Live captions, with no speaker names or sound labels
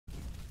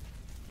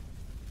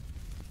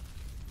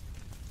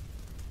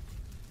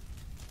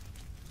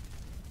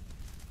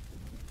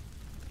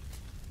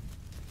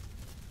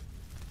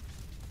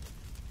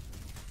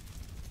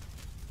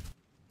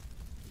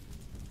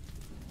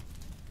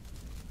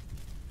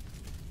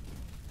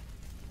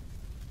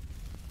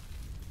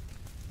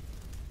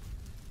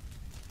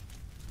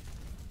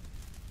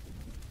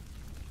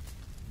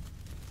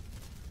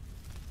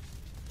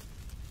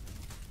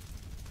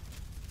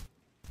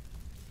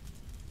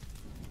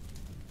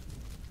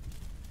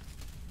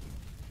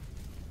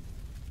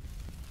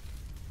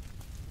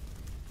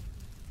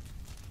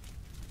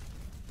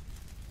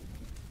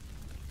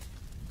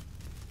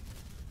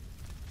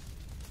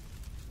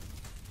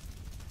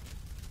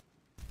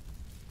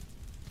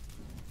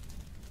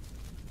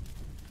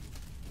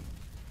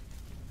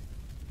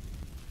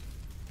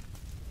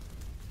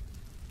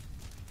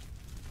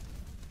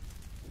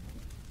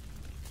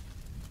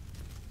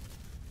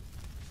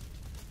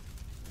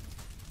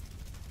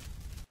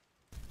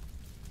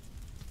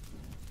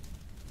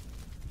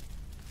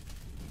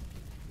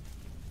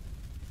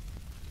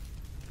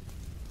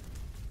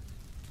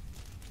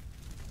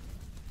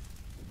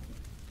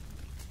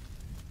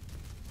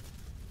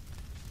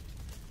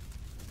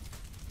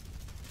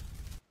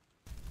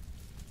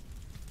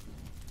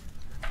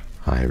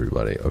Hi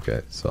everybody.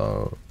 Okay,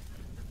 so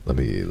let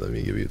me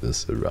give you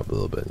this wrap a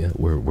little bit. Yeah,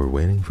 we're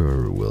waiting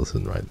for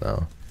Wilson right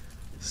now.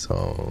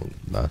 So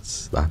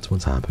that's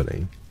what's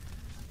happening.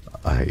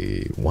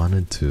 I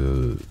wanted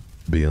to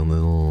be a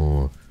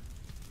little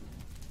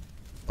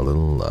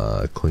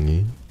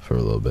clingy for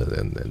a little bit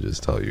and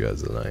just tell you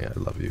guys that I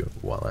love you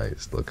while I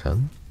still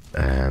can.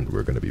 And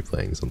we're gonna be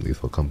playing some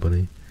Lethal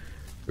Company.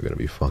 We're gonna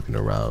be fucking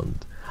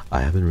around.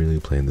 I haven't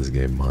really played this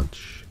game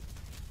much.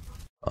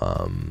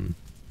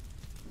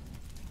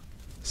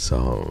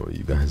 So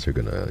you guys are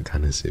gonna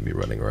kind of see me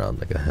running around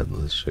like a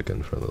headless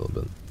chicken for a little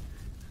bit.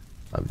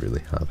 I'm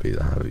really happy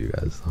to have you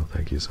guys, so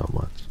thank you so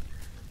much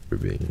for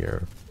being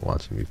here,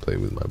 watching me play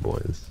with my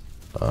boys.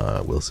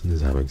 Wilson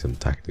is having some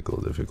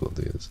technical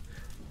difficulties,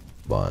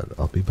 but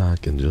I'll be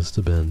back in just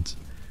a bit,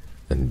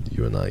 and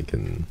you and I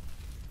can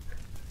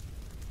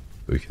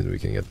we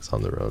can get this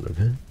on the road,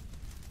 okay?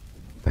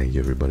 Thank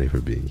you everybody for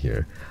being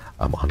here.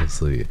 I'm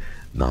honestly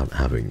not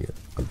having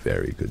a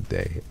very good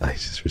day. I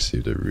just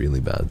received a really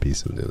bad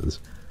piece of news,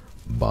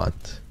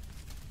 but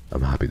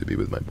I'm happy to be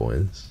with my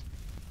boys,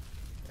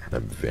 and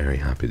I'm very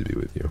happy to be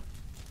with you.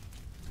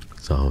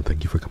 So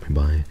thank you for coming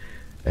by,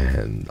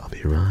 and I'll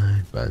be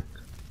right back.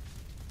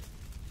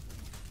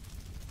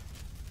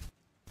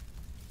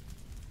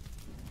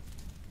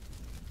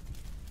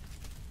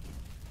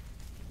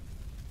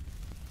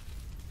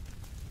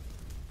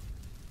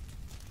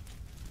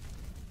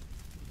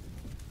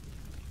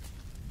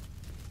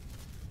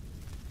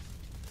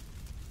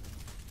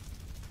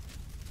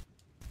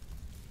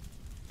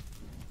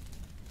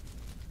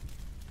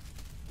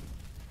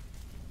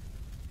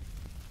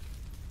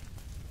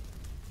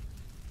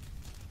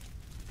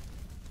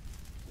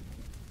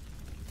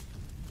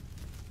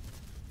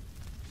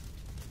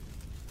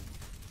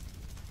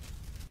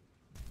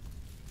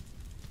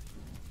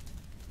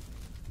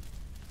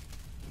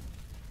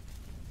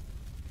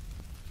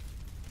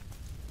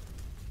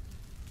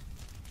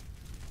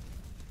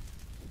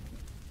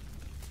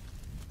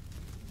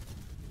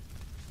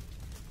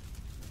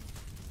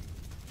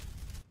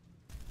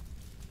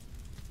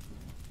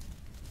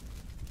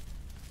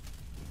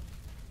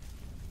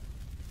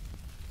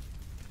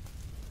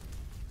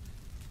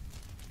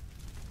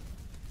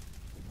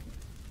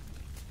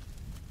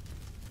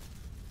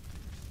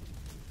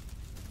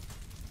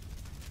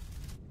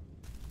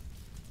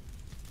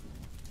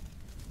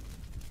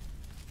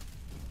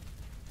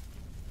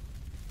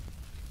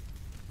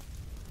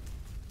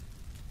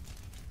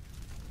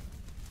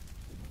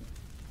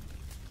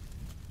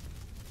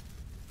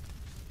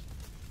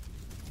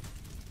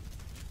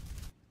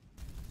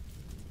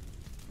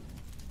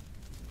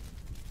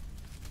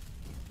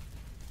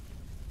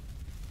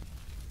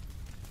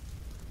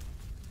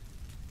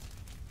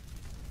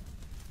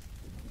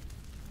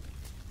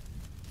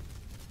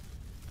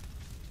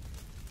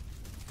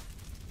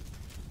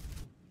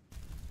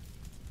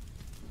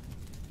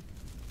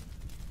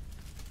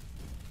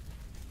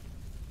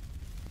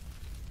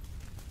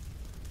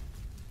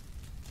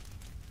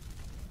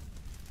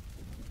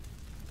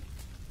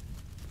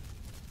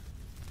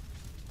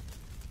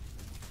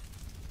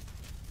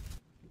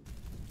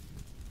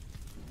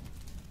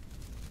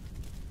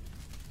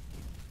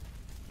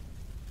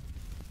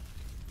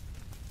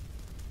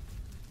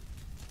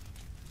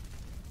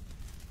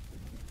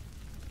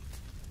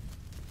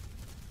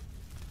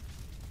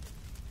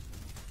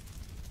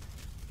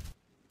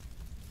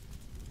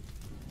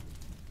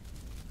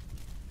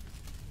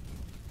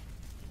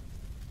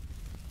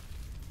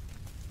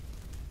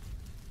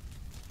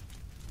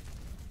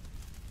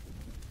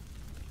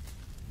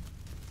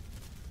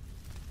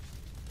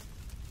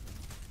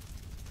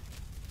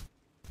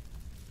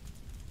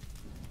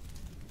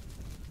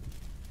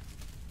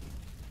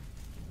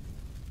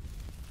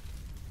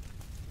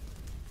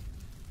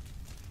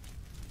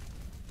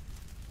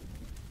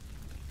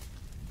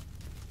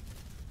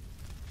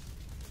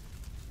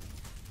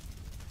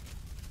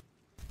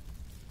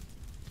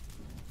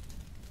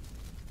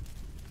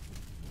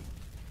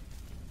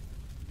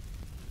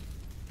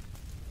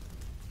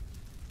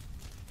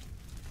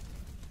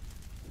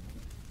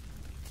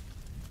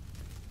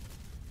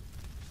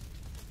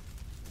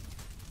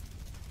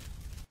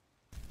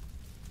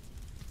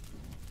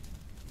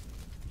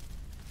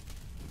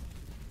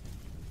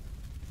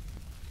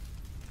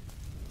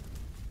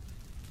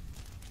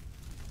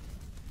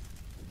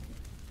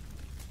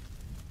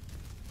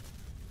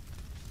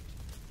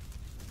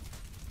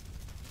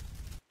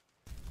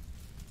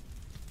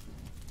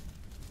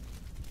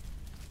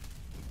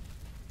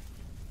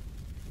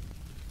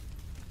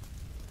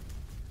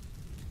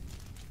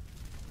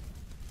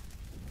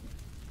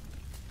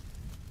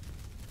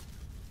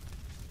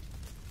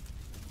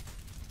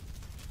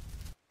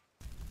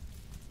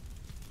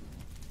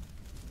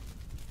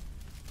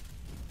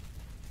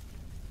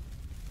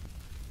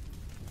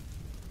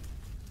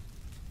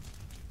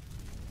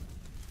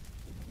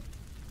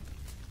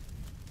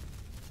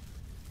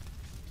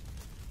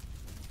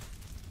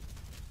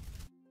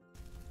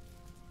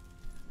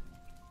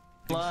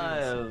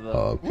 Live.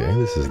 Okay,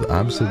 this is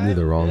absolutely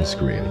the wrong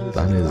screen.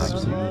 That is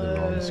absolutely the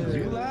wrong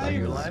screen. Are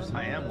you live?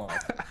 I am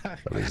live.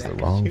 That is the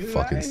wrong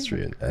fucking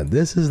stream. And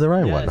this is the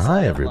right one.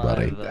 Hi,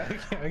 everybody.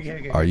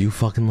 Okay. Are you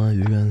fucking live,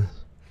 you guys?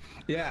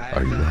 Yeah.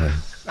 Are you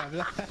live? I'm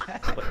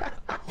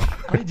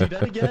Wait, do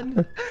that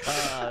again?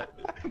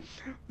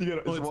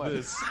 What's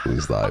this?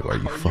 Who's live? Are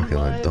you fucking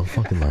live? Don't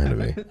fucking lie to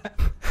me.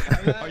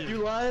 Are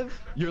you live?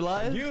 You're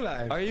live? You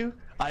live? Are you?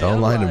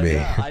 Don't lie to me.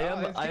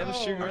 Yeah, I am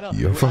streaming right now.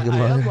 You're fucking I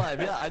am live?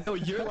 live. Yeah, I know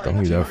you're live.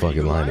 Don't you dare too.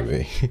 fucking lie to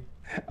me.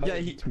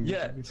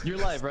 Yeah, you're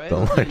live, right?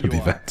 Don't lie to You me,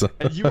 are. Vector.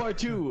 And you are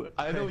too.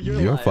 I know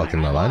you're You're live.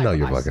 fucking live. I know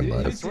you're fucking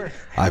live.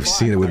 I've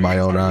seen it with my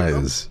own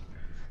eyes.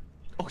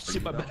 Oh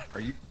shit, my bad.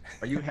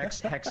 Are you Hex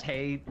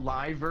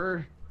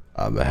Haywire?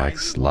 I'm a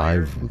Hex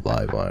live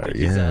wire.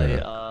 Exactly.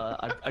 Yeah.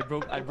 I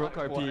broke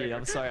RP.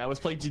 I'm sorry. I was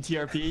playing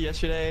GTRP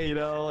yesterday, you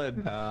know,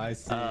 and I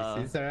see.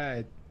 It's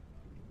alright.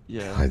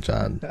 yeah. Hi,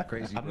 John.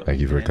 Crazy. Thank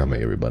you for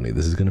coming, everybody.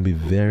 This is gonna be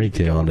very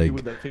chaotic.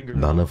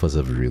 None of us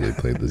have really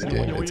played this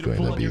game. It's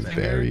going to be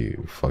very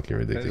fucking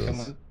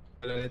ridiculous.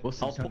 What's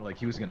this sound like?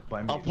 He was gonna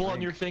buy me. I'll pull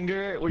on your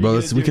finger.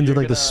 Bro, we can do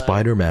like the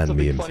Spider-Man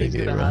meme thing,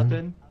 thingy, right?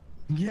 right?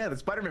 Yeah, the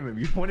Spider-Man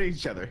movie. You pointed at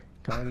each other.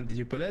 Come on, did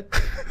you pull it?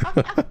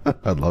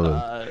 I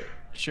love it.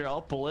 Sure,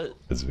 I'll pull it.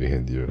 It's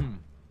behind you.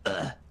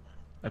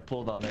 I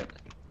pulled on it.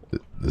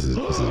 This is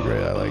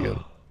great. I like it.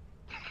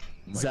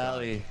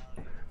 Zally.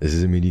 This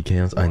is immediate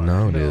chaos. I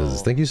know it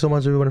is. Thank you so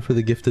much, everyone, for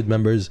the gifted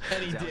members.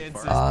 Any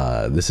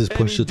dances? This is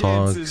Push to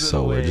Talk, dances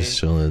so we're away. just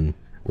chilling.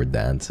 We're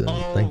dancing.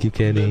 Oh, Thank you, the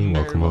Katie.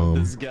 nerve Welcome of home.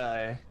 This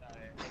guy.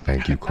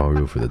 Thank you,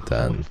 Karu, for the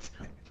 10.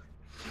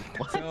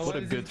 What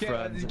a good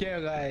friend.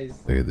 Guys.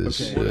 Look at this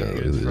shit. Look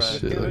at this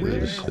shit. Look at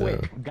this shit.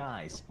 Quick,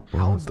 guys. What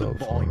How's the the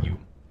fuck? volume?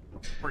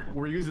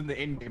 We're using the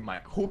in-game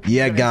mic. Hope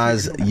Yeah, you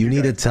guys, hear you me.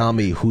 need to tell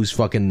me who's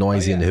fucking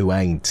noisy and who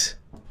ain't.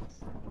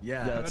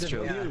 Yeah, That's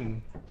true.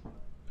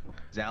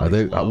 Are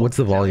they, what's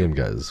the volume,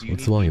 guys? Do you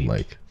What's the need volume speech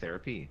like?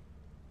 Therapy.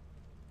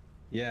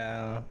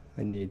 Yeah,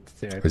 I need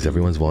therapy. Is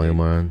everyone's volume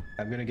on?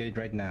 I'm gonna get it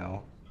right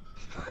now.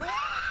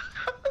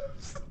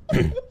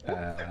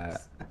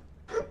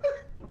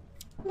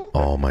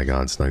 Oh my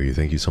god, Snuggy,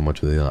 thank you so much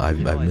for the. I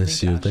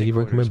miss you. Thank you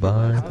for coming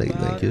by.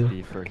 Thank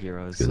you. For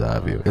heroes. Good to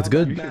have you. It's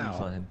good.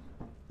 Now.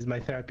 Is my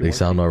therapy They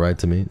sound alright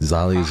to me.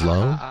 Zali is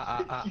low.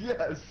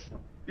 Yes.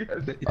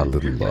 A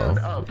little low.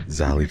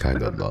 Zali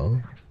kind of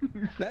low.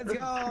 Let's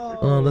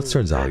go! Let's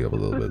turn Zali up a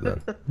little bit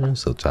then.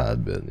 Just a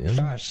tad bit, yeah.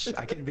 Gosh,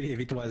 I can't believe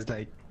it was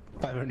like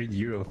 500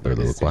 euro. They're a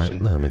little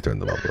quiet. Let me turn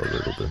them up a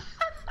little bit.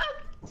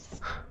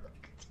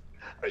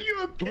 Are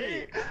you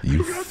okay?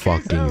 You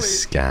fucking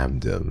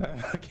scammed him.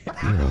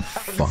 You're a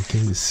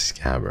fucking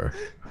scammer.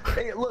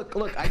 Hey, look,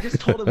 I just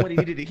told him what he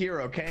needed to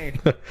hear, okay?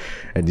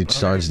 And you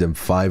charged him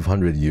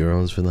 500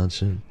 euros for that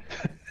shit?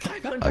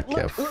 I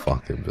can't Look,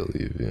 fucking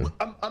believe you.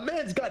 a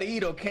man's gotta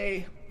eat,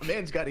 okay? A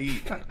man's gotta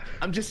eat.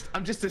 I'm just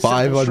a simple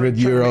 500 shrimp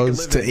trying to make a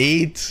euros to living.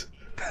 eat?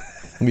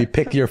 Let me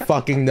pick your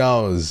fucking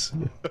nose.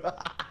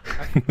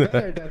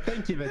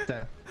 Thank you,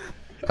 Veta.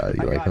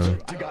 You like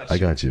that? I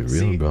got you.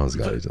 Real girls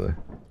got each other.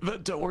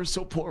 Venta, we're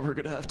so poor, we're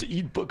gonna have to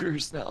eat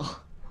boogers now.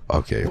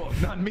 Okay. Well,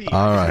 not me.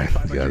 Alright,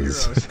 500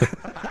 guys.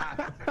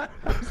 euros.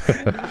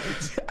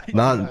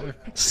 Not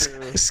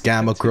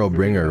scam a crow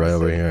bringer right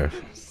over here.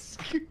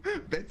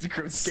 Betsy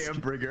scam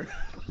bringer.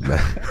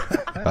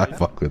 I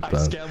fuck with I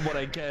that. scam what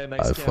I can, I I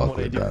scam fuck what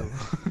I with do.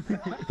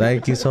 that.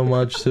 Thank you so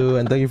much, Sue,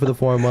 and thank you for the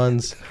 4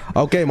 months.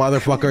 Okay,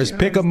 motherfuckers,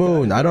 pick a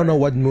moon. I don't know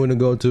what moon to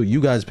go to.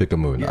 You guys pick a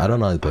moon. I don't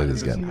know how to play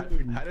this game.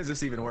 How does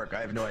this even work?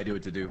 I have no idea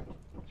what to do.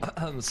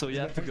 So you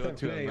have to go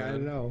to I a don't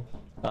moon know.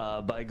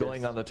 by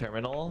going on the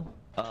terminal,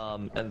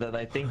 and then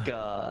I think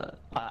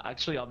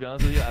actually I'll be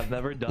honest with you, I've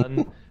never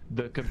done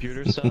the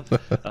computer stuff.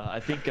 I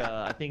think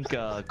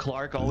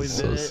Clark always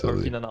So did it, or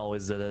silly. Finan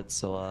always did it.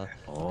 So I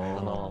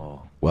don't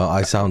know. Well,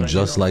 I sound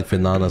just like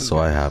Finana, so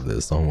I have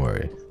this. Don't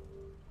worry.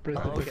 Press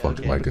the What the button.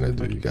 fuck am I gonna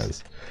do, you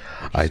guys?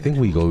 I think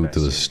we go to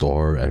the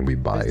store and we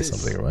buy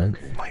something, right?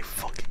 My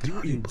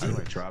fucking god. How do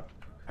I drop?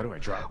 How do I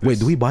drop? Wait, this?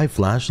 do we buy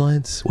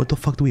flashlights? What the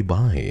fuck do we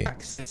buy?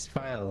 Access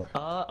file.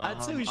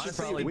 I'd say we should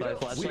Honestly, probably we buy don't-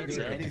 we don't flashlights.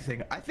 do Yeah.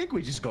 anything. I think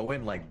we just go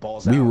in like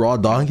balls We out. raw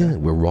dogging it?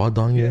 We're raw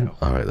dogging it?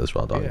 Yeah. Alright, let's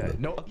raw dog Yeah, it.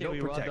 no, Okay, no we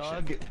raw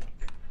protection. dog.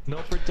 No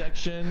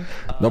protection.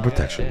 No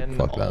protection, And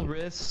fuck all that.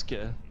 risk.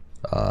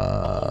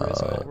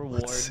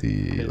 Let's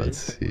see, let's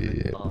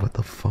see. What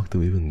the fuck do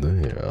we even do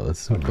here?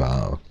 Let's do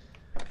Vow.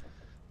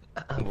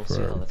 We'll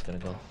see how that's gonna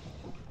go.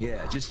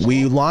 Yeah, just.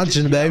 We just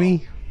launching, yell.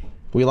 baby.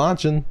 We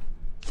launching.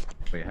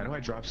 Wait, how do I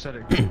drop set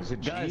it? Is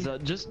it G? Guys,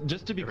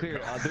 just to be clear,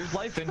 there's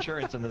life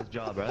insurance in this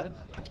job, right?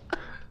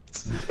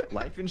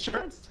 Life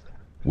insurance?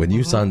 When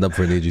you signed up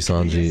for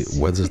NIJISANJI,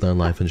 what is that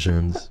life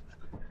insurance?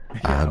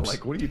 Yeah, Abs.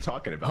 like what are you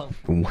talking about?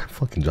 What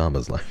fucking job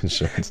is life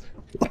insurance?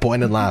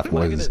 Point and laugh, Am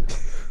I boys. Am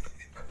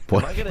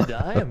Point, I gonna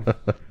die?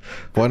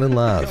 point and No,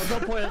 laugh. no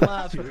point in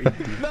laughing.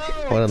 No!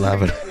 Point and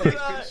laugh.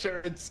 Life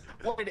insurance.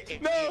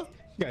 No!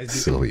 Guys,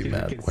 you Silly can-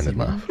 man. you can Point and see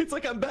me. laugh. It's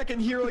like I'm back in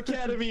Hero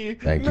Academy.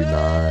 Thank you, No!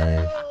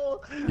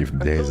 Nine. Your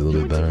day is a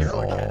little bit better.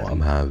 Oh, I'm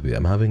happy.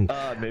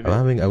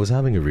 Maybe. I was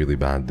having a really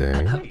bad day.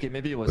 Okay,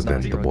 maybe it was But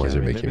not then the Hero boys are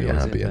Academy, making maybe me it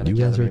was happy, and Infinite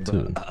you guys are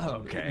Academy, too. but,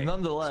 Okay.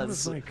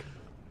 Nonetheless, Like,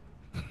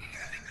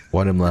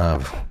 Let him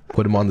laugh.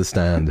 Put him on the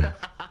stand.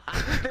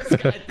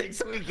 This guy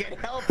thinks we get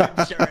health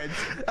insurance.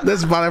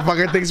 This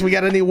motherfucker thinks we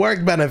got any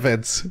work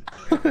benefits.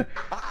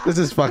 This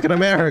is fucking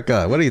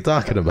America. What are you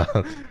talking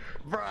about?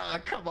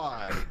 Bruh, come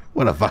on.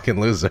 What a fucking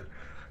loser.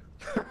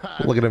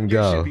 Look at him You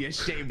go. should be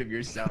ashamed of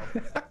yourself.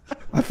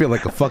 I feel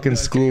like a fucking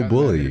school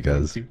bully, you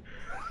guys.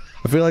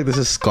 I feel like this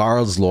is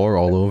Scarlet's lore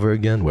all over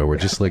again, where we're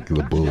just like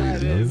the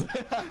bullies, you know?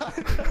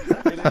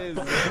 It is.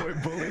 We're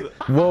bullied.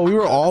 Well, we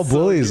were all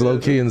bullies,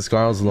 low-key, in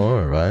Scarlet's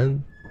lore, right?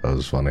 That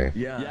was funny.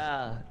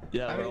 Yeah.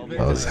 Yeah. We're all That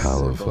was bullies.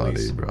 hella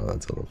funny, bro.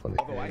 That's hella funny.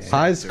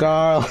 Hi,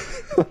 Scarl.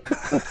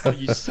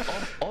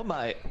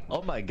 Oh,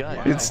 oh my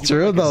god. It's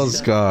true though,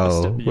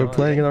 Scarl. We're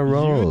playing in our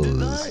roles.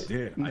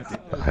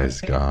 Hi,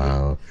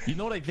 Scarl. You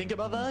know what I think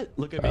about that?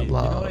 Look at me.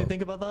 Hello. You know what I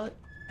think about that?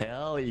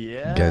 Hell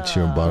yeah. Get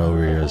your butt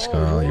over here,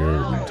 Scarl.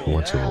 You're too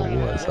much of a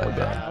wuss, I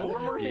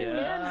bet.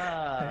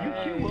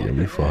 Yeah. Yeah,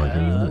 we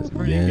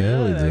fucking yeah,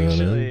 we're doing it.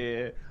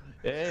 Actually,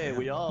 hey,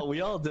 we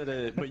all did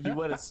it, but you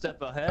went a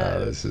step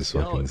ahead. This is You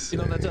know, fucking you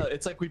know, that's sick.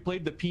 it's like we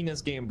played the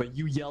penis game, but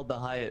you yelled the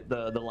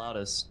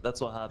loudest. That's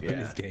what happened.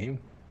 This game.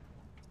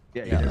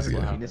 Yeah, Yeah, that's yeah.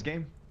 what happened. This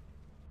game.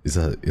 Is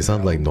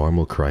that like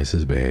normal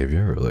crisis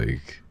behavior or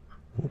like?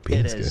 It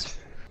penis is. game?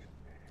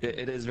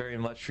 It is very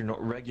much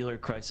regular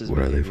crisis. What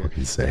are they behavior.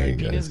 fucking saying,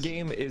 The penis guys?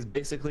 game is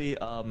basically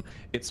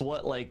it's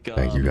what like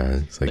Thank you,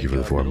 guys. Thank you for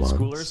the 4 middle months.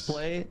 schoolers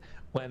play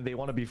when they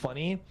want to be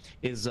funny.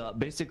 Is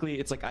basically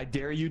it's like I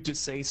dare you to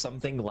say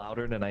something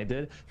louder than I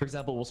did. For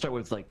example, we'll start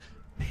with like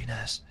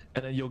penis,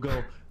 and then you'll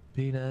go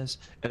penis,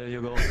 and then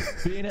you'll go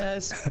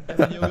penis, and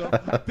then you'll go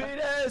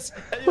penis,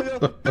 and you'll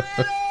go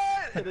penis,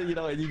 and then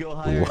and you go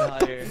higher and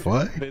higher.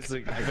 What?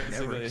 Basically.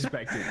 Never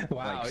expected.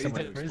 Wow, like, it's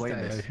someone the to first explain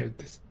time this I heard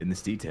this. in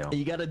this detail.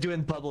 You gotta do it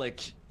in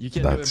public. You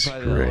can't That's do it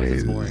in private. Otherwise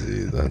it's boring.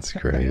 crazy. That's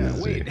crazy.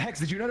 Yeah, wait, Hex,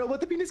 did you not know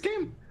about the penis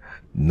game?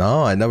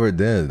 No, I never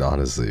did,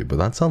 honestly. But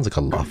that sounds like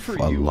a lot for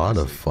you, of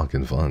honestly.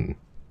 fucking fun.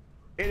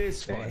 It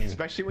is fun, Dang.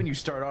 especially when you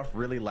start off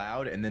really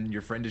loud and then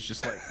your friend is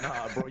just like,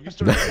 nah, bro, you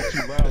started off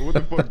too loud. What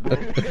the fuck, bro?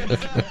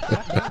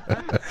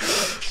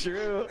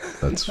 True.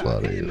 That's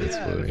funny. That's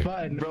funny.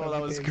 Fun. Bro,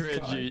 that was Fucking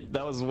cringy.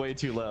 That was way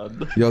too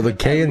loud. Yo, the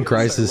K in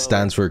crisis low.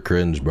 stands for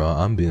cringe, bro.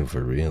 I'm being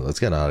for real. Let's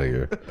get out of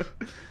here.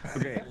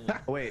 Okay,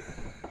 wait.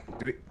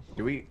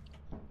 Do we?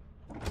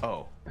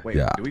 Oh, wait.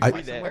 Yeah, do we I-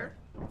 play somewhere?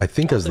 I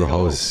think as the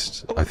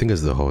host,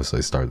 I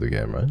start the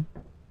game, right?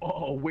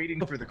 Oh,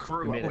 waiting for the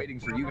crew. I'm waiting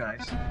for you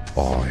guys.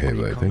 Oh,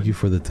 Haley, thank you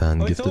for the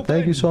 10 it's gifted. Thank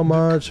you open. so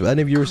much. If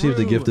any of you received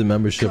a gifted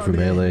membership from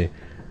Haley,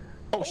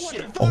 Oh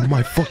shit. oh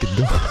my fucking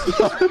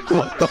god.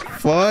 What the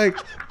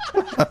fuck?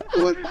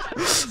 What?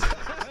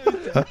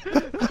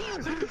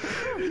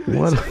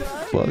 What a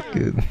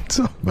fucking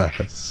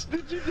dumbass.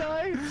 Did you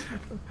die?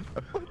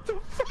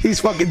 He's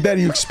fucking dead.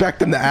 You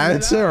expect him to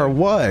answer or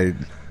what?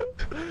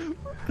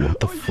 What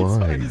the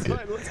fuck? Let's go.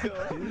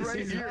 I'm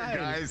right here,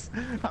 guys.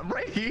 I'm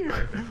right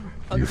here.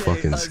 You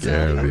fucking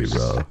scared me,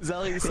 bro.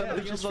 Zally,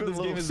 something else about this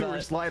game is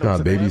that Nah,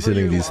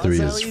 babysitting these three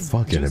Zally, is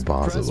fucking just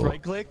press impossible.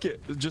 right click,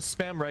 just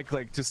spam right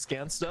click to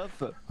scan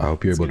stuff. I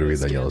hope you're able to read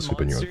that Scan yellow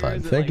scoop in your own time.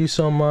 monsters, Thank you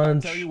so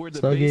much, tell you where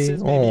the base Snuggie.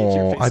 is, maybe if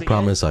you're Oh, I facing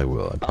promise I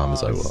will. I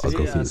promise I will. I'll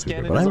go yeah, through this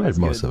scanning paper, but I is read always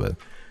most good. of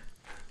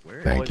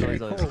it. Thank Always, you.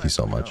 always, always. Thank you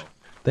so much.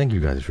 Thank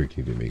you guys for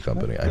keeping me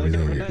company. I really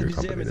need your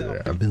company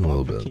today. I've been a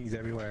little bit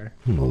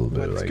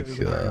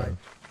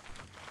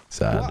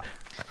sad.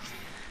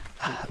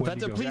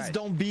 Please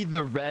don't be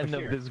the Ren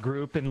of this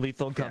group in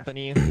Lethal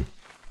Company.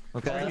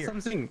 Okay.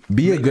 Something.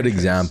 Be a good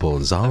example.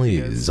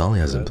 Zolly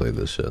hasn't played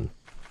this shit.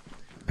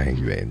 Thank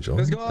you, Angel.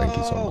 Let's go. Thank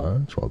you so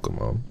much. Welcome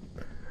home.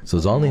 So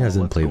Zolly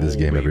hasn't played this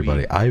game,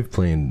 everybody. I've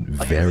played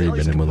very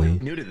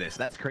minimally. New to this.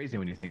 That's crazy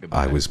when you think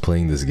about it. I was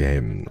playing this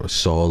game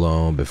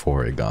solo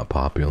before it got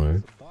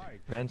popular.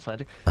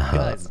 Grandfather.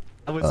 Guys,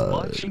 I was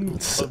watching.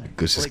 Just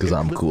because like, a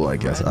I'm clip cool, I of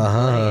guess. Ren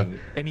playing,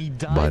 and he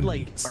died But-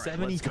 like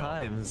 70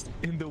 times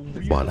in the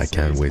weirdest But I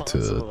can't ways wait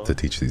possible. to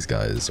teach these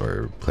guys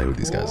or play with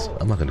these guys.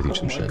 I'm not gonna teach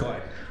them shit.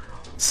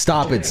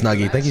 Stop it,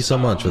 Snuggie. Thank you so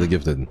much for the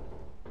gifted.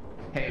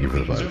 Thank you for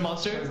the Is there a vibe.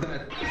 monster?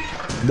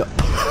 No.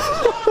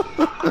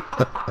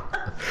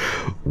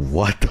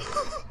 What?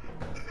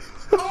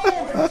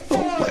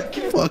 Oh my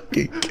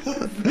fucking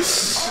god.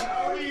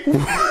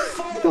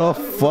 What the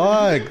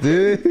fuck,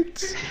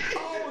 dude?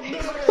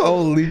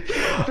 Holy.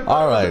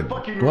 Alright.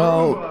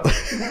 Well.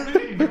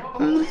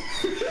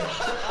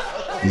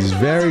 He's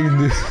very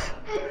new.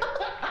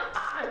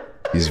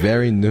 He's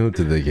very new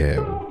to the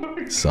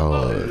game.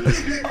 So.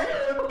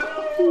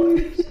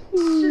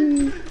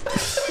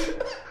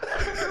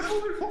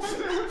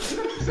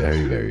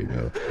 Very, very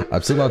new.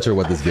 I'm still not sure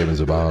what this game is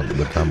about,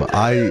 but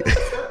I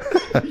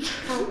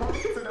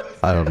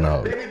don't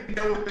know.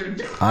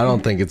 I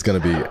don't think it's gonna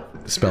be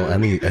spell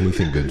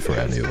anything good for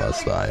any of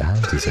us. I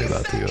have to say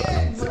that to you. I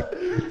don't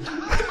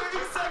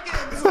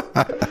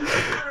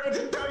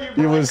think.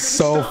 He was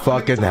so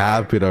fucking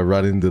happy to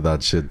run into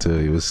that shit too.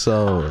 He was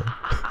so.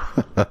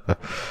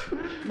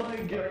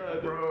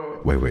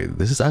 Wait.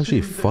 This is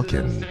actually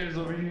fucking.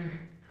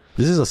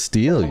 This is a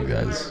steal, you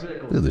guys.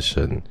 Look at this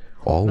shit.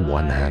 All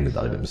one-handed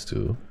items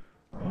too.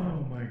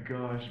 Oh my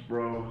gosh,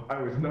 bro.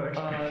 I was not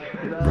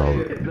expecting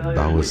Bro,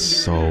 that was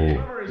so...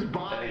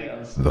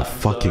 The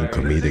fucking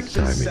comedic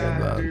timing in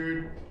that.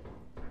 dude.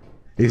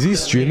 Is he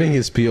streaming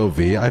his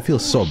POV? I feel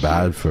so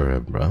bad for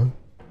him, bro.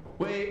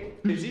 Wait,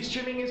 is he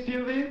streaming his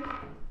POV?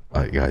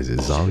 Alright, guys, is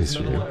Zali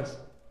streaming?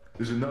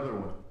 There's another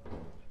one.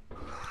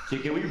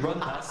 Okay, can we run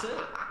past it?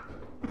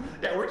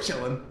 Yeah, we're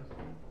chilling.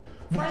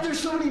 Why are there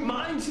so many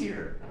mines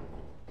here?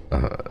 I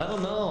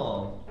don't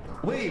know.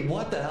 Wait,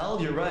 what the hell?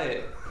 You're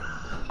right.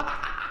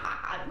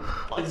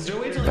 Is there a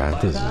way to like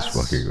Vanta's bypass?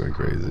 just fucking going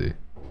crazy.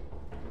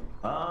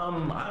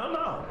 I don't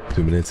know.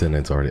 2 minutes in,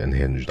 it's already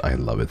unhinged. I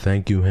love it.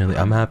 Thank you, Haley.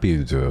 I'm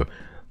happy to.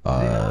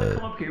 Come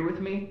up here with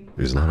me.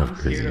 There's a lot of I'm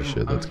crazy scared. shit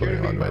I'm that's going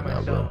scared on of right being now,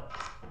 by bro.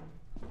 myself.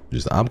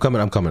 Just, I'm coming.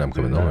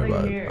 Don't worry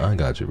about it. here. I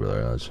got you, brother.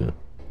 I got you.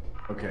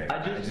 Okay.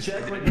 I just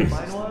checked what your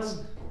mine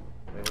was.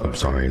 I'm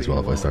sorry as well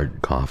if I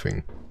start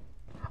coughing.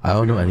 I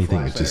don't know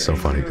anything. It's just so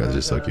funny because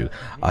they're so cute.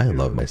 I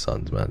love my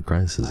sons, man.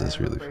 KRISIS is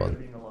really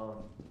fun.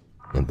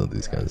 I love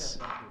these guys.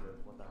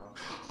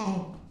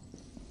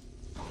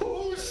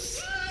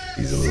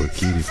 He's a little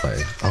cutie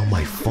pie. Oh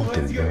my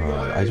fucking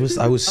god! I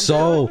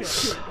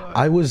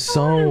was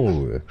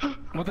so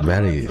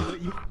ready.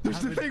 There's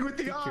the thing with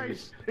the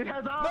eyes. It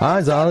has eyes.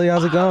 Hi Zali,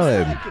 how's it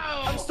going?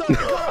 I'm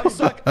stuck. I'm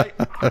stuck.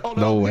 Oh,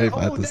 No way, Oh,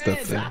 I had to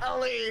step in.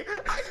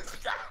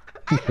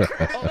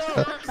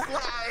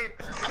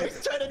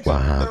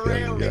 What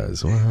happened,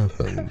 guys? What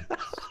happened?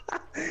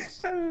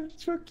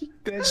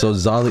 So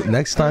Zali,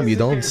 next time you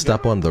don't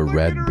step on the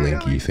red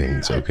blinky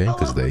things, okay?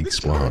 Because they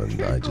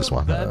explode. I just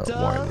want to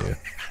warn you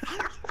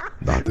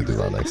not to do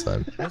that next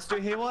time.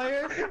 Mr.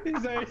 Haywire?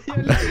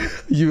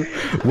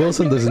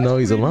 Wilson doesn't know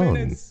he's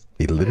alone.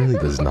 He literally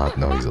does not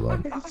know he's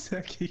alone.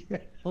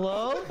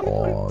 Hello?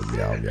 Oh,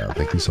 yeah.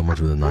 Thank you so much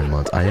for the 9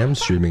 months. I am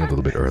streaming a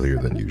little bit earlier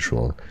than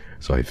usual,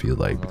 so I feel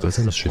like because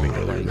I'm streaming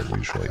earlier than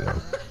usual, you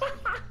know,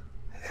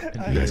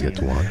 you guys get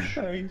to watch.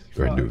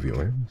 For new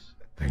viewers.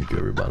 Thank you,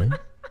 everybody.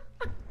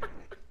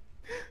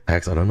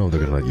 Hex, I don't know if they're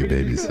gonna let you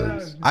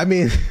babysit. I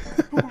mean,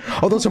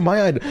 oh, those are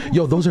my items.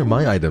 Yo, those are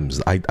my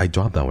items. I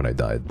dropped that when I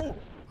died.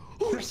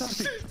 Oh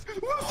shit.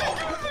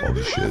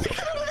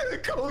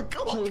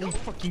 Holy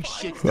fucking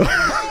shit.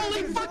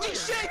 Holy fucking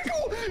shit!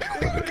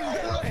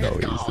 No,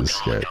 he's this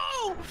scared.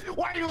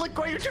 Why do you look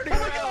while you're turning Oh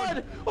my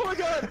around?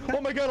 god!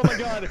 Oh my god! Oh my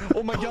god!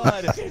 Oh my god! Oh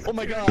my god! Oh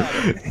my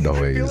god! No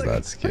way, he's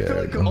not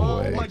scared. No Oh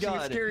way. my A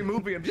god! scary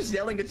movie. I'm just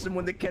yelling at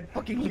someone that can't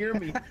fucking hear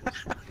me.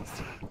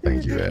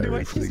 Thank you,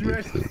 Eric, for the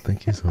gift.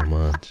 Thank you so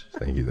much.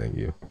 Thank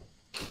you.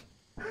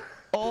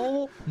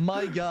 Oh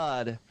my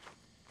god!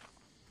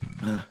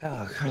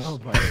 Oh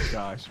my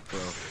gosh, bro.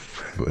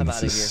 But I'm this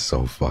outta is here.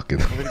 so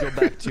fucking. I'm gonna go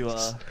back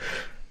to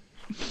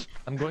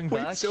I'm going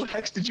back. Wait, so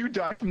Hex, did you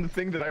die from the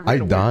thing that I ran I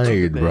away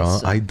died, bro.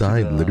 base, I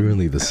died to the-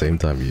 literally the same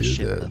time you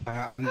shit. did.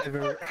 I don't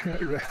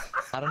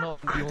know.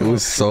 If you It wanna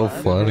was so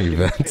survive. funny,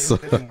 Vince.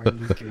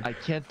 I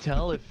can't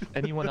tell if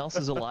anyone else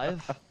is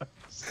alive.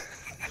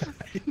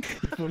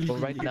 But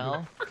right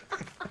now,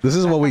 This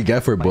is what we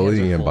get for My hands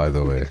bullying are him, full. by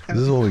the way. This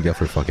is what we get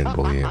for fucking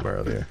bullying him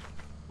earlier.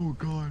 Oh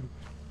god.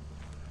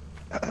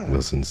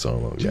 Wilson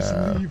Solo,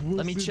 yeah.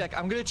 let me check.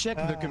 I'm gonna check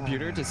the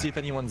computer to see if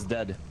anyone's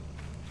dead.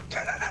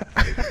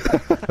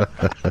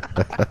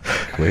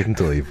 Wait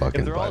until he If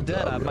fucking they're all finds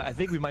dead, out, bro. I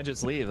think we might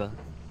just leave. You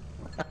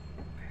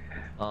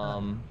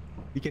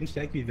can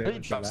check with Hey,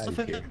 drop stuff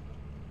in there.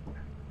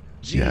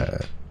 G. Yeah.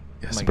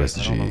 Yes, my press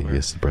God, the I don't G. remember.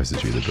 Yes, press the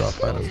G to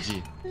drop items.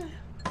 G.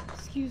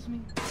 Excuse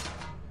me.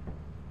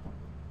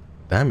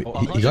 Damn, Oh,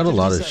 he got a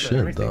lot of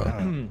 157, shit,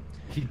 though.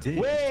 He did.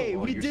 Wait,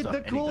 all we your did stuff, the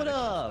any kind of extra quota.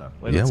 stuff.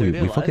 Wait, Yeah, let's see, we are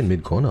they fucking alive?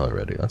 made Kona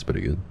already. That's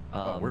pretty good.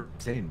 We're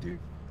insane, dude.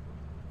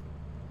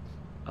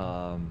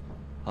 How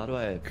do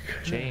I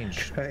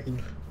change?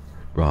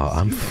 Bro,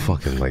 I'm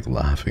fucking like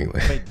laughing.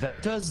 Like, Wait,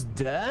 Venta's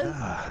dead?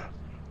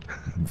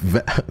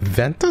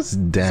 Venta's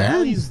dead?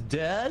 Sally's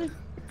dead?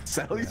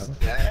 Sally's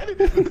dead?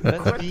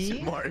 That's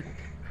me? Mark.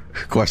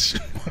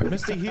 Question mark.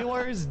 Mr.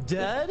 Haywire is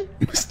dead?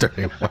 Mr.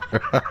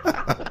 Haywire.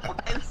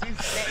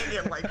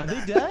 Are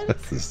they dead?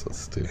 This is so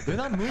stupid. They're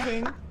not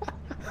moving.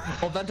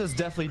 Oh, Venta's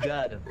definitely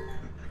dead.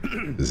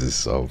 This is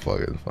so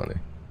fucking funny.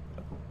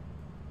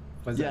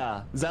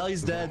 Yeah,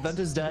 Zally's dead,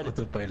 Venta's dead.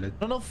 Autopilot. I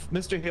don't know if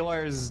Mr.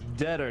 Haywire is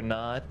dead or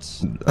not.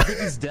 I think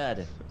he's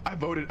dead. I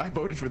voted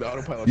for the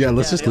autopilot. Yeah,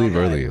 let's just they all leave died.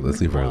 early. Let's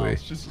leave early.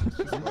 It's just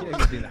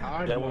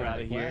Yeah, we're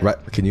out of here. Right?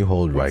 Can you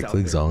hold right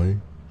click, Zolly?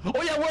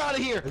 Oh yeah, we're out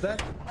of here! Is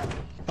that?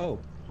 Oh.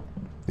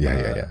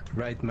 Yeah.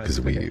 Right, man.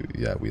 Because we leave.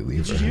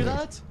 Did you hear early.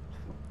 that?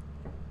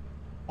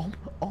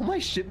 All my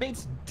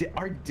shipmates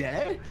are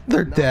dead?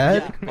 They're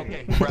dead. Yeah,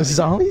 okay. we're outta here.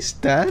 Zolly's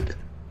dead.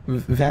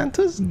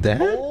 Vanta's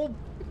dead.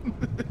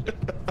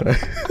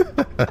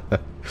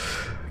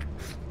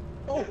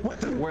 Oh,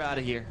 we're out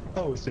of here.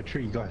 Oh, it's the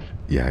tree. Gosh.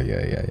 Yeah.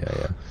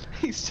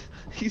 He's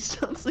He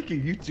sounds like a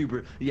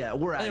YouTuber. Yeah,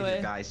 we're out of Anyway.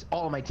 here, guys.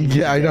 All of my team.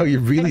 Yeah, I know, he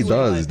really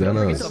does, Don't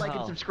forget Dennis. to like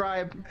and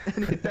subscribe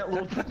and hit that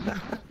little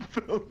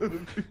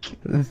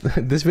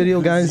This video,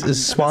 guys,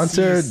 is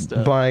sponsored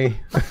by...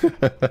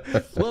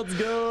 Let's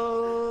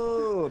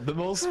go! The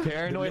most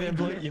paranoid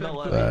input. You know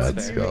what?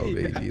 Let's go,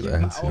 baby,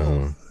 let's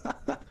go.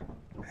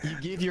 You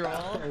give your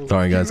all.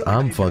 Sorry, guys,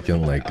 I'm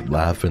fucking, like,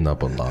 laughing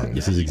up a lung.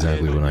 This is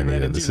exactly what I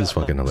needed. This is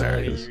fucking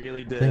hilarious.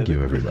 Thank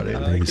you, everybody.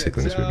 Thank you,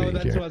 Sicklings, for being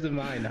that here. wasn't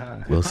mine, huh?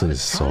 Wilson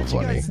is so How did you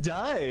funny. guys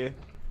die?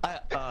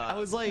 I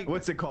was like,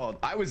 What's it called?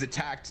 I was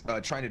attacked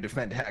trying to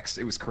defend Hex.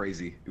 It was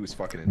crazy. It was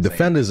fucking insane.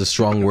 Defend is a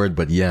strong word,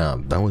 but yeah,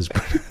 that was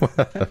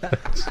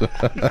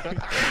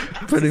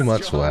pretty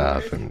much what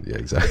happened. Yeah,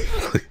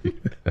 exactly.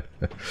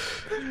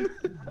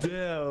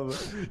 damn.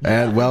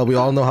 And well, we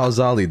all know how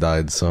Zali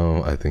died,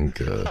 so I think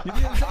You didn't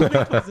tell me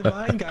it wasn't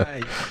mine,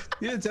 guy.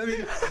 You didn't tell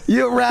me.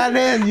 you ran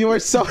in. You were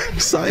so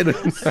excited.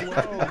 Slow.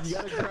 You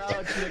gotta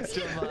crouch next to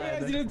You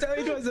guys mine. didn't tell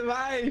me it wasn't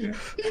mine.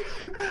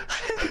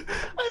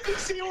 I can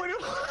see what it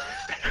was.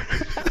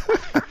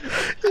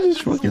 You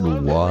just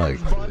fucking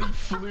walked. Body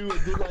flew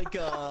and did like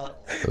a.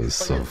 It was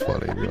so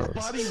funny, bro. His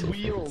body So fucking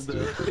wheeled.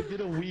 stupid. It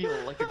did a wheel,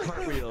 like a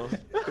cartwheel.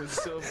 It was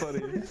so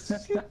funny.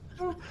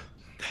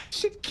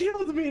 Shit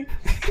killed me.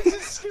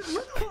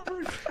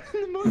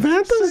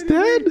 Vanta's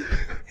dead.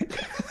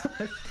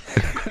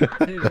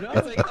 I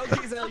was like,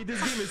 okay, Sally, this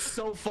game is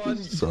so fun.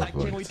 So I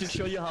can't fun. wait to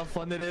show you how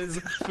fun it is.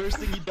 First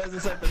thing he does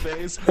inside the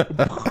base.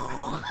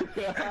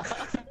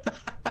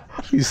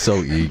 He's so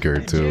eager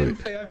too.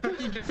 I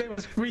fucking just said it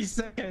was 3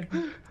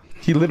 seconds.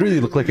 He literally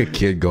looked like a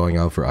kid going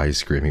out for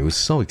ice cream. He was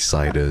so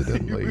excited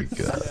and like,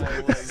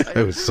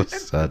 it was so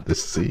sad to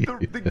see.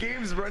 The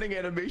game's running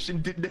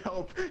animation didn't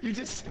help. You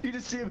just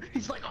see him.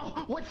 He's like,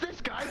 oh, what's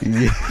this, guy?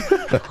 Yeah.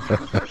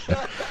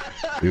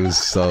 It was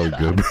so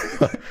good.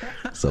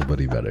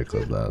 Somebody better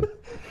clip that.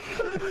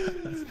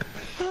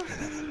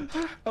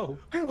 Oh,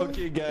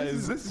 Okay,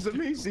 guys. This is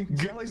amazing.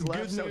 Jelly's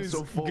laugh Good sounds news.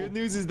 so full. Good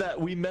news is that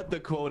we met the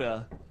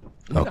quota.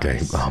 Okay.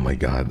 Oh my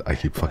god, I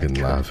keep fucking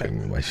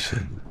laughing. My shit.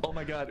 Oh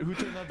my god, who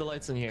turned on the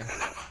lights in here?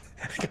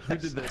 Who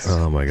did this?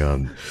 Oh my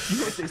god. You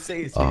know what they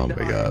say is Oh hidden my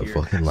behind god, here,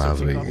 fucking so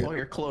laughing. take off all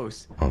your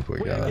clothes. Oh my I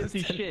can't god.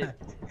 see shit.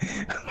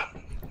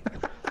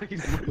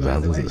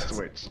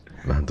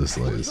 Vanta's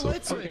light is so.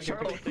 Light switch.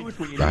 Charlie, thanks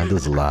for you.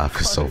 Vanta's laugh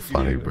is so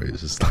funny, bro.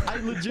 It's just like. I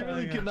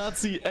legitimately cannot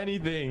see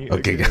anything.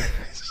 Okay,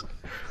 guys.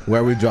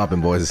 Where are we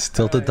dropping, boys?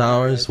 Tilted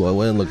Towers? What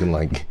it looking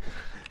like?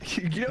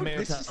 You know, Mayor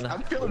this is, Town.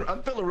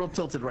 I'm feeling real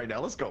tilted right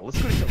now. Let's go.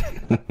 Let's go.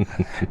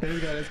 here we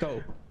go. Let's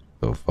go.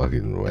 No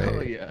fucking way.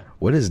 Oh yeah.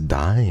 What is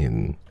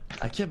dying?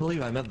 I can't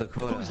believe I met the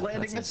quota. Who's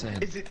landing That's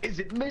this? insane. Is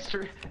it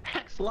Mr.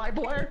 Hex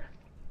Livewire?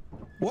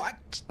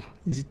 What?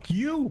 Is it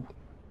you?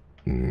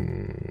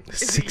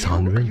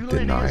 600?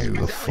 Deny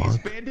the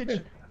fuck?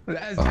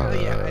 That's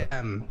I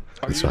am.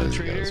 That's Are what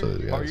you it the is, traitor? that's what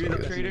it is, Are you that's what the it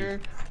is.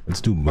 traitor?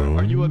 Let's do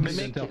Are you a Moons.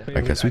 mimic?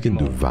 I guess we can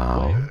do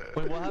Vow.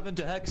 Wait, what happened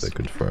to Hex? They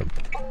confirm.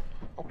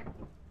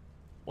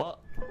 What?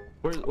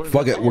 Where's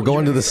Fuck it, we're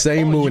going to the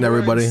same moon,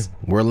 everybody.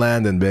 We're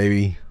landing,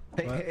 baby.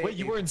 Wait,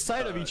 you were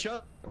inside of each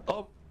other?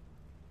 Oh.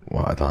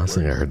 Wow, the last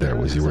thing I heard there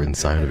was you were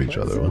inside of each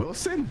other. What?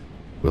 Wilson?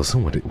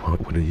 Wilson, what did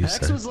you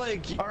Hex say? was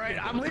like, alright,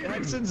 I'm leaving.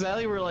 Hex and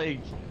Sally were like,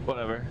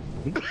 whatever.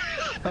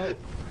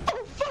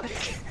 Oh fuck!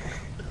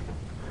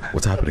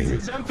 What's happening to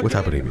me? What's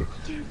happening to me?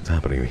 What's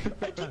happening to me?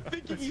 I keep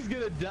thinking he's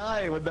gonna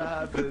die when that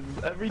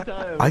happens. Every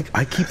time.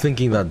 I keep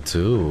thinking that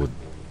too.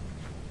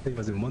 It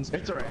was a monster.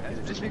 It's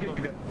alright. Just make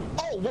it.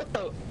 Oh, what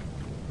the?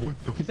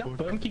 Is that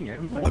bunking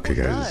everybody? Okay,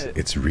 guys, that?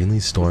 it's really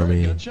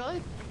stormy.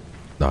 Gunshot?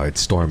 No,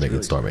 it's storming.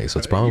 It's storming. So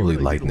it's probably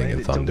lightning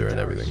and thunder and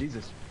everything.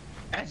 Jesus.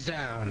 That's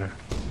down.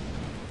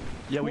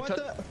 Yeah, What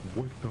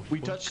we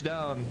touched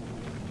down.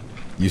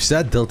 You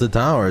said Tilted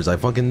Towers. I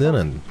fucking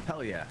didn't.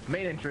 Hell yeah.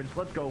 Main entrance.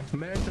 Let's go.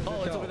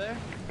 Oh, it's over there?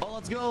 Oh,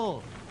 let's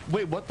go.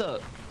 Wait, what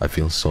the? I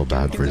feel so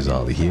bad for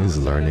Zali. He is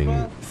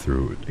learning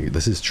through.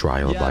 This is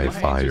trial Yeah, by my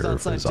fire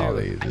answer's for outside too.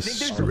 Zali. I This think is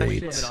there's a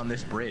great. limit on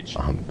this bridge.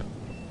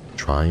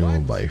 Trial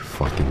by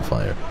fucking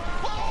fire.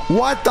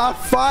 What the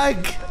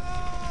fuck?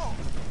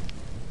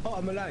 Oh,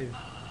 I'm alive.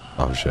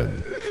 Oh shit.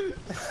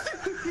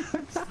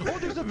 Oh,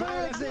 there's a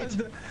fire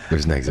exit.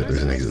 There's an exit.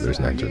 There's an exit. There's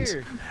an entrance.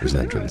 There's an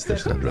entrance.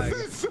 There's an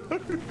entrance.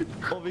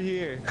 Over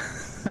here.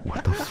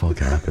 What the fuck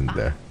happened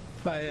there?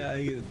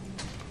 Bye.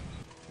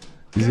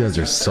 These guys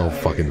are so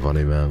fucking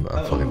funny, man.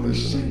 I'm fucking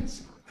losing.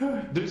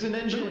 There's an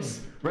engine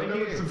right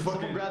here.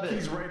 Fucking Grab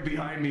He's it. right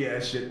behind me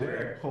ass shit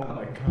there. Oh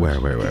my god.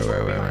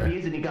 Where?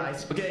 Isn't he,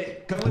 guys?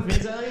 Okay, come with me,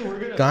 Sally. We're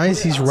gonna. Guys,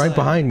 put it he's right outside.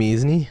 behind me,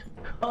 isn't he?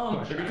 We're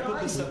gonna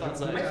put this stuff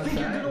outside. I think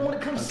you're gonna want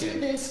to come see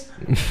this.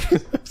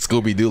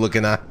 Scooby-Doo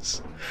looking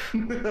ass.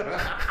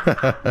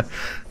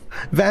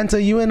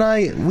 Vanta, you and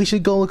I, we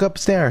should go look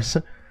upstairs.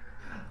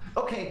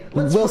 Okay,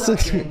 let's Wilson,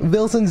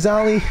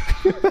 Zali,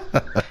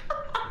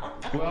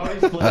 We're already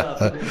split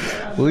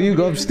up. will you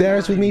go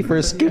upstairs with me for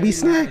a Scooby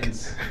snack?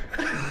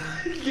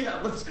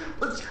 Yeah, let's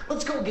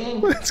go,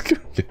 gang. Let's go.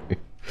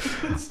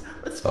 Let's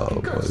Oh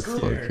fucking my go. Screw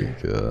it. fucking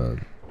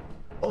god.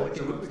 Oh, it's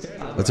a Rubik's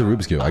Cube. That's a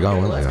Rubik's Cube. I got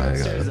one. I got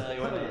Upstairs, it. Sally,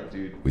 why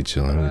not? We We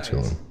chilling, we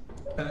chilling.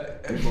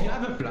 Do you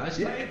have a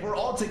flashlight? If we're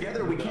all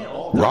together, we can't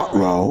all.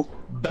 Row.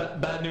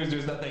 Bad news.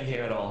 There's nothing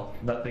here at all.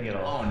 Nothing at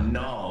all. Oh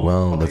no.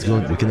 Well, let's go.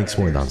 We can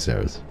explore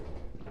downstairs.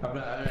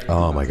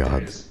 Oh my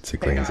god,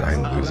 Sicklings,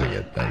 I'm losing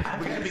it, man.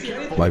 We gotta be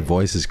careful. My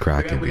voice is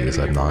cracking because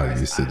I'm not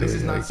used to This is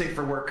doing not like safe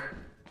for work.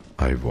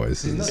 high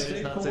voices.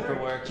 It's not safe for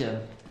work, yeah.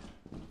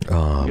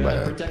 Oh We gotta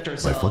man, protect my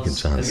ourselves. fucking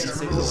chance. It's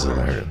This is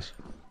hilarious.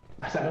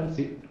 I don't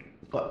see.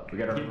 But we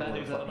gotta. Bad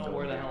news. I don't know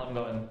where the hell I'm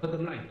going. For the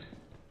night.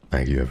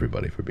 Thank you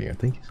everybody for being here.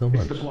 Thank you so It's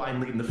much. the blind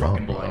leading the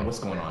fucking blind. What's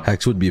going on?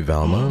 Hex would be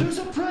Velma. There's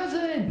a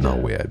present. No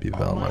way I'd be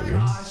Velma. Oh my Dude.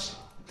 gosh.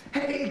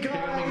 Hey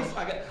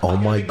guys. Oh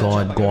my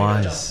god,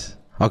 guys.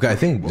 Okay, I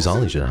think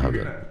Zolly should have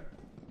it.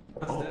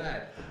 What's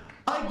that?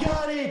 I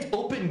got it.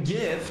 Open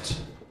gift.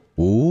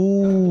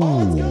 Ooh.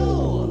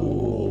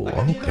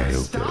 Okay,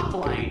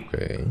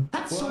 Okay.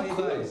 That's so Why,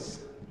 cool. guys?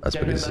 That's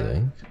pretty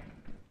sick.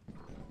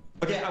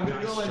 Okay, I'm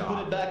gonna go Nice and put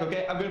job. it back.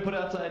 Okay, I'm gonna put it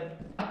outside.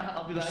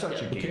 I'll be back.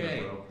 Such a Yeah. gamer, Okay.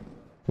 bro.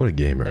 What a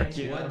gamer. Thank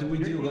you. What do we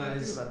do,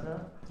 guys?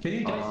 Can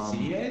you guys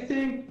see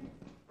anything?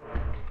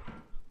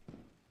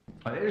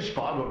 There's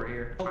fog over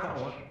here. I'm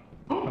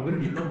gonna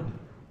be numb.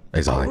 Hey,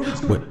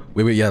 Zolly.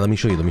 Wait, yeah, let me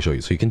show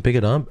you. So you can pick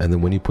it up, and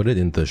then when you put it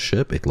in the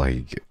ship, it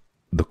like,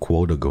 the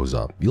quota goes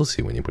up. You'll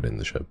see when you put it in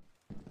the ship.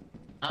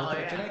 Oh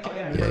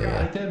yeah.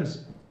 Yeah.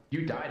 Items.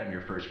 You died on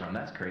your first round.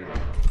 That's crazy.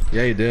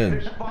 Yeah, you did.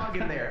 There's fog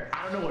in there.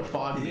 I don't know what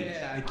fog means.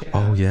 Yeah, I can.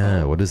 Oh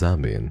yeah, what does that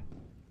mean?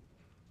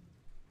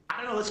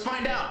 I don't know. Let's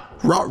find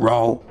out.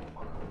 Row.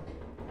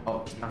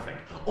 Oh, nothing.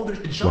 Oh, there's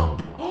the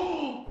jump.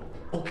 Oh,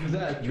 okay.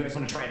 that? You guys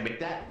want to try and make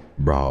that?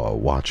 Bro,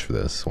 watch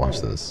this.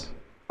 Watch this.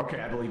 Okay,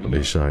 I believe Let you.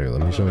 me show you.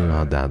 Let me show you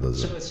how Dad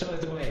does Show it. us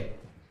the way.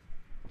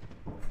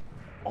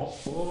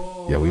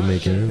 Oh, Yeah, we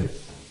making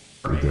it.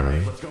 We doing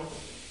it. let's go.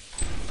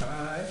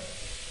 Alright.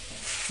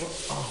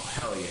 Oh,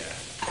 hell yeah.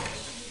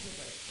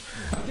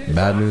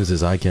 Bad news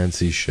is I can't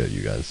see shit,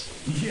 you guys.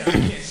 Yeah, I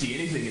can't see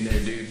anything in there,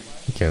 dude.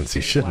 You can't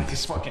see shit in Black this.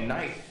 as fucking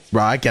night.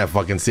 Bro, I can't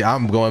fucking see.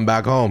 I'm going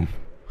back home.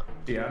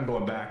 Yeah, I'm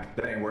going back.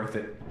 That ain't worth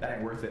it. That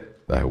ain't worth it.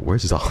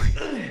 Where's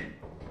Zolly?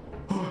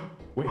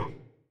 Wait.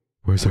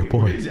 Where's our Where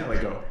boy? did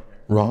Zally go?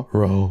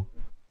 Row.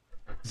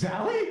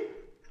 Zally?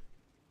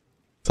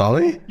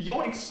 Zolly?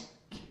 Yoinks.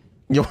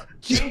 Yo,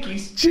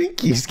 Jinkies.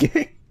 Jinkies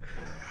gang.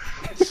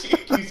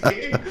 Jinkies,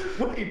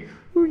 gang. Wait.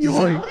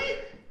 Yoink. Zally?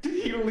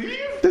 Did he leave?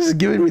 This is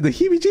giving me the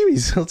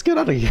heebie-jeebies. Let's get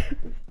out of here.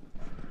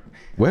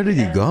 Where did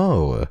he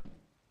go?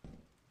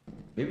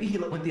 Maybe he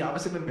went the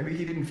opposite, but maybe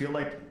he didn't feel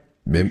like.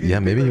 Maybe he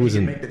could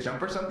wasn't. make the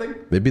jump or something.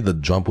 Maybe the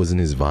jump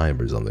wasn't his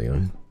vibe or something. Huh?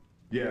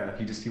 Yeah,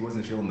 he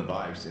wasn't feeling the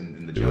vibes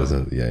in the It jump.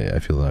 wasn't. Yeah. I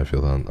feel that.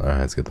 All right,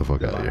 let's get the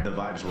fuck out of The here.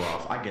 vibes were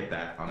off. I get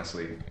that,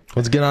 honestly.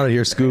 Let's get out of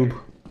here, Scoob.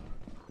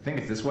 I think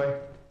it's this way.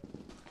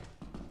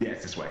 Yeah,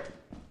 it's this way.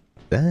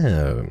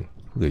 Damn.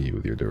 Look at you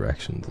with your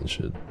directions and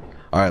shit.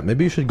 All right,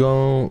 maybe you should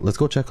go. Let's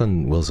go check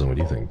on Wilson. What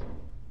do you think?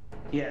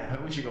 Yeah,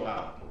 how would you go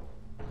out?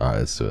 All right,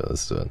 let's do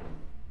it.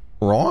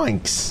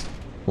 Roinks,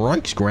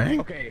 Grang.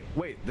 Okay,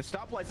 wait, the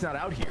stoplight's not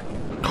out here.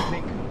 I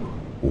think.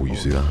 Oh, you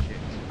see that?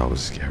 That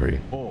was scary.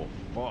 Oh,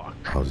 fuck.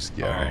 That was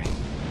scary.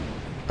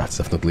 That's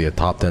definitely a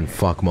top 10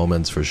 fuck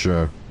moments for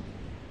sure.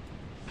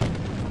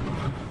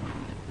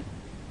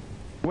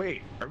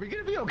 Wait, are we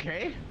gonna be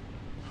okay?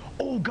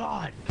 Oh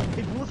god,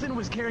 if Wilson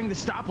was carrying the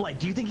stoplight,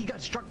 do you think he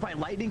got struck by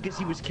lightning because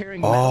he was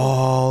carrying metal?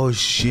 Oh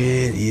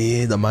shit!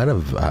 Yeah, that might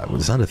have.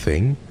 Was that a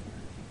thing?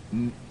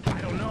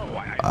 I don't know.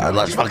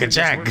 Let's fucking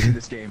check.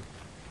 This game.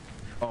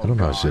 Oh, I don't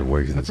know how shit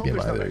works in Let's this hope game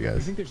there's not either, like- You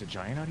guys. think there's a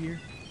giant out here?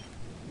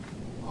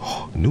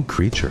 New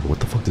creature. What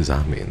the fuck does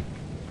that mean?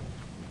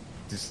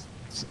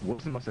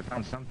 Wilson must have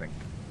found something.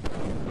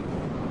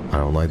 I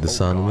don't like the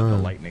sound God, of the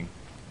that. lightning.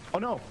 Oh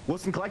no,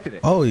 Wilson collected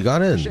it. Oh, you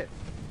got in. Shit.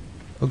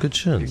 Oh, good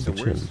chin. Okay, so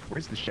Good chin.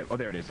 where's the ship? Oh,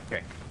 there it is.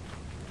 Okay.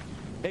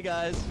 Hey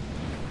guys.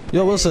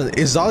 Yo, Wilson,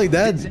 is Zolly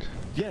dead?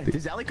 Yeah, did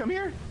Zally come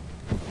here?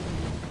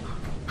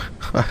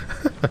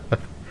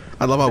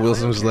 I love how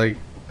Wilson was like,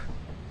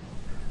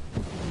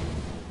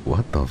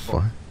 what the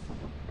fuck?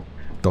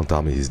 Don't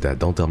tell me he's dead.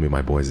 Don't tell me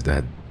my boy's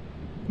dead.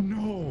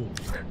 No.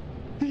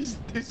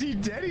 Is he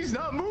dead? He's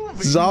not moving.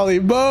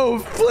 Zolly,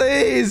 move,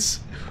 please!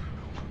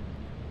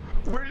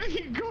 Where did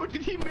he go?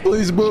 Did he make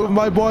Please the move, jump?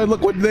 my boy.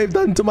 Look what they've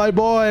done to my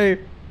boy.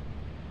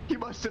 He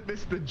must have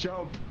missed the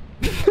jump.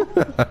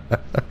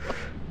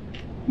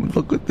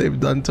 Look what they've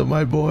done to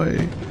my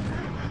boy.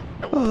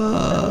 I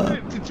wanted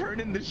him to turn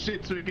in the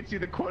shit so we could see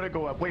the quota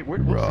go up. Wait,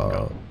 where'd Wilson Bro.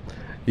 go?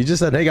 He just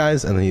said, hey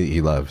guys, and then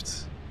he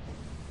left.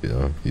 You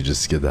know, he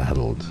just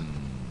skedaddled.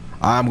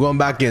 I'm going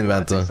back in,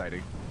 That's Vanta.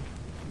 exciting.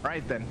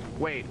 Alright then.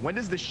 Wait, when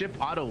does the ship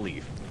auto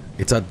leave?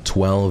 It's at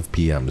 12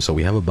 p.m. So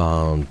we have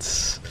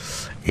about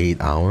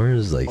 8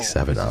 hours, like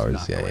 7 this is hours.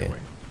 not- Yeah, oh, wait, yeah. wait.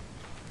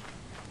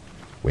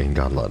 We ain't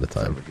got a lot of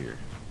time. Over here.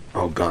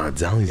 Oh god,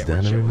 Zally's Yeah,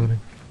 dead, we're chilling. everybody.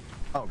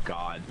 Oh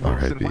god.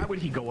 R.I.P. Wilson, why would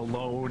he go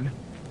alone?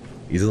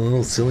 He's a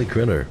little silly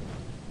critter.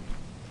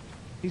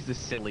 He's a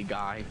silly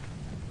guy.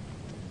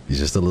 He's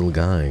just a little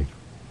guy.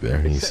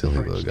 Very Except silly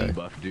for little guy.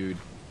 debuff, dude.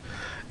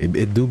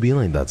 It do be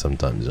like that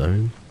sometimes, I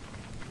mean.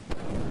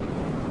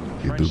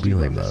 It do French be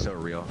like debuff is that. so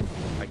real.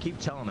 I keep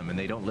telling them and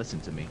they don't listen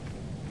to me.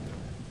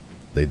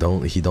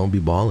 He don't be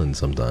balling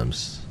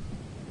sometimes.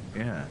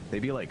 Yeah, they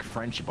be like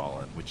French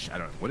balling, which I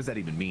don't know. What does that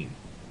even mean?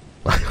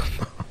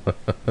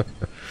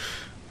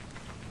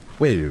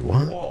 Wait,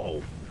 what?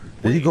 Whoa.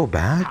 Did he go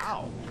back?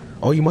 Ow.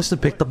 Oh, you must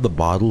have picked up the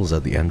bottles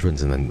at the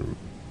entrance and then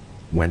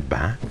went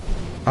back?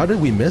 How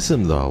did we miss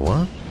him though?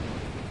 What?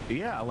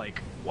 Yeah, like,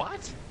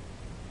 what?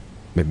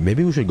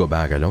 Maybe we should go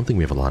back. I don't think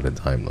we have a lot of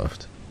time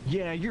left.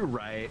 Yeah, you're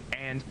right.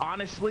 And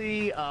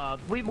honestly,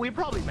 we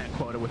probably met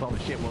quota with all the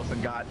shit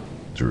Wilson got.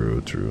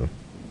 True, true.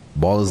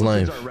 Ball is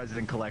Wilson's life. our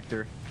resident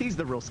collector. He's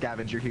the real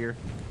scavenger here.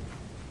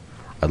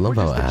 I love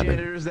We're how just the Adam.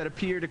 janitors that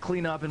appear to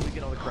clean up and we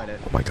get all the credit.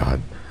 Oh my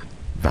god.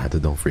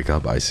 Vanta, don't freak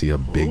out. I see a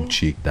big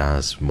cheeked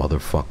ass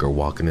motherfucker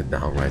walking it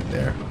down right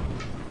there.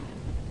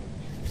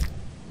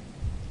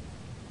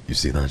 You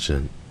see that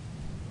shit?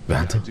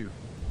 Vanta? Yeah, I do.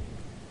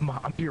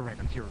 I'm here, right?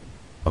 I'm here.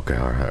 Okay,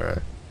 alright.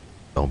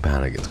 Don't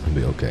panic. It's gonna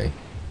be okay.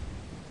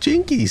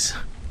 Jinkies!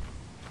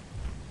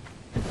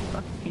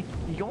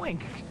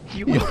 Yoink.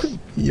 Yoink,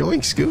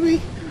 yoink Scooby!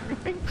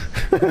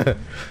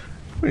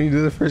 When you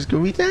do the first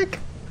Scooby tech?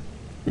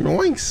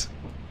 Yoinks!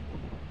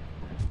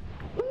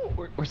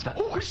 Where's that?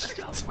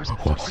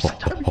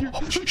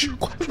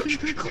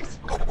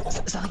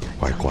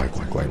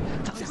 Quiet.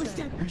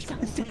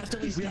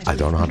 I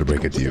don't know how to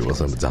break it to you,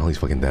 Wilson, but Zali's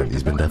fucking dead.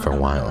 He's been dead for a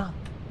while.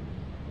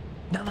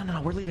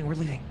 No, we're leaving.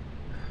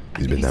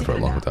 He's been dead for a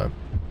long time.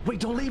 Wait,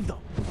 don't leave though.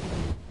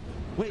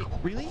 Wait,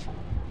 really?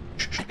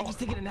 I think he's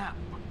taking a nap.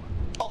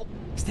 Oh,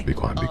 Be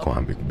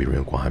quiet, be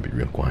real quiet.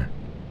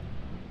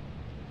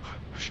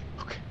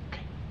 Okay.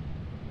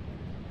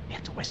 You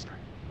have to whisper.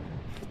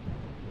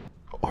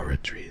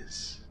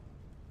 Oratories.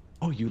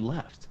 Oh, you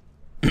left.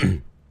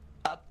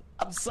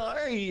 I'm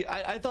sorry.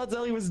 I thought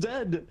Zelly was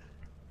dead.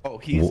 Oh,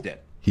 he's dead.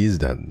 He's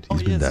dead.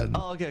 He's been dead.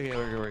 Oh, okay,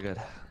 we're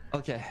good.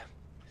 Okay.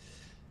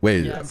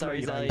 Wait, Yeah,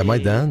 sorry, Zelly. am I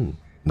dead?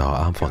 No,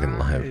 I'm fucking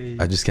alive.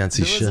 I just can't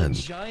see There was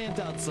a shit. giant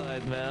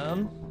outside,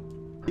 man.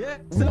 Yeah.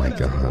 Oh my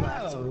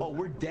god. Oh,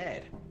 we're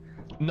dead.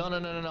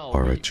 No.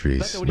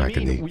 Oratories, We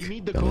mechanique,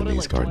 meet Dakota Bellini's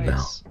like guard now.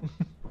 twice.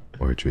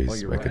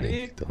 Oratories, you're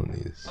mechanique,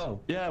 Bellini's. Oh,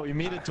 Yeah, we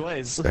meet it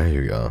twice. There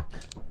you go.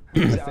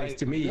 thanks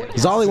to me.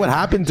 Zolly, what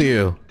happened to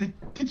you?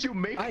 Did you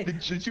make?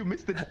 Did you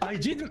miss the? I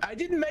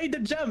didn't make the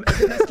jump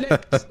and then I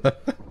slept.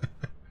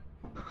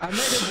 I made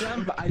a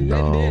jump, I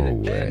No landed, and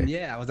way. then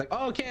yeah, I was like,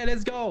 oh, okay,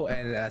 let's go,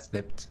 and I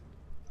slept.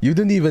 You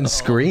didn't even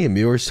scream.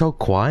 You were so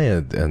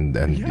quiet and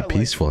Yeah,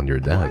 peaceful in your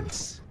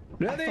death.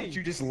 I thought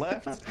you just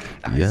left.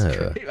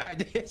 Yeah. I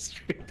did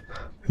scream.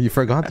 You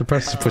forgot to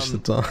press push the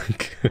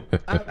talk.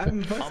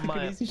 I'm voice On my-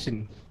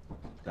 acquisition.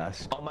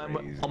 That's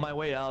On my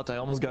way out, I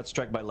almost got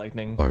struck by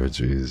lightning.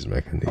 Oratories,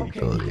 mechanique,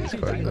 Bellini's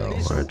guard now.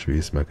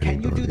 Oratories, mechanique,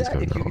 Can you do Bellini's that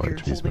guard if now. you're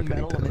Oratories, holding mechanique,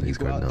 metal and then you Bellini's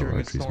go guard out now. during a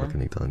Oratories, storm?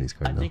 mechanique, Bellini's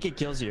I guard now. think it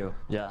kills you.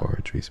 Yeah.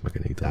 Oratories,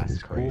 mechanique,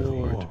 Bellini's guard now. crazy.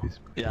 Oratories,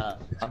 Yeah,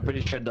 I'm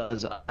pretty sure it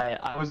does.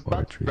 I was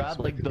about to grab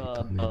like the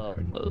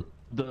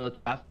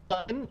traffic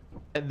button,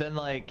 and then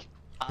like.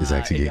 It's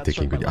actually it got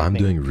taking struck by good. I'm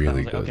lightning. doing I was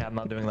really like, good. Okay, I'm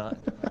not doing that.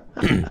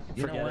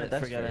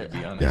 Forget it.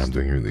 Yeah, I'm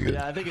doing really good.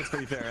 Yeah, I think it's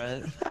pretty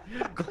fair, right?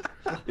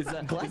 Is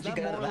that morally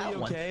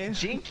okay?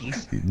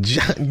 Jinkies.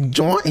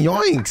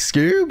 Yoink,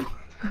 Scoob!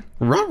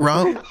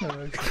 Ruh-roh!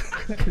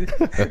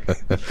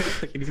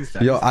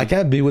 Yo, I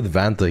can't be with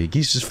Vanta.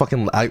 He's just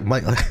fucking. How's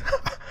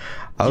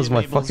He my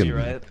enables fucking. you,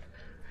 right?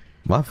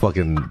 My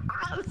fucking.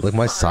 Like,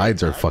 my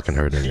sides are fucking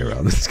hurting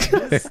around this guy.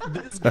 This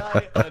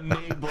guy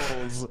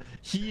enables.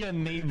 He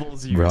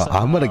enables you. Bro, I'm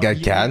somehow. gonna get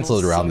He cancelled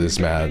enables around this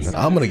some man. guys.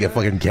 I'm gonna get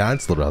fucking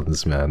cancelled around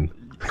this man.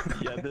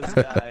 Yeah, this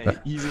guy.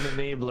 He's an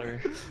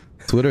enabler.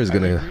 Twitter's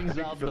gonna. Brings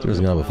out the Twitter's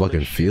gonna have a fucking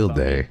childish field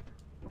day.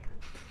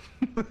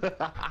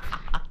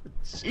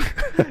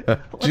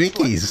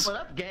 Jinkies! What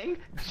up, gang?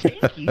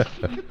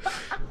 Jinkies.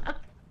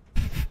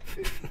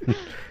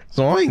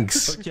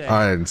 Zoinks! Okay.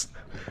 Alright.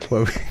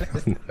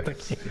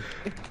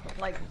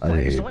 Like, I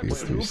hate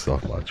these two so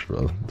much,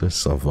 bro. They're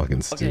so fucking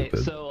Okay,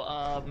 stupid.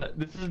 so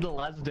this is the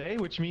last day,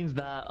 which means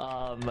that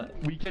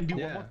we can do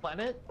one more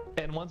planet,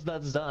 and once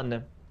that's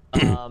done,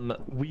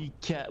 we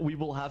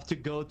will have to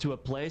go to a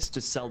place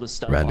to sell the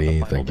stuff. On the Ready?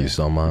 final Thank you day,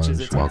 so which much. is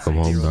its Welcome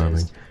home, zero darling.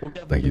 days. We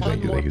have Thank you. one more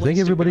Thank place you,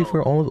 to everybody, go.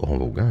 for all.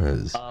 Oh,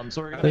 guys.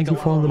 So we're gonna Thank you make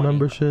a for all lot the of money.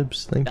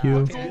 memberships. Thank Yeah, you.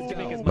 okay, it's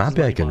gonna make as I'm much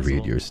happy I money can read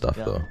possible. your stuff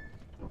Yeah. though.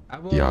 I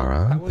will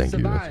Yara, thank you.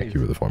 survive. Thank you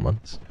for the 4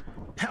 months.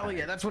 hell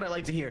yeah, that's what I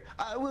like to hear.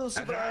 I will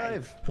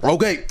survive.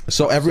 Okay,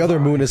 so every other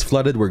moon is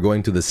flooded. We're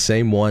going to the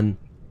same one.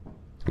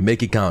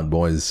 Make it count,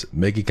 boys.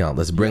 Make it count.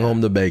 Let's bring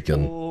home the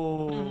bacon.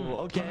 Oh,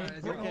 okay.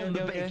 Bring home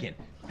the bacon.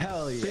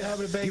 Hell yeah. Have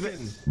the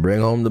bacon. Bring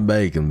home the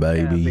bacon, Yeah,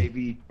 baby.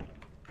 baby.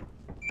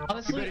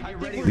 Honestly, I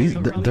think we're These-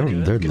 doing really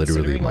they're good, literally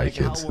considering, my like,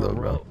 how kids, though,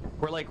 bro.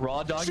 We're like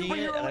raw dogging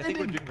it, and I think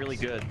we're doing really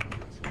good.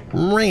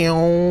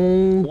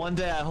 Meow. One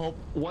day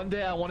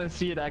I want to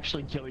see it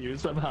actually kill you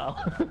somehow.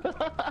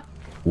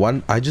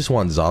 I just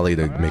want Zolly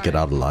to make it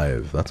out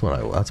alive. That's my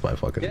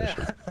fucking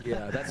mission.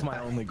 Yeah, that's my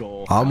only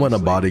goal. I'm gonna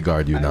honestly.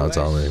 bodyguard you now, wish.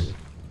 Zolly.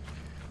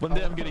 One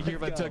day I'm gonna hear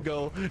my tug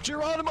go,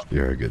 Geronimo!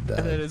 You're a good And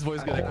then dad. his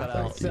voice gonna cut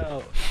out.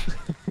 So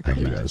Thank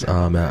you guys.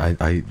 Man,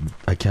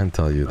 I can't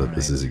tell you that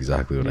this is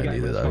exactly what I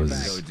needed.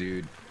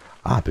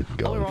 I've been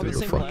going through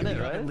the fucking.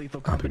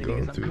 I've been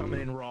going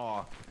through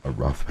a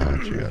rough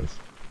patch, you guys.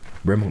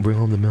 Bring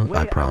home the milk.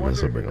 I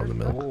promise I'll bring home the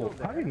milk. Oh,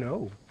 I don't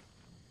know.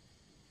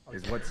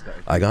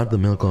 I got the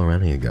milk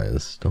already,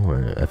 guys. Don't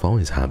worry. I've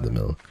always had the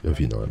milk, if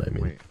you know what I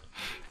mean.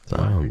 So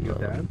I don't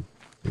know.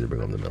 Need to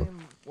bring home the milk.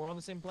 We're on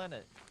the same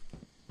planet.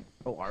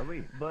 Oh, are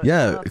we? But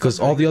Yeah,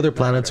 because all the other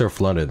planets are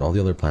flooded. All the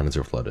other planets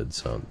are flooded,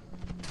 so.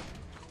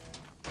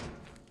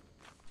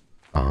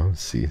 Oh,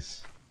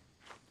 cease.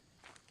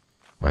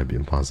 Might be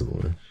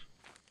impossible.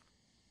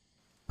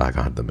 I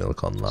got the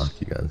milk on lock,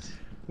 you guys.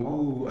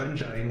 Ooh,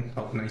 engine.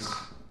 Oh, nice.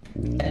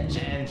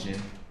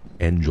 Engine.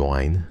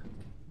 Enjoin.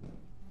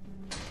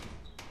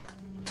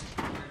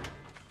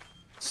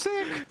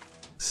 Sick.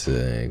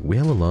 Sick. We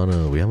have a lot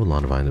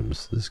of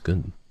items. This is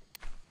good.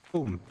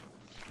 Boom.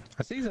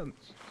 I see some.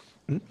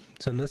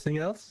 So nothing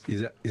else?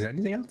 Is there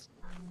anything else?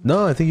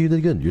 No, I think you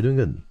did good. You're doing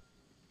good.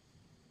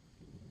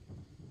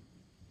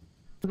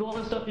 There's all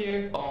this stuff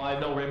here. Oh, I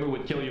know Ramu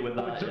would kill you with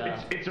that.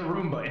 It's a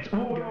Roomba. It's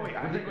wait.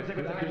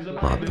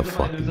 Not the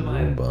fucking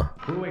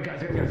Roomba. Wait,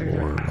 guys.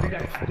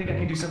 I think I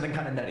can do something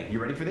kind of nutty. You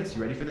ready for this?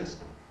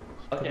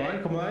 Okay.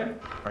 Come on.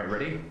 All right,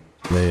 ready?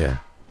 Yeah.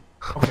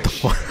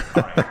 Okay.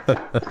 All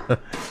right.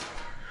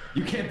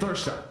 You can't throw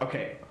stuff.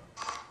 Okay.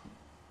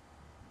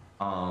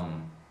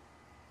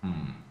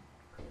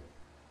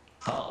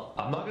 Oh,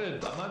 I'm not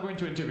going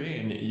to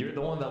intervene. You're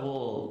the one that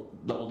will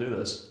do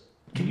this.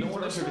 Can No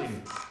one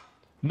intervene.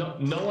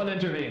 No one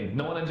intervene.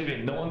 No one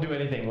intervene. No one do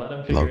anything. Let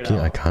him figure it Loki,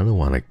 out. I kind of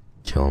want to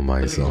kill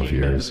myself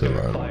here, so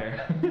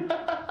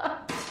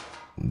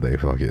they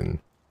fucking.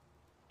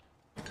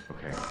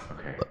 Okay.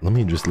 Let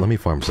me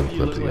farm some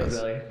clips,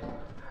 guys.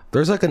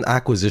 There's like an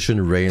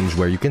acquisition range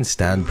where you can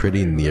stand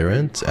pretty near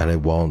it and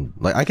it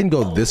won't. Like I can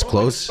go this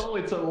close. Oh,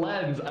 it's a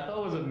lens. I thought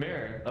it was a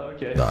mirror.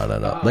 Okay.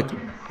 No. Like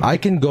I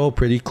can go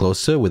pretty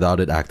close to it without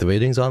it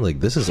activating. So like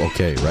this is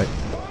okay, right?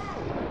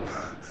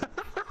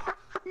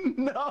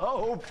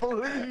 No,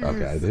 please.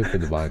 Okay, I did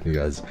put the behind you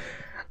guys.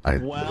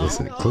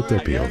 Listen, clip their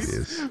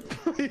POVs.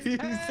 Please.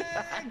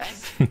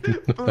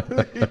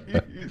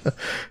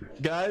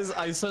 Guys,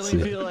 I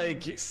suddenly feel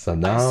like So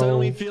now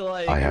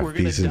I have we're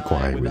gonna peace and die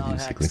quiet with without you,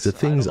 Hex. Sicklings. The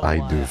things I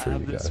don't know do why for I you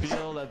have this guys.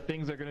 feel that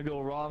things are gonna go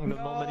wrong the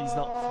moment he's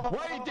not.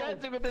 Why are you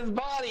dancing with his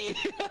body?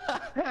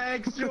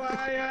 Hex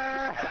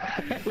Haywire.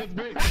 Let's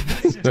bring.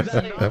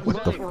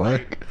 What the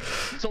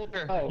fuck?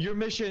 Soldier, your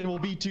mission will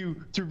be to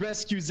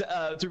rescue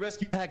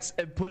Hex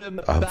and put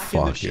him I'm back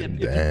in the ship. fucking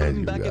If you put dead, him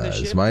you back in the guys.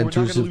 ship, My we're not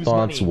gonna intrusive lose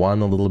thoughts money.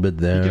 won a little bit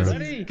there.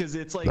 Because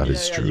it's like That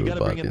is you true, gotta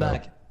but, bring him you know.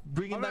 back.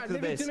 Bring him back to the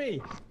base.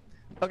 me.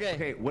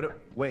 Okay.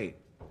 Wait.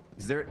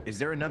 Is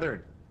there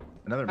another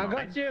I mine?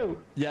 got you.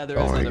 Yeah, there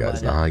is Alright, another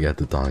guys. mine, Now yeah. I get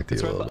to talk to you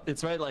It's a right, little bit.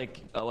 it's right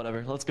like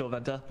whatever. Let's go,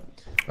 Venta.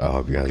 I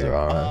hope you guys are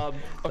alright.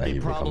 Okay, Thank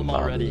you for problem coming down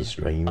to already. the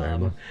stream,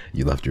 man.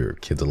 You left your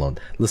kids alone.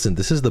 Listen,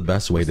 this is the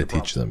best way to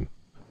teach them.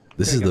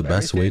 This is the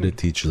best way to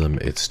teach them.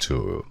 It's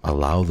to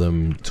allow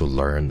them to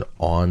learn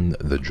on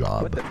the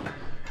job.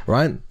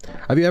 Right?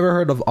 Have you ever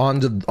heard of on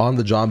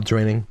the job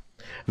training?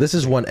 This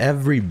is what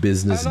every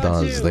business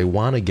does. They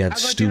want to get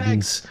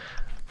students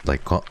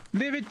like.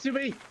 Leave it to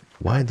me.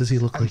 Why does he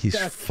look like he's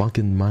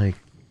fucking Mike?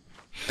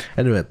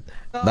 Anyway,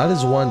 that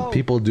is what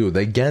people do.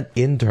 They get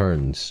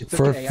interns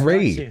for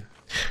free.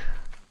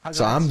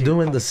 So I'm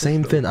doing the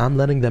same thing. I'm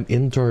letting them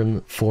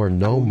intern for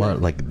no money.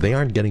 Like they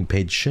aren't getting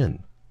paid shit.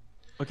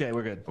 Okay,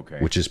 we're good. Okay.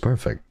 Which is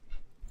perfect.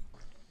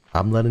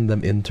 I'm letting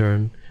them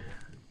intern.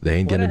 They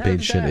ain't getting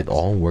paid shit. It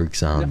all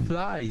works out. The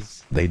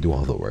flies. They do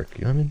all the work.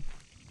 You know what I mean?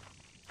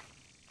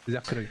 Is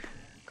that gonna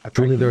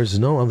Truly, there is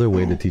no other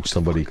way to teach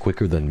somebody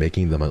quicker than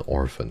making them an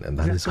orphan, and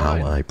that is how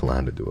I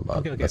plan to do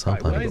about it. That's how I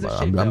plan to do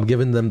about it. I'm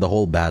giving them the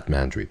whole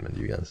Batman treatment,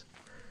 you guys.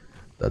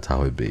 That's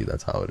how it be.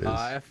 That's how it is.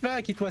 I feel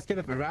like it was kind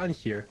of around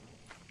here.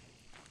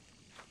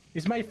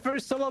 It's my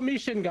first solo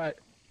mission, guy.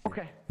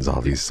 Okay.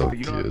 Zolly's so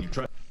You know, cute.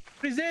 What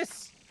is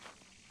this?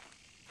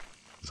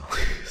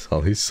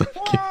 Zolly's so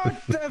cute.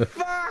 What the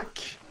fuck?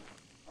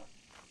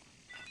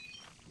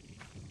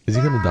 Is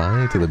he gonna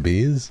die to the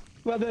bees?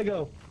 Where do I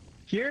go?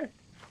 Here?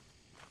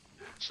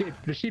 Ship.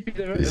 The ship is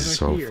over, He's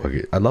so here.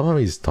 fucking. I love how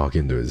he's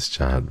talking to his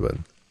chat, but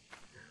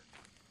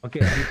Okay,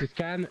 I need to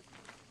scan.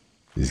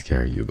 he's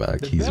carrying you back.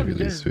 The He's dog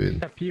really just sweet.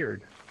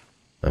 disappeared.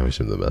 I wish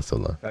him the best of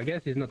luck. I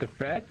guess he's not a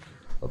threat.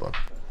 Hold on.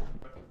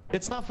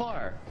 It's not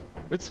far.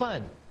 It's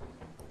fine.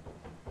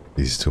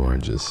 These two are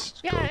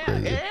just going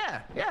crazy.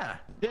 Yeah. Yeah,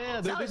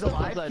 there's Sally's stuff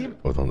alive. outside.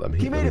 Hold on, let me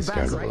He made it scare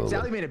back, him a right? little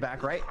Sally bit. made it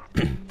back, right?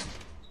 Grab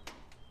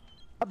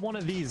one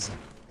of these.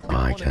 I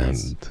One of these.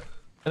 can't.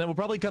 And then we'll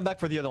probably come back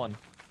for the other one.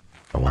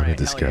 I wanted Alright,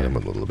 to hell scare yeah. them a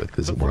little bit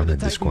because Before we're in the a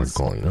Discord Titans-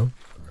 call, you know?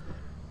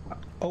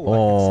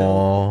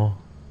 Oh,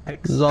 I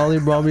can sell Oh,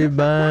 Zolly brought me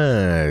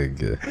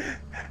back.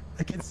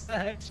 I can sell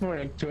Hex for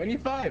like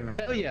 25.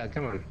 Hell yeah,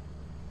 come on.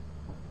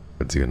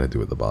 What's he gonna do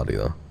with the body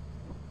though?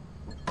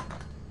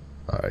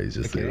 Alright, he's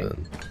just Okay. leaving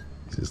it.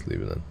 He's just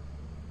leaving it.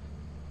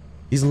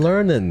 He's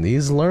learning.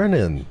 He's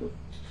learning.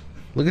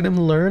 Look at him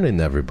learning,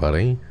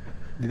 everybody.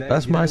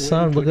 That's my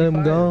son. Look at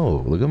him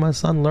go. Look at my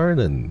son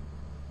learning.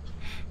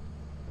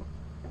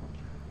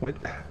 What?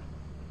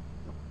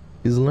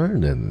 He's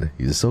learning.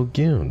 He's so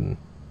cute.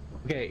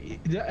 Okay,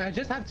 I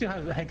just have to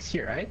have Hex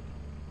here, right?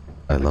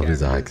 I love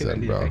his I'm accent,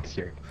 gonna bro. Hex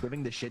here.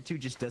 Living the shit too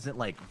just doesn't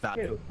like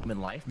value him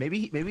in life.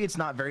 Maybe it's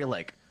not very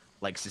like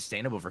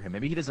sustainable for him.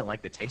 Maybe he doesn't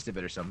like the taste of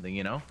it or something,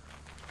 you know?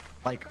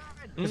 Like,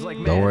 it's like,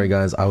 Don't worry,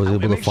 guys. I was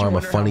able to farm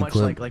a funny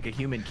clip. Like a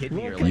human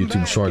kidney or like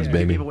YouTube Shorts,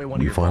 baby.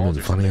 We farming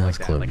funny ass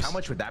clips. Like, how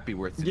much would that be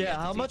worth? To the Yeah,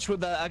 how entity? much would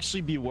that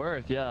actually be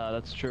worth? Yeah,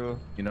 that's true.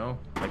 You know?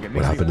 Like, it What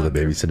makes happened to the me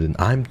wonder. babysitting?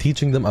 I'm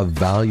teaching them a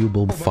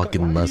valuable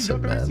fucking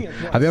lesson, man.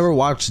 Have you ever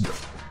watched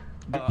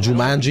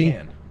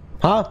Jumanji?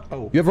 Huh?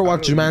 You ever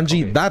watched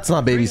Jumanji? That's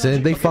not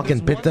babysitting. They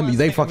fucking pit them.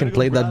 They fucking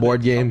played that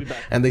board game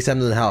and they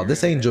send them to hell.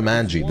 This ain't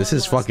Jumanji. This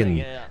is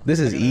fucking. This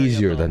is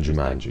easier than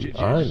Jumanji.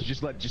 All right.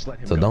 Just let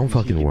him So go. don't He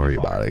fucking can worry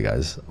be fine. about it,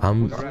 guys.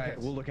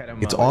 We'll look at him.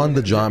 It's on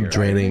the job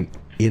training,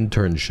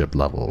 internship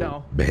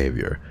level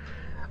behavior.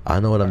 I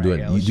know what I'm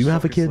doing. Do you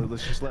have a kid?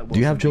 Do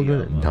you have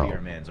children? No.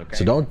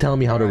 So don't tell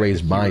me how to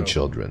raise my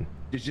children.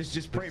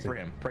 Just pray for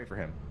him. Pray for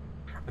him.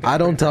 I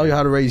don't tell you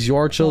how to raise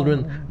your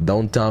children.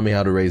 Don't tell me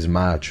how to raise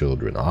my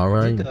children. All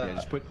right? Yeah,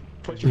 just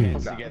put your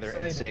hands together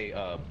and say,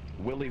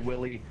 Willy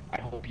Willy,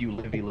 I hope you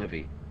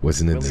livey.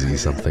 Wasn't it Z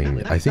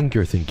something? I think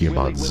you're thinking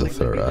about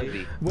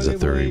Zathura.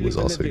 Zathuri was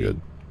also good.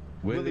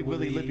 Willy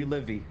Willy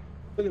livey.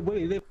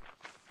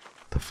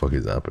 The fuck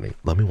is happening?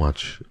 Let me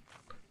watch.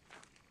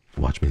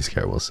 Watch me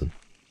scare Wilson.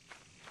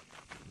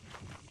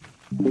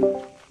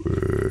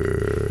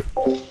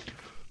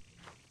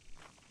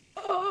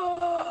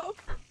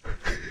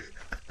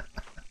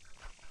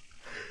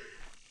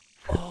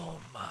 Oh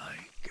my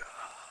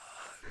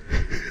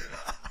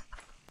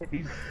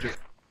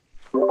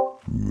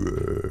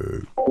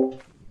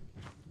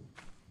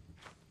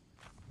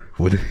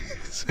What did he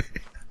say?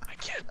 I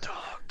can't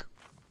talk.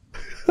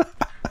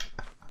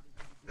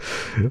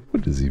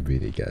 What does he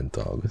mean he can't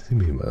talk? What does he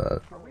mean by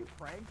that? Are we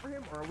praying for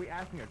him or are we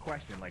asking a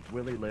question? Like,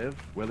 Willy live?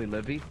 Willy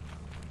livey?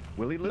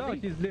 Willy No,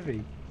 livey? he's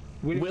living.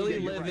 Willie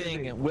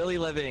living. Willie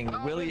living.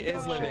 Willie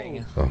is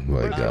living. Oh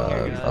my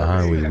god.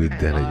 Ah, we did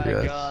it, I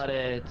yes. got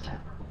it.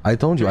 I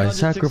told you, I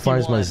 361.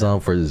 sacrificed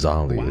myself for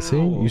Zali. See?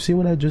 You see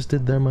what I just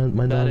did there, my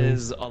That darling?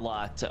 is a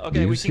lot. Okay,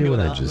 You we see can go what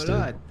I now. just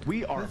did?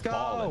 We are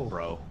balling,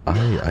 bro. I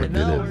But did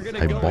now we're it. gonna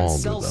I go and balled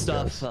sell with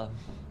them, stuff. guys.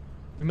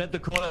 We met the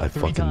quota I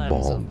 3 fucking times.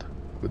 balled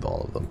with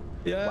all of them.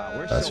 Yeah. Wow,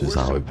 we're That's so, just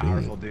we're how so it be.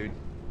 powerful, dude.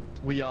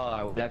 We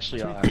are. We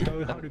actually are.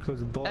 Know how to close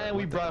the door. And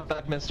we brought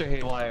back Mr.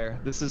 Haywire.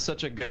 This is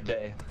such a good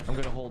day. I'm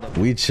gonna hold up.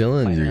 We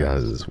chilling, you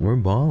guys. We're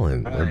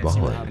balling. We're Alright, see what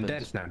balling. happens.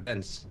 Dance now,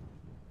 dance.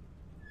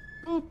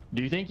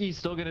 Do you think he's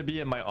still gonna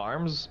be in my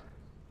arms?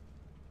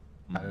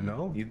 I don't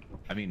know.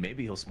 I mean,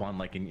 maybe he'll spawn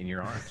like in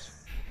your arms.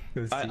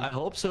 I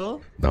hope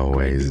so. No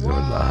way he's doing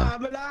that.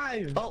 I'm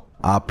alive. Oh,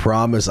 I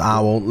promise I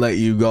won't let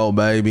you go,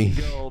 baby.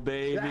 go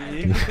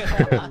baby.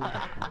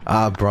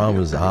 I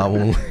promise I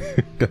won't.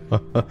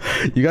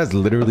 You guys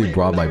literally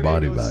brought my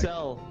body back.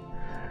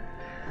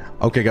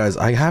 Okay, guys,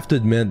 I have to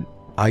admit,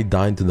 I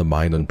died to the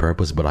mine on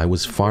purpose, but I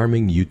was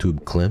farming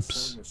YouTube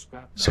clips.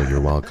 So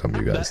you're welcome,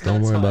 you guys.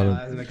 Don't worry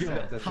about it.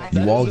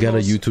 You all get a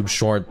YouTube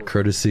short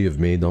courtesy of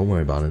me. Don't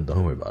worry about it.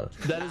 Don't worry about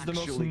it. That is the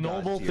most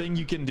noble thing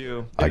you can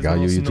do. I got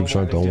you YouTube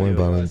short. Don't worry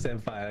about it.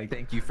 Senpai, like,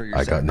 Thank you for your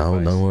I got no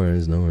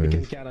worries, no we can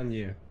worries. count on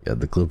you. Get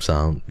the clips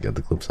out. Get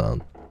the clips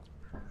out.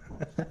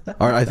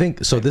 All right, I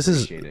think so. This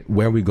is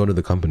where we go to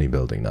the company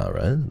building now,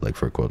 right? Like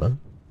for quota.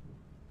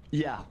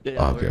 Yeah. Okay,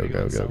 we're gonna okay, go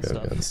okay, sell okay, stuff.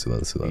 okay. Let's do that.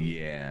 Let's do that.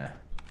 Yeah.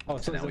 Oh,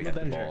 so Now there's we no got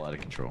the danger. ball out of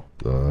control.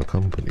 The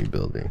company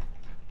building.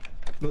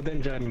 No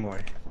danger anymore.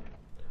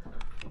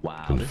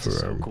 Wow, this is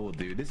so Confirm. cool,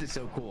 dude. This is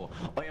so cool.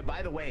 Oh yeah,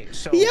 by the way,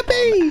 so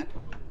Yippee!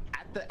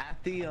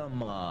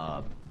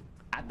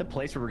 at the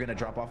place where we're gonna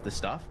drop off the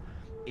stuff,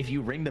 if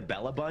you ring the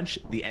bell a bunch,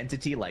 the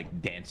entity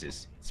like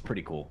dances. It's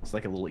pretty cool. It's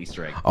like a little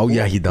Easter egg. Oh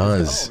yeah, he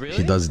does. Oh, really?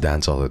 He does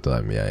dance all the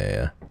time.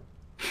 Yeah.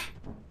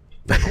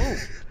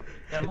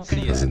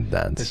 He doesn't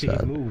dance, He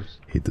Chad. moves.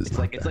 He does It's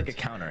not like dance. a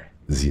counter.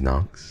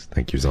 Xenox,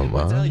 thank you so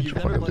much. Tell you, you've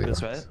never Fucking played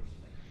this, Xenox.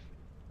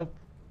 right?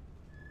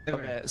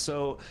 Okay,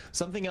 so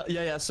something else.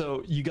 Yeah.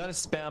 So you gotta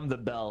spam the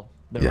bell.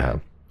 the Yeah, right-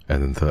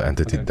 and then the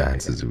entity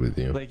dances with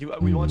you. Like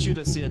we want you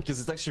to see it because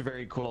it's actually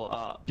very cool.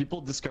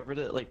 People discovered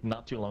it like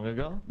not too long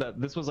ago. That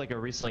this was like a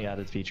recently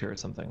added feature or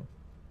something.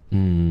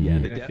 Yeah,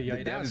 the, Yeah, figure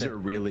the it out. devs are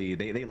really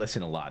they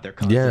listen a lot. They're Yeah,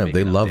 constantly they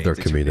making love their updates.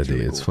 It's community.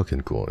 really It's cool.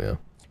 fucking cool. Yeah.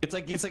 It's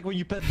like when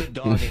you pet the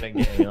dog in a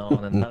game, you know,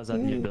 and it has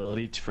that the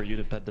ability for you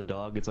to pet the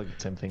dog. It's like the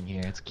same thing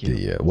here. It's cute.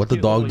 Yeah. What the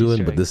Cute dog little doing,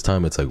 Easter but egg. this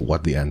time it's like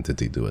what the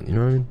entity doing. You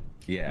know what I mean?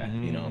 Yeah,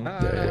 you know.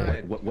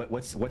 Yeah.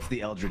 What's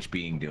the eldritch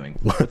being doing?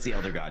 What's the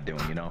elder god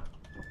doing? You know.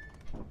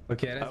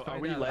 Okay, let's Are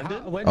find we out.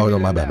 landed? When Oh do no,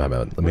 we my land bad, my out?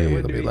 bad. Let me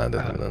When do we- land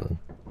it. ah, No.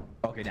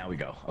 Okay, now we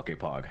go. Okay,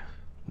 Pog.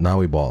 Now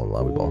we ball.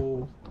 Now we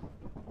ball. oh,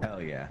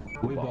 Hell yeah.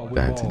 we ball, we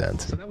Dancing, ball.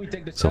 dancing. So now we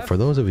take the So stuff. for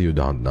those of you who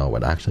don't know,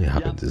 what actually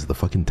happens is the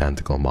fucking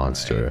tentacle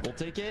monster. We'll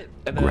take it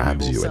and then Grabs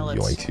we will you sell and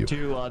it yoinks you.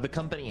 to the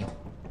company.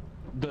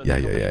 The Yeah,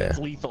 company yeah. that's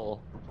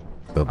lethal.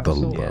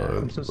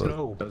 I'm so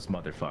slow. Those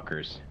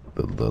motherfuckers.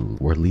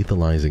 We're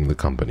lethalizing the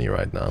company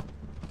right now.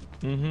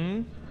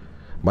 Mm-hmm.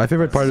 My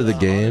favorite part of the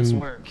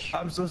game.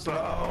 I'm so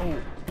slow.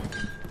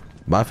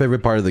 My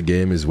favorite part of the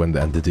game is when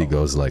the entity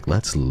goes like,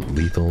 "Let's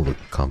lethal the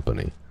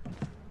company."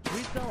 Should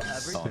we sell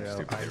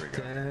everything?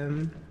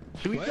 Item.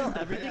 Should we sell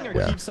everything or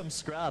Yeah. keep some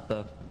scrap?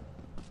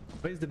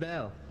 Where's the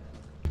bell?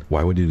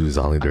 Why would you do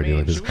Zolly dirty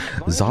like this? should we-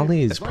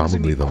 Zolly is as long as probably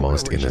we the know where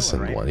most we're chilling,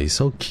 innocent right? one. He's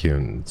so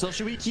cute. So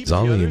should we keep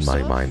Zolly the other in my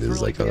stuff mind for,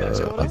 is like the a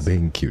extras?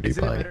 big cutie Is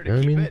it pie. better You know what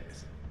I to keep mean? it?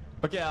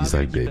 Okay, He's I'm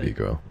like gonna keep baby it.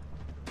 girl.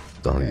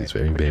 Zolly is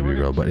very Okay, baby we're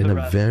girl, gonna but keep in the a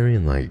rest. very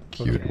like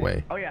cute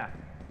way. Oh yeah.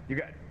 You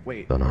got.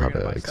 Wait. Don't know we're how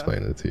gonna to buy explain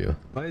stuff? it to you.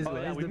 Oh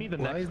yeah, we need the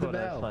next one.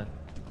 That's fine.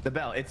 The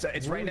bell. It's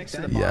right next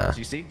to the Yeah. box.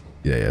 You see?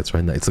 Yeah, it's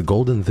right now. It's a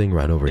golden thing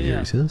right over here. Yeah.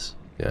 You see this?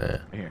 Yeah.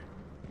 Here.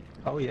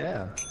 Oh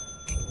yeah.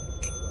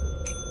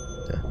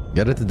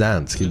 Get it to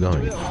dance. Keep Do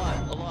going. it a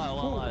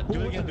lot. Do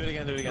it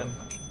again.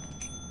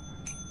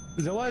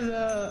 There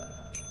was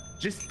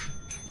Just.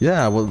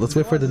 Yeah, well, let's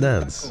wait for the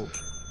dance.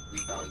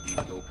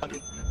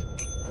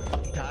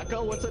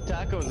 Taco? What's a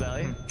taco,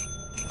 Zally?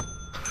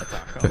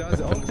 there was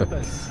an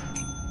octopus.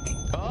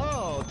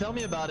 Oh, tell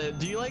me about it.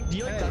 Do you like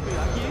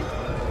takoyaki?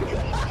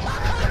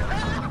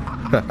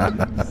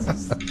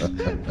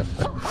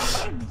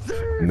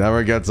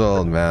 Never gets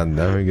old, man.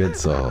 Never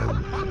gets old.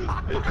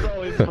 It's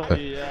always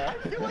funny, yeah.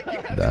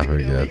 Never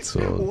gets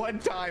old. One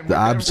time.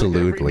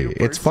 Absolutely.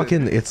 It's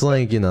fucking. It's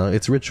like, you know.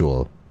 It's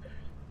ritual.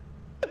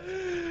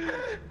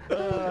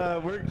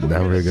 We're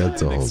Never gonna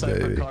gets die old, next time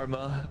for baby.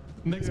 karma.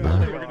 Next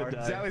time we're gonna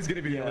die. Sally's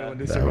gonna be the only one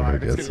to Never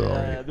survive. It's gets gonna- old.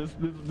 Yeah, this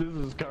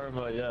is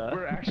karma, yeah.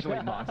 We're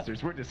actually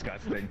monsters. We're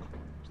disgusting.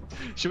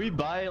 Should we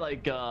buy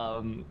like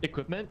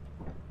equipment?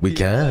 We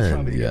Yeah, that's can.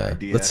 probably a good Yeah.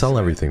 idea, Let's sell so-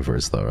 everything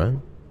first, though, right?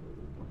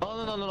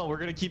 Oh no. We're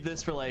gonna keep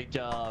this for like for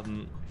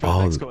the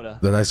Oh, next quota.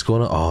 the next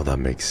quota. Oh, that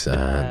makes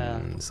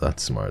sense.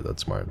 That's smart.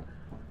 That's smart.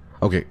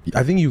 Okay,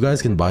 I think you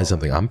guys can buy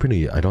something.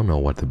 I don't know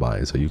what to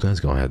buy, so you guys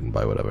go ahead and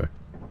buy whatever.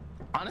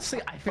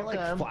 Honestly, I feel like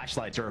Okay.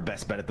 flashlights are our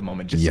best bet at the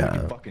moment. Just so we Yeah.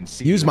 can fucking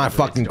see. Use my where it's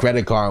fucking going.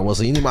 credit card,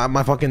 Wilson. You need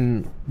my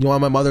fucking. You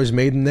want my mother's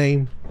maiden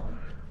name?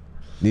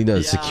 Need a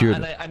Yeah,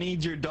 security. and I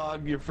need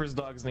your first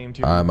dog's name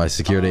too. My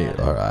security.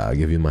 Alright, I'll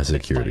give you my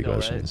security Fido, right?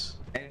 questions.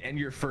 And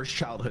your first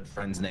childhood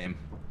friend's name.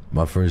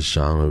 My first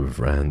childhood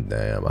friend.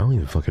 Damn, I don't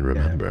even fucking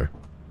remember.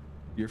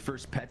 Your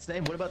first pet's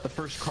name. What about the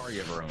first car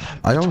you ever owned?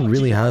 I don't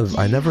really have.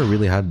 I never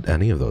really had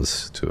any of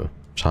those two,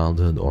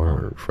 childhood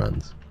or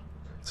friends.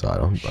 So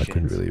I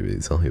couldn't really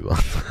tell you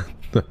about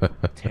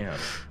that. Damn.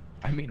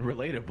 I mean,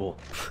 relatable.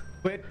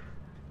 But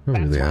I don't that's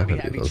really why have we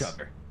any have of each those.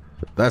 other.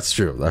 That's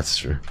true. That's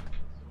true.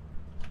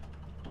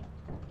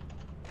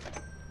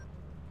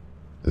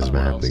 This What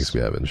man else? thinks we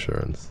have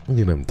insurance. Look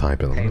at him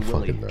typing. I'm Hey, a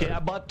Willie. fucking Okay, I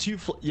nerd. bought two.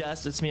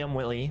 Yes, it's me. I'm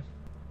Willie.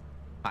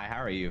 Hi,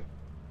 how are you?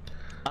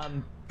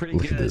 I'm pretty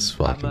Look good. at this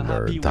I'm fucking a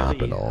happy nerd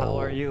typing Willie. all. How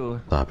are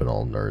you? Typing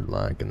all nerd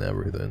like and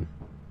everything.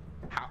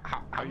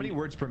 How many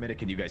words per minute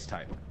can you guys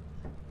type?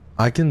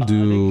 I can I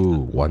do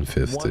think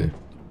 150.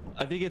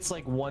 I think it's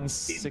like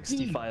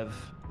 165.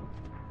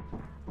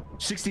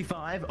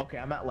 65? Okay,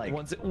 I'm at like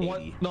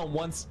 165. No,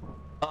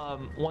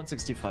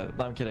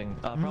 I'm kidding.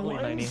 Probably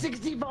 90.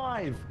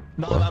 165.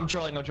 No, What? I'm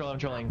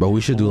trolling. But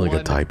we should do like a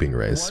One- typing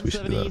race. We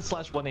should do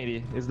 170/180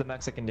 that. is the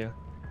max I can do.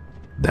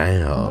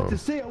 Damn. To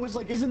say, I was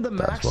like, isn't the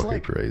That's max fucking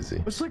like? crazy.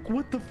 I was like,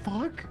 what the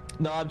fuck?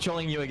 No, I'm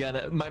trolling you again.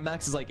 My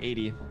max is like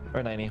 80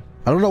 or 90.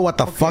 I don't know what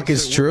the fuck Okay,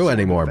 is so true what's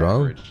anymore, the bro.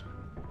 average?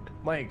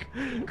 Like,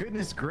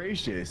 goodness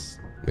gracious.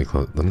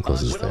 Let me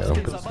close this What thing. else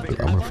I'm can I buy?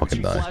 gonna I bought fucking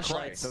two die.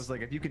 flashlights. I was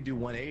like, if you could do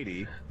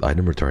 180.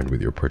 Item returned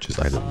with your purchased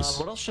items.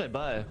 What else should I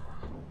buy?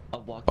 A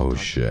walkie Oh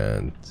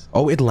shit.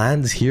 Oh, it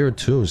lands here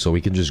too, so we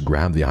can just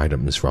grab the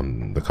items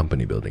from the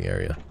company building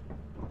area.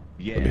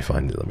 Yeah. Let me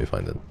find it. Let me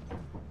find it.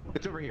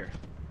 It's over here.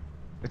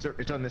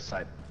 It's on this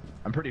side.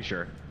 I'm pretty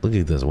sure. Look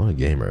at this. What a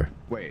gamer.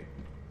 Wait.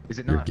 Is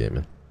it You're not?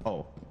 gaming.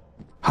 Oh.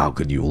 How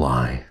could you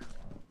lie?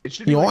 It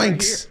should be like right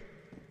Yoinks. here.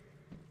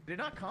 Did it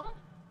not come?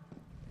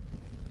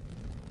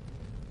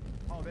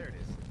 Oh, there it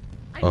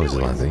is. Oh, is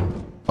it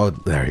landing? Oh,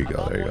 there you I go.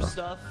 bought There you more go.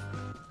 stuff.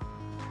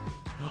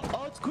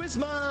 Oh, it's Quiz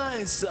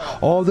Mice!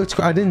 Oh, that's.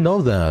 I didn't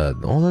know that.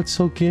 Oh, that's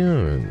so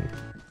cute.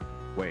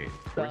 Wait.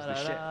 Where's the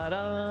shit?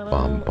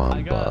 Bum, bum,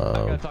 I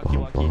got talkie bum,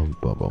 walkie. bum,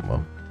 bum, bum,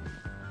 bum.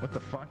 What the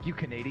fuck? You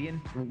Canadian?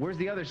 Where's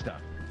the other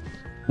stuff?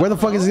 Where the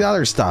fuck is the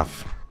other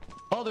stuff?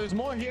 Oh, there's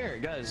more here,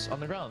 guys, on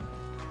the ground.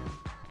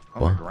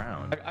 On What? the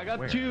ground. I got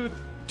Where? two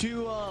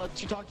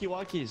talkie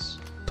walkies.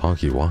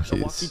 Talkie The walkie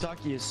walkies.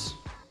 talkies.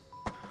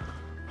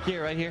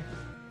 Here, right here.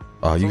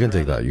 Oh, you can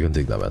take that. You can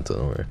take that, Vanta.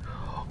 Don't worry.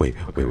 Wait.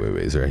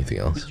 Is there anything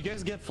else? Did you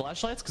guys get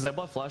flashlights? Because I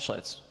bought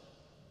flashlights.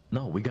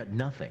 No, we got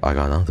nothing. I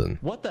got nothing.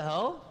 What the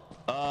hell?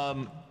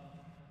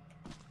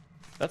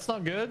 That's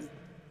not good.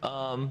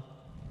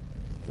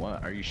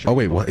 What? Are you sure? Oh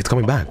wait, what? It's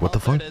coming back. What the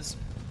there fuck? it is.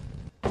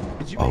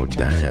 Did you Oh, make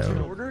 2,000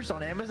 damn. orders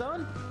on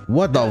Amazon?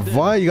 What the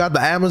fuck? You got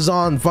the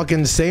Amazon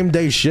fucking same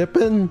day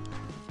shipping?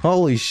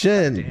 Holy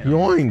shit! Damn.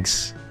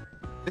 Yoinks!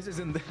 This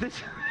isn't this.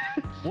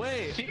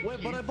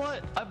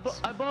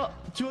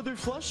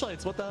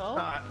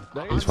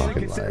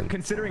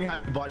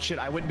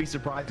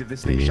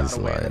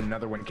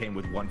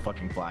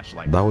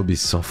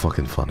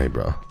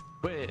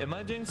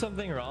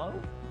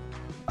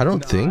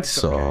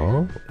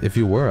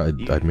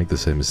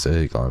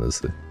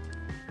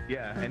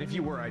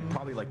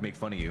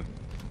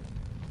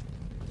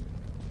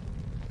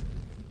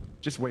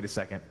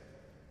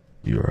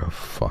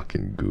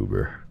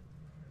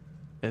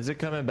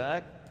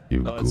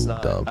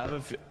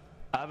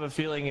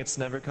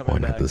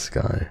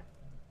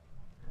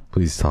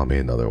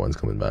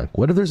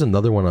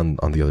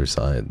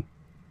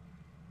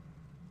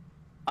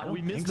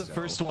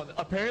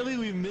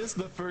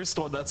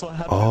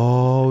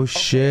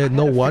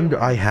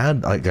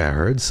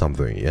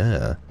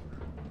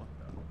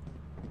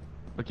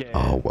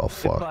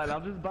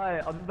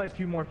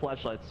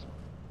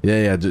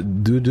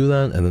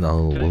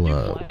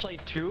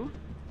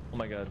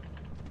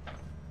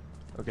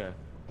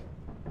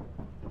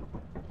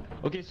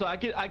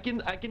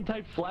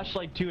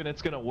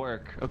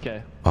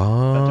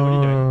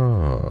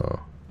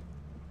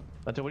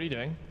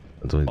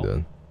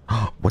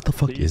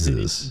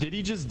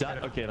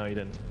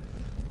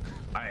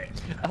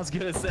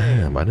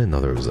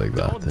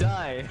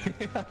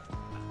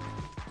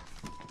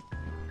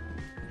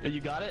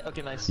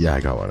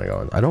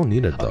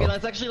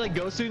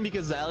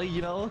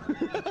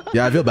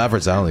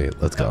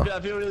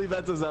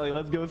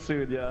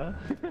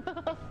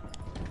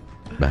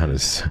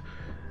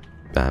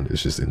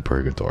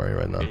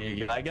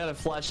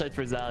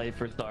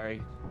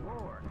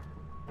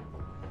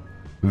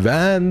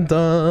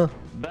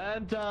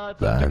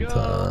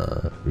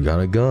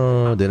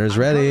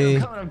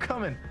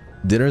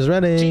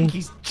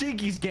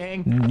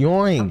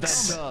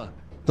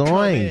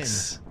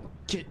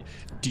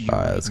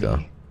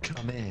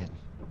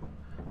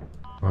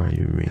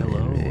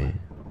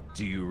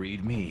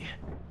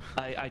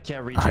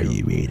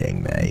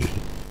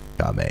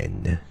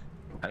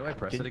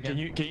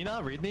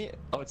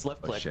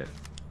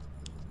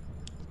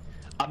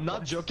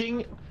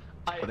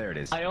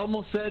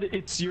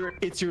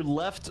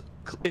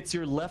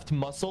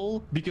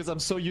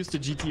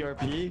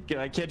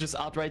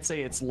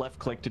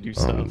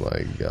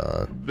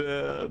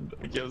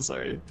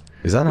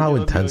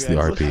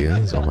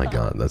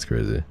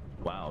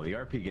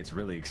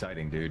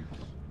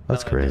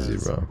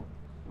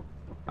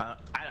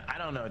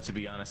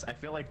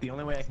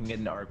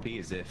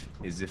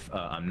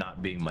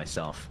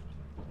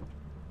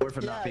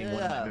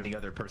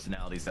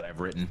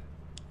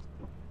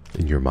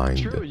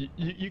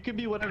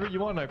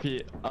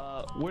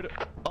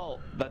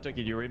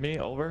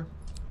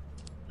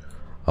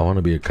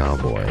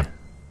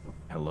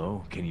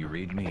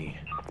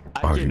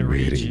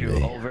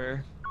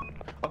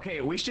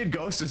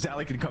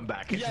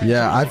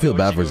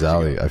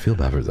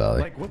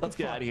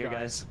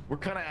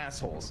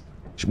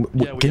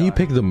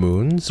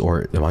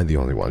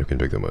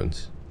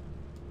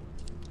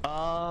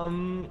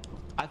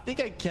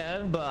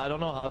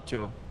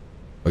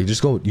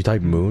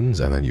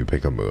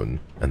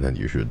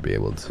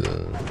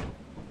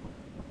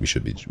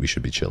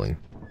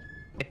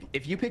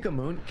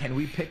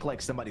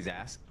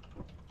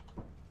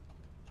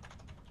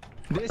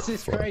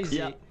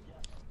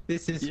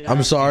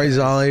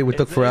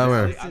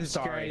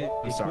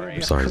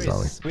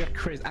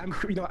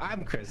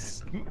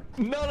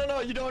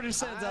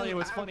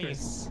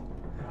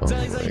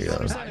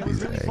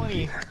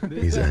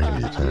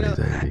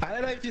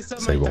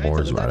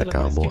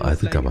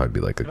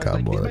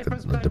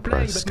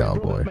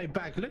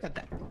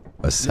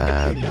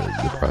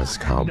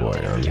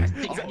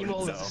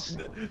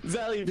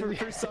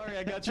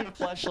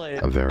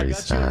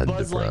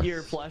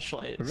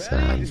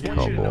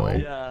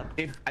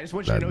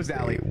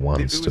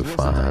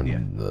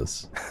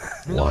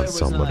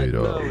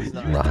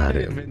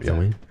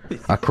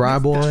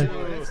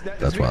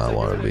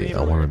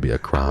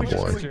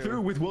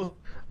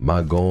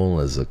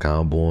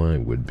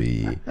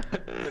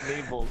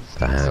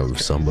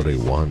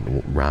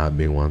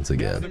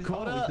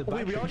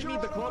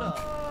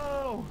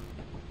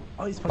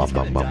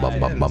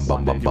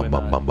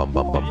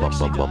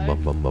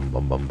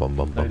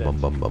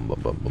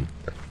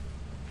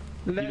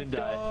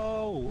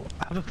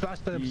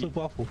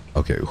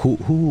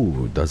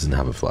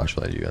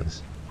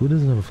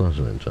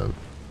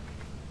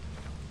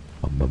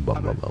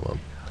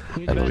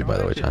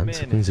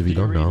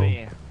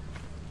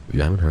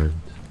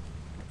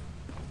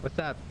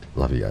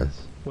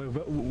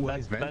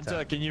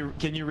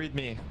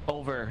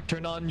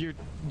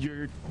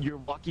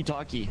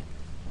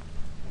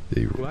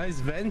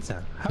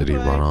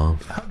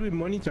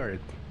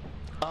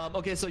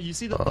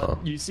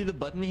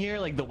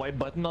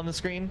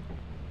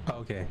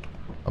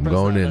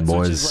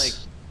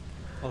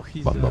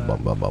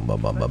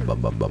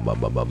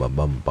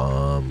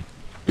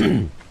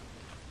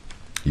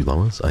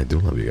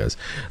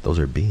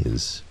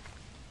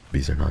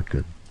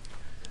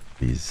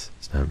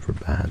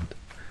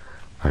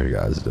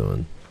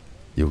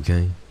 You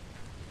okay?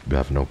 You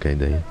have an okay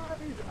day?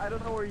 I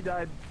don't know where he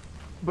died,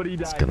 but he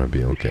died. It's gonna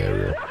be okay,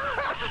 real.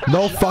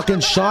 No fucking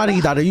shot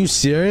he died. Are you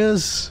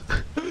serious?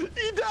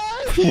 He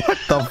died! What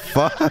the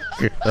fuck?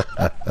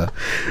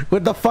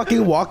 With the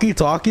fucking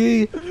walkie-talkie?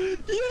 Yeah,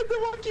 the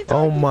walkie-talkie.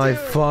 Oh my too.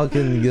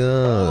 fucking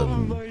god. Oh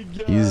my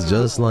god. He's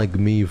just like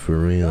me for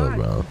real,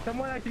 bro.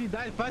 Someone actually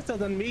died faster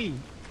than me.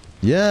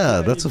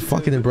 Yeah, that's a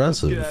fucking Get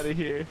impressive. out of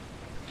here.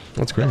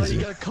 That's Oh, you crazy.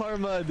 got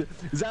karma.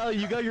 Zally,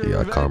 you got your Yeah,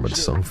 revenge.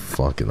 karma's so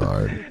fucking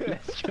hard.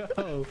 Let's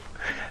go.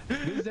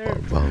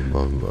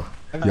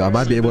 Yeah, I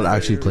might be able to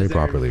actually play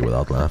properly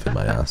without laughing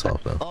my ass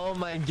off though. Oh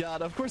my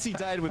god, of course he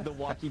died with the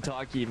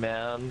walkie-talkie,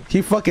 man.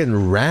 He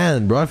fucking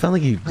ran, bro. I felt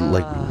like he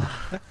like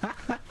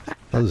that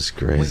was Wait,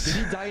 crazy.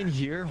 did he die in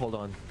here? Hold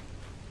on.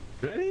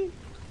 Ready?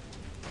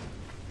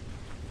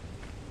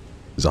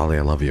 Zali,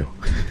 I love you.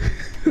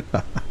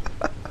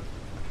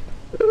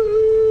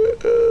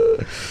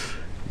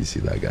 You see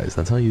that, guys?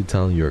 That's how you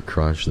tell your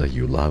crush that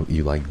you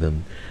like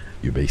them.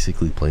 You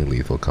basically play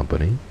Lethal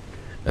Company,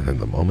 and then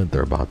the moment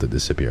they're about to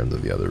disappear into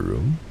the other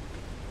room,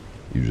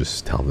 you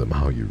just tell them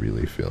how you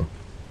really feel.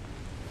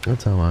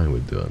 That's how I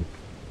would do it.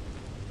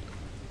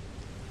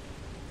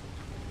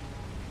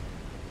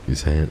 You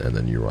say it and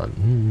then you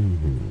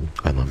run.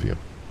 I love you.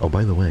 Oh,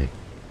 by the way,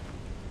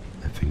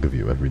 I think of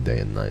you every day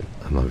and night.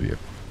 I love you.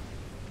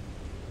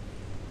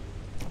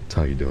 That's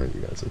how you doing,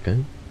 you guys,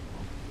 okay?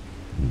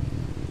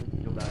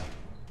 Go back.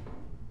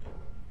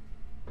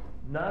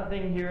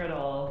 Nothing here at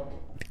all.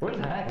 Where's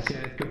Hex?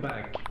 Okay, let's go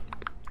back.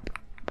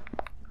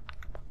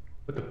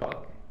 What the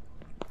fuck?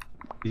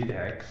 Is it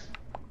Hex?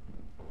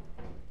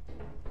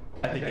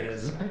 I think it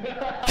is.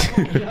 Oh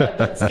my god,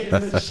 that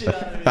scared the shit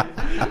out of me.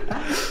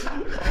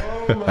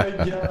 Oh my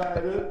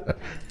god.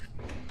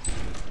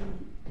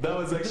 That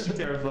was actually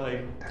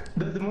terrifying.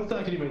 The most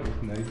actually made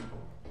it nice.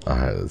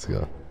 Alright, let's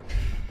go.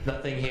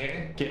 Nothing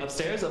here. Okay,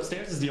 upstairs?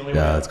 Upstairs is the only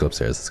Yeah, way. let's go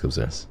upstairs. Let's go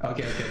upstairs.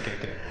 Okay.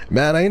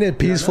 Man, ain't it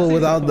peaceful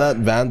without that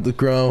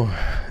Vantacrow?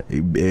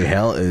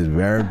 Hell is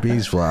very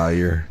peaceful out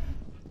here.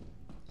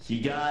 He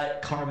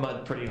got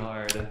karma pretty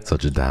hard.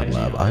 Such a dad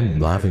laugh. I'm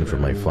laughing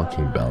from my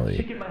fucking belly.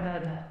 Shaking my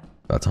head.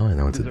 That's how I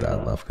know it's a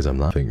dad laugh, because I'm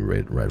laughing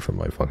right from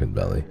my fucking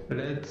belly.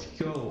 Let's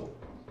go.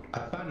 I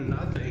found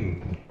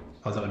nothing.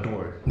 How's our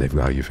door? They've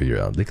got you figured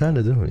out. They kind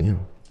of do, yeah.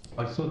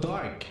 Oh, it's so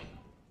dark.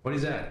 What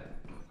is that?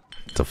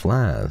 It's a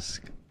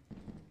flask.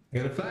 I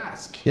got a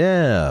flask.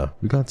 Yeah,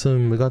 we got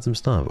some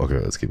stuff. Okay,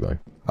 let's keep going.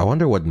 I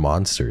wonder what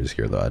monster is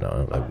here though. I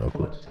have no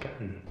clue.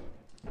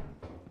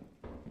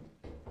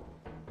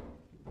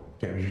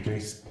 Okay, we're gonna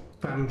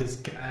spam this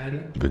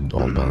gun. Good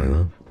old belly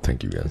love.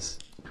 Thank you guys.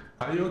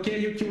 Are you okay,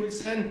 you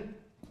Wilson?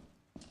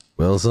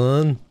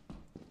 Wilson.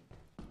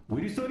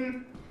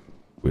 Wilson?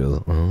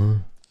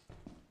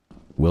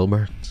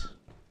 Wilbert.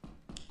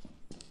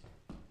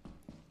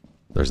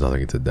 There's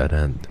nothing. It's a dead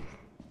end.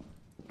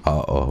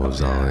 Uh-oh,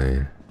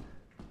 Zali.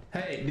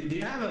 Hey, do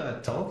you have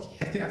a talkie?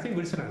 I think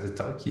Wilson has a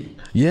talkie.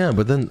 Yeah,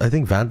 but then I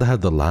think Vanta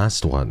had the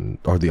last one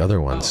or the other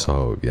one.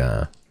 So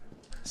yeah.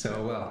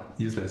 So well,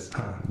 useless,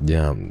 huh?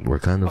 Yeah, we're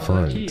kind of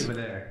Oh, the key fucked.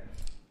 over there.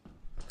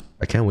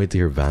 I can't wait to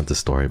hear Vanta's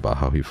story about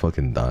how he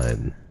fucking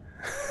died.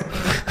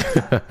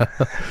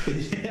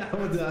 Yeah, I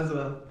would do as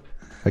well.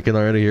 I can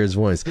already hear his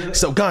voice.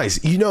 So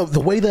guys, you know,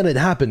 the way that it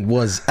happened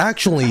was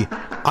actually,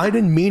 I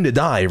didn't mean to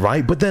die,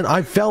 right? But then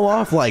I fell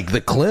off like the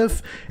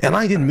cliff and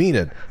I didn't mean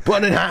it.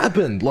 But it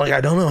happened. Like,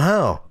 I don't know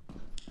how.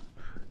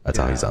 That's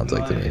how he sounds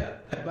like to me.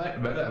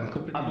 I'm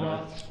completely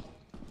lost.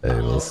 Hey,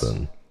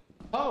 Wilson.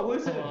 Oh,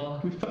 Wilson, Hello.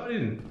 we found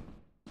him.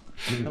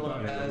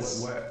 Hello,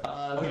 guys.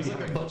 There's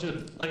like a bunch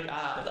of like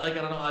I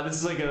don't know. This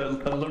is like a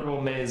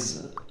literal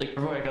maze. Like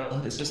everywhere I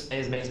go, it's just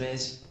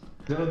maze.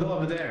 There's a door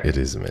over there. It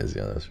is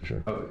amazing, yeah, that's for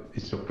sure. Oh,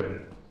 it's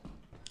open.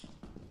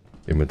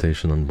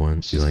 Imitation on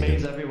point. You Just like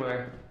maze it?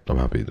 everywhere. I'm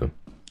happy you do.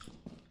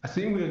 I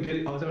think we'll get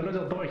it. Oh, there's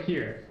another door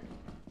here.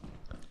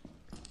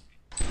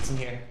 It's in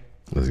here.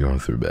 Let's go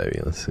through, baby.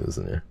 Let's see what's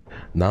in here.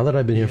 Now that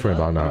I've been here for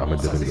about an hour, I'm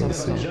gonna dip and go to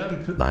sleep.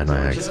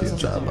 9IX, you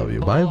chat. Love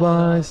you. Bye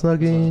bye,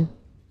 Snuggie.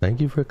 Thank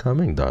you for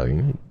coming,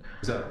 darling.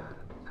 What's up?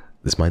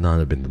 This might not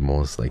have been the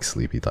most like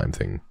sleepy time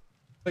thing.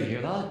 Wait, you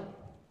hear that?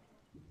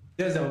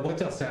 There's a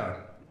hotel sound.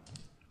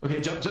 Okay,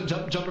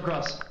 jump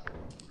across.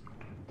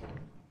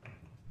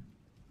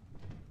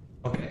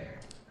 Okay.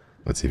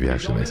 Let's see if he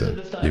actually makes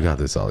it. You got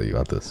this, Ollie. You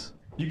got this.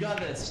 You got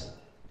this.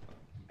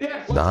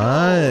 Yes.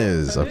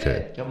 Nice.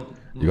 Okay. Come-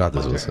 You got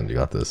this, my Wilson. turn. You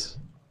got this.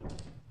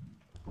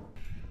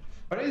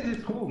 What is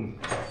this room?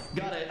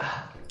 Got it.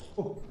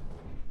 Oh.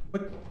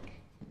 What?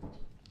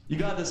 You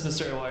got this,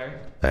 Mr.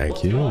 Haywire. Thank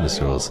Let's you, go.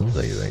 Mr. Wilson.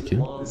 Thank you. Thank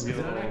you. Let's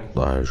go.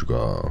 Let's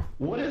go.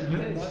 What is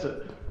this?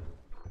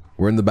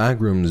 We're in the back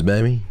rooms,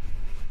 baby.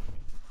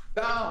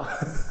 No.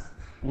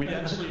 We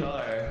actually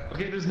are.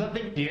 Okay, there's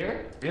nothing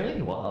here.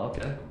 Really? Wow.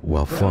 Okay.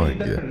 Well, Bro, fuck we did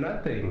that for yeah.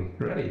 nothing.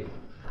 Ready? I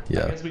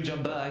Yeah. guess we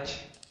jump back.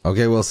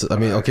 Okay, well, I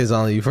mean, okay,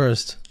 Zali, you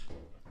first.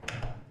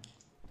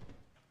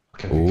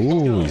 Okay.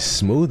 Ooh, he's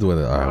smooth with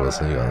it. Alright,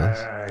 Wilson, you got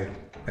this. Alright.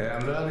 Hey,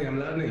 I'm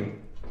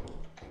learning.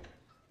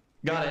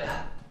 Got it.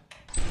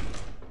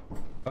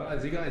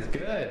 Is you guys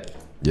good?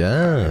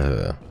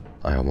 Yeah.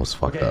 I almost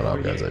fucked Okay, that up,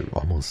 over guys. here. I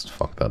almost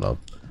fucked that up.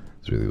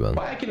 It's really bad.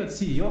 Why I cannot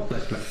see your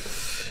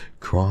flashlight?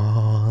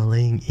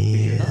 Crawling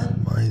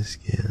in my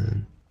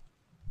skin.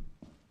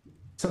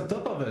 It's on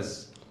top of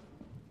us.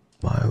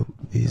 My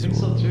these think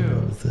so words,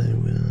 too. they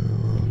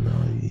will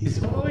not He's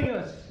yield. following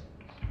us.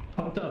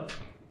 On top.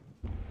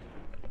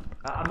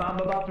 I'm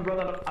about to run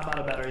out. I'm out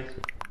of batteries.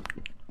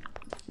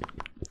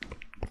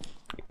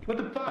 What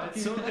the fuck?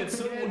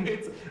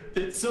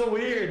 It's so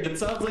weird. It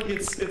sounds like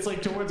it's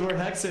like towards where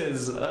Hex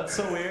is. That's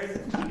so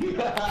weird.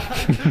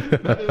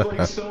 That is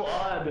like so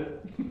odd.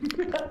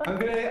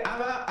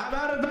 I'm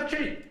out of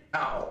battery.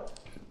 Ow.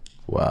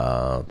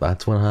 Wow,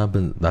 that's what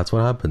happens. That's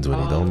what happens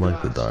when you don't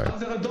like the dark.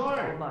 Is there a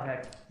door? Not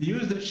Hex.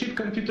 Use the ship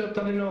computer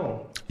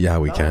terminal. Yeah,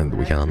 we can't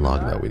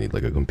unlock that. We need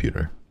like a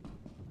computer.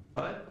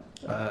 What?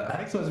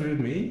 Alex was with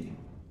me.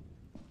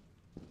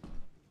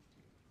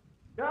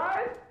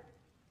 Guys.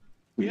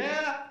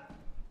 Yeah.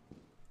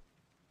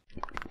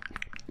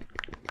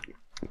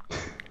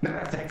 No,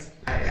 that's Alex.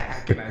 I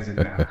recognize it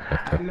now.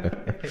 I know.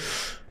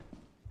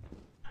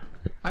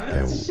 I know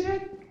Yeah,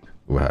 shit.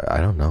 Well,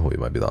 I don't know. We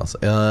might be lost.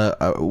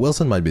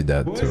 Wilson might be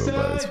dead too,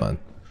 but it's fine.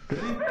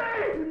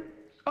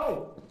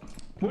 Oh,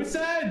 what's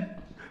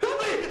that?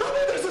 Help me! Help me!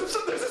 There's a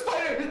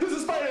spider! There's a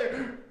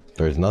spider!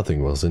 There's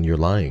nothing, Wilson. You're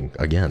lying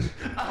again.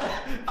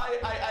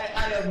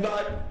 I am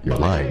not. You're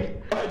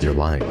lying. You're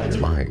lying. You're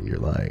lying. You're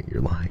lying.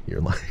 You're lying.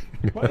 You're lying.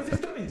 What is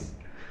this noise?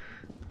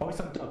 Oh, it's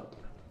on top.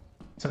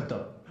 It's on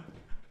top.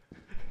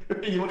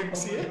 You wanna go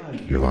see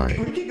it? You're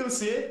lying. We can go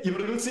see it. You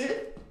wanna go see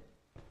it?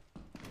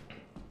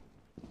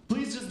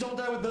 Please just don't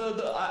die with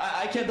the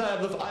I can't die.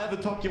 I have the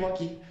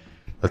talkie-walkie.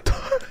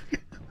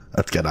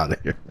 Let's get out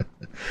of here.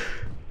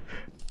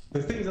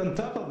 The thing's on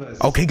top of us.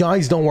 Okay,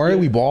 guys, don't worry.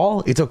 We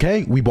ball. It's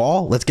okay. We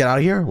ball. Let's get out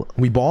of here.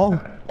 We ball.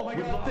 Oh my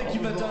god, thank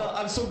you, Venta.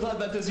 I'm so glad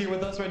Venta's here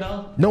with us right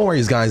now. No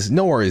worries, guys.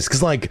 No worries.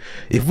 Cause like,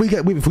 if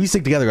we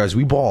stick together, guys,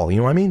 we ball. You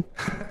know what I mean?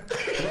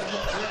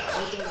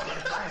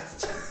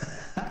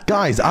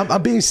 Guys,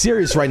 I'm being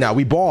serious right now.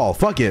 We ball.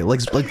 Fuck it.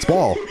 Let's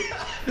ball.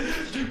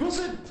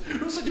 Wilson,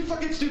 you're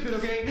fucking stupid,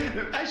 okay?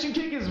 Action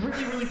King is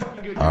really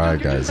fucking good. All right,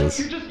 guys.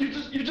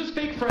 You're just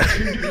fake friends.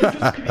 You're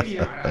just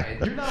Canadian.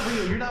 You're not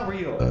real. You're not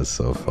real. That's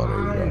so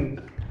funny,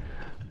 bro.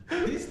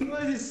 This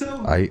noise is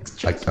so.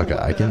 Okay,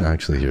 I can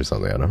actually hear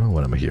something. I don't know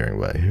what I'm hearing,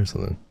 but I hear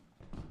something.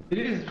 It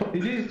is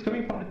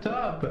coming from the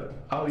top.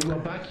 Oh, you are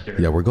back here.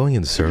 Yeah, we're going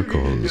in Let's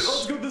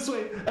circles. go this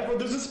way. Everyone,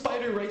 there's a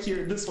spider right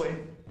here. This way.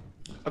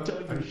 I'm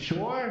telling Are you. you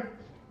sure?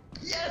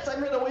 Yes, I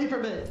ran away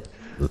from it.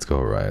 Let's go,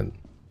 Ryan.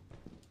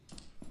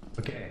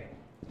 Okay.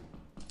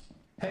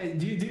 Hey,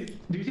 do you think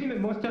the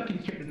monster can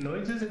hear the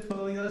noises that's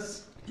following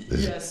us?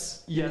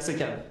 Yes, I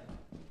can.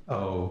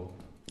 Oh.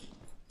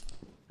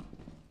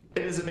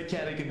 It is a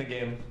mechanic in the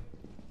game.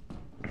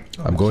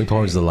 I'm going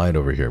towards the light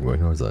over here. I'm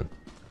going towards that.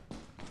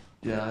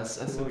 Yeah, that's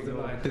Towards the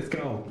light. Let's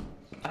go.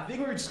 I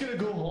think we're just gonna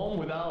go home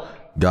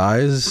without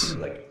Guys,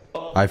 like.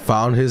 Oh, I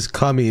found his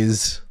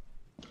cummies.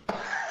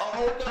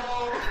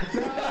 oh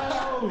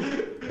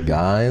no!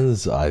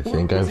 Guys, I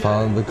think I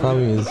found the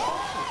cummies.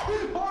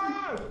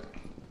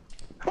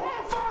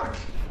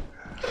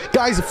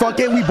 Guys, fuck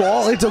it, we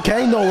ball. It's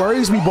okay, no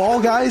worries. We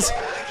ball, guys.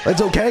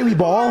 It's okay, we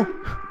ball.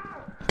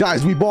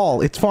 Guys, we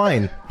ball. It's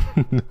fine.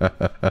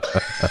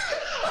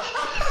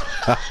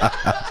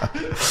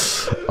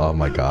 Oh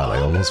my god,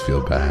 I almost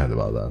feel bad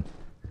about that.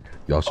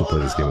 Y'all should play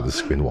this game with the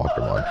Screenwalker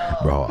mod.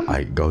 Bro,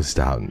 I ghost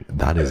down.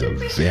 That is a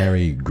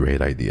very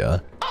great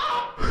idea.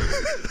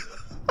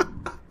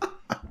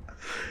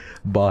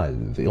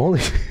 But the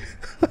only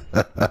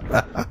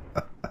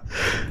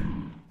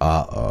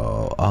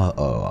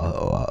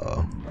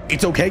Uh-oh.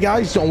 It's okay,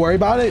 guys. Don't worry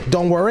about it.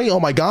 Don't worry. Oh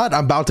my god,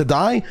 I'm about to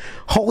die.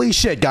 Holy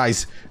shit,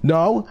 guys.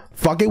 No.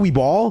 Fuck it, we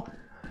ball.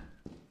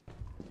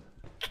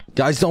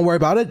 Guys, don't worry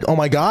about it. Oh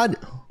my god.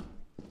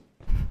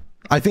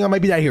 I think I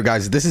might be dead here,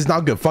 guys. This is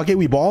not good. Fuck it,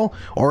 we ball.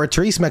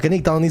 Oratrice,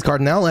 Mechanique, Talonese,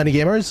 Cardinal. Any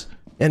gamers?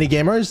 Any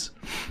gamers?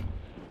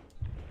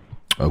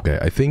 Okay,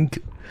 I think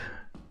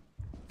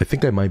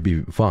I might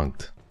be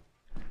funked.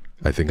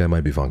 I think I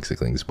might be funked,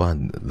 Sicklings. But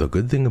the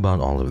good thing about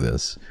all of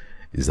this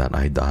is that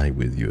I die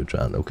with you,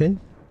 Chan, okay?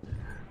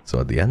 So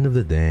at the end of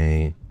the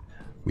day,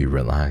 we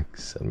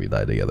relax and we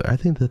die together. I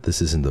think that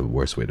this isn't the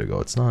worst way to go.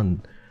 It's not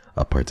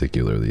a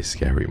particularly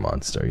scary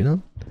monster, you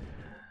know?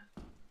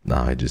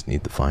 Now I just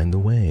need to find a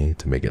way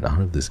to make it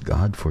out of this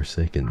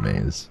godforsaken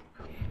maze.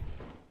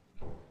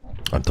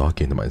 I'm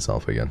talking to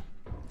myself again.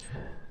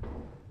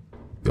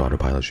 The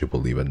autopilot ship will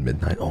leave at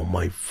midnight. Oh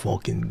my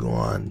fucking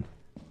god.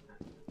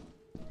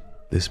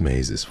 This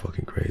maze is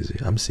fucking crazy.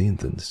 I'm seeing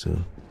things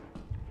too.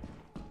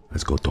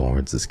 Let's go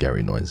towards the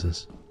scary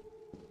noises.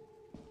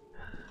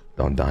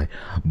 Don't die.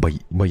 But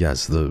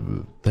yes,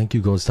 thank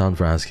you Ghost Town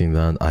for asking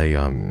that.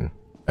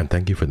 And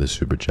thank you for the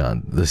super chat.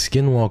 The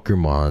Skinwalker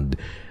mod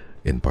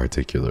in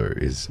particular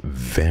is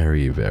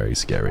very, very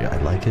scary. I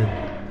like it.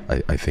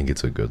 I think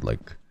it's a good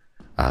like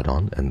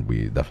add-on, and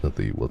we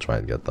definitely will try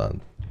and get that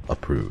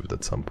approved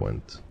at some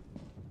point.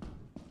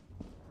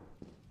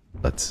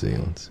 Let's see.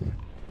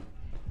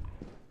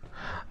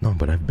 No,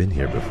 but I've been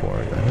here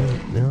before.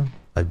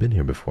 I've been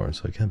here before,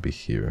 so I can't be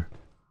here.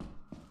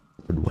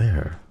 But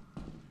where?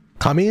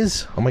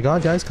 Cummies? Oh my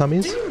god, guys,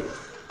 cummies?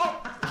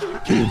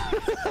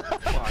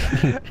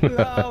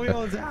 No, we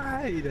all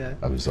died.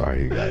 I'm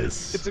sorry,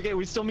 guys. It's okay.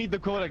 We still meet the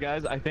quota,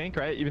 guys. I think,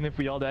 right? Even if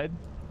we all died.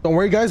 Don't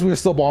worry, guys. We're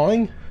still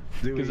balling.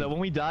 Because when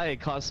we die,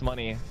 it costs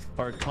money,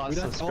 or it costs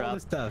us all scrap. the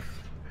stuff.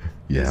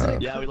 Yeah.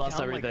 Yeah, we lost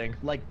everything.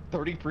 Like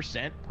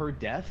 30% per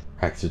death,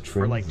 Hexatrin.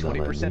 or like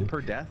 20%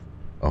 per death.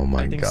 Oh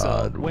my think so.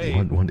 god. Wait.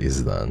 What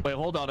is that? Wait,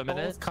 hold on a All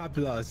minute. cop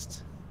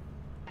lost.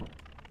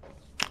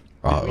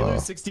 Did we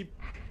lose 60?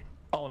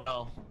 Oh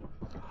no.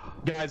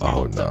 Guys, we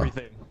Oh, lost no.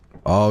 everything.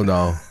 Oh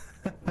no.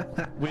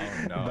 We,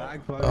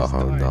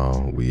 Oh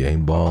no. We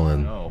ain't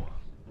balling. No.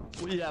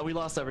 yeah, we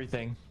lost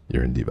everything.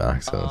 You're in deep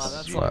That's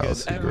access. not Wow, good.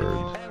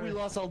 super. And we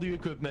lost all the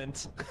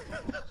equipment.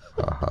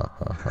 Right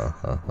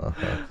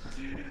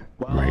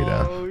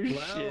now. Oh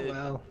shit.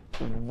 Well.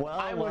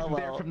 I wasn't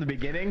there from the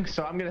beginning,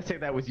 so I'm gonna say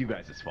that was you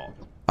guys' fault.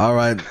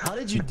 Alright. How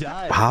did you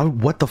die?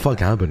 What the fuck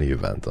happened to you,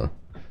 Vanta?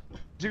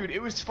 Dude,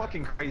 it was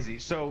fucking crazy.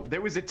 So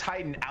there was a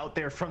Titan out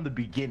there from the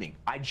beginning.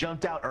 I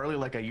jumped out early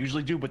like I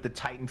usually do, but the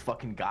Titan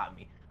fucking got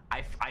me.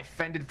 I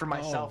fended for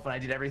myself and I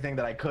did everything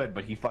that I could,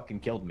 but he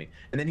fucking killed me.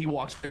 And then he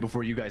walked away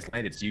before you guys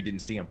landed, so you didn't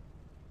see him.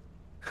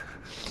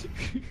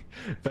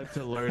 But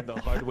to learn the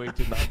hard way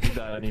to not do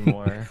that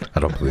anymore. I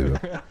don't believe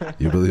it.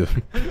 You believe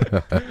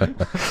it?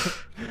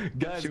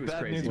 Guys, She was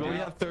bad crazy. news. We only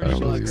have I 30 don't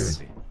believe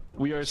bucks. it.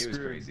 We are She was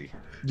screwed. crazy.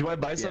 Do I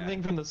buy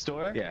something from the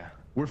store? Yeah,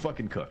 we're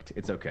fucking cooked.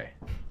 It's okay.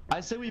 I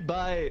say we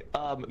buy,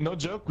 no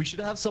joke, we should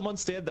have someone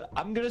stay at the,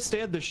 I'm gonna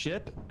stay at the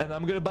ship, and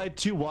I'm gonna buy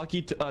 2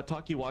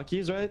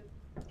 talkie-walkies, right?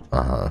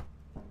 Uh-huh.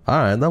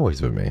 Alright, that works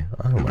for me.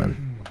 I don't mind.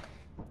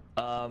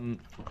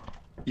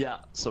 Yeah,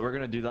 so we're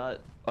gonna do that.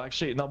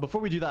 Actually, no,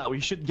 before we do that, we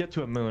should get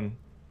to a moon.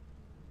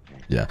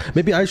 Yeah.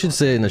 Maybe I should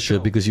say in the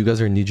ship because you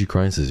guys are in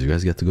NIJISANJI. You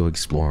guys get to go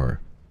explore.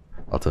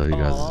 I'll tell you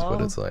guys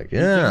what it's like.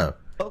 Yeah.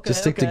 Okay,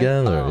 Just stick okay.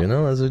 together, you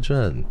know, as a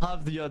dread.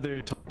 Have the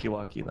other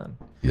talkie-walkie then.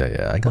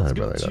 Yeah, I got Let's it,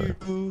 go brother. I got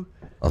it. to...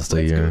 I'll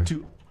stay Let's here. go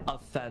to a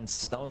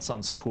fence. That one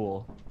sounds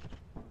cool.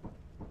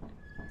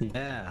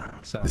 Yeah.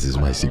 So, This is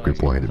my secret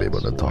point to be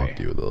able to talk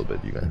to you a little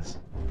bit, you guys.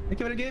 Thank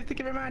you for the gift. Thank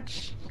you very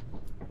much.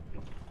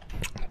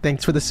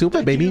 Thanks for the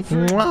super, baby.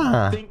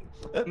 Mwah.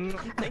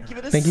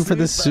 Thank you for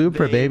the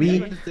super, baby.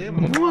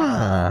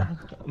 Mwah.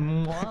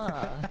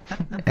 Mwah.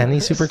 Any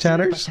super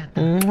chatters?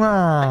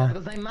 Mwah.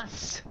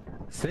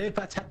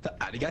 Super chat.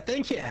 Arigato.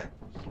 Thank you.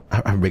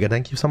 Arigato,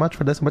 thank you so much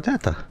for the super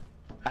chat.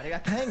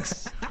 Arigato,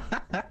 thanks.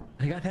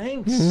 Arigato,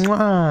 thanks.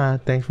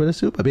 Mwah. Thanks for the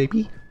super,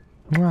 baby.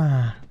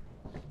 Mwah.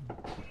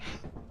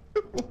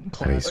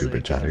 Any super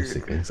chatters,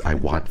 Sicklings? I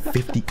want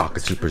 50 Aka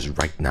supers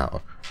right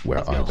now. Where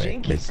are they?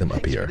 Make them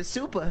appear.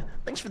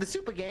 Thanks for the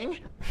super, gang.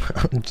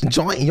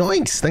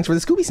 Yoinks! Thanks for the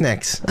Scooby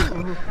Snacks.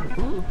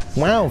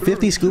 Wow,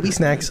 50 Scooby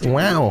Snacks.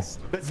 Wow.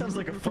 That sounds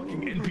like a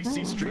fucking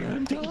NPC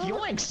stream.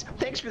 Yoinks!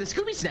 Thanks for the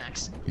Scooby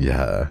Snacks.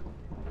 Yeah.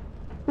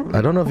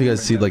 I don't know if you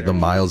guys see like the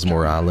Miles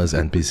Morales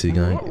NPC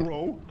guy.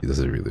 He does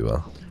it really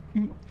well.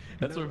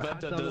 That's where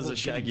Venta does a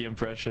Shaggy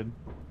impression.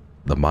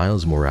 The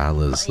Miles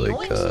Morales like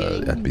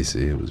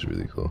NPC was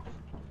really cool.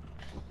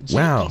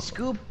 Wow.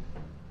 Scoop.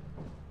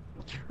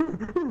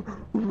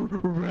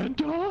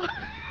 Renta?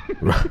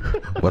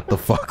 What the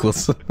fuck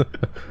was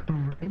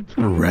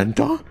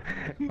Renta?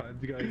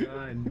 What's going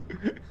on?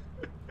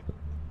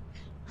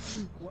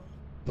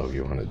 Oh,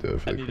 you want to do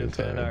it for I the need a good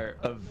fan time? art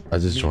of I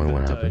just me, joined what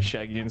Venta, happened.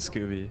 Shaggy and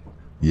Scooby.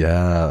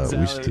 Yeah,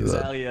 we should do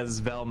that. Sally as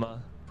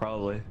Velma,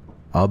 probably.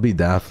 I'll be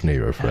Daphne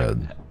or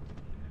Fred.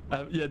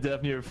 Yeah,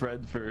 Daphne or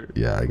Fred for...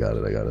 Yeah, I got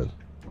it.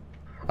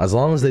 As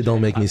long as they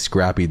don't make me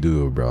Scrappy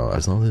Doo, bro.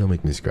 As long as they don't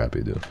make me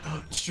Scrappy Doo.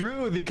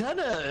 True, they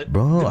kinda...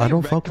 Bro, I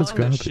don't fuck with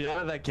retconned the Scrappy. shit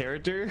out of that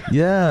character.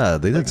 Yeah,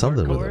 they did Like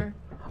something with hardcore. it.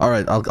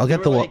 Alright, I'll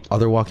get the were like-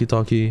 other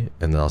walkie-talkie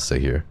and then I'll stay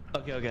here.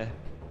 Okay.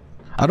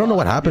 I don't know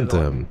what I'll happened get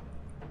to on. him.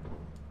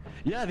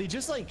 Yeah, they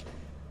just like...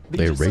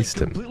 They just, erased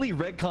him. Completely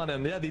retcon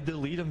him. Yeah, they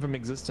delete him from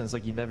existence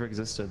like he never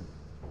existed.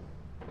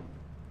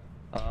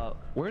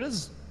 Where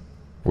does...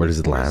 Where does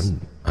it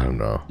land? I don't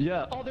know.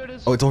 Yeah. Oh, there it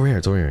is. Oh, it's over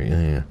here.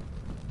 Yeah.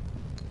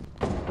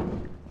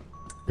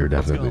 You're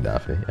definitely go.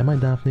 Daphne. Am I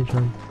Daphne,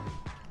 John?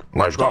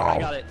 Let's go. I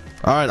got it.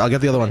 Alright, I'll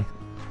get the other one.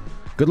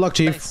 Good luck,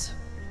 Chief. Thanks.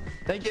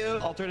 Thank you.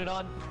 I'll turn it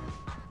on.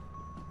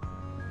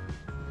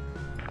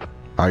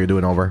 How you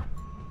doing, over?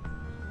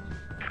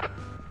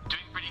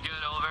 Doing pretty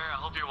good, over. I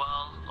hope you're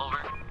well,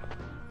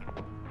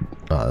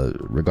 over.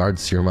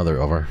 Regards to your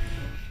mother, over.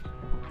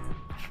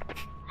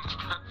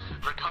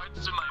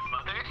 Regards to my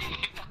mother.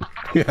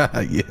 Yeah.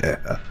 You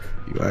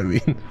know what I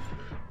mean?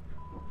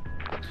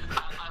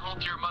 I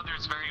hope your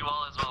mother's very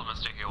well as well,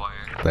 Mr.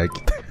 Haywire. Thank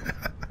you.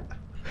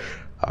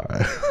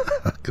 Alright.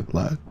 Good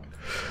luck.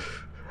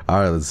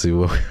 Alright, let's see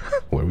what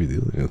are we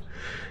dealing with.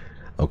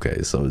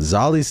 Okay, so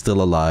Zali's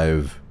still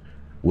alive.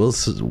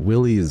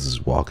 Willie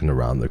is walking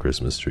around the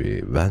Christmas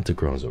tree.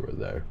 Vantacrone's over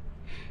there.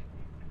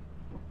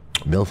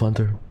 Milf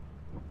Hunter.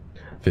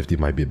 50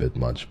 might be a bit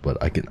much, but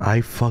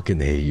I fucking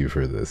hate you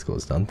for this,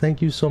 Ghost Town.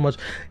 Thank you so much.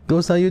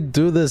 Ghost Town, you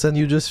do this and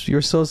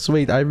you're so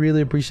sweet. I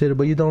really appreciate it,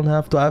 but you don't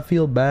have to. I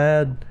feel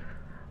bad.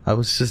 I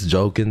was just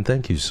joking.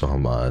 Thank you so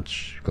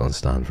much,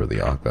 Ghost Town, for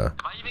the Aka. Am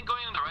I even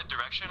going in the right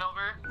direction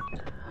over?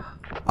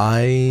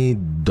 I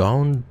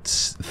don't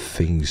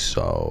think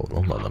so.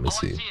 Hold on, let me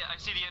see. I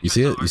see the You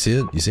see it? entrance You see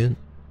it? You see it?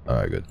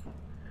 Alright, good.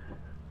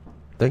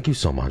 Thank you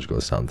so much,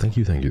 Ghost Town. Thank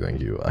you.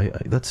 I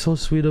that's so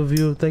sweet of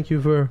you. Thank you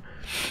for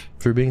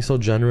being so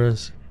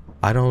generous.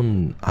 I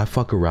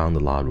fuck around a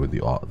lot with the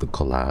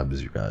collabs,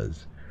 you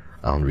guys.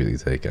 I don't really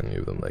take any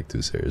of them like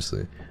too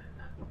seriously.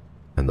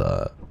 And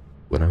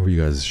whenever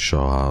you guys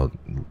show out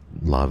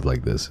love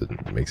like this,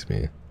 it makes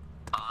me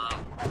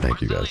thank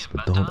you guys.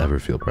 But don't ever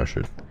feel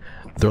pressured.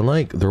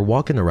 They're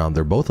walking around.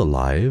 They're both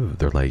alive.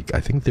 They're like,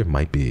 I think there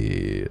might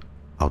be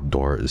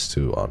outdoors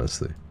too,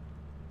 honestly.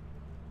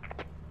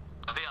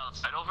 Are they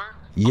outside over?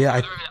 Yeah,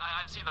 I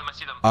see them. I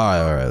see them.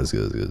 Alright, that's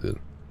good.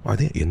 Are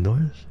they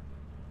indoors?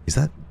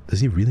 Does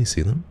he really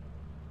see them?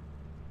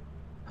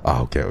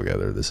 Oh, okay,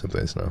 they're the same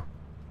place now.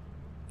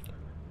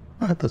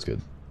 Alright, that's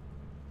good.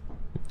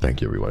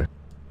 Thank you, everybody.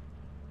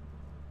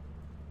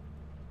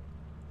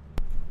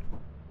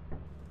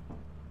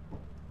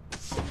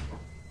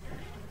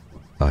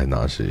 Hi,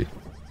 Nashi.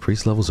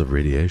 Increased levels of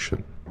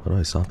radiation. How do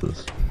I stop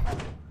this?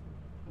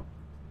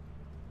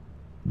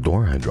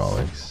 Door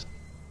hydraulics.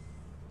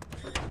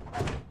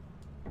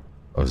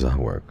 How does that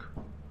work?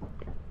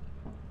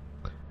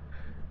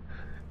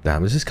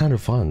 Damn, this is kind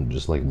of fun,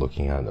 just like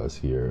looking at us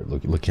here,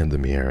 looking at the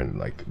mirror and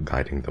like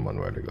guiding them on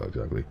where to go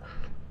exactly.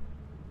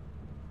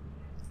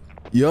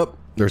 Yup,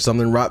 there's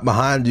something right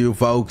behind you,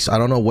 folks. I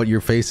don't know what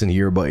you're facing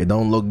here, but it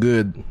don't look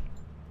good.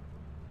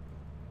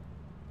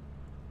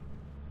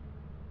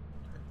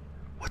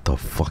 What the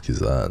fuck is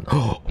that?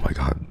 Oh my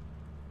god.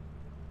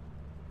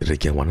 Did I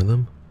get one of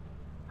them?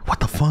 What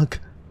the fuck?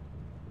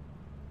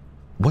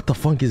 What the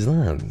fuck is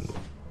that?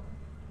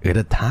 It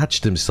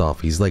attached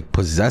himself. He's like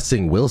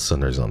possessing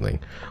Wilson or something.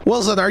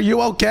 Wilson, are you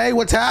okay?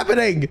 What's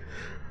happening?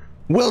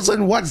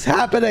 Wilson, what's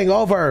happening?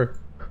 Over.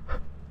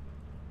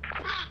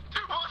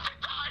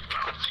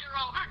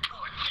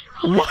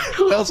 What?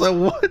 Wilson,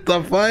 what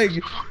the fuck?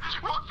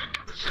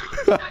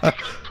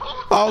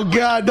 Oh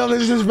god, no,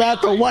 this is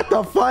battle. What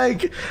the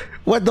fuck?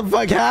 What the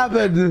fuck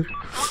happened?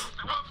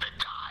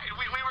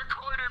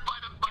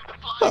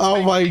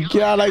 Oh my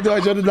god, I knew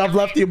I shouldn't have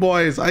left you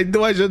boys. I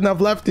knew I shouldn't have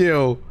left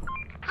you.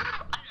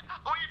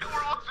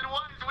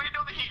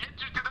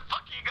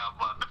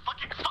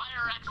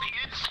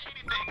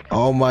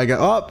 Oh my god.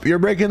 Oh, you're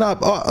breaking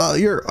up.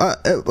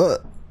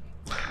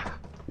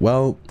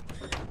 Well,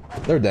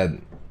 they're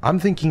dead. I'm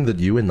thinking that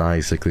you and I,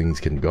 Sicklings,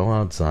 can go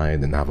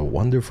outside and have a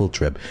wonderful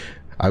trip.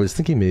 I was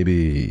thinking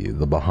maybe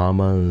the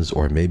Bahamas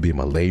or maybe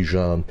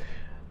Malaysia.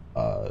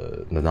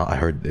 I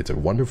heard it's a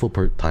wonderful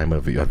time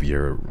of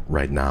year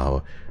right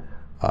now.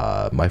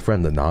 My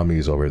friend Nanami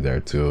is over there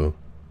too.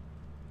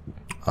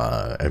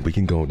 And we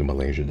can go to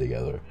Malaysia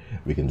together.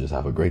 We can just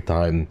have a great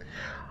time.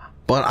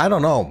 But I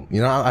don't know, you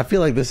know, I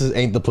feel like this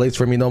ain't the place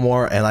for me no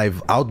more, and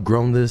I've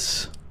outgrown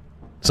this.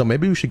 So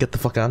maybe we should get the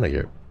fuck out of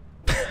here.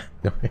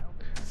 Okay.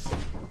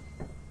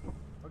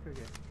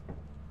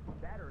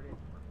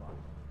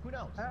 Who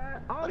knows?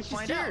 Oh,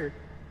 she's here.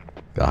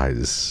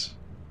 Guys,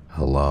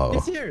 hello.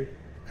 She's here.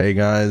 Hey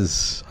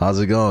guys, how's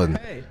it going?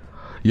 Hey.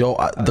 Yo,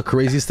 the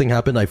craziest thing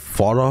happened. I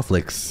fought off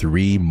like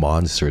 3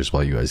 monsters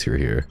while you guys were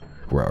here.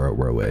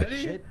 We're away.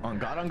 Shit, on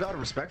God,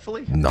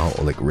 respectfully? No,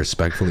 like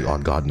respectfully,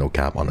 on God, no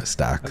cap, on a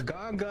stack.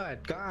 God,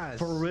 guys.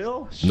 For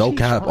real? No Sheesh,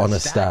 cap, on a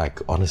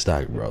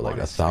stack, bro. Like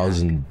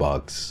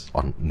 $1,000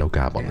 on no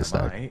cap on the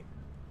stack. Right.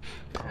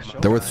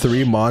 There were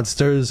 3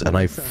 monsters, and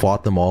I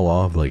fought them all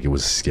off. Like it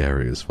was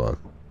scary as fuck.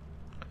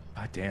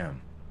 God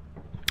damn.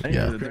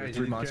 Yeah. There were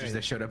 3 monsters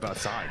that showed up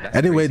outside. That's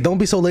Anyway, crazy. don't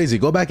be so lazy.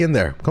 Go back in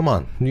there. Come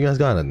on, you guys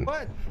got it.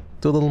 What?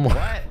 Do a little more.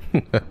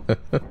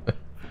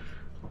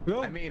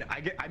 What? I mean,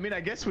 I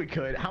guess we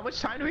could. How much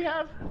time do we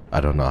have?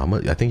 I don't know how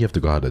much. I think you have to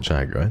go out to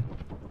check, right?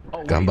 Oh,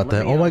 wait,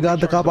 Gambate. Oh my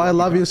god, the capo, I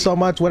love you so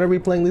much. When are we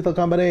playing Lethal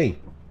Combat A?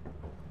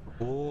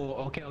 Oh,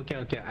 okay.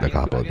 The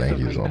capo, thank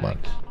you so much.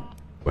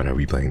 When are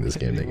we playing this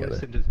game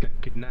together? Just got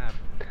kidnapped.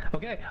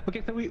 Okay,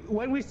 so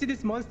when we see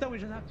this monster, we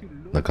just have to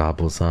look. The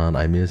capo-san,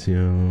 I miss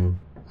you.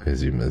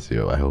 Miss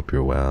you. I hope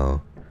you're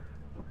well.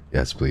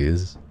 Yes,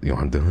 please. You know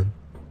what I'm doing?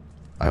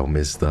 I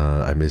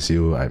miss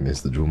you. I miss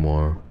the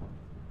Jumor.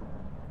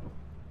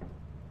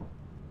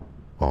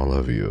 All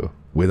of you.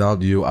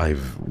 Without you,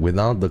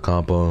 without the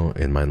capo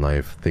in my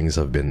life, things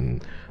have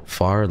been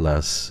far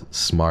less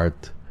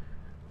smart,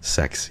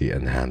 sexy,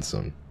 and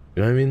handsome.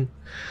 You know what I mean?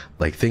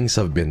 Like, things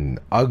have been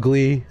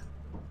ugly,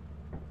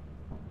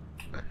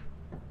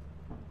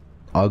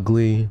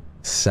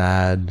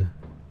 sad,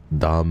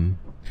 dumb.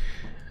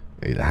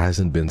 It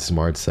hasn't been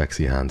smart,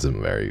 sexy,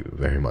 handsome very,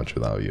 very much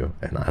without you,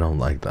 and I don't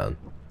like that.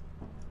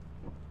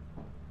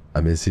 I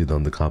miss you,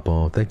 Don the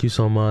Capo. Thank you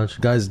so much.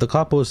 Guys, the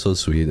Capo is so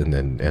sweet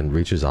and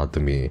reaches out to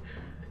me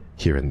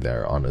here and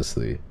there,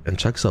 honestly. And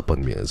checks up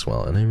on me as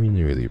well. And I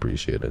really, really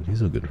appreciate it.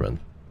 He's a good friend.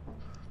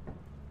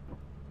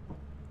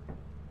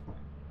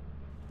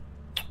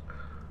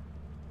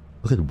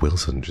 Look at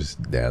Wilson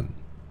just dead.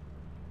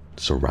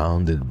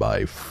 Surrounded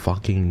by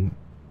fucking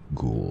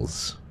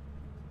ghouls.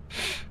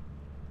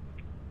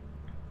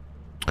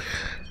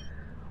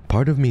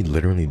 Part of me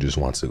literally just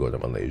wants to go to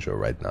Malaysia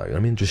right now. You know what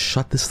I mean? Just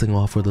shut this thing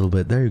off for a little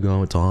bit. There you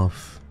go, it's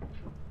off.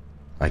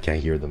 I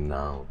can't hear them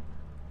now.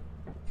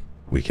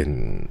 We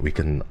can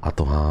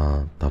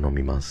atoha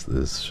tanomimasu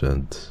this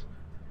shit.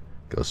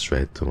 Go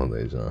straight to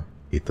Malaysia.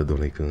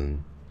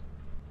 Itadori-kun.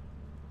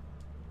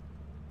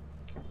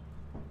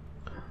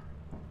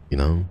 You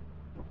know?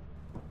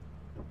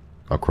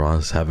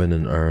 Across heaven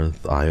and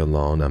earth, I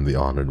alone am the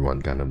honored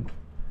one kind of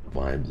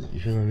vibes. You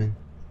feel what I mean?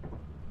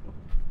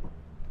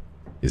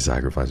 His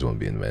sacrifice won't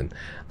be in vain.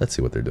 Let's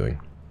see what they're doing.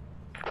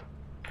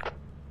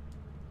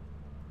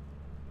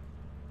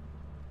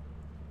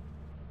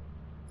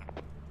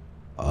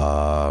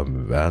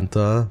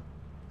 Vanta?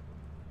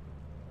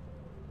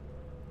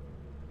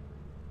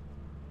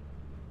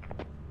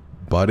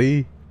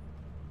 Buddy?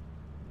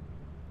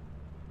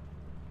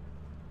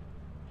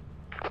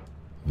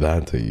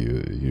 Vanta,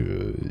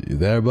 you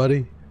there,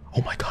 buddy?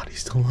 Oh my god, he's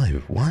still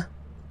alive. What?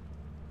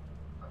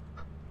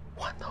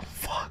 What the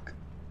fuck?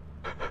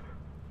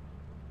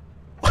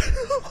 What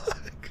the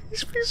fuck?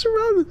 He's being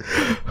surrounded.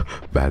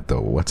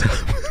 Vanta, what's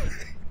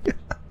happening?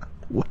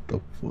 What the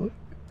fuck?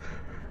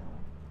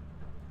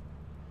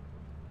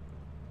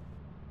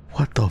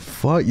 What the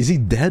fuck? Is he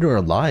dead or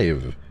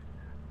alive?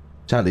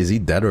 Chat, is he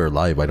dead or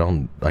alive?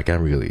 I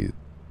can't really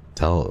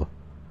tell.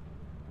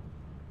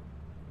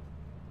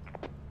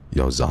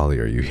 Yo, Zali,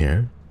 are you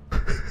here?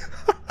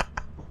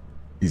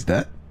 He's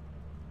dead?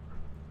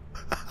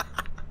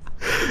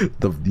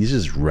 He's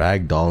just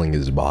ragdolling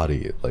his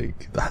body.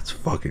 Like, that's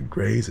fucking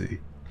crazy.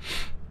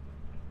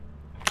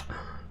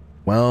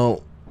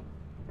 Well...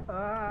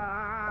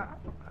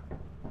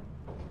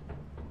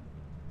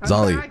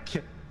 Zali.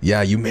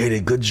 Yeah, you made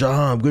it. Good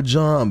job. Good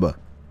job.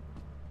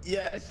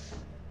 Yes.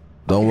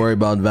 Don't worry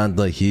about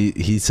Vanta.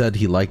 He said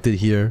he liked it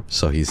here,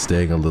 so he's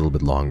staying a little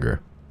bit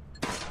longer.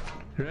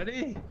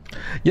 Ready?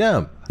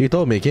 Yeah, he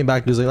told me. He came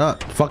back and he was like, ah,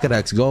 fuck it,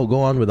 X, go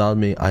on without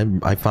me.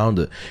 I found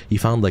it. He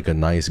found like a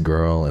nice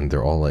girl, and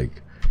they're all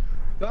like,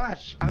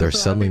 gosh, they're so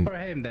selling happy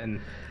for him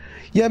then.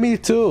 Yeah, me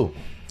too.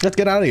 Let's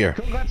get out of here.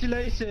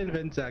 Congratulations,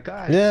 Vinta.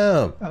 Gosh.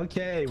 Yeah.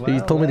 Okay. Well, he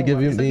told me to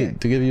give you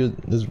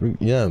this.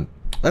 Yeah.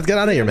 Let's get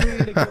out of here, man.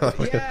 Really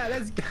yeah,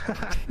 let's go.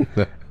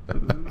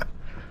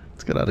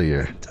 Let's get out of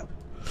here.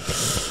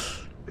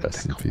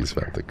 Rest in peace,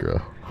 Vanta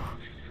girl.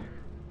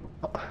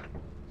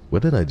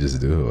 What did I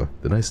just do?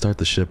 Did I start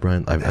the ship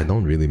right? I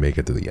don't really make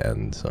it to the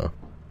end, so.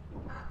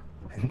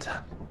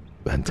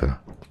 Vanta.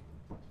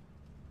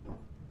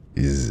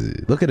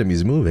 Look at him,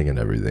 he's moving and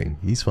everything.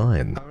 He's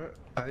fine.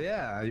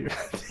 Yeah.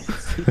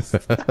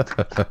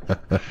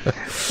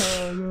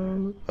 Oh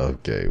no.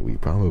 Okay, we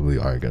probably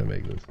are gonna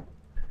make this.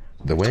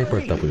 The way for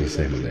definitely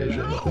say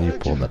Malaysia, but when you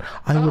pull that,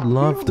 I would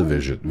love to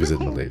visit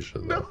Malaysia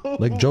though.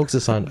 Like, jokes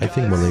aside, I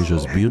think Malaysia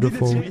is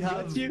beautiful. I'd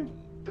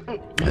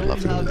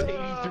love to go visit.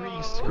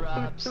 83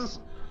 scraps.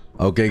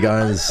 Okay,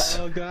 guys.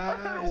 Oh, guys.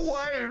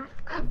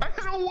 I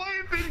had a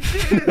wife and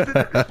kids.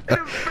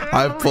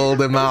 I pulled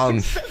him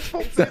out.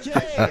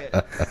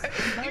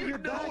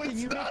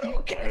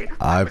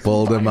 I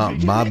pulled him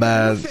out. My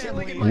bad.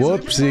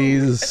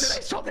 Whoopsies.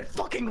 I saw that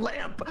fucking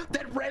lamp,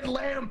 that red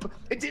lamp.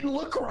 It didn't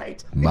look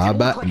right. My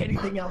bad. Look like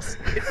anything else.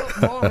 It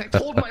felt wrong. I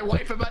told my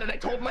wife about it. I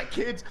told my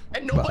kids,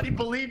 and nobody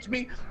believed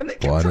me. And they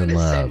kept trying to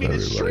send me to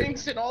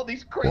shrinks and all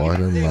these crazy Why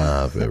things. didn't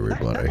laugh,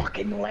 everybody?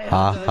 Fucking lamp.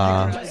 Ha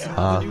ha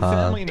ha New ha.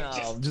 family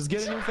now. Just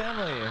get a new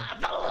family.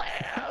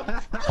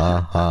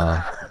 Ha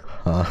ha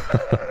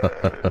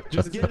ha.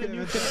 Just get a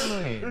new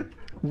family.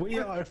 We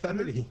are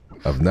family.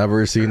 I've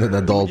never seen an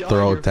adult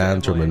throw a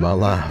tantrum in my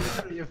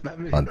life.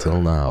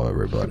 Until now,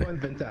 everybody. Come on,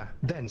 Venta.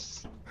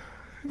 Dance.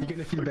 You're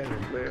gonna feel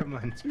better. Come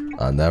on.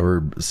 I've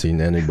never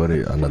seen an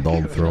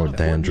adult throw a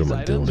tantrum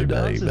until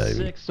today, baby.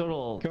 6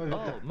 total.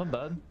 Oh, my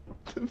bad.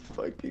 The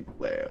fucking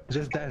lamp.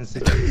 Just dance.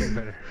 It's gonna feel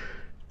better.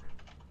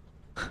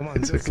 Come on.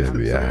 It's okay to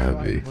be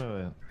happy.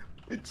 Wait.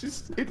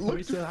 It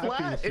looked so happy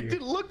flat. with It you.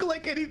 didn't look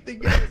like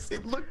anything else.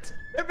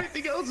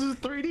 Everything else was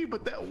 3D,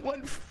 but that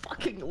one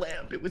fucking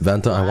lamp, it was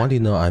Vanta, I flat. want you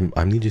to know I'm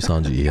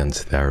NIJISANJI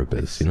Ian's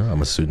therapist. You know,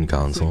 I'm a student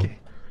counsel. okay.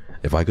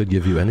 If I could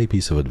give you any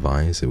piece of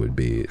advice, it would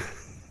be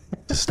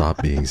to stop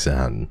being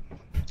sad.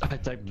 I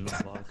typed in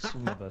the box.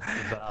 My bad.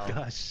 Val.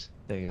 Gosh.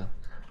 There you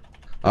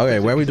go. Okay,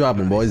 where are we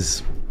dropping,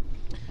 boys?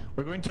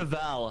 We're going to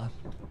Val.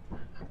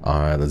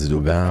 Alright, let's do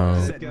Val.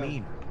 Let's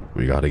go.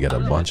 We gotta get a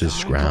bunch of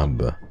scrap.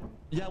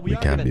 Yeah, We we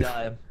are can't gonna be-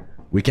 die.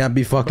 We can't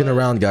be fucking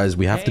around, guys.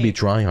 We have to be Hey.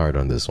 trying hard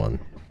on this one.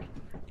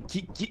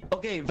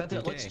 Okay,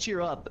 Venta, let's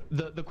cheer up.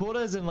 The quota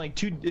is in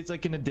like it's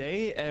like in a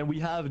day, and we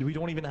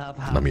don't even have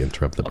half. Let me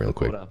interrupt them of real the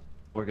quick. quota.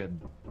 We're good.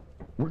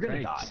 We're gonna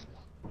Great. die.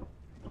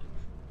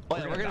 Oh,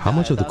 yeah, we're gonna How die,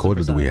 much of the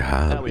quota do we 1000%.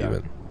 have, Yeah, we are.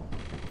 even?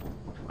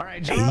 All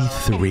right,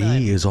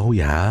 83 is all we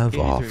have?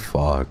 Oh, 83.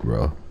 fuck,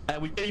 bro.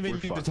 And we can't even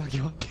use the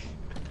Tokyo.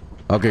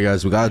 Okay,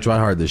 guys, we gotta try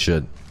hard this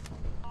shit.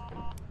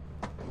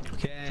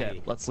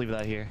 Okay, let's leave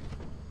that here.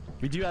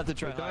 We do have to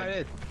try Got hard.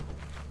 it.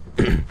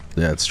 Yeah,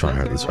 let's try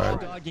hard. Let's try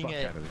hard. Dogging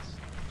it.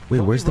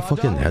 Wait, where's the Raw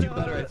fucking dog head? is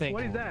better, I think.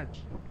 What is that?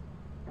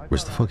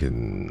 Where's the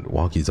fucking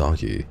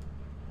walkie-talkie?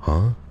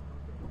 Huh?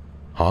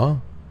 Huh?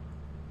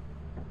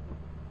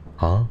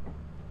 Huh?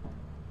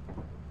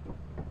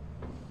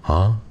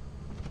 Huh?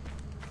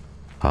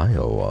 Hi,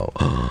 oh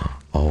wow.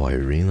 Oh, I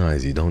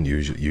realize you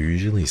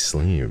usually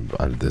sleep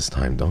at this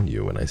time, don't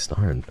you, when I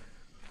start?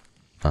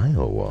 Hi,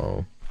 oh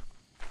wow.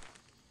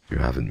 You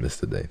haven't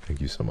missed a day.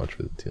 Thank you so much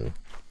for the teal.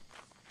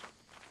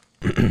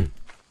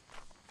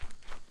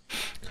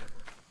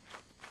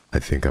 I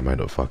think I might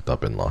have fucked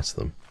up and lost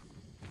them.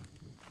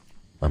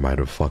 I might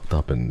have fucked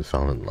up and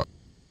fell in love.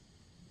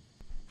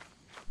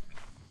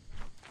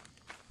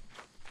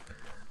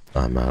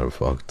 I might have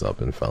fucked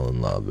up and fell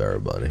in love,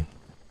 everybody.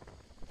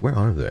 Where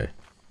are they?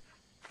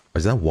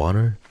 Is that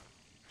water?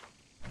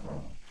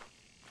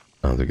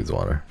 I don't think it's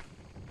water.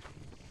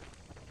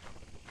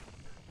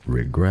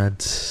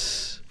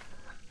 Regrets.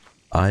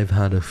 I've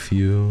had a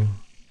few.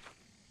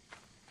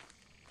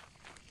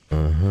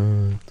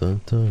 Dun,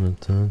 dun, dun,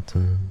 dun,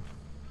 dun.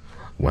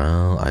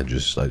 Well, I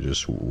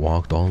just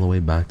walked all the way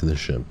back to the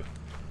ship.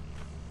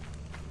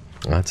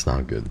 That's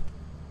not good.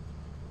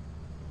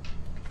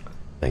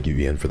 Thank you,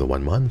 Ian, for the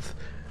 1 month,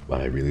 but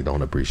I really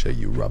don't appreciate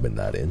you rubbing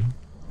that in.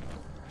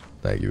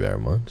 Thank you very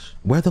much.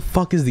 Where the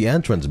fuck is the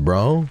entrance,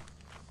 bro?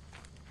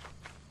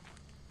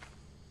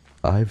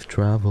 I've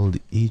traveled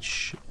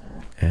each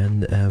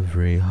and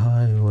every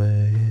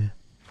highway,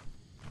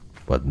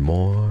 but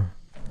more,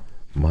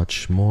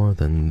 much more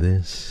than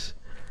this,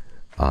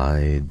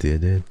 I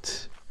did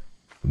it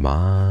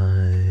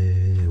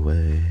my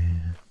way.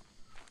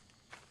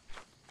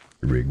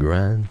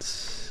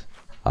 Regrets,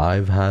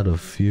 I've had a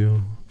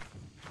few.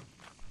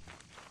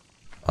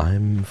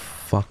 I'm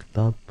fucked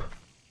up.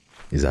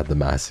 Is that the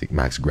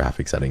max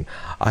graphic setting?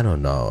 I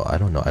don't know. I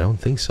don't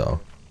think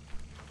so.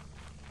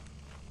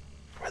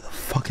 Where the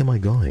fuck am I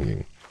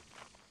going?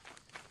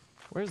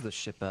 Where's the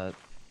ship at?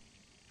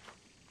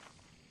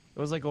 It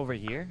was like over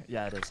here?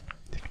 Yeah, it is.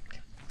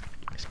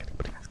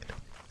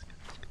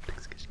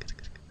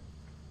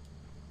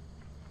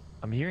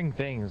 I'm hearing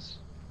things.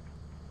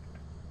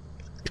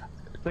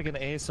 It's like an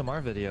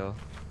ASMR video.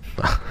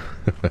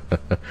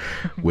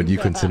 Would you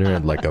consider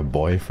it like a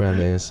boyfriend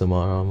ASMR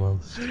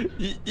almost?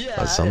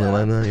 Yeah. Or something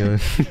like that, you know?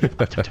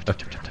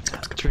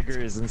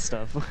 Triggers and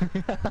stuff.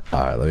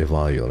 Alright, let me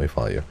follow you, let me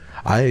follow you.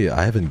 I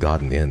haven't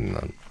gotten in,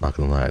 I'm not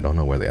gonna lie, I don't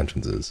know where the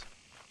entrance is.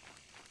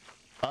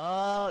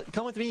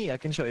 Come with me, I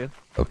can show you.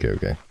 Okay,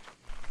 okay.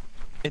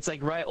 It's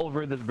like right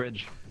over the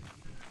bridge.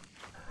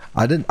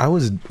 I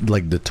was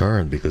like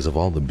deterred because of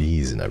all the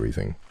bees and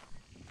everything.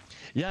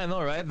 Yeah, I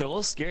know, right? They're a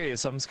little scary,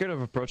 so I'm scared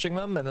of approaching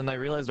them, and then I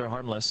realize they're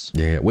harmless.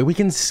 Yeah, wait, we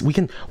can steal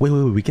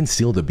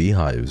the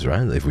beehives,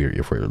 right? If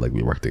we're like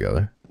we work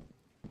together.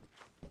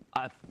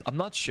 I'm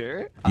not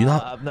sure. You know,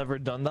 I've never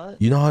done that.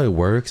 You know how it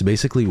works?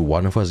 Basically,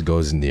 one of us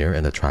goes near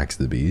and attracts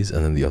the bees,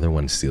 and then the other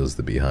one steals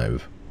the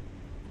beehive.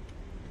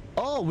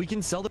 Oh, we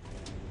can sell them.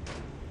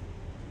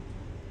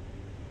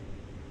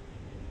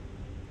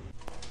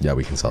 Yeah,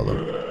 we can sell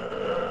them.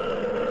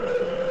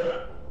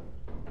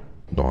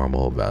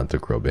 Normal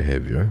Vanticrow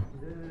behavior.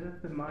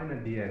 That's the mine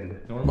at the end.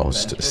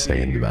 Most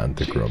sane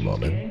Vanticrow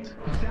moment.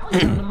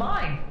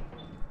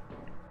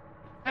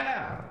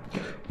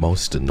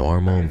 Most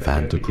normal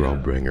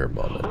Vanticrow bringer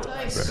moment.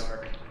 Nice.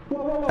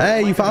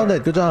 Hey, you found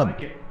it! Good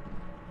job!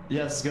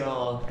 Yes,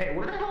 go. Hey,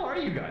 where the hell are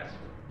you guys?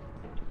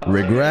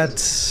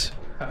 Regrets.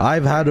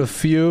 I've had a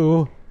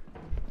few.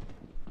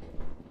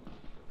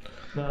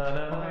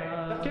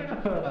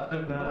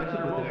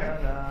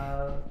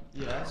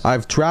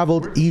 I've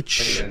traveled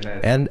each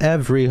and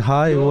every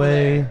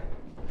highway.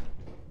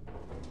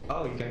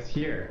 Oh, you guys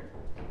here?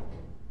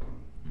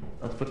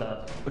 Let's put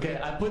that. Okay,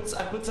 I put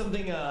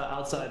something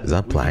outside. Is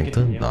that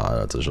plankton? Nah,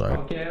 that's a shark.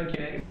 Okay,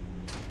 okay.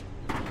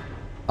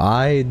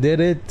 I did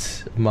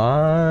it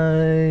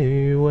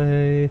my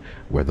way.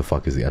 Where the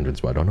fuck is the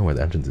entrance? Well, I don't know where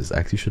the entrance is. I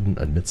actually shouldn't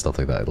admit stuff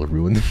like that. It'll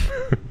ruin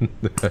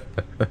the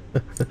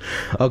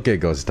Okay,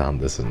 Ghost Town,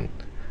 listen.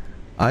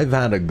 I've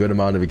had a good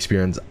amount of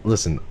experience.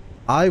 Listen,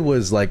 I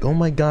was like, oh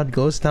my god,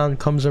 Ghost Town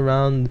comes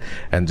around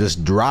and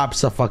just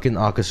drops a fucking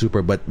Aka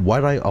Super. But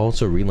what I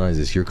also realize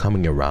is you're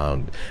coming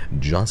around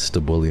just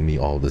to bully me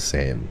all the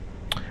same.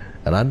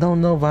 And I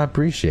don't know if I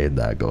appreciate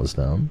that, Ghost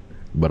Town.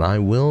 But I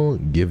will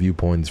give you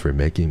points for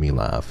making me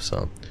laugh,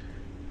 so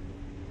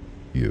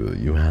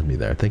you had me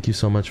there. Thank you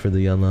so much for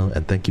the yellow,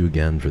 and thank you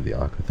again for the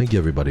Aka. Thank you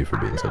everybody for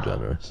being so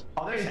generous.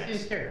 Oh, there's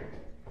Hex here.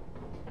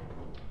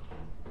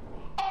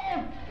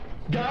 Oh,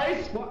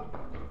 guys, what?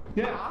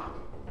 Yeah.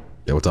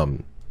 Yeah, what's up?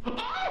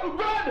 Oh,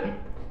 run!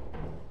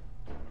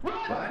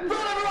 Run!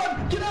 Run,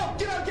 everyone! Get out!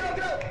 Get out! Get out!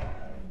 Get out!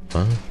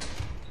 Huh?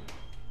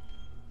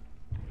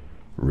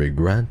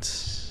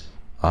 Regrets?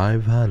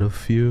 I've had a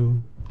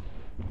few.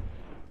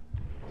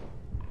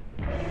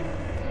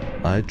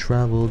 I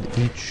traveled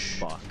each.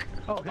 Fuck.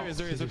 Oh, there is.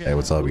 Okay. Hey,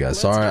 what's up, guys?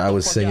 Sorry, I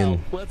was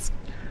singing. Let's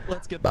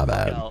get My the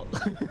bad.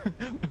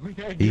 fuck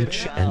out.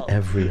 Each and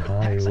every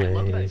Hex, I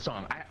love highway. that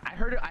song. I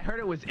heard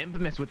it was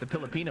infamous with the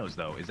Filipinos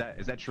though. Is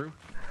that true?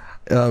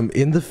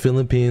 In the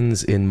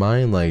Philippines, in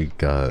my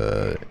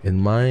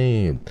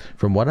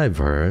from what I've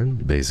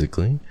heard,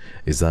 basically,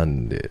 is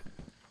that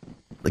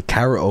like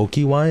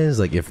karaoke wise,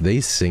 like if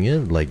they sing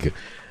it, like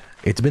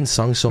it's been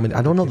sung so many.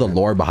 I don't know the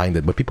lore behind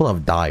it, but people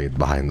have died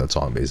behind that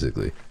song,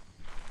 basically.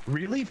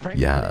 Really? Frank,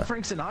 Yeah. What did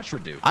Frank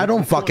Sinatra do? I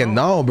don't fucking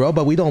know, bro,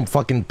 but we don't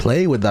fucking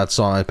play with that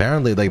song.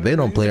 Apparently, like they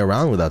don't play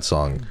around with that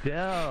song.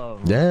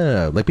 Damn.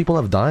 Yeah, like people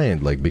have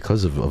died like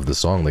because of the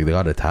song. Like they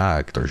got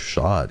attacked or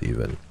shot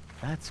even.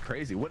 That's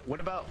crazy. What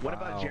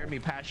about Jeremy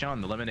Passion,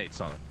 the Lemonade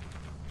song?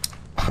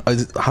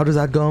 How does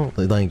that go?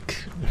 Like,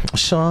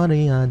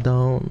 shawty, I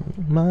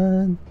don't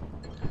mind.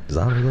 Is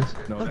that what it is?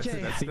 No, Okay,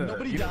 that's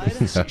nobody you know,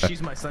 died.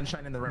 She's my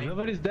sunshine in the rain.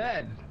 Nobody's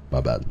dead.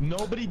 My bad.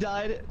 Nobody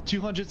died.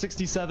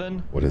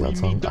 267. What is that We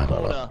song? meet the I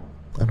don't know. quota.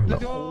 I don't know.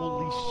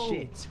 Holy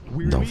shit.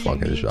 No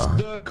fucking shot.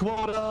 The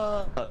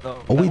quota.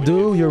 Oh, we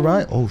do. You're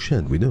right. Oh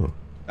shit, we do.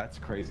 That's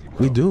crazy, bro.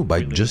 We do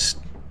by just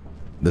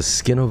the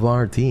skin of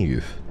our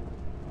teeth.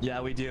 Yeah,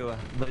 we do.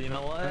 But you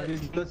know what?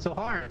 That's so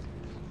hard.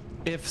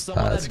 If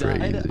someone That's had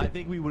died, crazy. I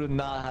think we would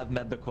not have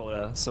met the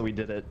quota, so we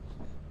did it.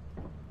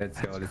 Let's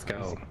go. Let's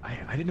go. I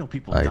didn't know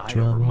people I died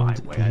over My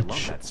traveled Way. I love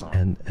each that song.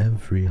 and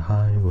every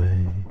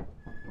highway.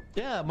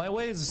 Yeah, My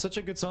Way is such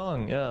a good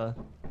song. Yeah.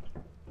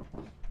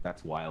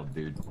 That's wild,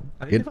 dude.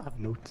 I It- never have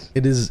notes.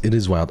 It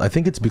is wild. I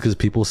think it's because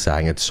people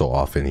sang it so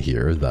often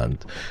here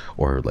that,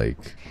 or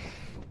like,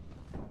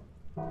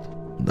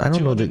 I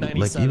don't know.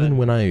 Like even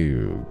when I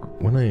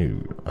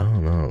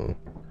don't know.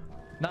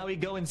 Now we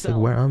go and Like sell.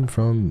 where I'm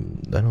from,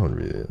 I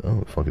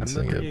don't fucking I'm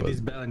sing not it. reading But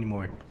this bell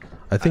anymore.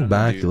 I think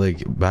don't know,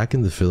 back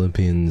in the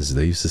Philippines,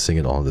 they used to sing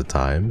it all the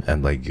time,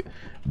 and like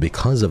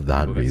because of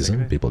that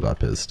reason, people got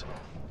pissed.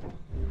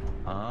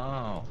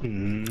 Oh.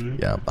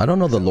 Yeah, I don't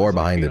know the lore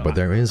behind it, but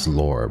there is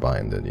lore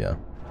behind it. Yeah.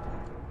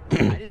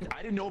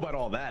 I didn't know about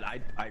all that.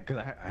 Because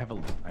I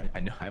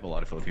have a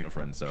lot of Filipino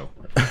friends, so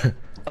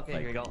Okay,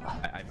 here we go.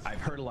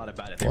 I've heard a lot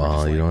about it. They Well, were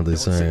just you know what they "Don't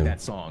sing say.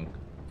 that song.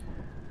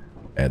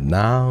 And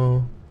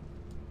now,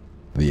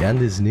 the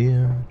end is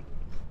near,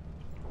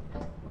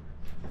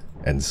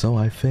 and so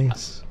I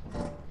face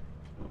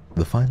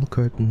the final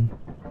curtain.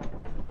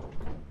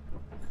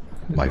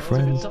 My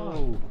friends,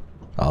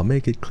 I'll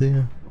make it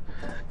clear.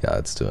 Yeah,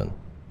 it's doing.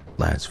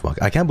 Let's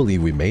fuck. I can't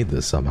believe we made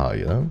this somehow.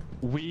 You know?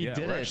 We Yeah,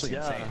 did we're it. actually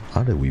Yeah. insane.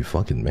 How did we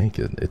fucking make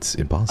it? It's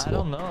I impossible.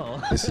 don't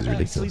know. This is I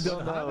actually ridiculous.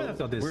 don't How know.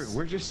 about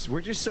this?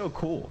 We're just so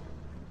cool.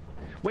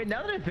 Wait,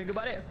 now that I think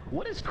about it,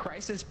 what is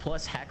KRISIS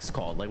plus Hex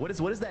called? Like, what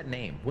is that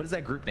name? What is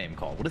that group name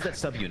called? What is that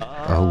subunit?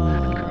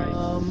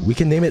 Oh, we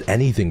can name it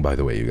anything, by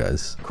the way, you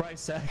guys.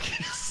 Crysex.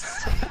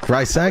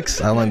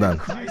 Crysex? I like that.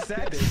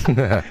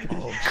 KRISIS.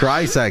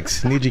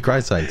 Crysex. Niji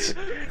Crysex.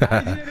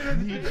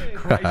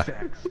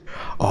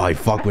 Oh, I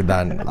fuck with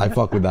that. I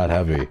fuck with that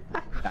heavy.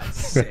 That's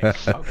sick. Okay,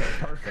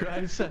 perfect.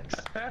 Crysex.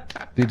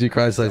 Niji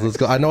Crysex, let's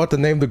go. I know what to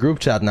name the group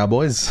chat now,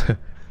 boys.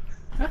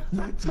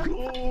 Let's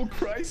go,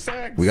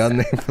 KRISIS. We got a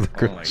name for the Oh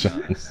group my chat.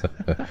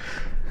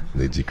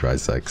 Niji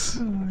Crysex.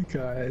 Oh my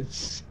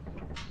gosh.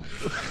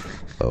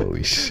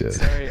 Holy shit.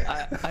 Sorry,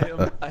 I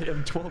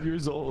am 12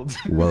 years old.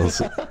 Well,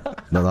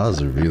 no, that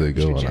was a really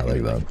good one. I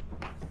like that.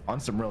 On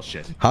some real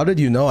shit. How did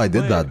you know I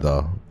did that,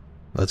 though?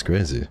 That's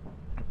crazy.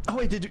 Oh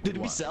wait, did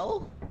we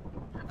sell?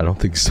 I don't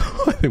think so.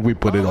 I think we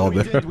put it all we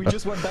there. did. We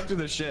just went back to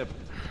the ship.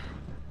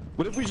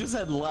 What if we just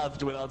had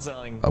left without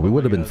selling? We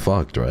would have been God.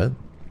 fucked, right?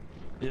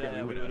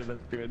 Yeah, we would have been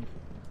good.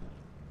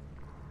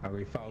 Are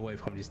we far away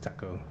from this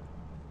taco?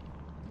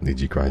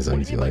 Niji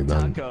Crysex, you like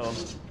that? Taco?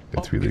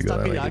 It's really good. I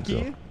like it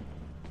takoyaki? too.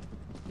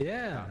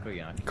 Yeah.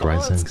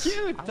 Crysex.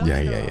 cute.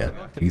 Yeah.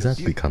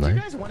 Exactly, can Do you I?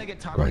 guys want to get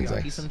KRISIS.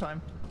 takoyaki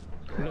sometime?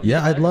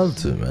 Yeah, I'd love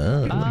to,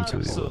 man. I'd love to.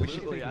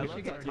 Absolutely, I We love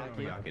should get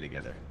takoyaki. takoyaki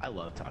together. I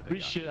love takoyaki. We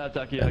should have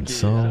takoyaki. And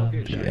so,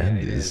 the end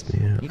is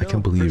near. I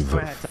can't believe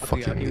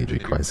fucking Niji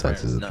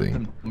Crysex is a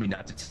thing. Me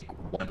not to take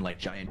one like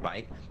giant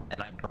bite,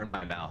 and I burned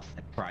my mouth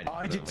and cried. Oh,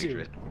 I did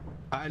too.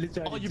 I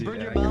literally Oh, you did,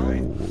 burned your yeah,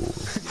 you're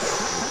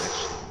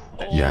mouth?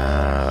 right.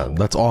 Yeah,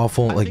 that's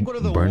awful. I Like, think one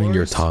of the burning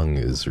your worst tongue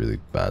is really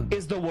bad.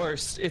 It's the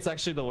worst. It's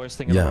actually the worst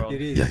thing in the Yeah, world.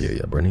 It is.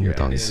 yeah. Burning your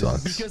tongue it is.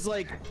 sucks. Because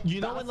like you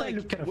know when Like,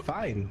 like kind of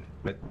fine,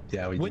 but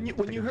yeah, we when did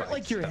you take a hurt bite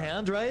like your stuff.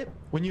 hand, right?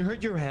 When you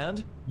hurt your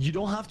hand, you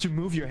don't have to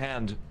move your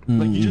hand.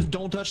 Like you Mm. just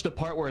don't touch the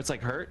part where it's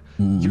like hurt.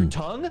 Your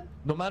tongue,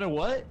 no matter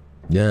what, it's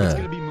Yeah,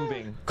 gonna be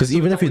moving. because So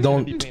even it's if you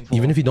always gonna don't, be painful.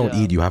 even if you don't Yeah.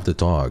 eat, you have to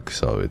talk,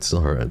 so it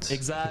still hurts.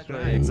 Exactly,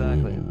 right.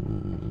 exactly.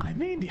 I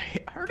mean,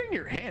 hurting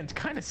your hands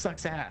kind of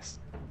sucks ass.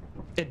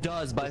 It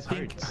does, but I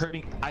think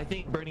hurts. I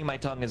think burning my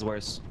tongue is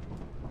worse.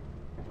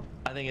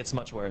 I think it's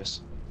much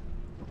worse.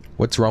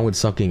 What's wrong with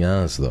sucking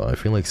ass, though? I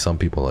feel like some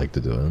people like to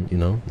do it. You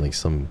know, like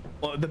some.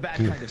 Well, the bad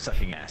kind of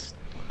sucking ass.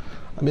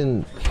 I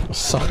mean,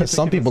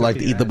 some people like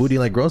to eat the booty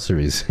like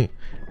groceries. Yeah,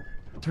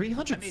 I mean, you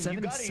gotta eat the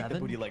 377.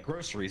 booty like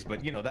groceries,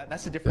 but you know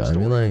that's a I different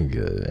story. mean,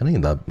 like, I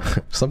think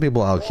that some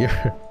people out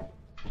here.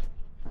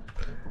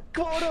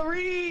 Quota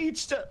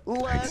reached.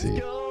 Let's see.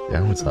 go.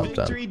 Yeah, what's up,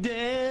 Victory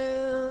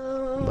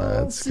dance.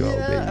 Let's go,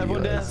 Yeah, baby.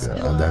 everyone Let's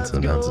dance. go. I'm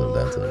dancing.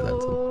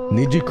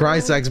 Niji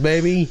Crysex,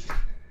 baby.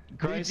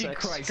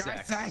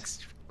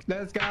 KRISIS.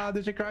 Let's go,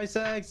 DJ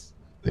KRISIS.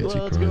 Let's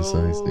go.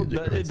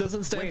 It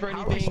doesn't stand for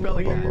anything.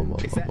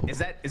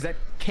 Is that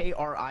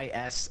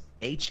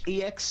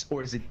KRISHEX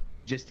or is it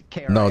just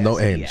KRISIS? No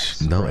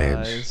H. No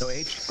H. No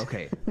H.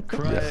 Okay.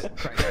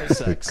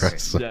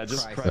 KRISIS. Yeah,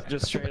 just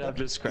straight up,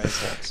 just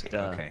KRISIS.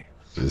 Yeah. Okay.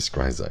 Just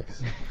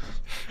KRISIS.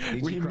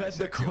 We met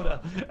the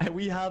quota, and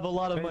we have a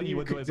lot of money.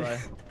 What do I buy?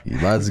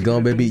 Let's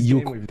go, baby.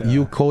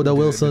 You Koda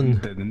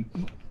Wilson.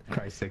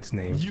 KRISIS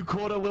name. You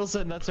quota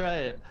Wilson. That's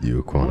right.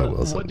 You Koda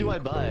Wilson. What do I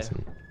buy?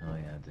 Wilson. Oh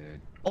yeah,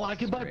 dude. Oh, I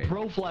can buy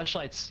pro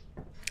flashlights.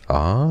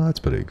 Ah, that's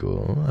pretty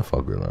cool. I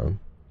fuck with that.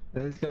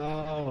 Let's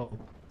go.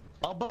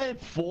 I'll buy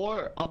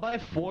four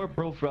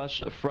pro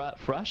flashlights. Pro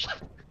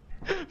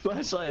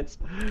flashlight.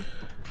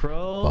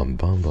 Four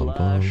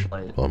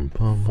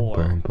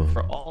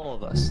for all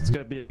of us. It's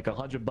gonna be like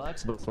 $100.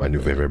 But My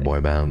new favorite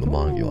boy band, the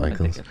Long. You like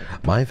us?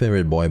 My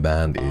favorite boy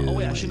band is. Oh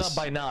wait, I should not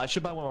buy now. I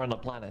should buy when we're on the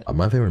planet.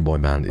 My favorite boy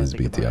band is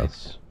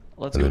BTS.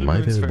 Let's And go then to my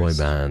Moons favorite boy first.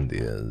 band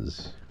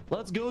is.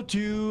 Let's go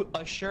to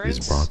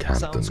Assurance. Rockhampton.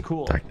 Sounds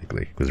cool.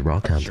 Technically, because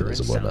Rockhampton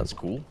is a boy band. Sounds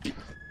cool.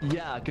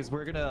 Yeah, because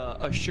we're gonna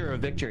assure a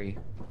victory.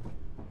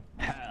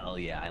 Hell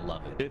yeah, I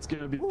love it. It's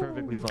gonna be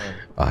perfectly fine.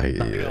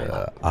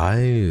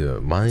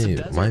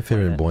 My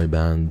favorite boy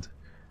band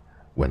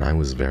when I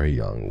was very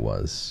young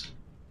was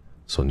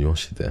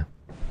Sonyoshide.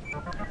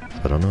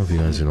 I don't know if you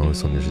guys know what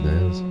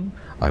Sonyoshide is.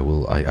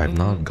 I've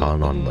not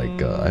gone on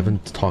like I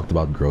haven't talked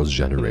about Girls'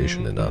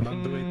 Generation enough.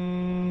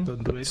 But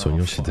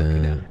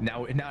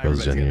Sonyoshide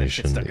Girls'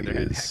 Generation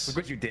is. Look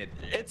what you did.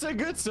 It's a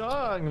good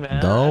song,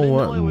 man. No, I didn't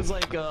know it was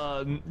like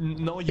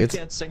no, you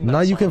can't sing that No,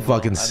 you can song,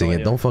 fucking though. I sing know it.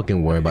 you- Don't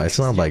fucking worry about it. It's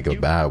not like a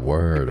bad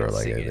word or can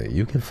like sing anything.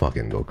 You can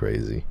fucking go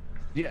crazy.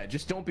 Yeah,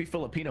 just don't be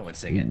Filipino and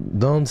sing it.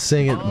 Don't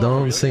sing it. Oh, Don't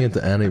really? sing it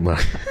to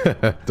anybody.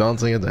 Don't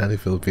sing it to any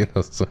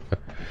Filipinos.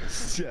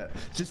 Yeah,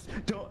 just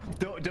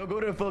don't go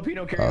to a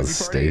Filipino karaoke I'll party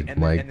state and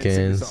my then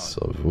sing the case,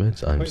 song. of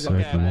which I'm Okay,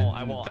 certain.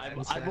 I won't.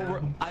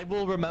 I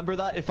will remember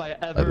that if I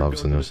ever love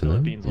go to the Sonyoshide.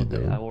 Philippines You one day.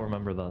 do. I will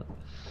remember that.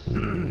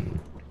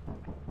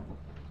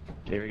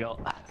 Here we go.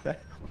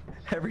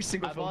 Every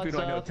single I bought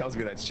Filipino I know stuff. tells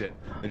me that shit.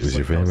 They're Who's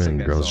just your like, "Oh, sing favorite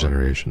that Girls' song."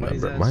 Generation What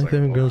is member? that? My It's like,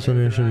 favorite oh Girls' my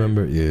Generation God.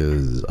 member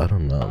is I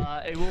don't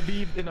know. It will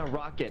be in a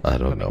rocket. I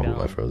don't know coming who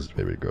my down. first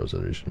favorite Girls'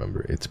 Generation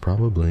member. It's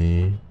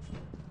probably.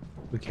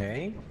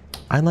 Okay.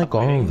 I like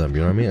all of them.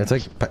 You know what I mean? It's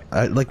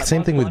like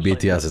same thing with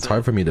BTS. It's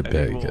hard for me to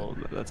pick.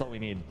 That's all we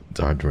need. It's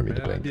hard for me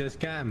to I pick. did a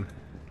scam.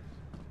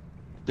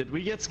 Did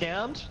we get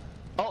scammed?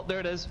 Oh, there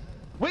it is.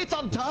 Wait, it's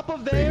on top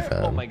of Big there.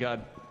 fan. Oh my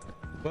god.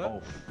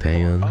 What?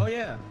 Taeyeon, Oh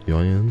yeah.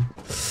 Yoyeon.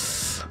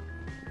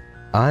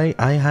 I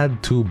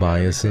had two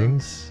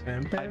biases,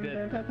 but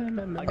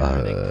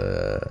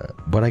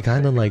I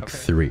kind of like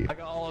three. I got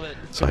all of it.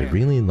 So I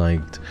really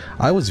liked.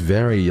 I was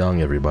very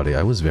young, everybody.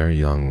 I was very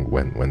young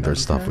when their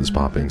stuff was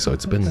popping. So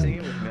it's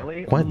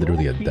been quite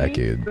literally a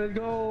decade. Let's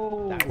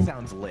go. That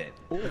sounds lit.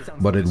 That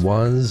sounds But it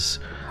was.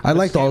 I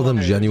liked all of them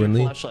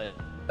genuinely. Flashlight.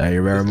 Thank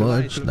you very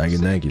much. Thank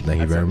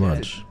you very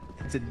much.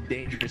 It's a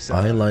dangerous.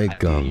 I like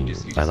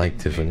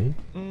Tiffany,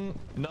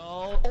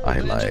 No. Oh, I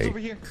the engine's like over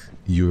here.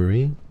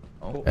 Yuri,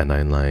 Oh. and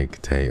I like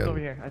Over Taeyeon.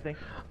 here, I think.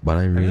 But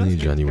I really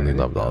skip genuinely Taeyeon.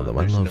 loved all of them.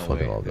 I There's love no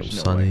fucking way. all of them. There's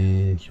no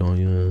Sunny,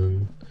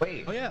 Hyoyeon.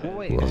 Wait. Oh, yeah.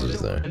 Wait. Who else is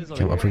there? It's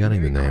I'm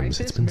forgetting the Merry names.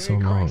 It's Crisis, been so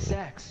Merry long.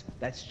 Crisis.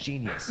 That's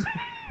genius.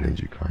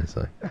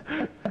 NIJISANJI.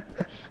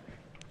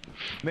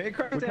 Merry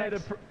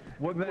Crisis.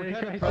 What kind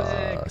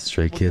of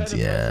Stray what Kids, kind of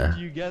yeah. present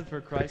do you get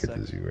for Christ's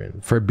sake?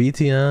 For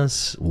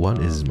BTS, what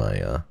is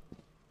my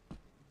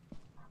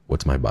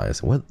what's my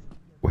bias? Where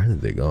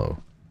did they go?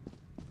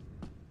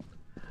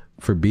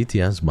 For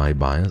BTS, my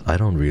bias, I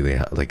don't really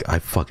like. I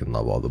fucking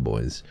love all the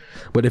boys,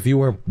 but if you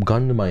were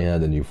gun to my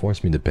head and you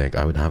forced me to pick,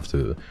 I would have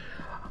to.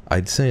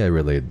 I'd say I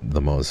relate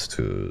the most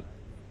to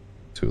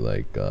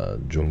like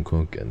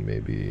Jungkook and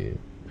maybe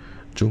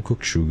Jungkook,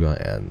 Suga,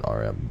 and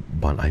RM.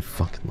 But I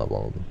fucking love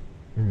all of them.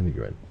 They're really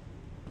great.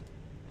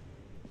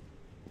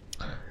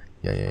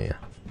 Yeah.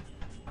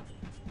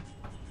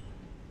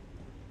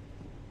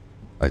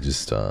 I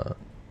just,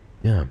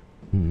 yeah.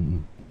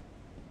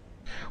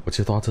 What's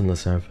your thoughts on La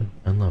Seraphim?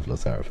 I love La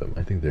Seraphim.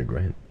 I think they're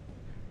great.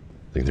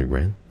 I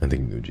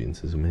think New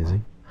Jeans is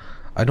amazing.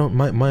 I don't,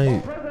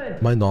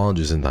 my knowledge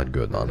isn't that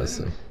good,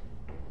 honestly.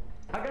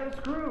 I got a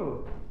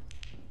screw.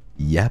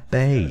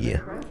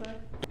 Yappy.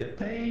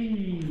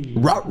 Hey.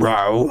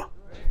 Ruh-roh.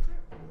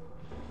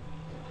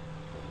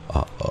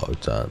 Uh-oh,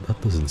 John.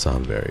 That doesn't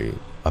sound very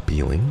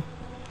appealing.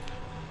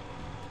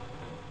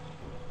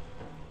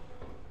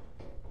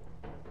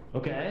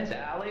 Okay,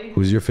 Sally.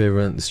 Who's your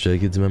favorite Stray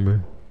Kids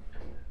member?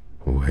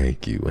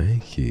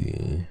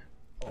 Wakey.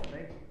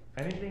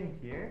 Anything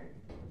here?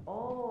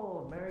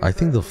 Oh, Mary. I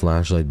think the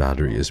flashlight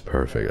battery is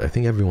perfect. I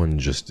think everyone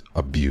just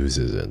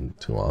abuses it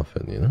too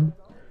often, you know?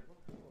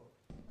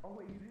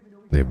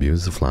 They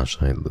abuse the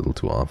flashlight a little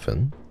too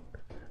often.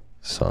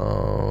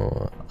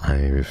 So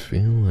I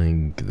feel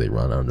like they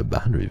run out of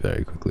battery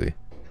very quickly.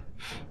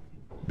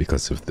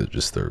 Because of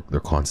their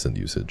constant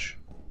usage.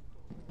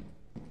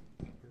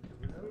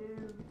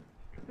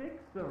 Fix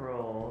the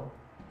roll.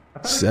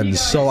 And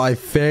so I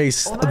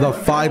face the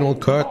final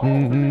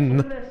curtain.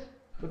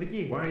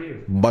 Where are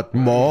you? But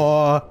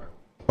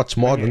much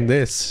more than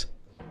this.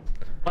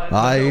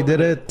 I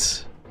did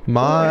it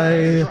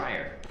my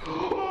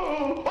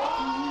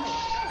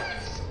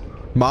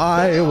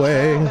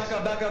way.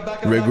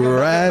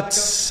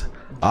 Regrets,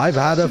 I've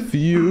had a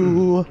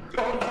few.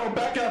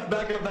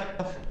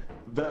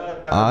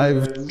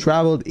 I've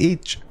traveled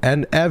each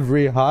and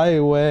every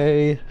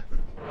highway.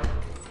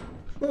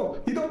 Oh,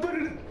 you don't put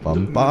it.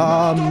 Bum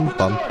bum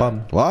bum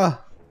bum.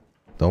 What?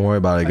 Don't worry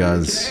about it,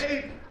 guys.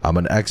 I'm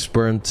an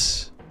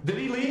expert. Did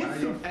he leave?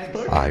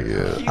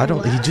 I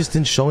don't. He just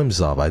didn't show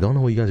himself. I don't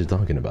know what you guys are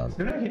talking about.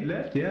 No, he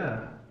left,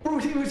 yeah. Bro,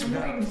 he was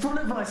right in front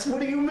of us. What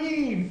do you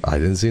mean? I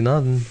didn't see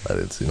nothing. I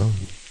didn't see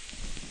nothing.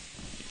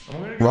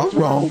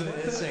 Wrong.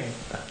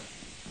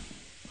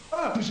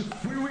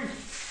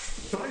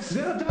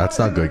 That's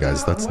not good,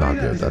 guys. That's not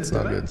good. That's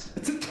not good.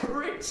 It's a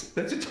turret.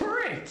 That's a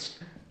turret.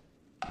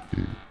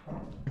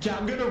 Okay,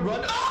 I'm gonna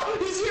run. Oh,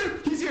 he's here.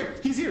 He's here.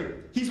 He's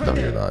here. He's right No,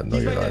 there. you're not. No,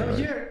 He's you're right not. there.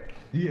 Here.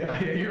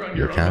 Yeah, you're on You're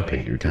your own, camping.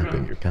 buddy. You're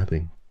camping. You're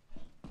camping.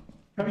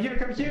 Come here,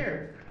 come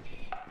here.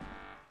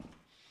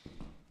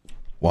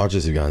 Watch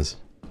this, you guys.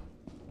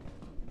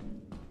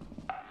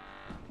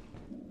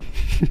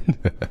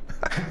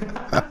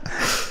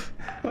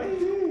 What are you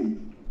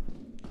doing?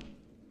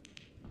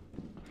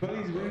 Well,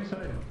 he's very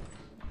excited.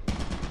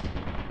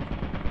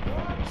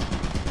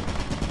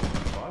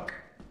 Fuck.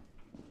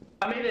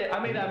 I made it. I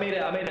made it. I made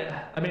it. I made it.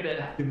 I made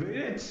it. You made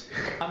it.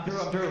 I'm through.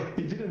 I'm through.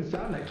 He didn't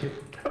sound like it.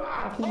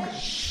 Oh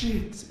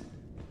shit!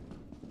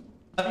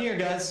 I'm here,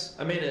 guys.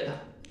 I made it.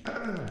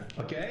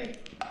 Okay.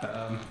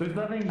 There's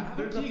nothing.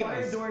 There's a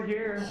fire door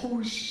here.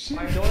 Oh shit.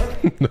 Fire door.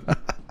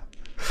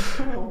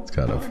 It's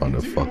kind of fun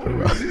to fuck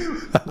around.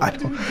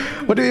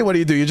 What do you mean? What do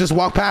you do? You just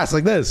walk past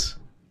like this.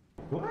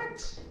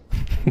 What?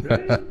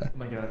 Oh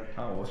my god.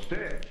 Oh well,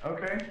 shit.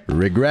 Okay.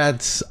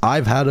 Regrets,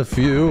 I've had a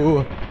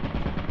few.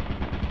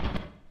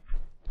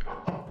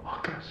 Oh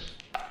gosh.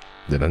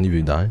 Did any of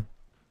you die?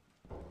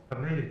 I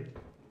made it.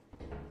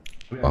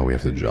 Oh, we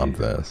have to jump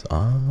this.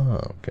 Ah,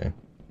 okay.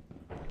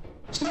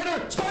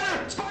 Spider!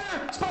 Spider!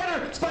 Spider!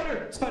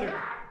 Spider!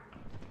 Spider!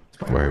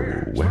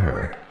 Spider!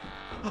 Where?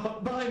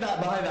 Behind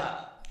that! Behind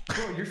that!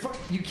 Bro,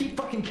 you keep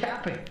fucking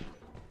capping.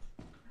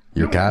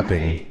 You're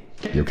capping.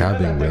 You're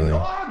capping, really.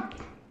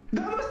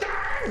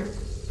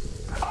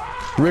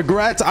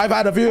 Regrets, I've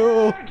had a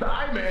few. The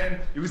Eye Man.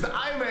 It was the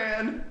Eye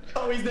Man.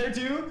 Oh, he's there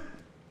too.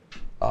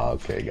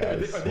 Okay,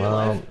 guys. Are they Well,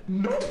 alive?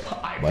 Nope.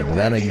 but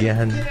then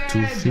again,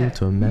 too few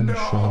to mention.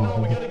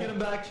 Oh, we gotta get him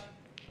back.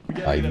 We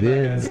gotta I get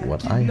him back. did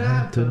what I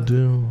had to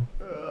do.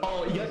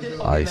 Oh, you gotta get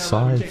him. I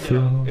saw it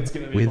through It's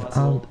gonna be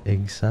without I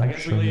guess we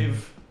exception.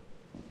 leave.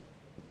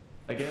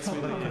 I guess we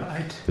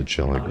leave. The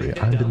chill agree.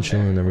 I've been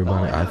chilling,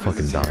 everybody. I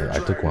fucking died. I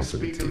took one for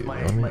the team. You know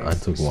what I mean? I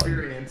took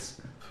one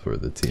for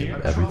the team.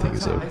 Everything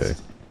is okay.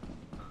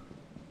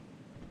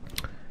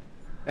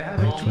 I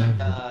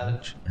traveled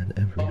each and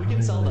every We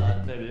can sell that,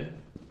 highway. maybe.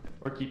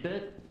 Or keep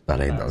it.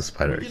 That ain't no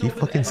spider. He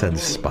fucking said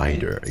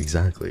spider.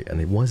 Exactly.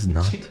 And it was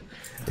not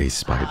a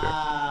spider.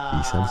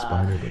 He said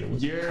spider, but it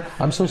was.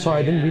 I'm so sorry.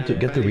 I didn't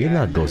get to read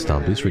that ghost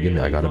down. Please forgive me.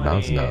 I gotta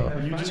bounce now,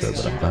 sir.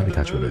 But I'm glad to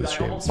catch you in the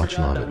stream. Much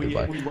love and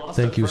goodbye.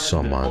 Thank you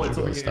so much,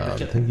 ghost down.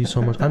 Thank you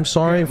so much. I'm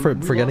sorry for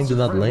getting to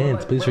that late.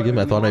 Please forgive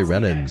me. I thought I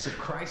read it.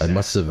 I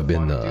must have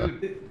been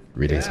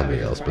reading something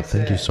else. But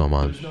thank you so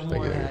much. No Thank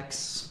more you.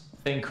 Hex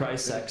in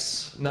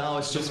KRISIS. No,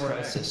 it's just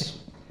KRISIS.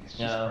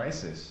 Yeah.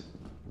 Crisis.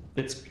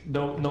 It's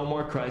no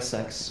more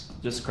KRISIS.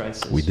 Just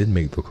KRISIS. We did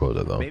make the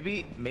quota though.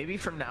 Maybe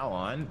from now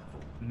on,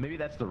 maybe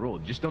that's the rule.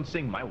 Just don't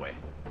sing my way.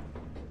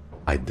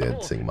 I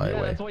did sing my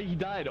way. That's why he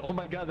died. Oh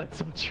my god, that's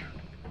so true.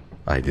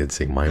 I did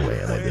sing my way,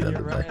 and I did You're end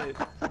up dying.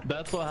 right.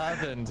 That's what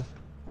happened.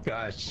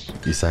 Gosh.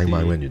 You sang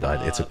my way and you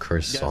died. It's a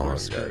cursed guys, we're song,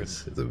 screwed.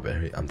 guys. It's a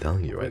very. I'm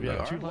telling you right We now.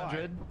 have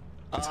 200.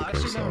 It's a Actually,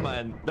 curse never song.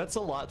 mind. That's a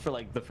lot for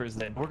like the first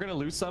day. We're gonna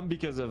lose some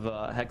because of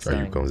Hex.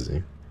 Are you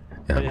cozy?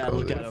 Yeah, I'm Yeah,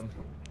 look cozy. at him.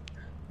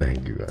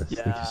 Thank you guys.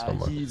 Yeah, Thank you so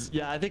much.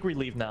 Yeah, I think we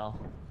leave now.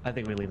 I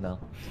think we leave now.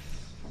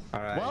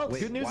 All right. Well,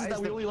 good news is that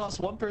we only lost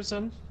one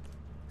person.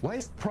 Why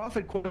is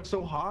profit quota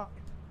so high?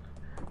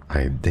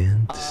 I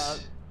didn't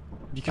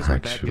Because we're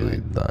that actually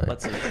good. die.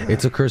 Let's see.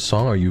 It's a cursed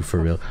song. Are you for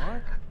real?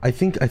 I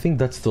think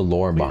that's the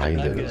lore behind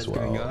that it good. as What's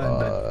going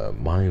well.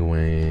 My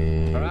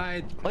way.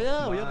 Alright. Oh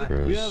yeah, we have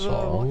Cursed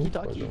song.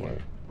 walkie-talkie.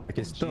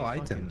 Okay, still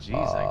item. Jeez,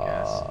 I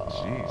guess.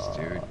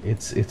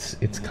 Jeez,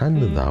 dude. It's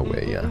kind of that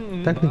way, yeah.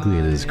 Technically,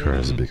 it is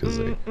cursed because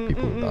like,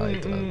 people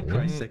died.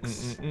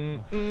 KRISIS.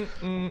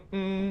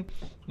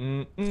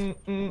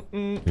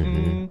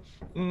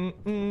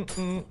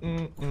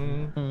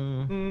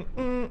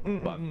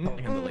 But calling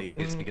him the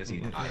latest because he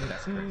died.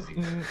 That's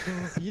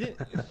crazy.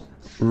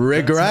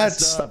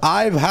 Regrets,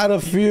 I've had a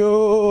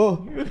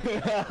few,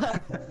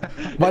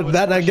 but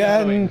then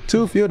again,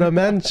 too few to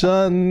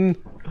mention.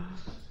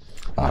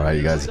 Alright,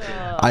 you guys.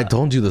 I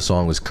told you the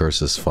song was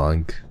cursed as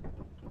fuck.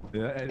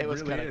 Yeah, It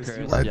was kind of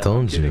cursed. I Yeah, told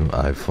I'm you. kidding.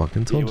 I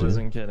fucking He told you.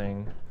 wasn't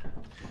kidding.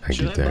 Thank you,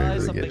 Should I buy Terry, for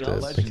the something gift.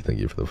 else? Thank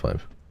you for the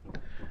 5.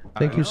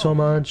 Thank you so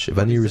much.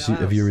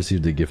 If you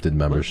received a gifted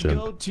membership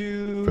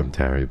from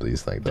Terry,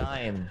 please thank them.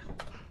 Dime.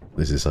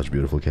 This is such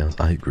beautiful chaos.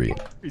 I agree.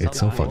 It's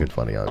so fucking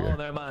funny out Oh, here.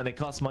 never mind. It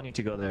costs money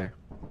to go there.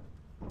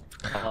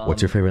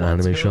 What's your favorite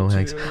anime show,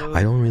 Hex?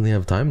 I don't really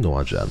have time to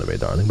watch anime,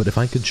 darling. But if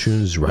I could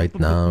choose right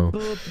now,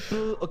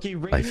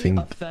 I think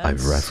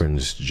I've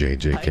referenced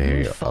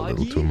JJK a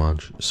little too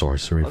much.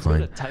 Sorcery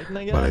Fight,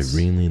 but I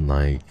really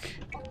like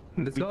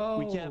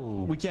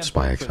We can't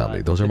Spy X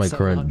Family. Those are my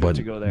current, but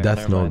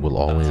Death Note will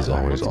always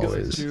have a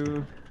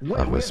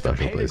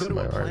special place in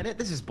my heart.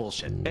 This is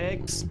bullshit.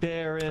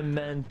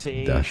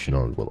 Experimentation. Death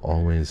Note will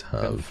always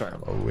have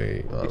a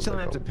way. You still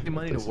have to pay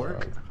money to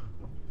work.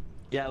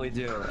 Yeah, we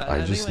do. I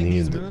just think, like,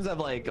 need. these moons have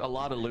like a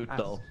lot of loot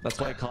though. That's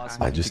why it costs.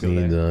 I just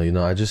need, you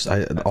know,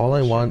 all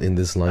I want in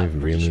this life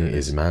really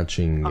is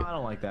matching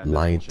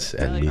light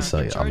and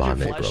Misa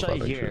Amane profile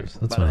pictures.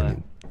 That's what I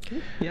need.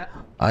 Yeah.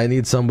 I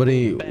need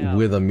somebody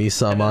with a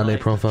Misa Amane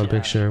profile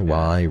picture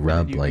while I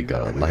rap like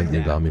a Light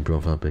Yagami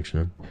profile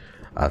picture.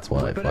 That's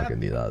what I fucking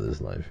need out of this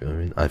life. You know what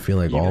I mean? I feel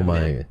like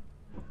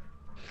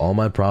all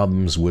my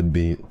problems would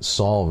be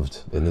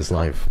solved in this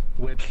life.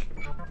 What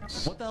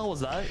the hell was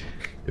that?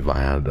 If I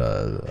had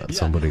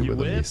somebody with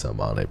a Misa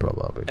Amane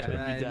profile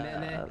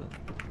picture.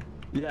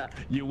 Yeah,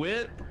 you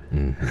wit.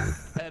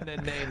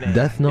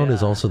 Death Note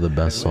is also the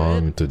best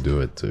song to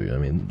do it to. I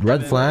mean,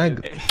 Red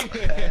Flag.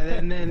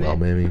 Well,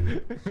 maybe.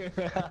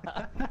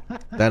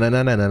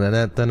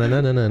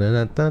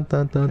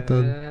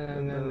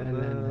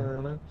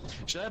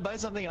 Should I buy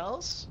something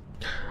else?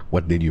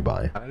 What did you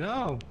buy? I don't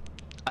know.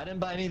 I didn't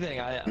buy anything.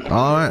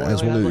 Alright,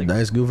 that's one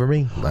nice go for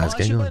me. Nice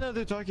I should buy game.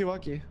 another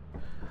Talkie-Walkie.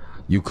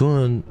 You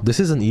could. This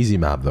is an easy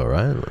map though,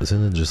 right?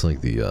 Isn't it just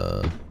like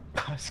the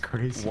That's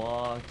crazy.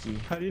 Walkie.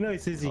 How do you know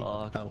it's easy?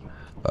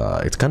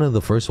 it's kind of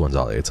the first ones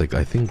out there. It's like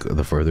I think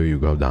the further you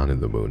go down in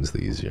the moons, the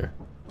easier.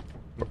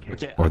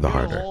 Okay, Or the I'm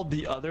gonna harder. hold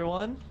the other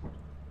one.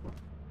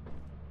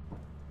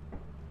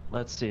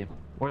 Let's see.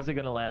 Where's it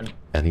gonna land?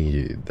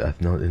 Any Death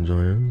Note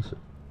enjoyers?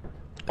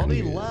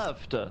 Only Any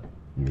left.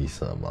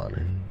 Misa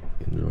Amane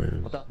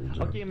enjoyers?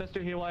 Okay,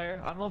 Mr.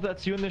 Haywire. I don't know if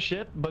that's you in the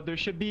ship, but there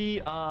should be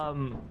there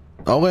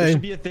Okay.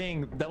 should be a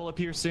thing that will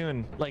appear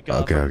soon. Like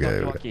Okay, for okay,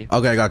 Talkie-Walkie.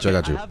 okay. I got you.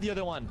 I have the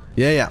other one.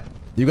 Yeah.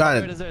 You got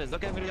There it it. is. There it is.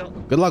 Okay, I'm gonna go.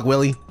 Good luck,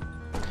 Willie.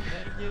 Thank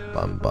you.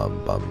 Bum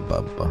bum bum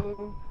bum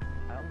bum.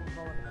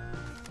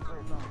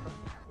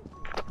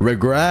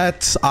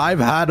 Regrets. I've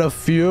had a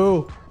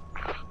few.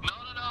 No,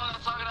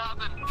 that's not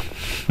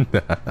gonna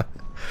happen.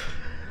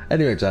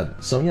 Anyway, Chad.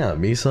 So yeah,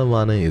 Misa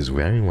Amane is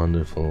very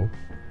wonderful.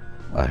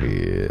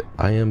 I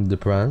am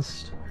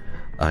depressed.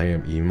 I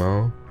am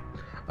emo.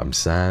 I'm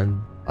sad.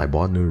 I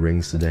bought new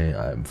rings today.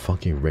 I'm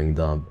fucking ringed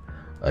up.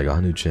 I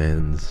got new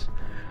chains.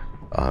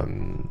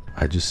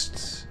 I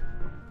just,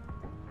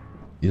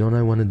 you know what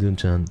I want to do,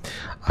 Chan?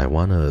 I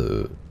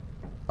wanna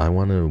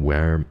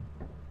wear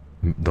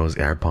those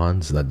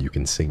AirPods that you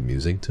can sing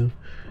music to,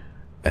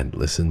 and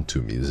listen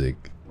to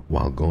music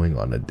while going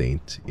on a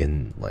date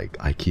in like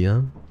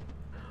IKEA,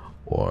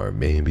 or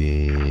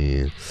maybe.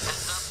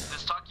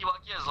 This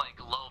Talkie-Walkie is like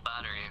low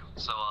battery,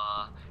 so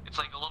it's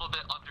like a little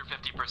bit under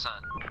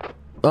 50%.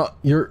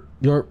 You're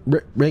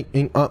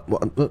ranking up.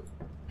 Oh,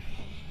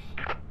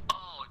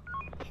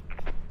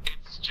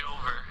 it's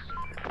Jover.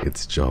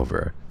 It's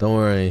Jover. Don't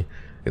worry,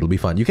 it'll be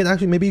fine. You can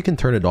actually, maybe you can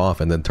turn it off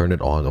and then turn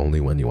it on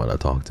only when you want to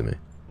talk to me.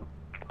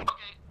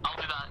 Okay, I'll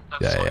do that.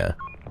 That's fine. Yeah.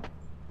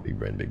 Big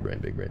brain.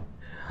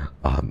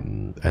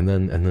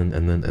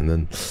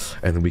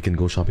 And then we can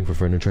go shopping for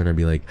furniture, and I'd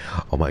be like,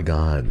 oh my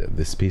god,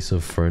 this piece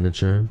of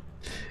furniture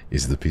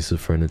is the piece of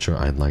furniture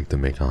I'd like to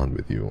make out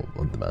with you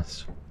on the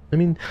best. I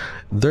mean,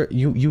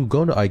 you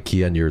go to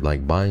IKEA and you're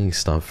like buying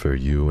stuff for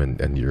you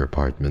and your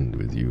apartment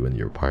with you and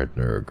your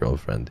partner or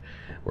girlfriend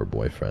or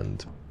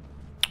boyfriend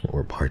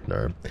or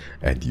partner,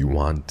 and you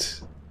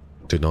want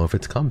to know if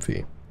it's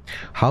comfy.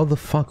 How the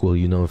fuck will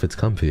you know if it's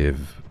comfy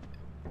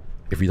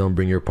if you don't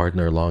bring your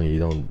partner along and you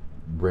don't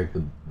break the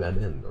bed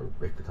in or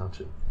break the couch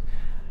in?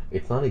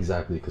 It's not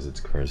exactly because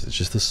it's cursed. It's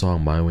just the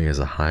song My Way has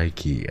a high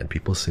key, and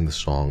people sing the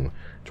song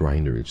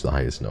trying to reach the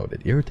highest note.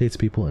 It irritates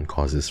people and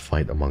causes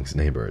fight amongst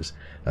neighbors.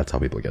 That's how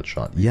people get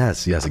shot.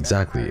 Yes,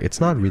 exactly.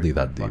 It's not really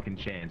that deep. Fucking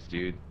chance,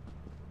 dude.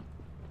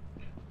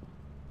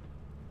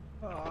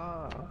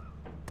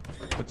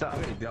 What's up?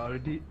 Wait, they're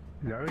already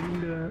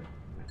in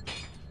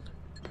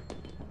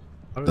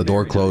The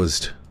door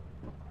closed.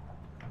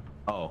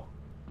 Oh.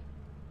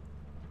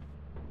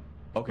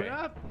 Okay.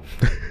 Up.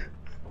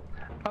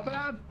 Pop it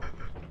up.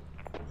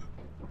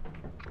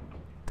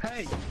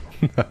 Hey.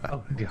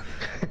 Oh, God.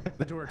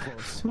 The door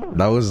closed.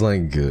 That was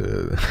like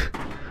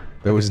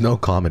there was no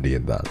comedy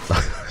in that.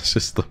 It's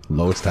just the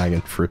lowest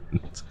hanging fruit.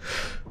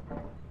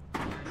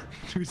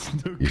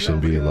 You should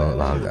be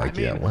allowed. I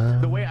mean, well.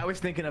 the way I was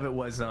thinking of it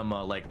was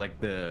like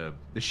the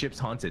ship's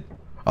haunted.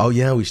 Oh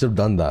yeah, we should have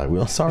done that.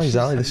 Well, sorry,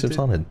 Zally, the ship's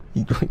haunted.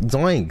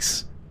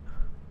 Zoinks.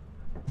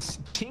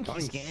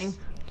 Jinkies, gang.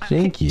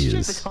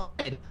 Jinkies.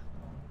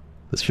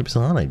 The ship's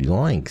haunted.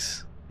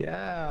 Yoinks.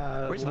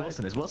 Yeah. Where's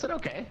Wilson? Is Wilson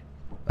okay?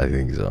 I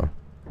think so.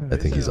 I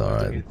think he's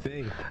alright.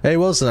 Hey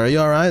Wilson, are you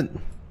alright?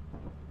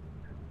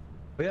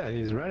 Yeah,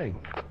 he's running.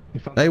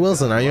 Hey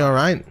Wilson, are you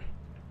alright?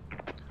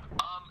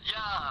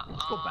 Yeah.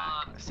 Let's go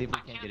back. See if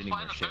we can't get any more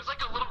shit. There's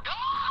like a little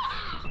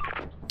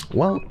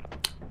Well,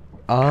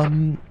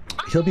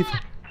 he'll be.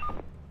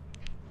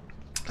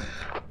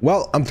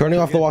 Well, I'm turning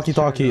off the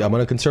walkie-talkie. I'm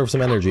gonna conserve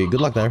some energy.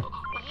 Good luck there.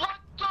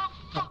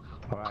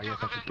 Alright, I guess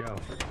I should go.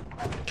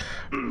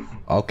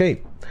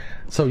 Okay,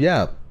 so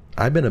yeah,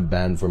 I've been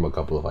banned from a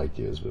couple of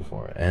IQs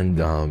before, and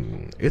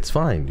it's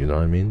fine. You know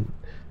what I mean?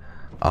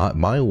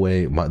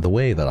 The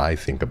way that I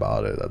think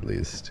about it, at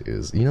least,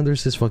 is, you know,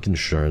 there's this fucking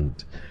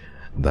shirt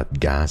that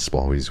Gasp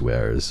always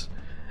wears,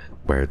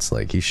 where it's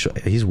like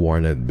he's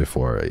worn it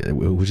before,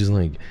 which is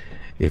like,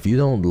 if you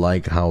don't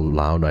like how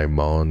loud I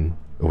moan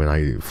when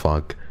I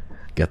fuck,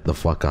 get the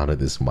fuck out of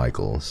this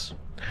Michaels.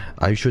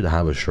 I should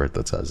have a shirt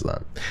that says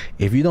that.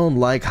 If you don't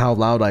like how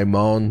loud I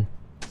moan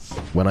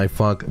when I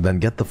fuck, then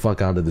get the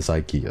fuck out of this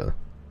IKEA.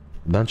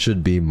 That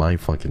should be my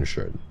fucking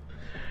shirt.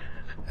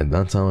 And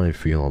that's how I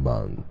feel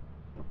about it.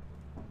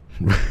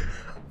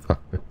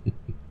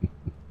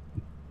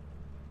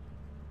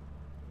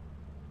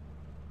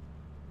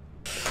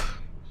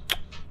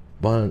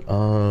 But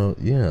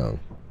yeah.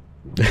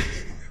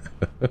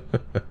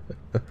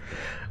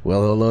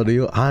 Well, hello to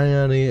you. Hi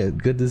honey,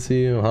 good to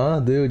see you.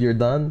 Huh, dude, you're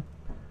done?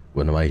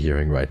 What am I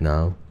hearing right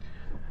now?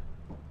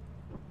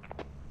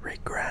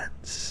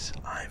 Regrets.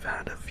 I've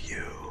had a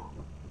few.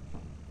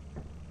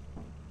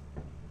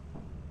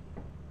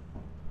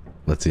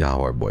 Let's see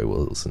how our boy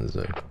Wilson is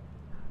doing.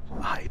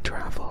 I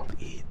traveled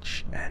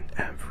each and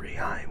every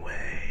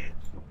highway.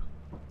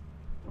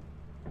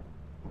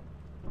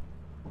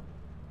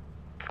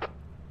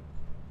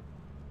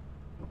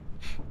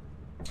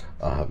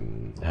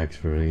 Hex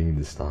for me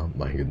to stop.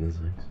 My goodness,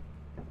 Hex.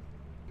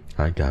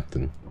 Hi,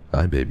 Captain.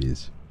 Hi,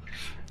 babies.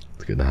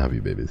 It's good to have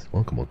you, babies.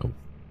 Welcome, welcome.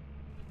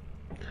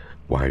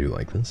 Why are you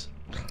like this?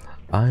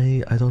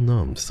 I don't know.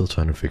 I'm still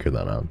trying to figure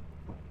that out.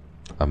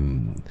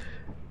 I'm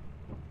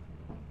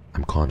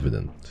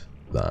confident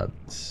that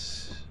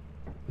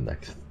the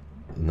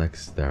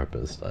next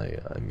therapist I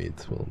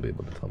meet will be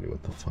able to tell me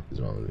what the fuck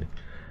is wrong with me.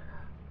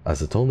 As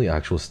a totally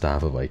actual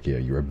staff of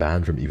IKEA, you are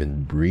banned from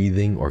even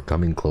breathing or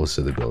coming close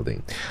to the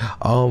building.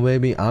 Oh,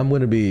 maybe I'm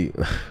gonna be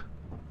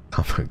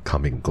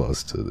coming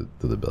close to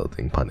the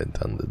building, pun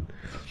intended.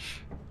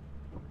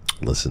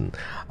 Listen,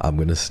 I'm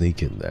gonna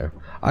sneak in there.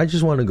 I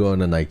just want to go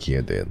on an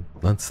IKEA date.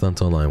 That's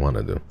all I want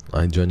to do.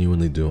 I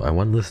genuinely do. I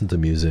want to listen to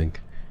music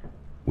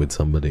with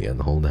somebody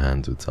and hold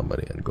hands with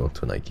somebody and go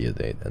to an IKEA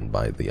date and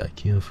buy the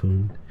IKEA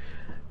food.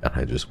 And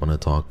I just want to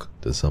talk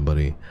to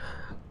somebody.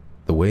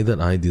 The way that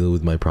I deal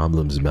with my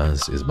problems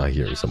best is by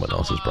hearing someone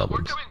else's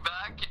problems. We're coming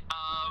back.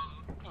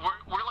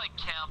 We're like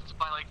camped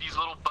by like these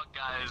little bug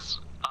guys.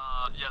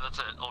 Yeah, that's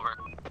it. Over.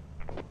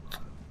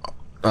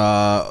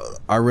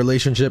 Our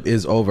relationship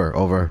is over.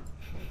 Over.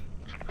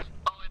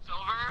 Oh, it's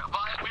over.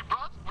 But we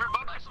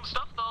brought back some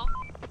stuff though.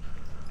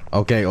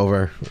 Okay,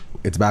 over.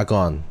 It's back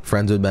on.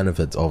 Friends with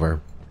benefits.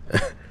 Over.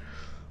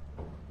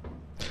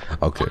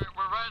 Okay.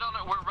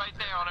 We're right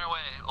there on our way.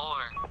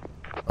 Over.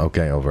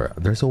 Okay, over.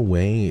 There's a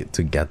way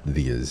to get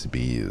these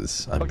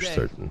bees, I'm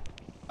certain.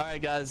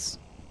 Alright, guys.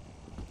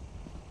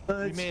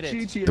 We made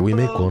it. Did we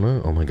make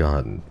quota? Oh my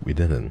god, we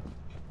didn't.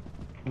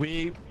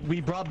 We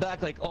brought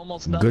back like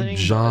almost nothing. Good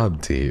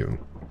job, team.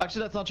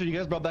 Actually, that's not true. You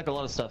guys brought back a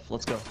lot of stuff.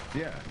 Let's go.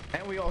 Yeah,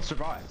 and we all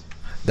survived.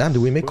 Damn,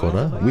 did we make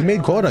quota? We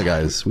made quota,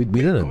 guys. We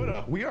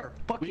didn't. We are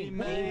fucking.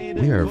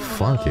 We are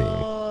fucking.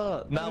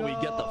 Now we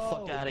get the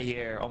fuck out of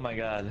here. Oh my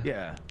god.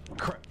 Yeah.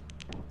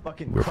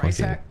 Fucking We're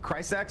fucking.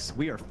 Chrysax,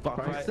 we are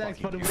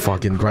fucking.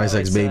 Fucking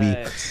Chrysax, baby.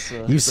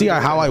 You see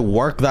how I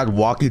work that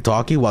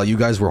walkie-talkie while you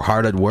guys were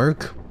hard at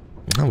work?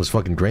 That was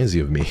fucking crazy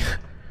of me.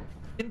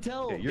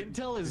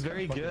 Intel is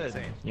very good,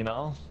 you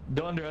know?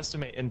 Don't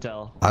underestimate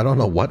Intel. I don't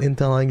know what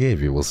intel I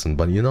gave you, Wilson,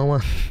 but you know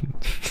what?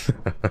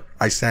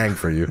 I sang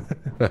for you.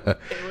 it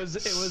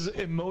was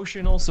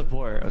emotional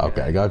support.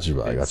 Okay, I got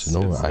you, I got you.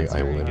 No,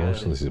 I will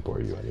emotionally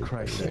support you.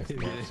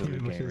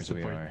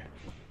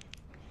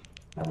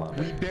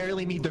 We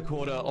barely meet the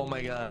quota. Oh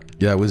my god.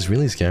 Yeah, it was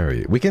really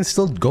scary. We can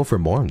still go for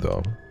more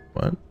though.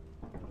 What?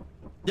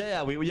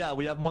 Yeah, we have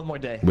one more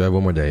day. We have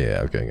one more day.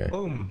 Yeah, okay.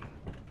 Boom.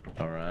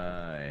 All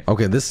right.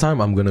 Okay, this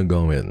time I'm gonna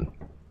go in.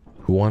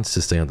 Who wants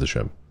to stay on the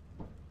ship?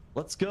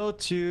 Let's go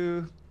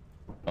to.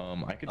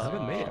 I could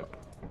have made it.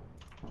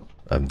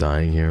 I'm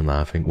dying here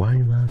laughing. Why are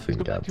you laughing, Let's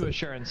go back Captain? to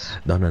assurance.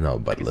 No.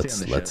 But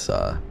let's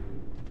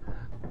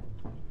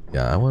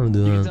yeah, I want to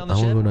do that. I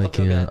want to go to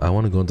IKEA. I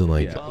want to go to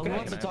like who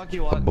wants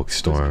to a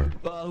bookstore.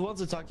 Who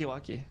wants to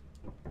talkie-walkie?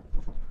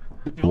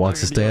 Who wants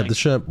to stay at the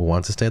ship? Who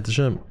wants to stay at the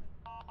ship?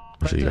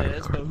 But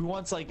who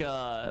wants like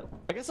I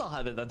guess I'll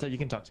have it then, so you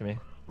can talk to me.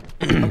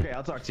 Okay,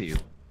 I'll talk to you.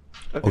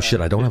 Okay. Oh shit,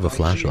 I don't have a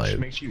flashlight.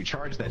 Make sure you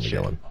charge that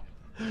shit.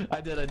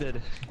 I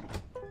did.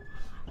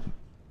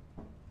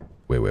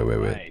 Wait.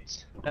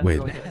 Right. Wait.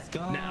 Let's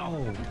go.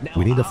 Now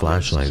We need a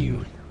flashlight.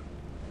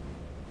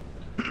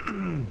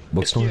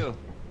 Bookstore?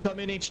 Come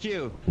in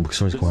HQ.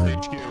 Bookstore's quiet.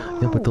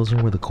 Yeah, but those are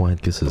where the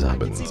quiet kisses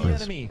happen. It's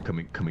nice.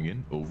 Coming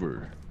in.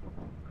 Over.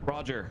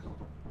 Roger.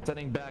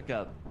 Setting back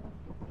up.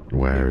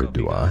 Where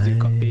do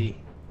I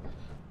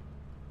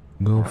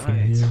go from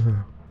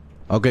here?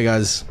 Okay,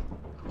 guys.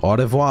 Au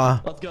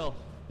revoir. Let's go.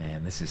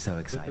 Man, this is so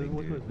exciting,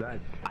 dude. I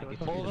get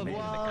to be the man in the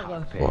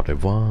cockpit. Au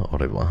revoir. Au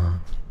revoir.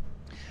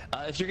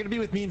 If you're gonna be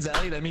with me and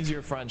Zally, that means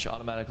you're French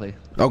automatically.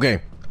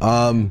 Okay.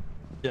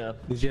 Yeah.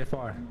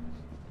 GFR.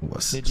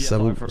 What's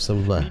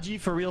Niji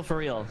for real, for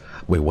real.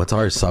 Wait, what's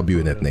our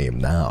subunit name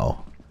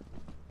now?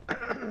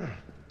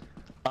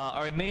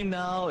 Our name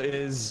now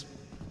is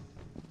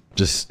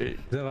just Is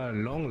that a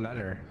long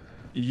letter?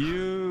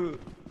 Yuli.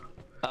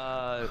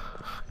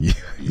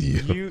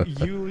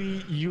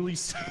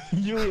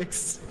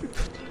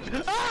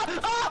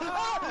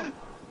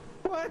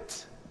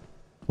 What?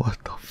 What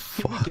the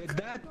fuck? Get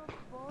that?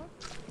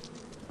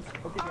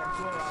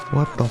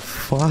 What the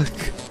fuck?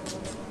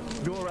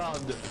 Go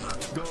around.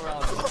 Go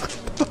around.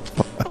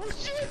 Oh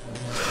shit!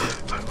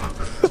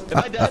 Am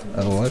I dead?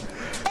 What?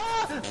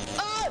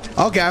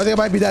 Okay, I think I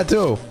might be dead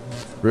too.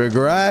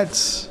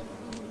 Regrets.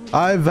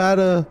 I've had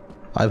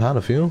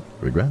a few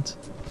regrets.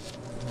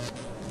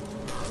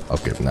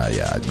 Okay, nah,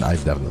 yeah,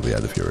 I've definitely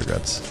had a few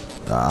regrets.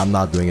 I'm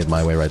not doing it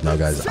my way right now,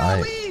 guys.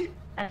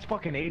 That's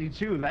fucking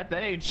 82. That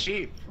ain't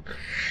cheap.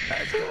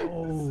 Let's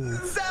go.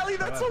 Sally,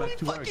 that's how we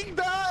fucking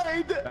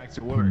died! Back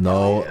to work.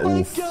 No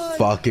God.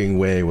 fucking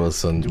way,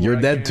 Wilson. You're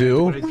dead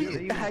too?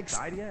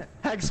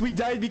 Hex, we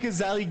died because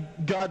Sally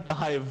got the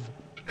hive.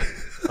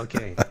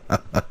 Okay.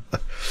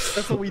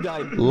 That's how we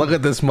died. Look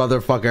at this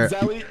motherfucker.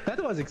 Sally,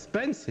 That was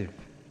expensive.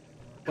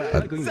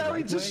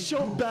 Sally just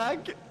showed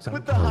back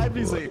with the hive.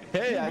 He's like,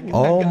 hey,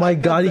 Oh my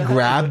god, he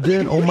grabbed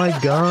it? Oh my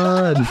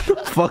god.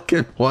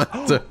 Fucking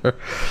wonder.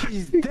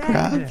 He's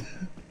dead.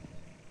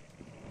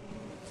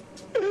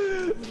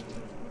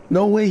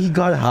 No way he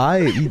got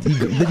high. Did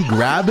he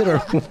grab it or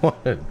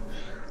what?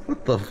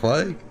 What the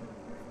fuck?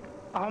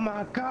 Oh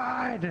my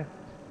god.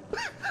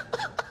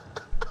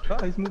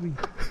 Oh, he's moving.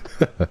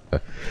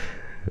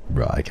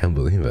 Bro, I can't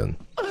believe it.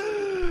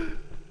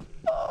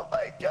 oh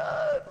my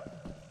god.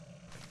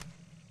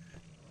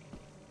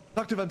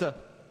 Talk to Venta.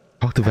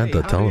 Talk to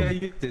Venta, tell How do I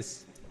him. use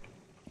this?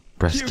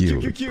 Press Q.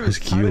 Press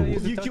Q.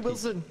 UQ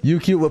Wilson.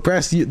 UQ, well,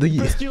 press U.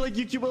 Press Q like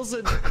UQ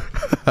Wilson.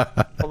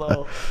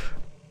 Hello.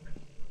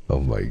 Oh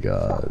my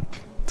god.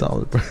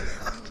 Tell him.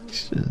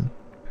 Shit.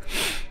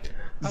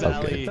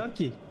 Sally.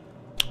 Kentucky.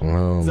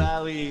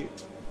 Sally.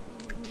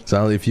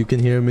 Sally, if you can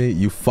hear me,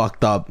 you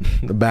fucked up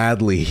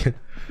badly.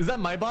 Is that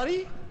my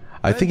body?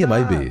 I think it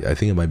might be. I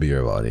think it might be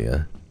your body,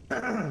 yeah.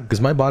 Because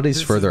my body's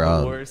This further is the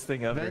out. worst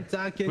thing ever.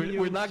 Venta, can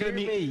We're not gonna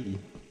hear meet. me?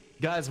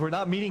 Guys, we're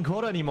not meeting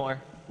quota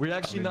anymore. We're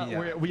actually not.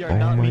 We are Oh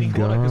not my meeting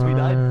quota because we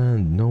died. god.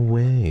 No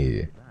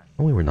way.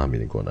 No way we're not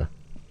meeting quota.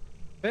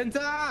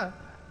 Venta!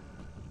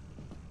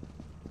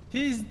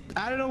 She's,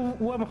 I don't know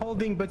who I'm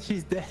holding, but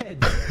she's dead.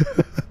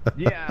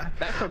 Yeah,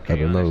 that's okay. I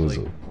don't know.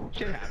 honestly.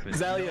 Shit happens.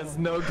 Sally has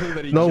no clue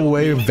that he No killed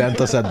way me.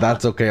 Venta said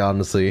that's okay,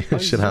 honestly. Oh,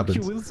 Shit Zuki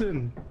happens.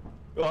 Wilson.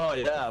 Oh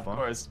yeah, of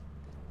course.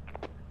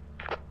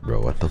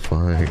 Bro, what the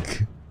fuck?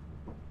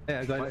 Hey,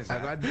 I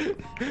got.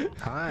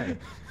 Hi.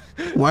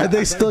 Why are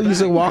they still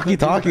using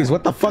walkie-talkies?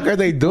 What the fuck are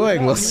they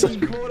doing? We're not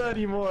meeting quota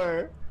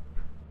anymore.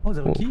 Oh,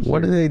 there's a key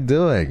What are here. they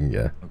doing?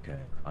 Yeah. Okay,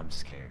 I'm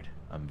scared.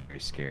 I'm very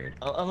scared.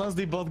 Unless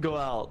they both go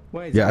out.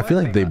 Wait, Yeah, I so feel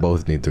what? like they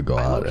both need to go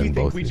I out low-key and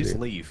think both we need just to.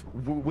 leave.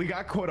 We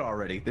got quota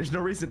already. There's no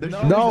reason. There's No,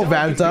 reason to make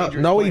Vanta.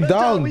 dangerous No, we plans.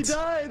 don't. We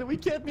died. We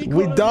can't meet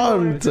We quota anymore.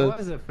 don't. There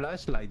was a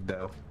flashlight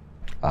though.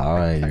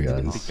 Alright, you I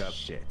didn't guys. pick up.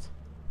 Shit.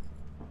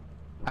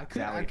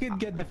 I could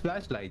get the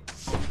flashlight.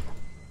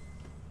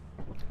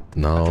 I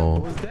No.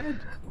 was dead.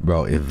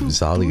 Bro, if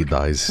Zali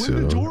dies When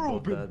the soon. door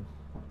opened.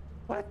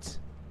 What?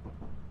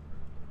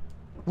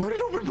 Why did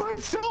it open by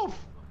itself?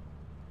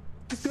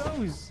 It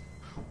goes.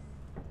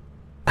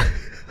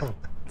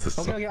 This is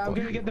so Okay, I'm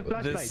gonna funny. get the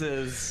flashlight. This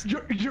is.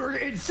 You're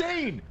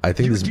insane. I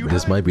think You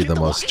this have might be get the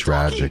the most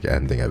walkie-talkie. tragic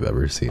ending I've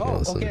ever seen. Oh,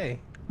 Listen. okay.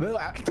 Well,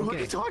 The okay.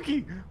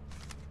 walkie-talkie.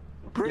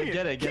 Bring Yeah,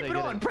 get it, get Keep it, it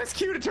get on. it. Press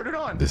Q to turn it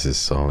on. This is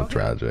so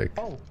tragic.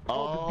 Oh,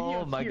 Oh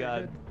the bees my here.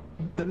 god.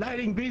 The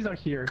lighting bees are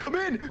here. Come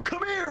in.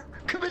 Come here.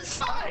 Come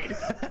inside.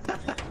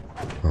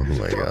 Oh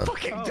my god.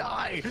 Fucking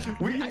die. I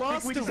think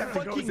lost we just the have to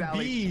go, fucking Sally.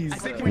 bees. I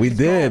think We just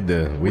go.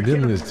 did. We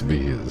did lose to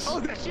bees. Oh,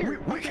 they're here.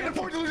 We can't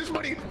afford to lose this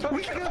money.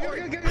 We can't afford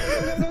it. Go.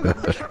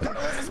 We can't afford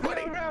to lose this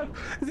money.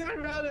 They're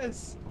around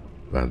us.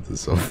 That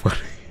is so funny.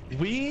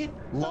 We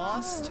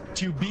lost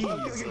to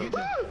bees.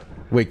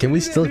 Wait, can we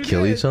still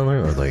kill each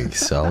other or like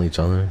sell each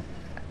other?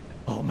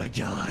 Oh my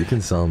god. You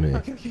can sell me.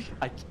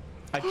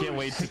 I can't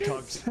wait to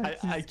talk.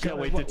 I can't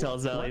wait to tell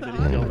Sally that he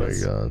Oh killed my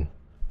us. god.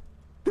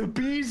 The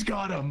bees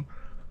got him.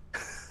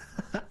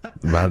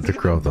 Vanta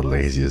Crow, the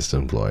laziest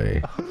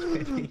employee.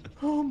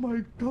 Oh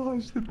my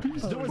gosh, the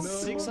bees. There was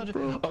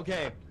 600.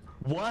 Okay,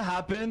 what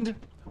happened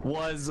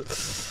was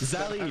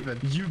Sally,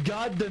 you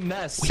got the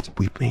nest,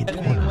 We made and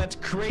they quota.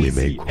 went crazy.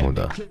 made and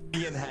quota. killed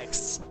me and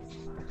Hex.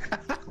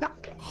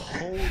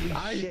 Holy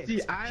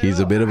shit. He's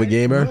a bit of a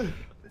gamer.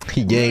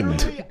 He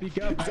gamed.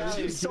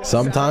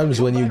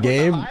 Sometimes when you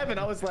game,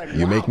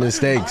 you make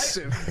mistakes.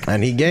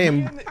 And he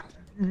gamed.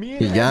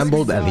 He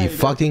gambled and he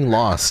fucking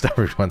lost,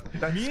 everyone.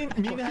 Me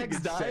and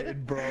Hex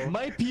died, bro.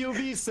 My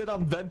POV said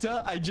I'm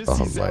Venta. I just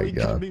see Sally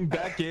coming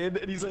back in,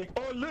 and he's like,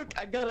 "Oh look,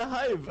 I got a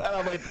hive," and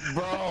I'm like,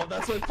 "Bro,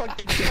 that's what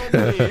fucking killed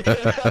me."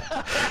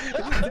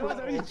 That was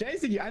already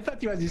chasing you. I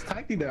thought you were just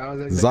talking there. I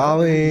was like,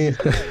 Zali.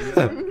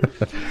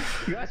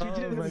 You actually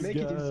didn't make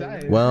it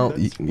inside. Well,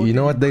 you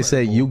know what they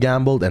say. You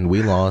gambled and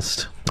we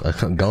lost.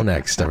 Go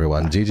next,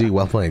 everyone. GG,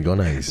 well played. Go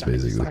next,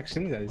 basically.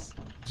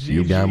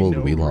 You gambled,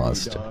 we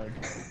lost.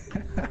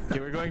 Okay,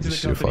 we're going to the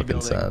You're company fucking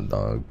building. sad,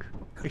 dog.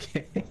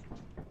 Okay.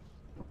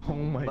 Oh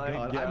my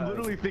god. I'm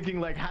literally thinking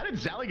like, how did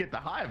Sally get the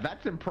hive?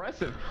 That's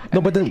impressive.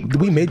 No, but then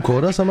we made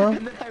quota somehow?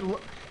 And then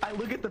I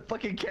look at the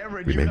fucking camera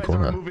and We you made guys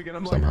quota are moving and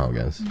I'm somehow, like,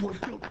 guys. what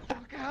the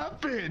fuck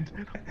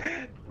happened?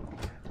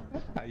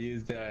 I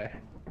used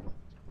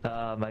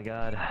Oh my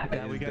god.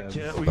 Yeah, we got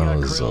killed. That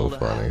was so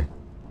funny.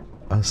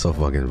 That's so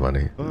fucking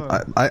funny.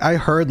 I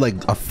heard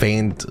like a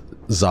faint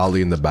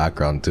Zali in the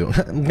background too.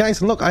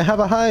 Guys, look, I have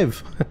a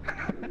hive.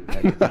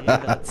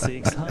 That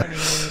honey.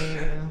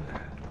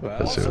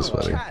 That shit was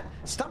funny. Chat,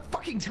 stop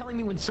fucking telling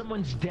me when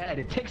someone's dead.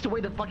 It takes away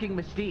the fucking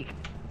mystique.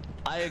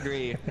 I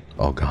agree.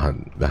 Oh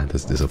god,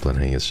 Vanta's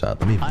disciplining his chat.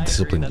 Let me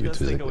discipline you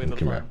too.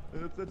 Come here.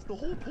 That's the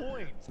whole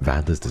point.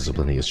 Vanta's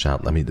disciplining his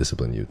chat. Let me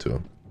discipline you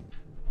too.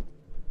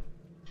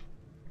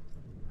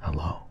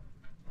 Hello.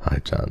 Hi,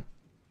 chat.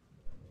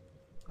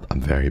 I'm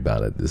very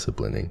bad at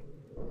disciplining.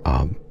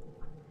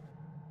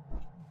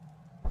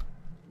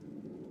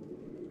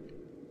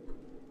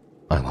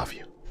 I love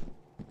you.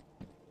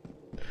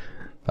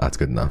 That's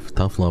good enough.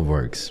 Tough love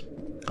works.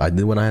 I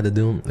did what I had to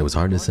do. It was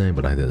hard to say,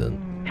 but I did it.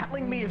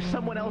 Telling me if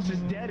someone else is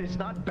dead is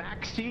not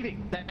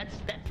backseating. That's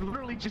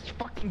literally just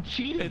fucking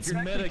cheating. It's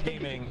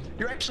metagaming.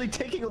 You're actually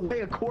taking away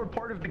a core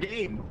part of the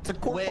game. It's a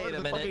core part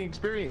of the fucking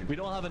experience. We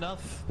don't have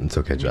enough. It's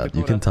okay, chat.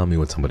 You can tell me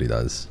what somebody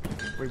does.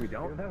 Wait, we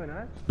don't have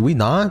enough? Do we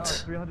not?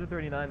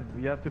 339.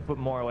 You have to put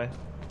more away.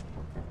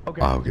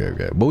 Okay. Oh,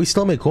 okay. But we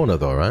still make quota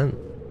though, right?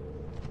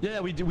 Yeah,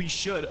 we do. We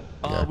should.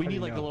 Yeah. We need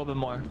like a little bit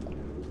more.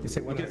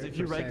 Because if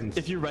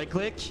you right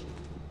click,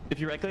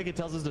 it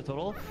tells us the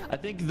total. I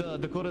think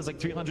the quota is like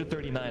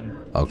 339.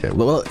 Okay.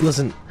 Well,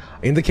 listen.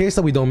 In the case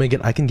that we don't make it,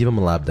 I can give him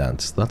a lap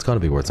dance. That's gotta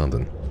be worth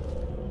something.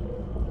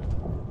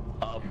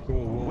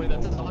 Wait,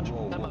 that says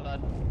 100. My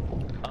bad.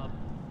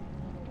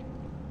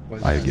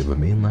 I give a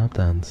mean lap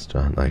dance,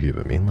 John. I give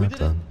a mean lap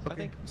dance.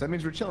 Okay. So that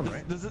means we're chilling,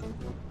 right?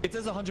 It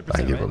says 100%.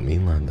 I give a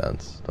mean lap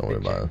dance. Don't worry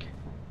about it.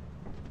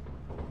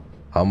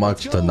 How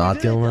much to not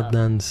get a lap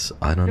dance?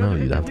 I don't know.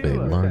 You'd have to pay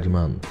a large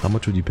amount. How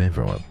much would you pay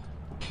for one?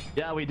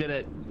 Yeah, we did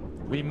it.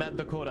 We met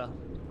the quota.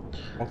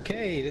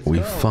 Okay, let's We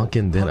go.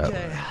 fucking did it.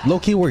 Low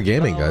key, we're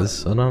gaming,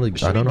 guys. I don't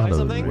know how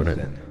to win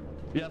it.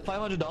 Yeah,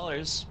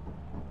 $500.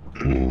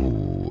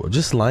 Ooh,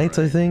 just lights,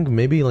 I think.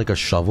 Maybe like a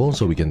shovel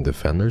so we can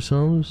defend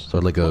ourselves,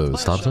 or like a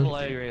stop sign.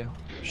 I agree.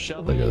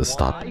 Like a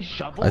stop.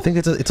 I think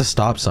it's a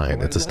stop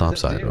sign. It's a stop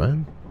sign, right?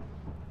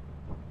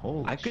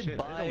 I could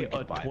buy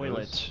a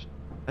toilet.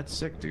 That's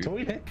sick, dude.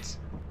 Toilet?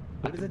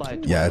 I could buy a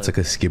toilet. Yeah, it's like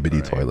a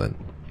skibbity toilet.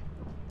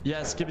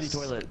 Yeah, skibbity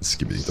toilet.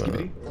 Skibbity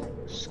toilet.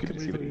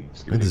 Skibbity.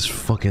 Look at this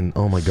fucking.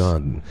 Oh my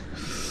god.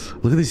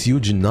 Look at this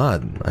huge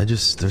nut.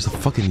 There's a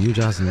fucking huge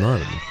ass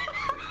nut.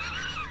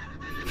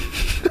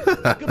 You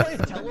could buy a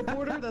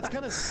teleporter? That's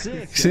kind of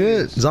sick. See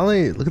it?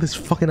 Zali, look at this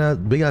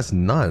fucking big ass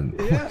nut.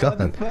 Oh my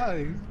god.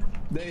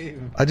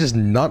 I just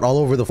nut all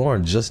over the floor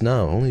just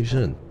now. Holy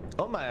shit.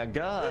 Oh my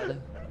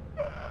god.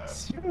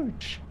 It's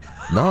huge.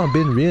 No, I'm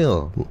being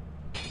real.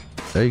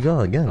 There you go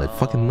again. I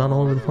fucking nut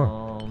all over the floor.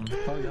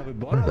 Oh, you have a What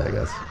bottle? is that,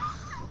 guys?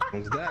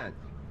 What's that?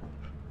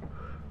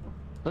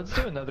 Let's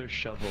do another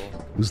shovel.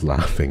 Who's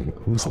laughing?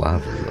 Who's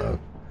laughing, man?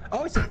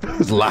 Oh, it's a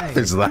Who's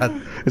laughing?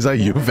 Is that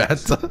you,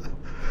 Vanta?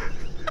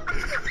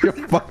 You're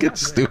fucking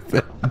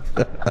stupid.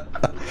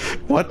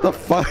 What the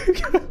fuck?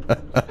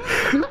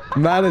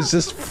 Man is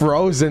just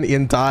frozen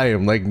in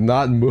time, like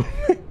not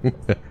moving.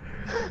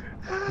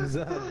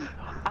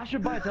 I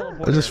should buy a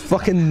teleporter. I just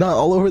fucking nut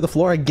all over the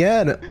floor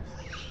again.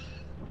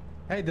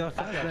 Hey, the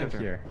fuck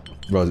here.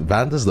 Bro,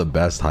 Vanta's the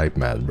best hype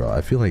man, bro.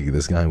 I feel like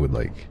this guy would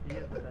like.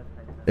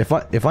 If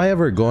I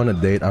ever go on a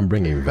date, I'm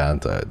bringing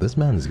Vanta. This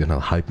man is gonna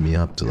hype me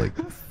up to like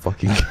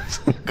fucking.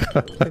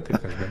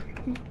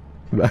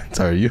 Vanta,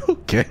 are you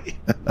okay?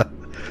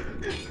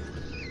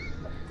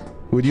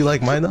 Would you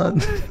like my nut?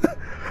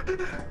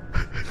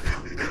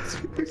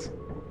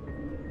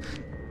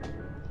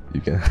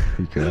 You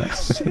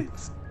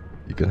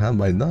can have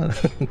my nut.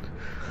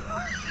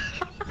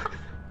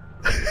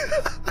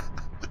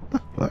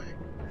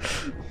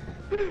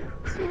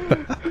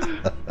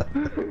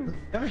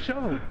 Have a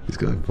shovel. He's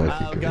going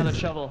fucking I've got a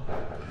shovel.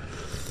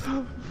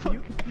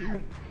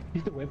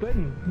 Use the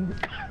weapon.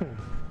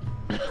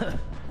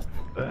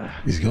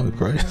 He's going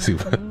crazy.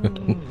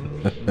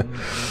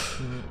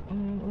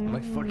 My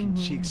fucking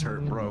cheeks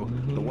hurt, bro.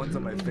 The ones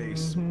on my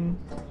face.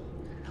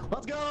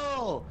 Let's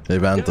go! Hey,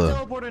 Get a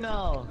Vanta. teleporter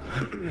now!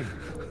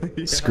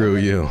 Screw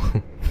you.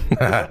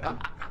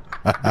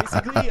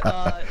 Basically,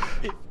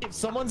 if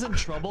someone's in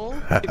trouble,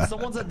 if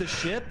someone's at the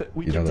ship,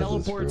 we can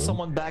teleport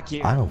someone back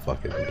here. I don't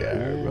fucking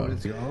care, bro.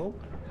 Let's go.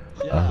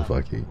 Yeah. I don't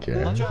fucking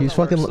care. He's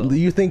fucking.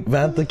 You think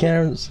Vanta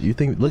cares? You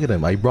think? Look at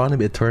him. I brought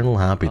him eternal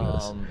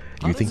happiness.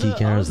 You think he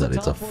cares that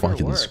it's a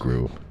fucking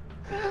screw?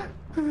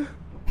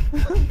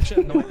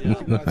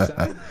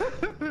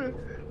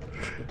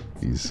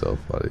 He's so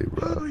funny,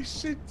 bro. Holy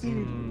shit,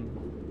 dude.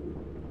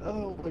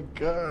 Oh my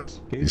god.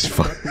 He's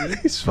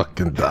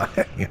fucking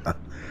dying.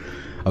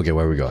 Okay,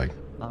 where are we going?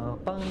 Oh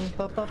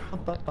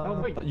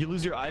wait, you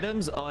lose your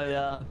items? Oh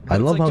yeah. I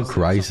love how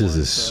KRISIS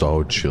is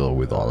so chill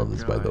with all of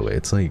this, by the way.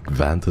 It's like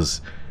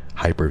Vanta's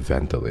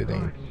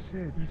hyperventilating.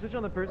 You switch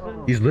on the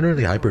person? He's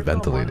literally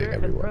hyperventilating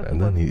everyone,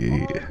 and then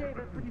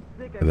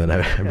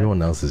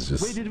everyone else is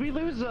just. Wait, did we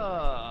lose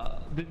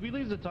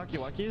the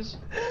Takiwakis?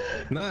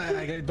 No,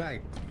 I got it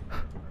back.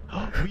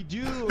 We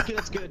do. Okay,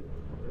 that's good.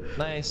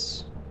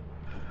 Nice.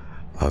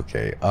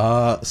 Okay.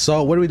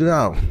 So what do we do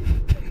now?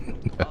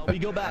 We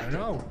go back. I don't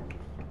know.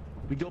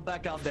 We go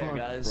back out there,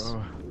 guys.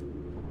 Bro.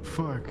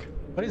 Fuck.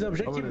 What is the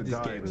objective of this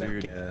game,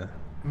 dude?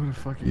 I'm gonna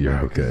fucking You're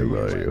die okay,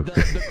 bro. You're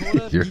okay.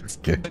 You're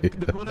okay.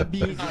 The quota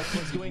beat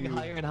was going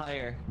higher and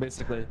higher,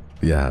 basically.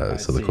 Yeah.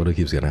 So the quota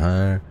keeps getting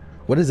higher.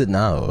 What is it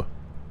now?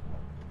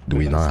 Do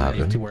we not have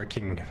it?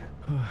 Working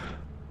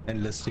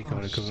endlessly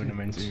on the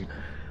government.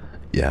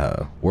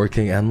 Yeah,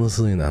 working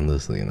endlessly and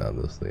endlessly and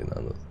endlessly and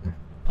endlessly.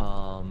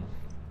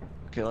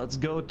 Okay, let's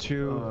go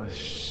to. Oh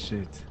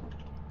shit.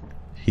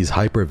 He's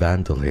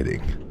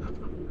hyperventilating.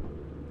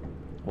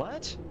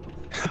 What?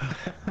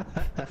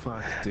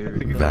 Fuck,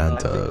 dude.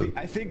 Vanta.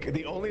 I think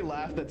the only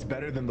laugh that's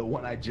better than the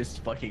one I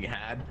just fucking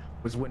had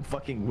was when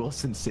fucking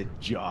Wilson said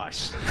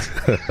Josh.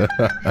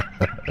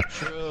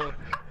 True.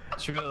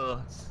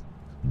 True.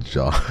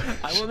 Josh.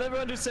 I will never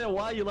understand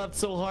why you laughed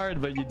so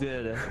hard, but you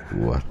did.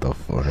 What the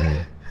fuck?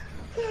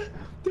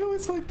 That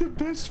was like the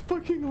best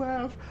fucking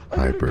laugh.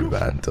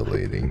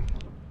 Hyperventilating.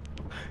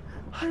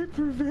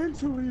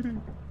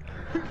 Hyperventilating.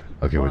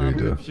 Okay, what do we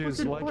do?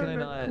 Why can I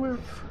not?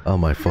 Oh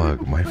my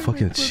fuck, my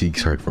fucking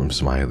cheeks hurt from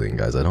smiling,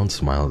 guys. I don't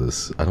smile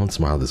this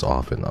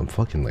often. I'm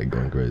fucking like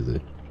going crazy.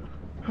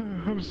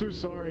 I'm so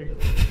sorry.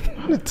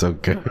 It's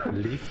okay.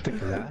 Leave the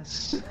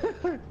glass.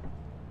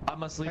 I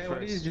must leave first.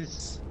 What is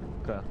this?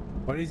 Okay.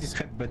 What is this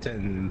red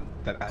button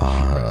that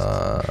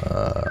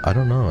I I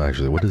don't know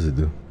actually. What does it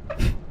do?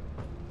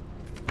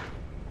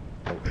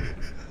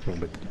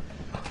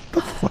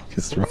 The fuck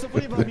is wrong? What's so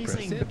funny about me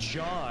saying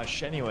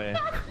Josh anyway?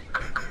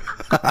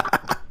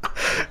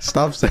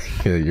 Stop saying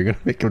it. You're gonna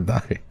make him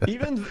die.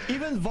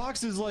 Even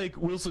Vox is like,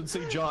 Wilson,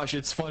 say Josh.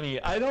 It's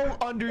funny. I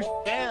don't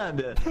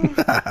understand.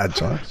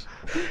 Josh.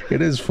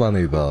 It is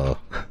funny though.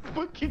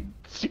 Fucking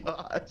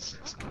Josh.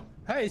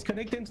 Hey, it's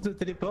connected to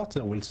the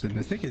teleporter, Wilson.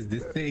 The thing is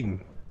this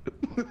thing.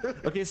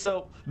 Okay,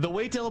 so the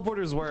way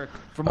teleporters work,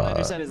 from what I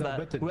understand, is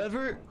that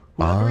whoever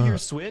you're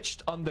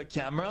switched on the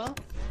camera,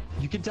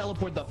 you can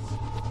teleport them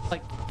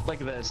like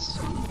this.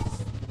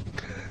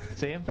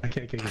 See?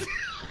 Okay.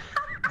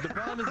 The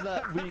problem is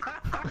that we.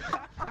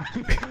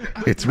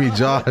 It's me,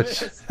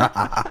 Josh. It's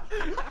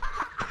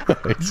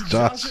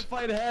Josh. Josh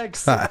fight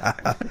Hex.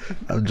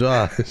 I'm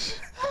Josh.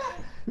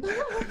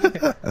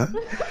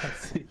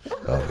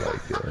 Oh my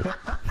god.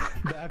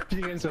 The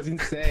appearance was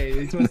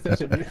insane. It was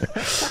such a.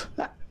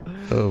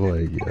 Oh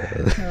my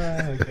god.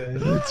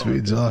 It's me,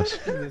 Josh.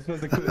 This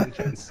was a cool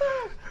entrance.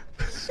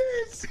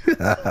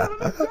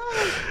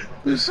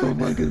 It's so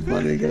fucking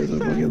funny, guys. I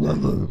fucking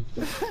love them.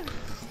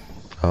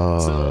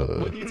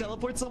 So when you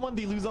teleport someone,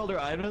 they lose all their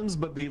items,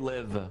 but they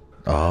live.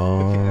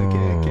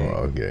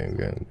 Okay.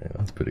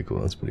 That's pretty cool.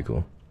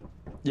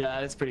 Yeah,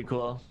 it's pretty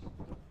cool.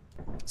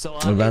 So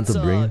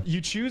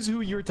you choose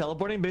who you're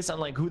teleporting based on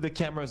like who the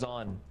camera's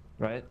on,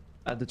 right?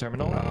 At the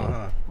terminal.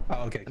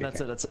 Okay. And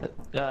that's it.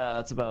 Yeah,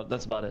 that's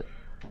about it.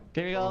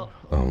 Here you go.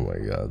 Oh my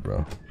god,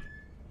 bro.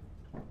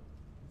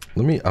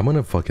 I'm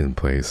gonna fucking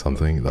play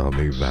something that'll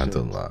make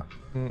Vanta laugh.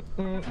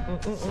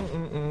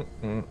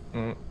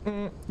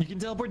 You can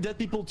teleport dead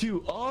people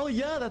too. Oh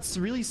yeah, that's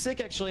really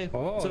sick actually.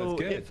 Oh, so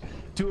that's good.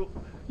 To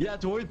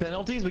avoid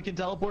penalties, we can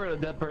teleport a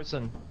dead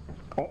person.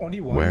 Only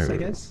once, I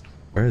guess.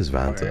 Where is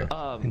Vanta?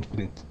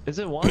 Infinite. Is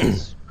it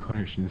once?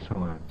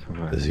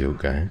 Is he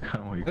okay? I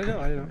don't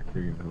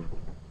know.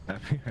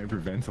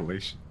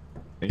 Hyperventilation.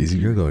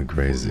 You're going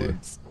crazy.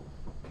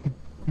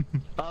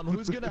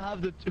 Who's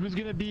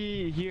gonna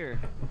be here?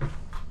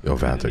 Yo,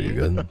 Vanta, you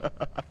good?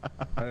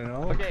 I don't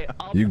know. Okay,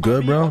 You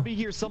good, bro? I'll be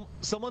here.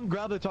 Someone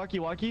grab the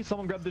talkie-walkie.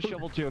 Someone grab the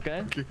shovel too.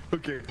 Okay.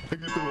 Okay. I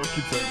got the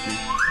walkie-talkie.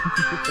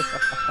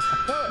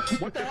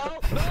 What the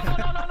hell?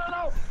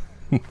 No!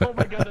 Oh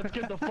my god, that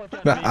scared the fuck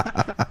out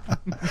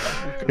of me.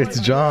 It's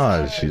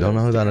Josh. You don't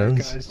know who that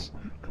is?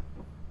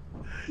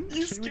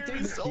 You scared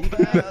me so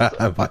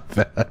bad. My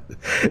bad.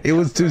 It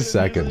was 2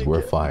 seconds.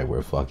 We're fine.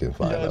 We're fucking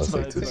fine. That was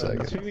like 2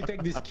 seconds. Should we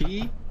take this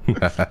key?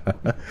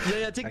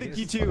 Yeah, take the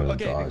key too. Oh,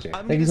 Okay. gosh.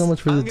 Thank you so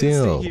much for the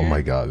deal. Oh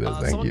my god, man.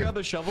 Thank you. Grab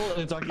a shovel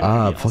and talk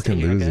I'm fucking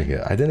losing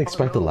it. I didn't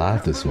expect to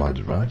laugh this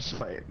much, bro.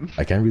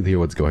 I can't really hear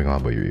what's going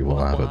on, but you will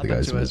laugh at the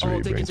guy's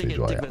misery brings me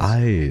joy.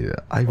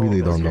 I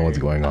really don't know what's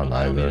going on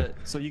either.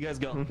 So you guys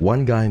go.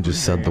 One guy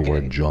just said the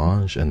word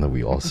Josh, and then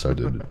we all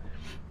started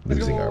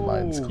losing our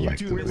minds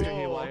collectively.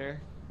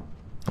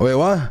 Wait,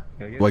 what?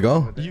 Wait,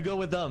 go? You go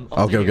with them.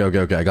 Okay. I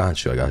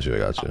got you.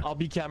 I'll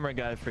be camera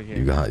guy for here.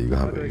 You got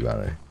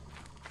it.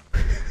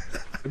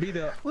 Be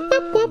the.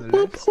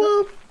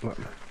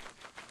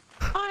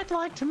 I'd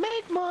like to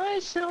make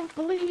myself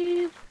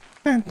believe.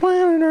 And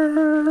planet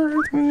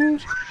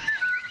Earth.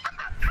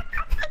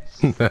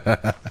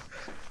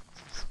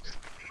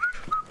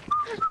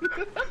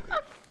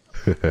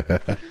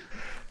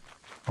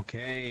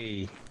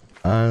 Okay.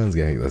 Let's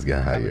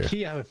get high here.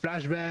 Key, I have a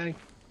flashbang.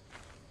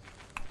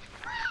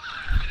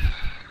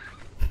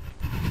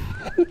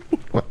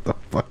 What the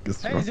fuck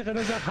is wrong? Hey,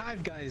 there's a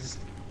hive, guys.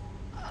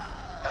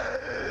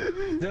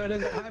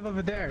 There's a hive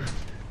over there.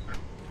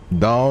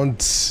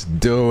 Don't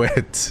do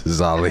it,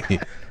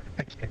 Zali.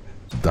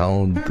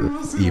 Don't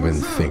even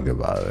think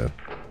about it.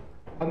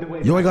 On the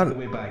way Yo, I back, got on the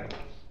way back.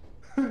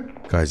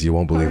 Guys, you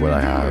won't believe what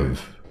I have.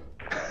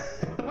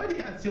 Why do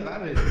you still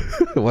have it?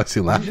 What's he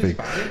laughing?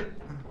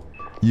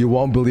 You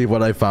won't believe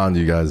what I found,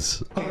 you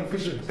guys.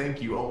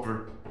 Thank you,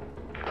 over.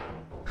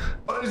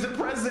 Oh, there's a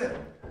present.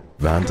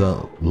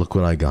 Vanta, look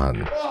what I got.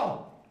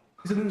 Oh!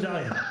 It's a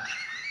ninja.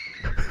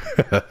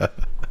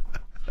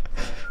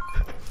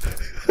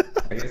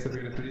 I guess I'm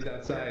gonna put it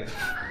outside.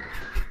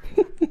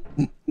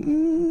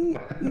 No,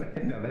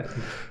 that's...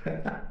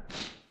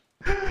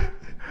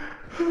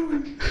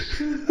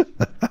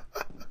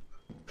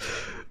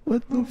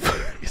 What the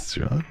fuck is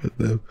wrong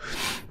with him?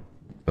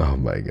 Oh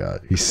my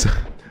god, he's so...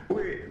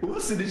 Wait,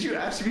 Wilson, did you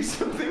ask me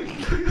something?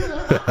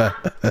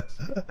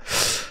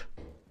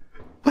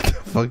 What the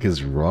fuck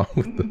is wrong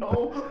with him?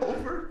 No,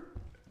 over.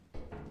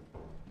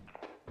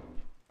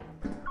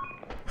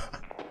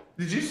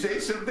 Did you say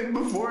something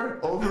before?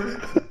 Over.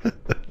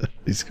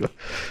 He's going...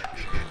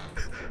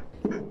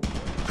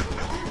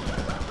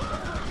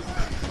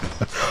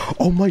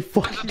 Oh my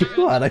fucking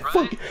god!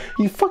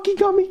 He fucking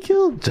got me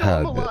killed, Chad.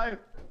 I'm alive.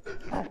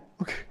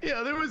 Okay.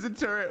 Yeah, there was a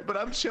turret, but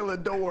I'm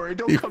chilling. Don't worry.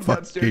 Don't come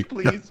downstairs,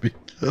 please.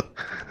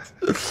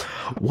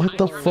 What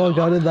the fuck?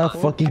 How did that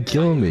fucking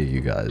kill me,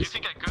 you guys?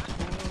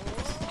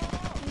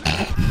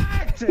 How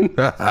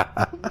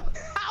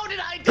did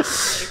I die?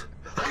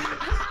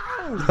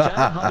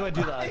 How do I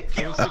do that?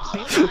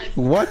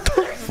 What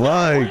the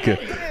fuck?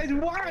 It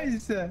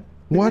was!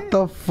 What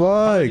the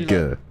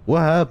fuck? What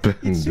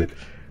happened?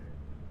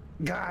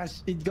 Gosh,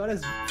 it got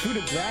us through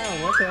the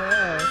ground. What the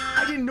hell?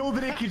 I didn't know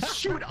that it could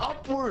shoot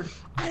upward.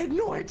 I had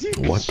no idea it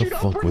could What the shoot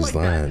fuck upward was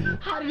like that?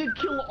 How did it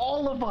kill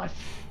all of us?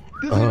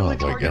 Does Oh it only my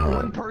target God.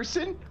 one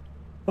person?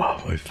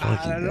 Oh my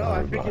fucking I don't know. god,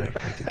 I bro.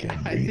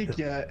 think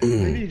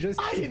maybe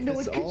just. I didn't know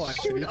it could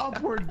shoot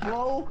upward,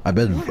 bro. I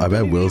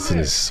bet Wilson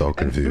is so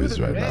confused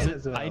right now.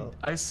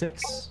 I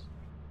 6.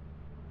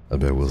 I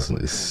bet Wilson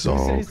is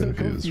so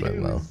confused right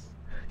now.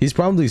 He's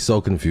probably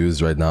so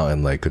confused right now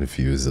and like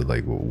confused at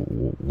like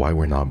why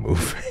we're not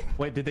moving.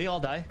 Wait, did they all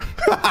die?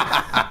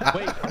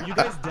 Wait, are you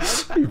guys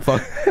dead? You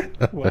fuck.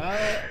 Well,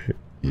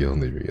 You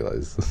only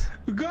realize.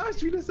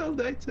 gosh, we just all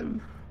died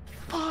some.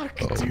 Fuck,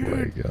 Oh dude.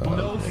 my god.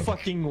 No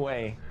fucking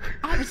way.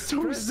 I'm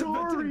so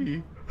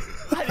sorry.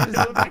 I didn't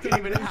know that could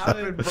even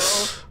happen, bro.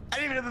 I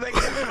didn't even know that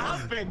could even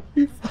happen.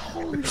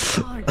 Holy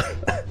fuck.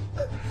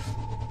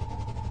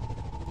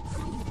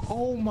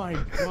 Oh my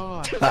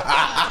god.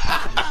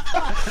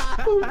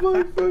 Oh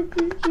my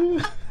fucking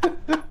god.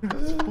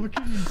 That's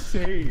fucking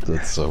insane.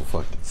 That's so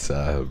fucking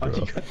sad,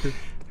 bro.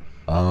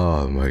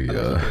 Oh my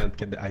god.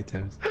 Get the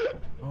items.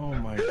 Oh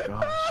my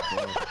gosh,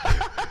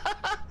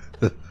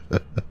 bro.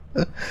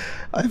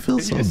 I feel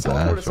Did you so just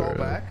teleport bad us all for him.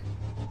 back?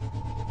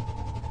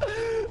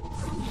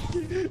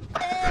 Oh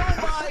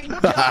my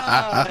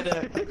god!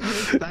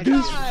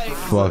 These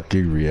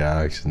fucking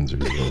reactions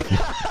are so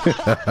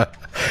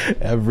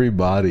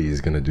everybody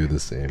is gonna do the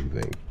same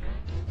thing.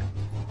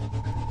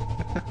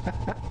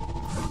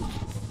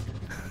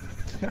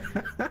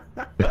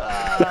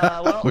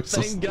 Well, We're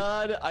so thank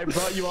God I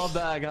brought you all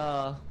back.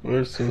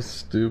 We're so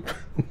stupid.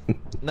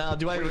 Now,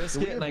 do I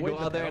risk it and I avoid go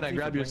the out there and I penalty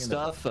grab for your bringing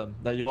them stuff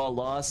that you all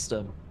lost?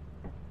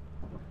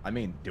 I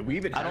mean, did we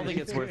even? I don't think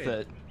it's worth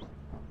it.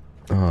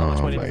 Oh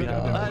 $20 my million.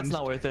 god. It's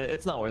not worth it.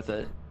 It's not worth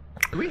it.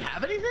 Do we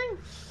have anything?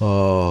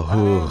 Oh,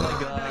 my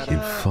God. you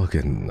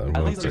fucking.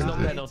 At least there's no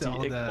crazy.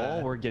 penalty. Oh,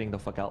 we're getting the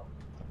fuck out.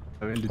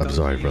 I'm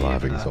sorry for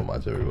laughing so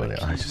much, everybody.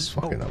 I just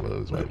fucking have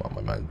those right on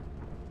my mind.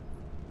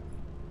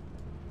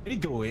 Did he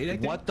go away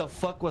like that? What the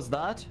fuck was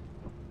that?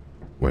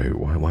 Wait,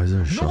 why is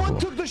there a No shovel? one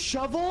took the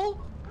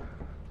shovel?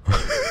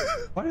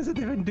 What does it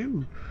even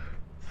do?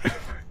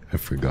 I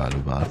forgot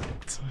about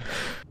it.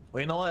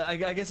 Well, you know what? I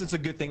guess it's a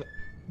good thing.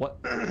 What?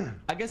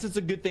 I guess it's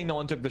a good thing no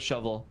one took the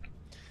shovel.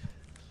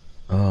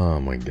 Oh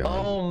my god.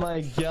 Oh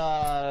my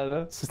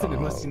god. Sustained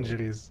most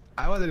injuries.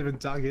 I wasn't even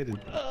targeted.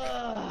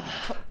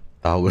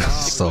 That was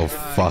so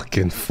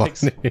fucking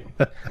funny.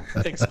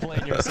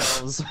 Explain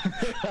yourselves.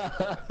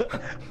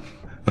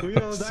 We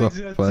all So died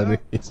to funny.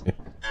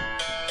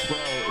 Bro,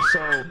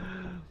 so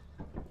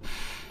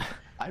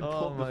I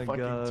pulled the fucking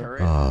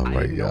turret. Oh I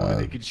my didn't know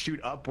god. it could shoot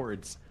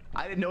upwards.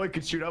 I didn't know it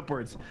could shoot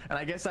upwards, and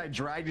I guess I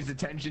dragged his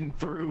attention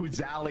through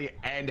Zally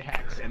and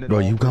Hex, and then Bro,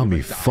 all you three got of me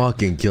us died.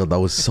 fucking killed. That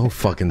was so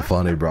fucking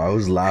funny, bro. I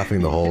was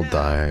laughing the whole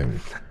time.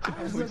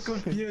 I was so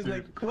confused,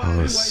 like, That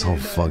was so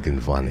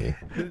fucking funny.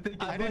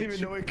 I didn't even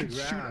know it could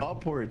shoot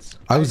upwards.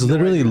 I was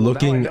literally Now I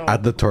looking know.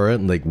 at the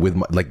turret, like with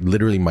my, like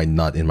literally my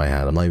nut in my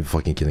hand. I'm not even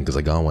fucking kidding, because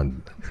I got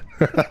one.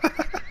 I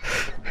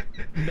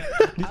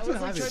was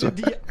like trying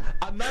to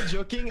I'm not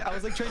joking. I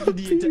was like trying to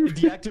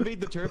deactivate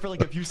the turret for like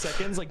a few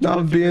seconds, like Not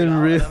trying to figure it being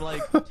out, real. and I'm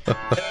like, and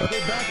I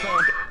get back,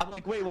 I'm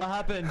like, wait, what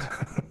happened?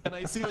 And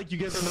I see like you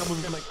guys are not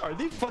moving. I'm like, are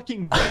they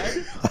fucking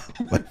dead?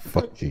 My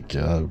fucking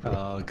god, bro.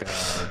 Oh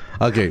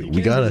god. Okay,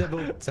 we gotta.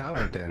 Disable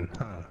tower then,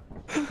 huh?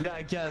 Yeah,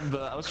 I can,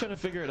 but I was trying to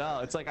figure it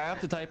out. It's like I have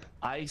to type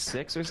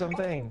I6 or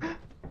something.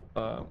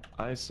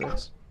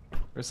 I6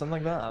 or something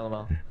like that. I don't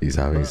know. He's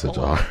having such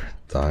a hard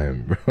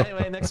time, bro.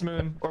 Anyway, next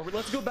moon, or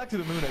let's go back to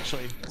the moon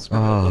actually. Let's go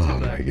Oh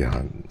my back.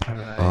 god.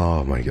 Alright.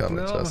 Oh my god,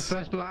 my No, chest.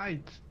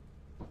 flashlight.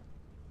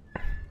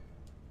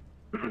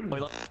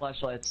 Wait, let's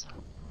flashlights.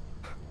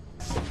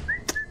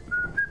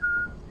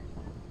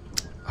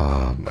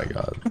 Oh my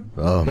god.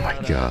 Oh my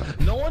god.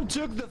 No one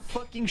took the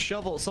fucking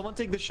shovel. Someone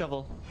take the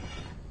shovel.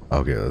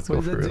 Okay, let's go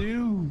What does for it it.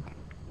 do?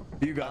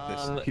 You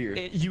got this. Here.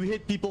 You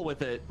hit people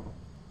with it.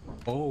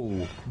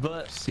 Oh.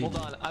 But hold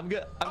on, I'm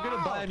gonna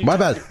buy a new. My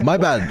bad, my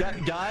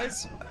bad.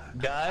 Guys.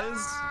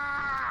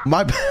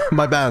 My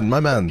bad, my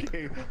bad.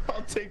 Okay,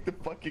 I'll take the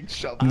fucking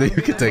shovel. No,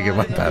 you can take it,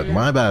 my bad,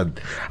 my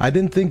bad. I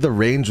didn't think the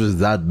range was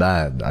that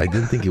bad. I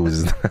didn't think it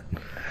was that.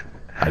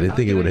 I didn't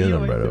think it would hit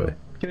him right away.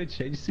 Can I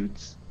change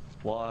suits?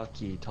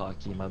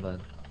 Walkie-talkie, my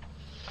bad.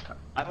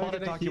 I bought a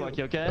can I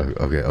talkie-walkie, okay?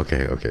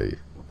 Okay.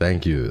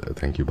 Thank you,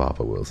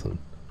 Papa Wilson.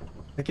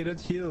 I cannot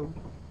heal.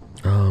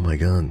 Oh my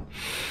god.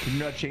 Can you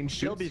not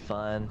change It'll suits? be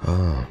fun.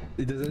 Oh,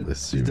 It doesn't.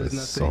 this it stream does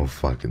is so nothing.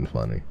 fucking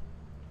funny.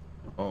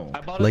 Oh.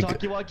 I bought a Like,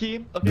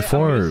 talkie-walkie.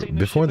 Okay,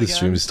 Before the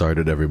stream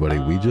started, everybody,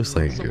 we just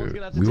like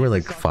we were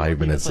like 5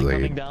 minutes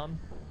late.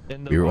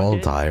 We were all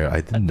tired.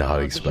 I did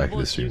not expect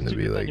the stream to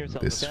be like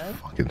this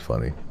fucking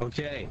funny.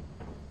 Okay.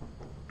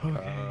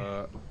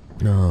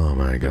 Oh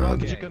my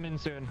god. Should come in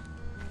soon.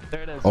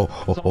 There it is. Oh.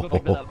 Someone go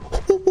pick that up.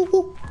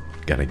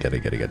 Get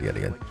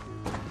it.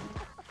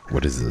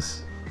 What is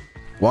this?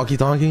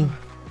 Walkie-talkie?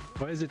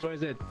 Where is it? Where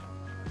is it?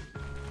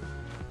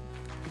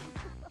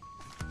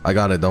 I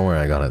got it, don't worry,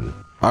 I got it.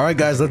 Alright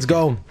guys, let's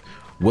go.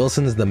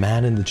 Wilson is the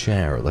man in the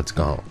chair. Let's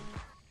go.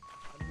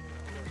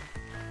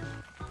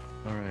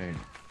 Alright.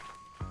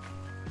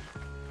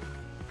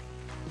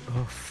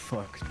 Oh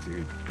fuck,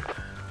 dude.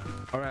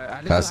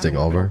 Alright. Testing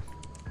over.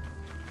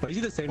 Is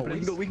it the same Oh,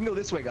 place? we can go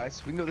this way,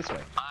 guys. We can go this way.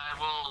 I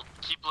will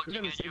keep looking We're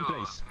in the at same you,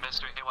 place.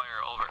 Mr.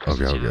 Haywire, over.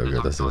 Okay. Since you did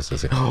the That's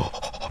talkie-walkie. it. Oh,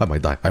 I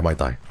might die.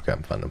 Okay,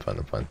 I'm fine.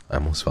 I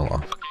almost fell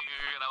off. Okay,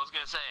 good. I was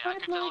gonna say, I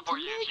could teleport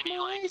you if you need,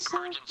 like,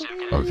 emergency,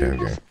 okay?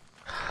 Okay.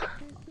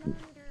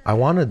 I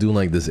want to do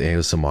like this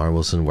ASMR,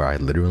 Wilson, where I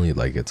literally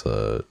like it's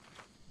a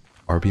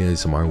RP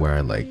ASMR where I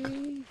like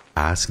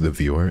ask the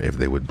viewer if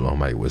they would blow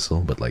my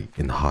whistle, but like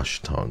in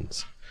hushed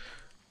tones.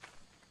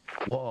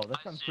 Whoa,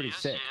 that sounds pretty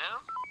sick.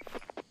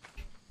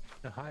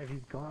 The hive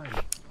is gone.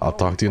 I'll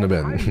talk to you in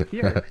a bit.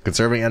 here.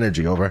 Conserving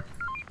energy, over.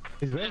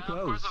 It's very Yeah,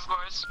 close. of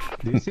course.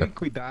 Do you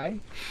think we die?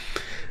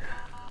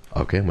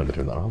 Okay, I'm gonna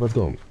turn that off. Let's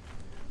go.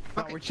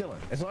 No, we're chilling.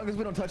 As long as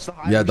we don't touch the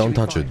hive. Yeah, we don't should be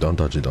touch fine. it. Don't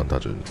touch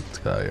it. Let's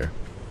get out of here.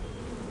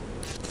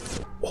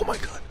 Oh my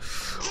god.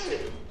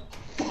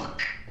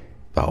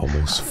 That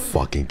almost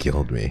fucking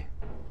killed me.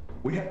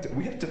 We have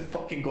to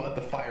fucking go out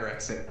the fire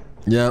exit.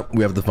 Yeah,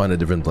 we have to find a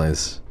different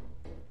place.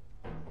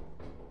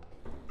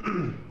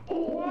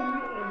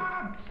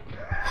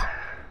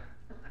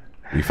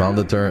 We found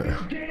the turret. Your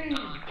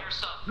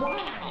stuff.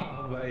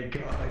 Oh my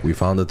god. We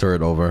found the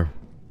turret, over.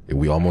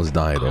 We almost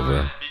died,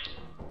 over.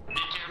 Be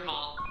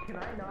careful. Can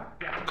I knock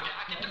down? Okay,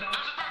 I can do it.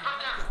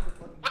 There's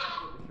a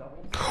bird right there.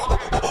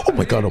 Oh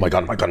my god, oh my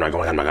god. I think it's I gonna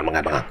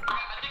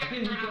think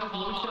we got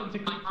motion to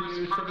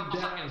shut it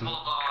down.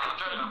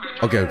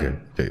 Okay.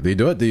 Do you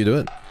do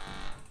it?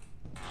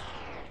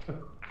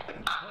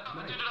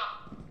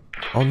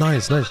 Oh,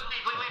 nice. Leave.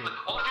 Only do a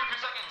few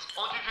seconds.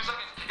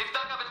 It's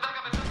back up.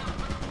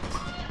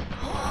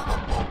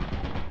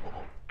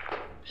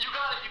 You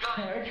got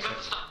the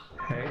stuff.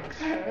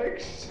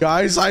 Hex.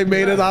 Guys, I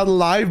made it out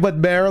alive,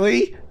 but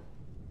barely.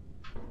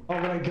 Oh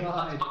my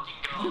god.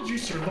 How did you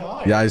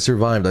survive? Yeah, I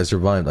survived.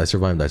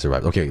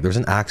 Okay, there's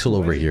an axle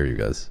over here, you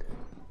guys.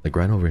 Like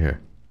right over here.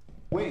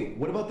 Wait,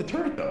 what about the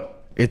turret though?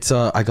 It's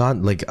I got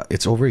like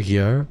it's over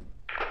here,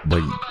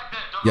 but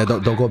yeah,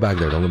 don't go back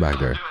there. Don't go back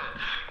there.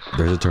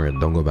 There's a turret.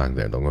 Don't go back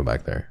there.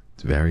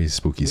 It's very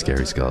spooky,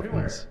 scary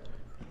skeletons.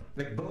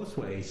 Like both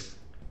ways.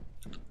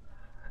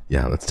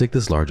 Yeah, let's take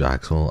this large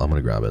axle. I'm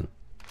gonna grab it.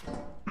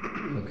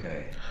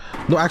 Okay.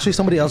 No, actually,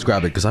 somebody else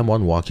grab it because I'm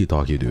on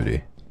walkie-talkie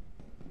duty.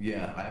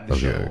 Yeah, I have the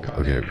Okay,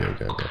 shovel.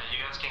 okay.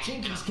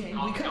 Jenkins gang,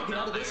 we gotta get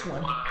out of this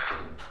one.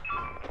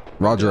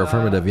 Roger,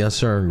 affirmative. Yes,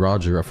 sir.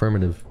 Roger,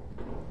 affirmative.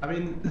 I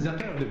mean, they're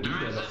kind of the beat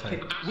at that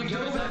time.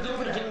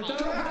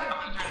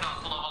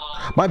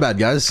 My bad,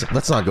 guys.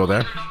 Let's not go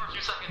there.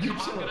 I mean,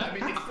 it's still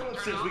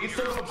upstairs. We can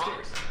still go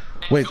upstairs.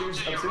 Wait.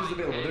 Upstairs is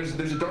available.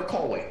 There's a dark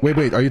hallway.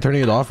 Wait. Are you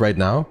turning it off right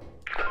now?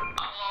 I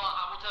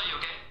will tell you,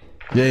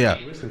 okay? Yeah.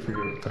 Listen for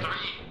your time.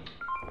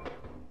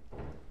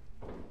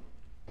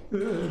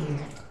 3.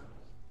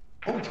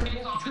 Oh, turn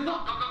it off. Turn it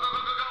off.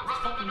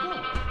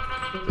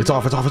 It's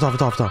off.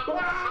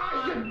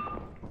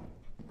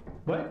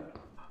 What?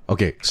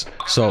 Okay,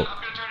 so... I'm gonna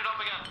turn it off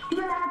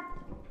again.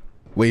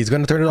 Wait, he's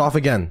gonna turn it off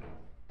again.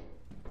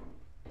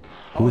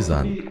 Who is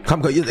that?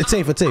 Come. It's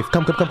safe.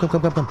 Come.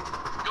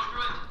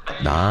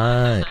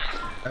 Nice.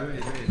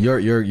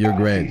 You're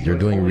great. You're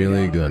doing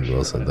really good,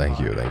 Wilson. Thank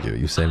you.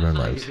 You saved our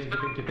lives. Of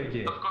course.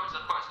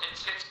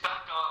 It's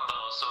back on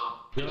though, so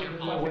be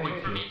careful.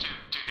 Wait for me to do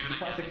it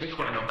again if you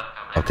wanna go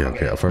back on there.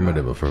 Okay.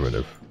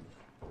 Affirmative.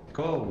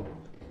 Go.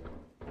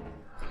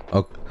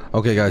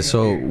 Okay, guys.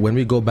 So when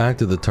we go back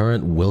to the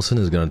turret, Wilson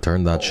is gonna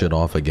turn that shit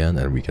off again,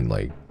 and we can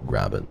like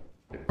grab it,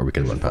 or we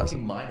can run past it.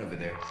 Mine over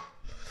there.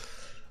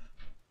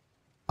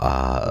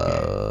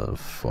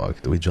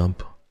 Fuck. Do we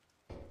jump?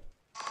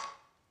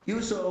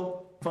 You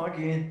so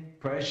fucking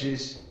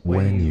precious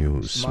When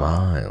you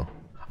smile.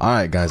 All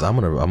right, guys. I'm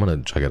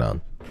gonna check it out.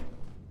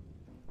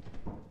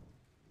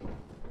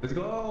 Let's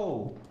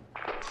go.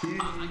 You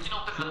can open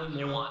that if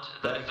you want. Is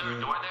there a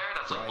door there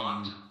that's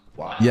unlocked?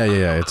 Wow.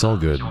 Yeah. It's all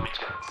good.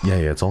 Yeah,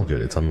 it's all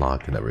good. It's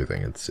unlocked and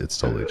everything. It's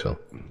totally chill.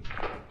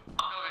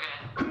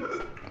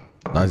 Okay.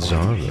 Nice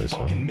job.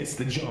 Fucking missed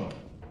the jump.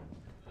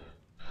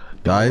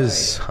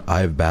 Guys,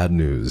 I have bad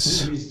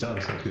news. These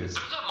jumps like this. There's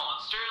a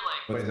monster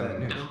What is that?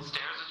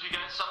 downstairs with you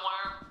guys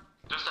somewhere.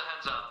 Just a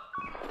heads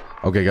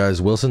up. Okay,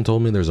 guys. Wilson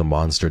told me there's a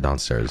monster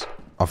downstairs.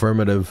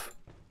 Affirmative.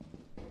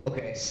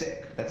 Okay,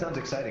 sick. That sounds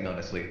exciting,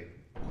 honestly.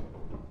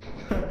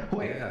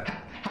 Wait, how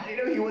do you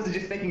know he wasn't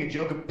just making a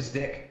joke of his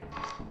dick?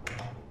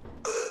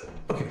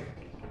 Okay.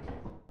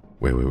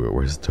 Wait.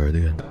 Where's the turret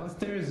again?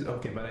 Downstairs?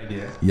 Okay, bad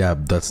idea. Yeah,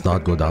 let's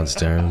not go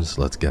downstairs.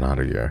 Let's get out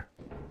of here.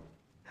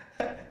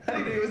 How do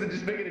you know he wasn't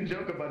just making a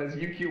joke about his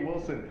UQ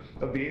Wilson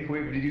of the 8th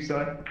wave? Did you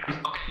saw it?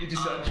 You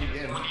just saw GM. When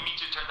you need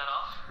to turn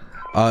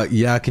that off?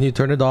 Yeah, can you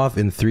turn it off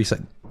in 3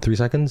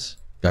 seconds?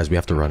 Guys, we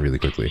have to run really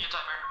quickly.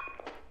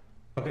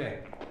 Okay,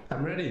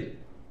 I'm ready.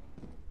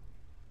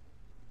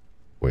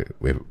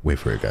 Wait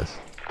for it, guys.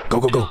 Go.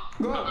 Go.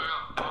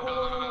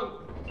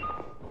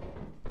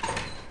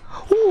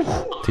 Woo.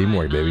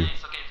 Teamwork, baby.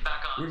 Nice. Okay, it's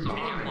back on. So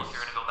be careful if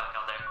you're gonna go back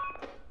out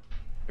there.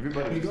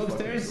 Everybody You go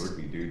upstairs? fucking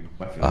me, dude.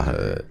 My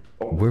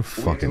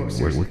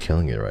feelings We're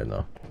killing it right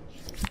now.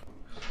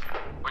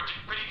 We're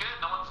doing pretty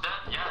good. No one's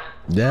dead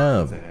yet.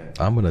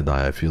 Yeah, I'm gonna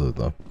die. I feel it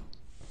though.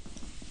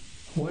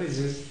 What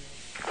is this? Is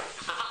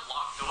that a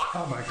locked door?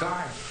 Oh my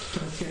god.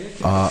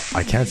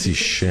 I can't see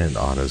shit,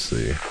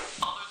 honestly.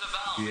 Oh, there's a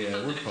valve.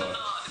 Yeah, we're It's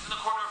in the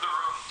corner of the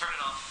room. Turn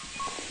it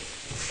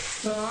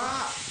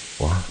off.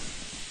 What?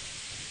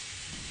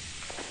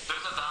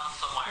 There's a valve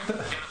somewhere. You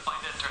gotta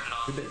find it and turn it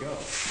off. Where'd they go?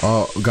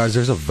 Oh, guys,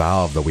 there's a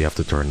valve that we have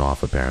to turn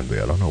off. Apparently,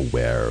 I don't know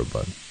where,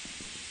 but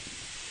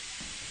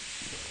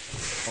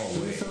Oh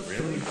wait,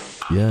 really?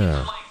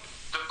 yeah. Like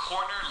the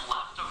corner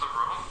left of the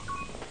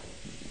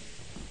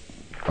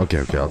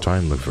room. Okay. I'll try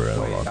and look for it.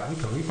 Hold on.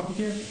 Can we come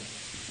here?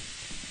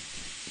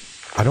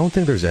 I don't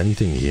think there's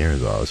anything here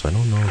though, so I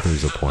don't know if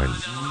there's a point.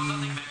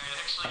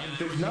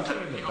 There's nothing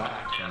in the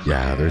back.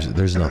 Yeah,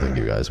 there's nothing,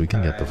 you guys. We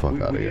can get the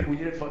fuck out of here. We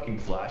need a fucking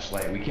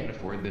flashlight. We can't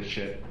afford this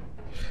shit.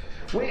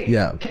 Wait,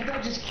 Yeah. can't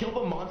I just kill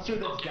the monster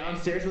that's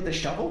downstairs with a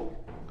shovel?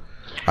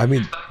 I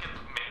mean, Back at the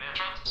main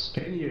entrance.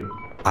 Can you?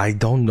 I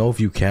don't know if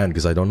you can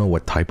because I don't know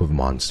what type of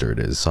monster it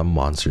is. Some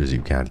monsters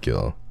you can't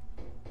kill.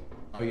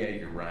 Oh yeah,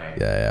 you're right.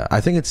 Yeah. I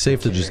think it's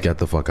safe to just get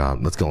the fuck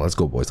out. Let's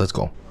go, boys. Let's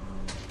go.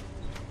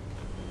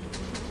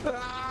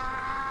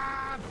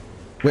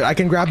 Wait, I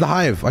can grab the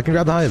hive. Before we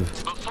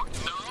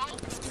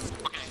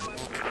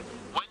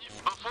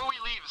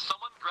leave,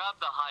 someone grab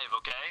the hive,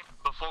 okay?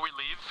 Before we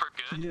leave for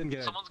You didn't good. get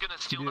it. Someone's gonna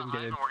steal You the didn't get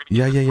hive it. and we're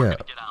Yeah. gonna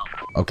get out.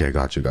 Okay,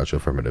 got you.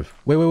 Affirmative.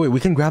 Wait. We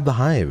can grab the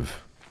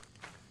hive.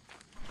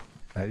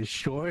 Are you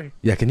sure?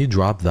 Yeah, can you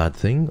drop that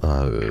thing?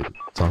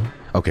 Tom?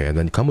 Okay, and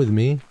then come with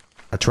me.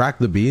 Attract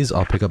the bees.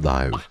 I'll pick up the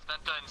hive. Is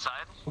Venta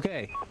inside?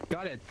 Okay,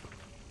 got it.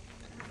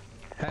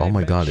 Oh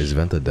my god, is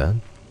Venta dead?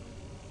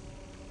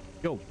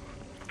 Yo.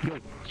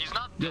 He's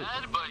not dead,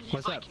 but he's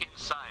What's like up?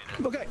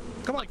 inside. Okay,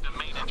 come on. Like the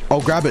main entrance. Oh,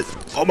 grab it.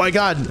 Oh my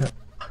god.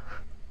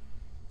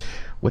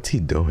 What's he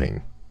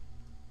doing?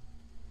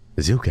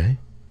 Is he okay?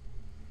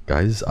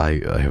 Guys, I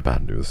have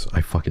bad news.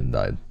 I fucking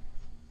died.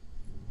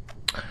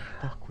 What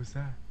the fuck was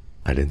that?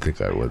 I didn't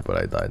think I would, but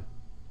I died.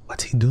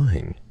 What's he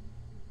doing?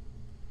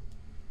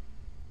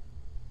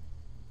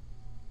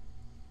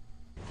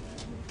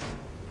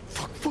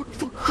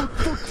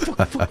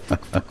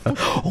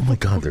 Oh my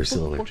god, they're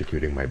still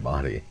electrocuting my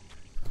body.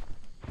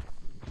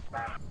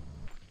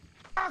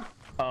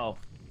 Oh.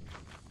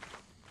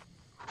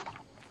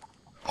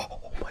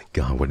 Oh my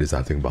god, what is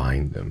that thing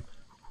behind them?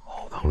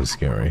 Oh, that was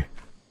scary.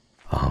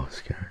 Oh, that was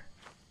scary.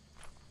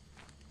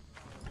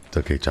 It's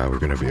okay, child, we're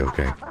gonna be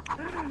okay.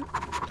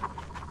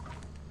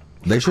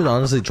 They should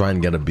honestly try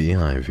and get a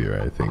beehive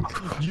here, I think.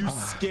 You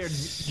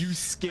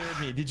scared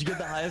me. Did you get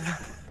the hive?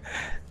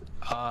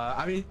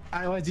 I mean,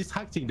 I was just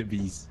hunting the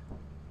bees.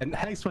 And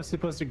Hex was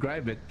supposed to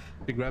grab it.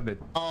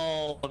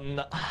 Oh,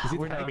 no.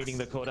 We're not meeting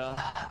the quota.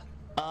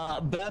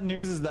 Bad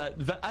news is that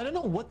I don't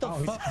know what the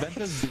fuck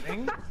Venta's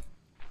doing.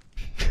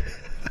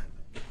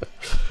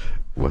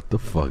 What the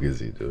fuck is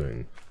he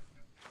doing?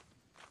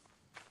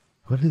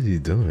 What is he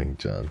doing,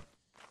 John?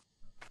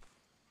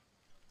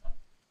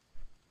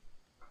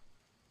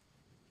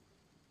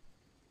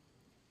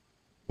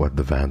 What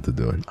the Vanta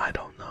doing? I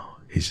don't know.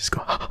 He's just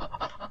going.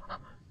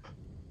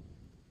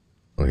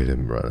 Look at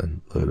him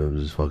running. Look at him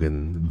just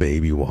fucking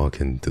baby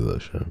walking to the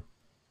show.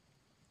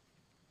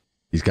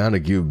 He's kind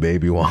of cute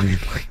baby walking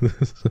like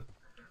this.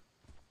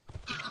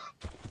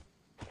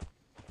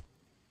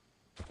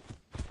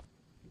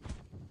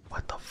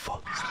 What the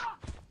fuck is that?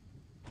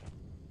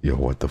 Yo,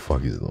 what the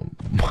fuck is the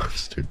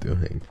monster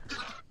doing?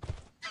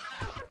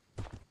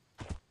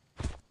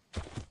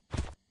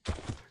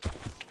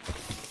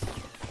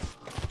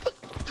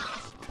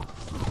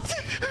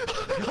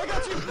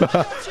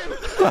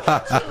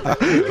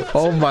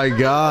 Oh my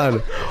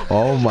god.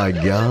 Oh my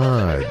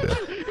god.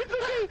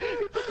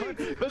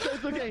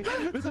 It's okay.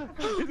 It's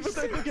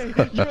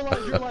okay. You're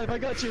alive. I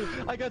got you.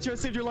 I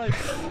saved your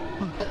life.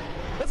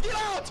 Let's get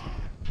out.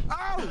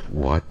 Ow.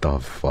 What the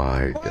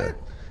fuck? What?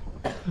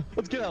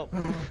 Let's get out.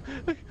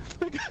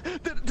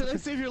 Did I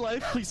save your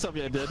life? Please tell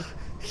me I did.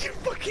 You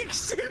fucking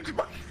saved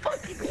my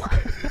fucking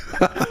life.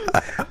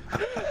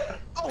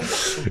 Oh,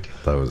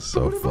 that was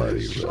so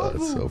funny, bro.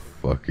 That's so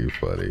fucking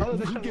funny.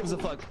 Who gives a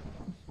fuck?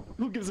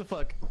 Who gives a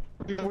fuck?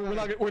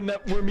 We're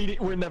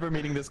never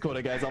meeting this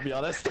quota, guys. I'll be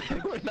honest.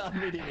 We're not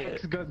meeting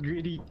it. Got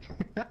greedy.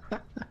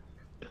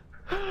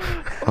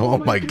 Oh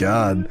my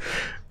god.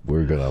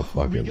 We're gonna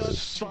fucking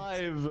lose.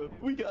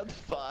 We got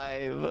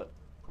five.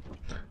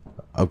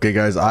 Okay,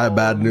 guys, I have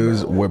bad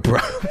news. We're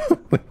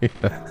probably.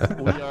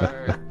 We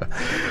are.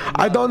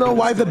 I don't know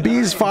why the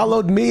bees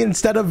followed me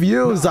instead of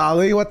you,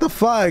 Zali. What the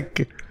fuck?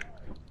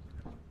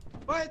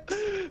 What?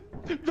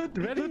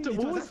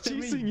 What was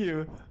chasing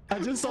you? I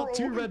just saw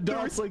two red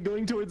dots like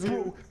going towards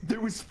you. There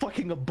was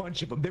fucking a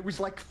bunch of them. There was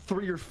like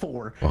 3 or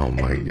 4. Oh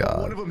my and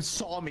god. One of them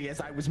saw me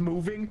as I was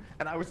moving,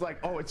 and I was like,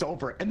 "Oh, it's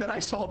over." And then I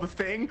saw the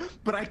thing,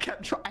 but I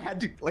kept trying. I had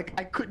to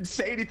I couldn't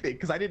say anything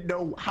because I didn't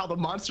know how the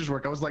monsters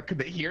work. I was like, "Could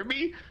they hear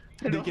me?"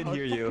 They can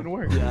hear you. Oh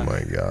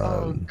my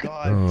god. Oh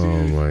god, oh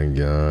dude. My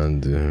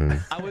god,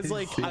 dude.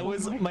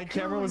 My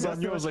camera was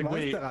on you. I was like,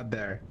 wait.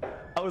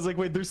 I was like,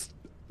 wait,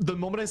 the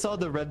moment I saw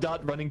the red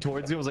dot running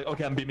towards you, I was like,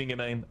 okay, I'm beaming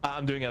him in.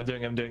 I'm doing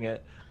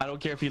it. I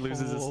don't care if he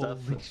loses his stuff.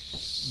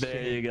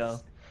 There you go.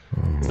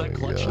 Is that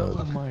clutch?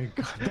 Oh my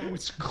god, that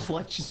was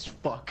clutch as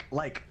fuck.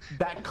 Like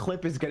that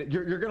clip is gonna.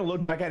 You're gonna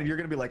look back at it. You're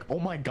gonna be like, oh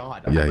my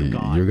god. Oh yeah, my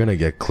god. You're gonna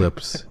get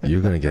clips.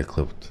 You're gonna get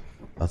clipped.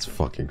 That's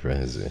fucking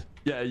crazy.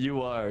 Yeah,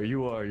 you are.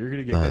 You're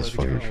gonna get. That's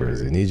fucking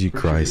crazy.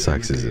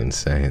 KRISIS is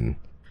insane.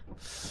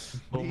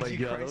 Oh my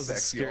god, that was the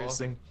scariest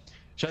thing.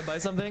 Should I buy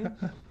something?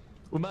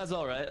 We might as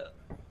well, right?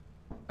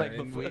 Like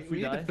if we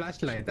need die? a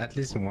flashlight, at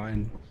least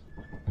one.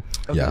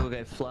 Okay, yeah.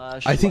 Okay,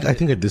 flash. I think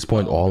at this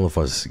point all of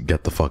us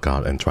get the fuck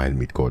out and try and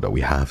meet Koda. We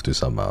have to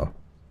somehow.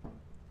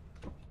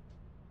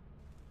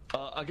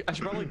 I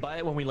should probably buy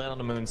it when we land on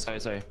the moon. Sorry.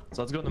 So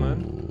let's go on the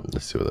moon.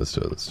 Let's do it. Let's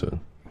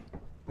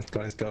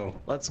go.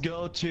 Let's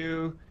go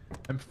to.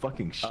 I'm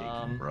fucking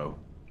shaking, bro.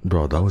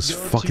 Bro, that was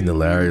fucking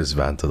hilarious,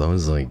 Vanta. That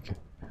was like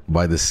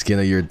by the skin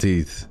of your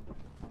teeth.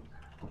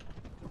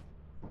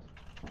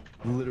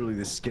 Literally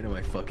the skin of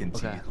my fucking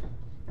teeth.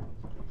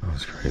 That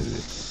was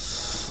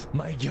crazy.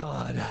 My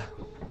god.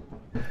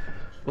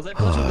 Was that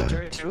clutch with the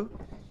turret too?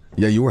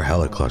 Yeah, you were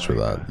hella clutch with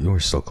that. You were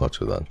so clutch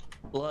with that.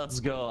 Let's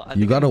go.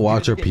 You gotta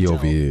watch our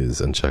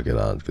POVs and check it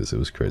out because it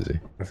was crazy.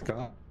 Let's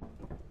go.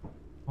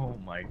 Oh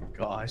my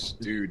gosh,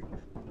 dude.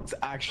 It's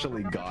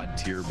actually god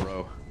tier,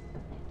 bro.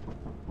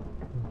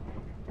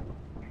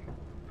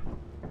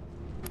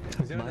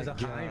 My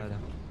god.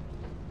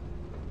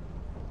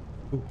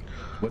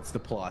 What's the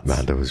plot?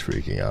 Vanta was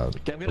freaking out.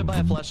 Okay, I'm gonna buy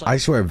a flashlight. I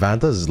swear,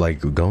 Vanta's like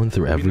going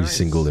through every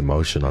single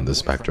emotion on the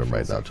spectrum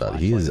right now, Chad.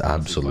 He is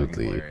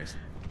absolutely.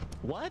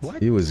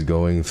 What? He was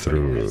going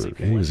through.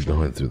 He was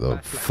going through the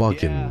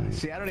fucking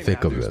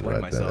thick of it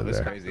right then and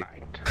there.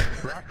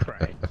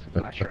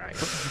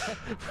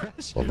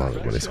 Hold on,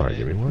 when it's hard,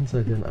 give me 1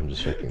 second. I'm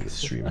just checking the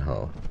stream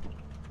how.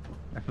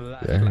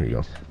 There we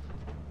go.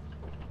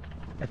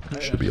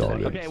 Should be all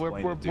good. Okay,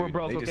 we're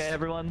broke. Okay,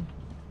 everyone.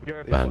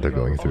 Vanta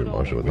going through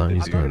emotion. No,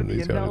 he's going.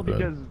 He's going.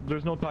 Because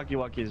there's no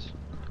talkie-walkies.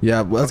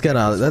 Yeah, let's get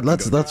out.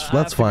 Let's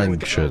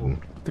find shit.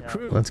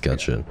 Let's get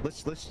shit.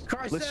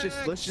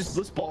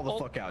 Let's ball the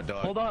fuck out,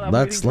 dog. Hold on,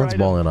 Let's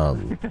ball it out.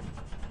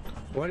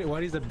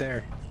 What is up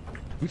there?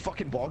 We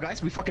fucking ball,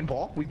 guys. We fucking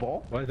ball. We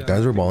ball.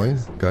 Guys were balling.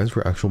 Guys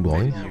were actual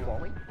balling. We're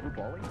balling. We're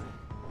balling.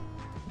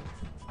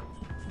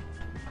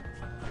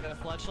 I got a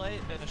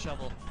flashlight and a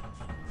shovel.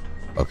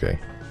 Okay.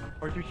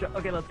 Or two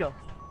okay, let's go.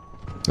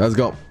 Let's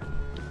go.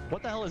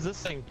 What the hell is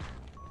this thing?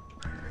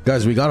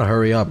 Guys, we gotta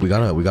hurry up. We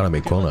gotta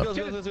make clone up.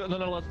 Let's go.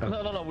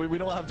 No. We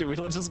don't have to.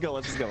 Let's just go.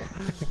 Let's just go.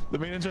 The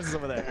main entrance is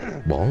over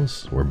there.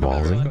 Balls? We're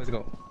balling. Let's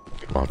go.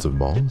 Lots of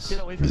balls.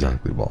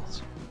 Exactly,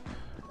 balls.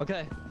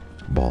 Okay.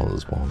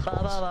 Balls.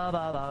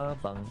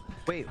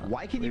 Wait,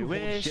 why can you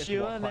wish shift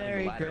you while a climbing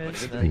Merry the ladder, but it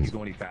doesn't Christmas. think he's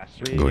going any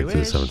faster? Going to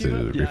the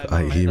 72 degree.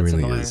 He that's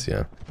really annoying. is,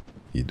 yeah.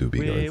 He do be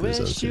going We to the wish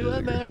 72 you a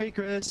degree. Merry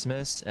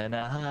Christmas and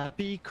a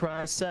happy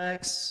Christ.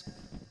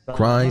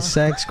 Cry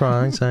sex.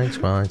 Good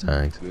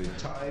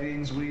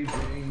tidings we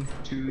bring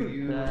to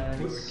you,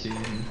 your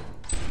king.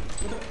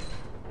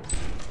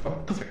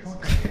 What the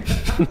fuck?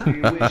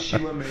 We wish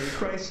you a Merry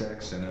Christ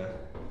and a...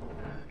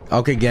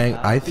 Okay, gang,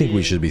 I think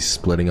we should be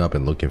splitting up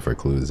and looking for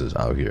clues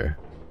out here.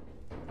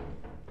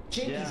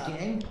 Jinkies,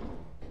 gang.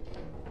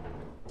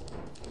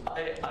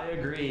 I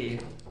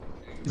agree.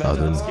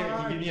 Nothing. I'm scared.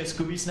 Can you give me a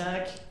Scooby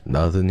snack?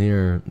 Nothing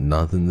here,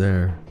 nothing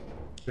there.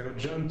 No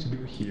jump to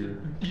do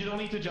here. You don't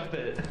need to jump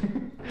it.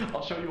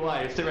 I'll show you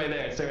why. Stay right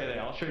there. Stay right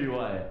there. I'll show you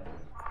why.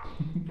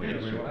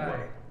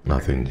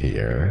 Nothing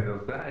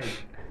here.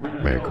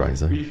 Merry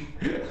Christmas. We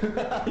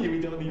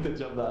don't need to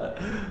jump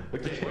that.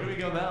 Okay, where do we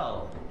go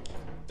now?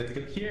 Let's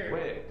go here.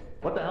 Wait,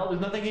 what the hell? There's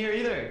nothing here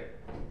either.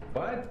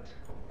 What?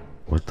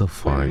 What the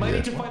fuck? We might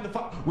need to find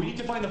the we need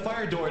to find the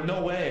fire door.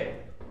 No way.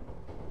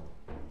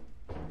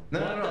 No,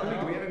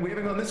 we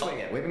haven't gone this way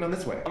yet. We haven't gone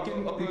this way.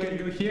 You can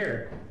do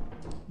here.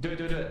 Do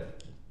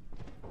it.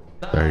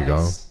 Nice. There you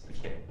go.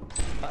 Okay.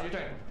 Now your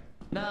turn.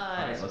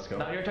 Nice. Let's go.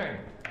 Now your turn.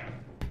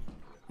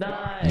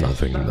 Nice.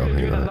 Nothing.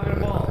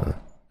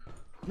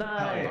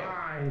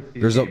 Nice.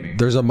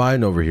 There's a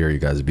mine over here, you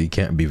guys. Be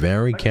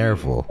very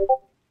careful.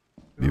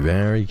 Be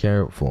very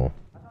careful.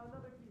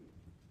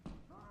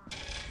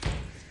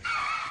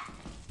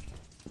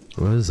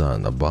 What is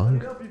that? A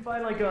bug? If you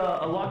find like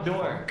a locked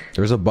door.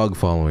 There's a bug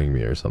following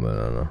me or something. I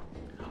don't know.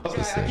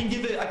 Okay, I can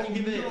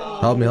give it.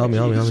 Help me.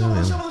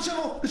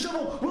 The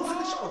shovel!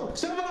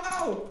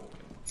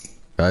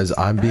 Guys,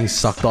 I'm being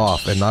sucked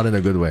off and not in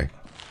a good way.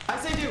 I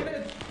say do.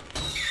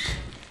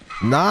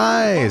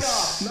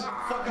 Nice!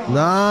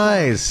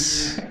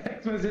 Nice!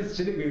 Hex was just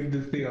chilling with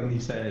this thing on the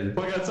side.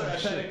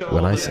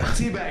 When I said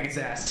Teabag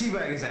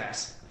his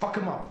ass. Fuck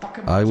him up.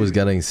 I was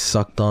getting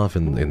sucked off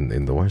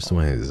in the worst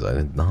ways. I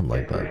did not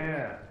like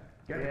that.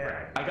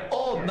 Yeah. I got.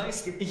 Oh,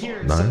 nice.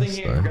 Here, Nice, something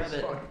here. nice.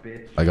 Grab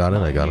it. I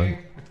got it.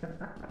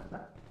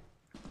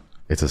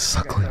 It's a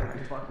suckling.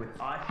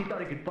 He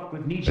thought he could fuck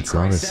with Nietzsche. It's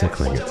not a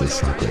sickling, it's a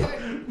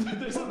suckling.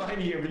 There's a mine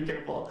here. Be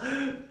careful.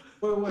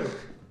 Wait.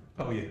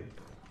 Oh yeah.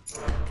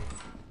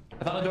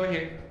 I found a door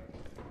here.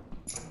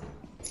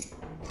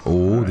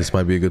 Oh, this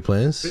might be a good What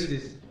place. is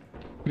this?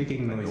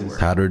 Clicking noises.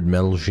 Tattered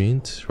metal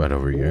sheet right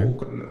over here.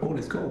 Oh,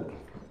 let's go.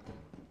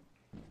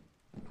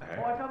 Oh,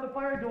 I found the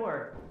fire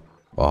door.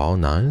 Oh,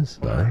 nice.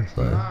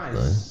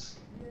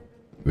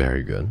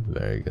 Very good.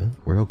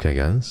 We're okay,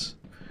 guys.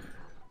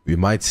 We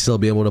might still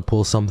be able to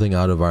pull something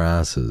out of our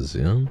asses,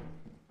 you know?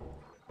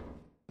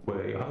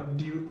 Wait, how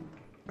do you...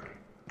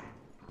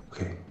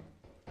 Okay.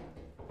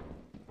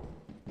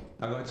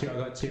 I got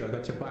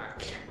your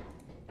back.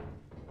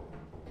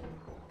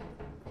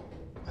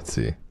 Let's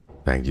see.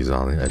 Thank you,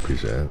 Zali. I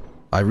appreciate it.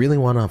 I really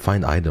want to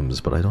find items,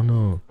 but I don't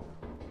know.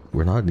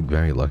 We're not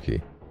very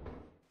lucky.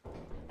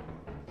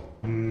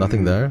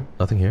 Nothing there?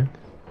 Nothing here?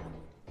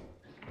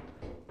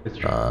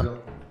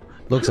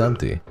 Looks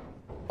empty.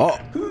 Oh!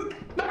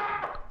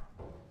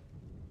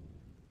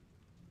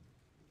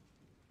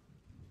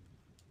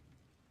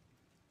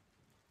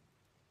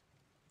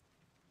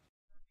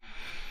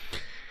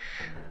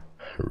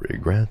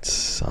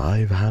 Regrets.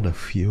 I've had a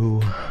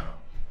few.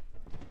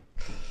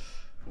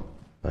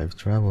 I've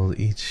traveled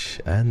each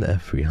and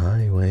every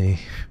highway.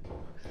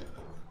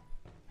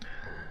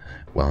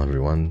 Well,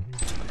 everyone,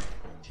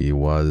 he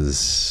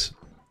was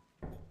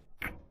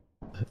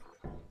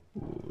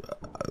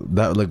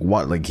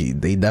that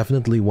they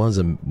definitely was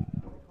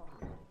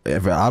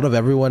out of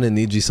everyone in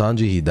NIJISANJI,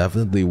 he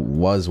definitely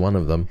was one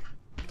of them.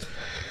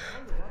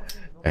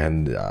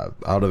 And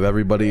out of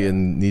everybody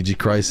in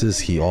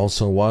KRISIS, he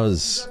also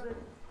was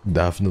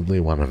definitely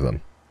one of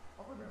them.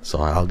 So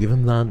I'll give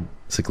him that.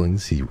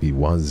 Sicklings, he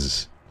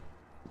was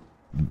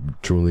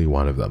truly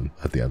one of them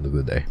at the end of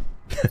the day.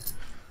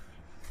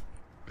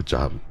 Good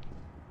job.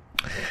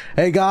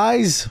 Hey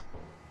guys!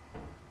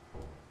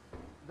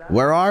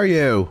 Where are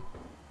you?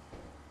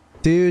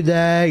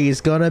 Today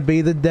is gonna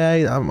be the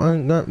day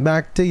I'm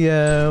back to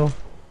you.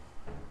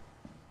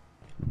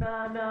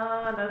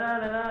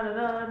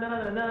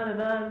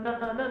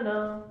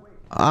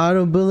 I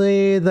don't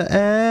believe that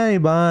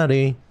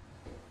anybody.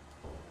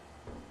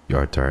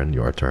 Your turn.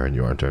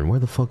 Where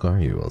the fuck are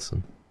you,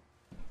 Wilson?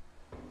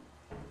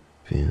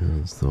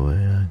 Feels the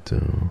way I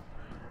do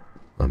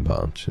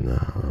about you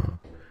now.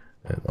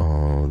 And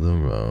all the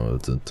roads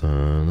roads, a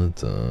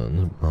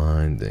ton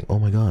binding. Oh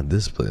my god,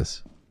 this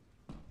place.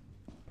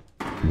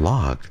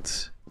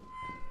 Locked.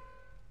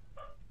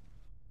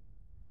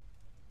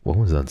 What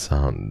was that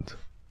sound?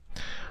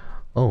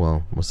 Oh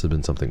well, must have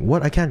been something.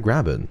 What? I can't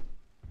grab it.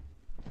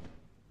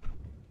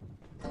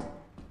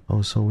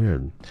 Oh, so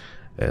weird.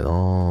 And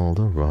all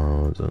the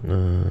roads.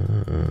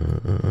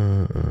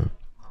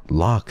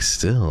 Locked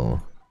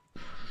still.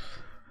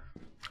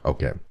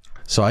 Okay.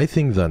 So I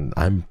think that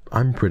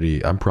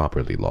I'm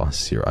properly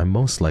lost here. I'm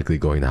most likely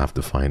going to have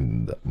to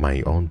find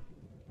my own.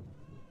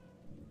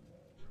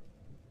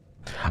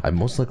 I'm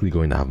most likely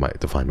going to have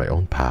to find my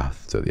own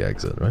path to the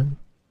exit, right?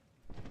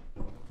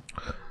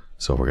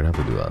 So we're gonna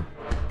have to do that.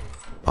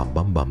 Bum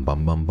bum bum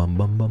bum bum bum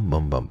bum bum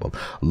bum bum bum.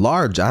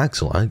 Large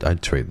axle.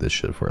 I'd trade this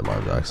shit for a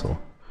large axle.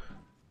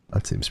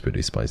 That seems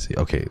pretty spicy.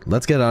 Okay,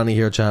 let's get out of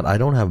here, chat. I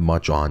don't have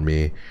much on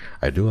me.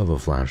 I do have a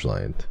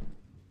flashlight.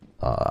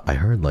 I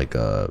heard like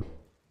a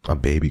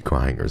baby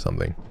crying or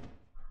something,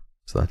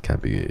 so that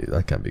can't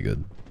be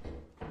good.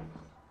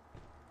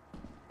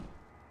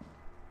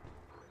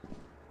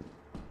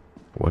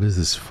 What is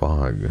this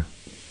fog?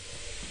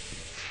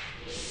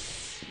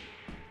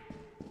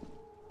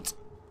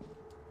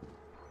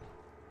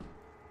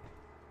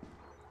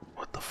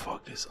 What the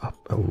fuck is up?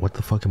 What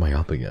the fuck am I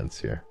up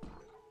against here?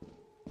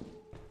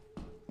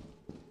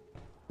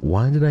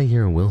 Why did I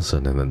hear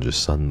Wilson and then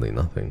just suddenly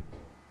nothing?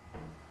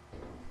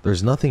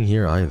 There's nothing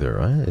here either,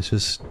 right? It's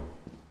just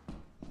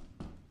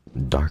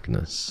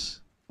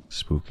darkness.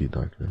 Spooky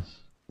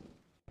darkness.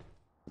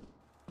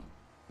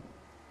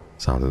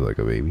 Sounded like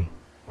a baby.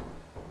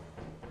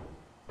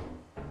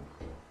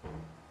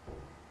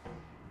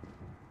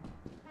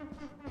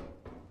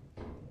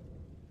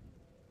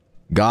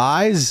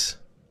 Guys?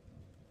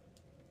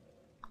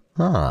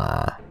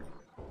 Ah.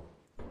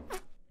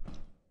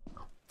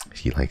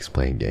 He likes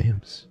playing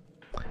games.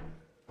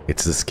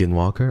 It's the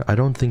Skinwalker? I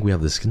don't think we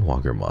have the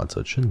Skinwalker mod,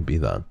 so it shouldn't be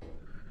that.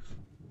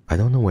 I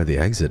don't know where the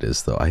exit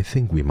is, though. I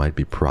think we might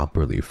be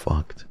properly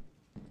fucked.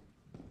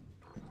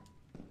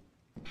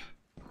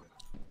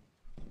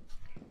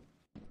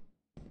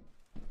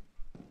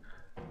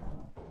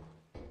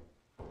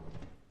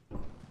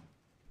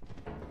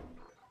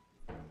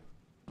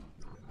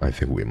 I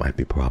think we might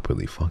be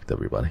properly fucked,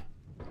 everybody.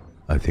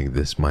 I think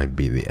this might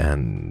be the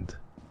end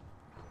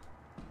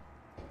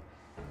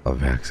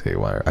of Hex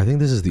Haywire. I think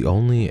this is the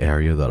only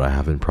area that I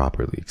haven't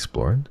properly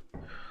explored.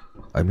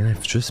 I mean,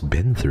 I've just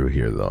been through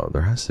here, though.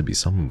 There has to be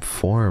some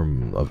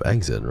form of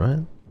exit,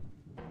 right?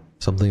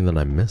 Something that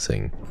I'm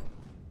missing.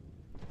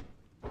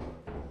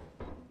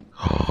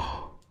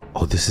 Oh,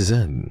 this is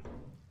it.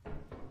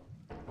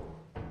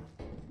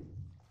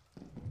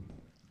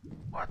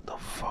 What the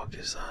fuck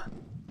is that?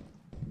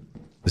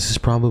 This is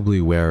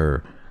probably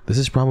where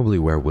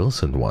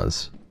Wilson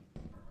was.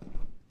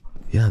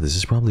 Yeah, this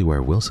is probably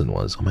where Wilson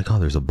was. Oh my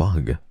god, there's a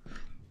bug.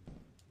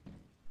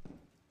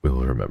 We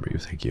will remember you,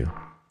 thank you.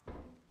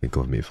 Think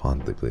of me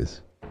fondly,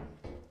 please.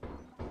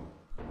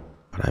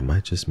 But I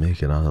might just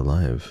make it out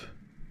alive.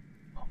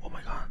 Oh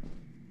my god.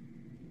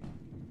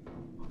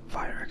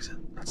 Fire exit.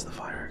 That's the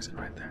fire exit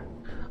right there.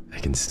 I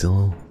can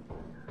still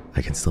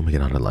make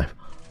it out alive.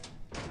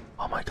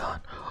 Oh my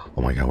god.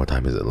 Oh my god, what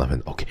time is it?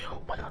 11. Okay.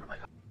 Oh my god, oh my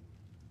god.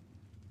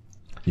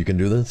 You can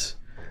do this?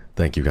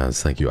 Thank you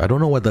guys, thank you. I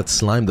don't know what that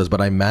slime does, but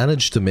I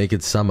managed to make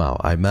it somehow.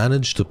 I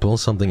managed to pull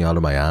something out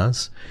of my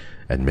ass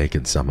and make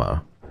it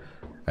somehow.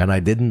 And I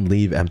didn't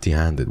leave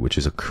empty-handed, which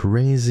is a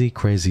crazy,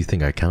 crazy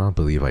thing. I cannot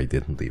believe I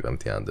didn't leave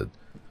empty-handed.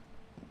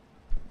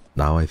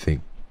 Now I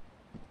think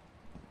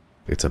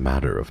it's a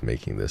matter of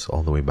making this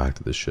all the way back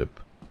to the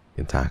ship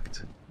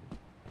intact.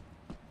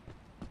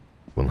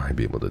 Will I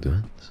be able to do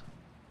it?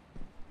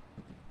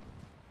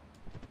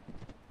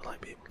 Will I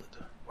be able to do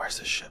it? Where's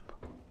the ship?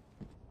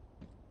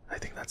 I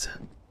think that's it.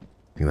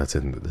 I think that's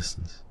it in the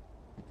distance.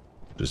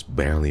 Just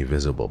barely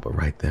visible, but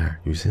right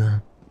there. You see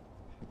that?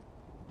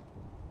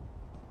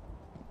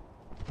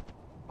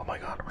 Oh my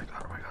god, oh my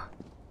god, oh my god.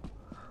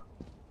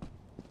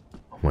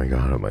 Oh my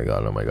god, oh my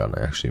god, oh my god,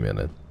 I actually made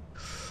it.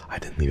 I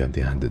didn't leave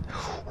empty-handed.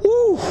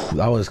 Woo!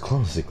 That was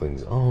close,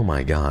 Sicklings. Oh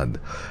my god.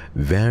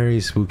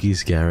 Very spooky,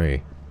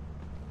 scary.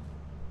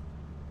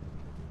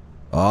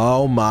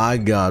 Oh my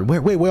god. Wait,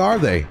 where are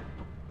they?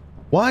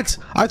 What?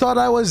 I thought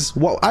I was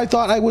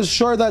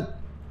sure that.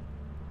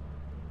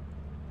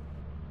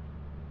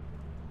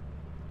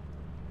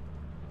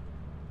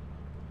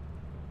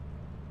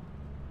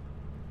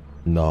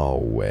 No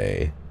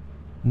way.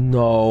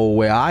 No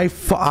way. I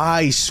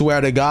swear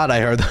to God I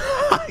heard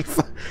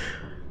that.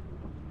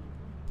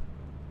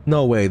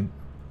 No way.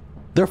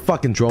 They're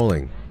fucking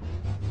trolling.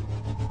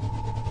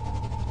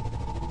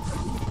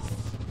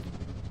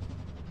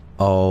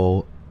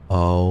 Oh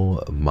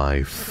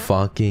my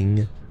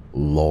fucking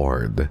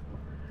Lord.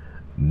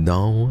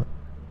 No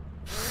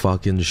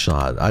fucking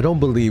shot. I don't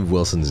believe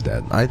Wilson's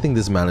dead. I think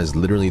this man is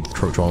literally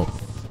trolling.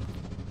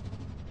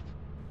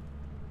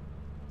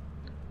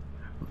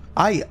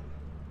 I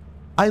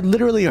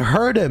literally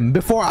heard him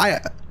before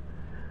I...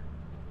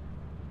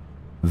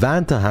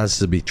 Vanta has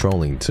to be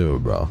trolling too,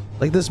 bro.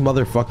 Like, this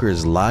motherfucker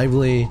is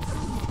lively.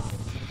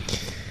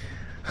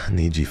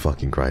 Niji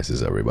fucking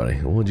KRISIS, everybody.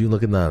 Would you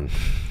look at that?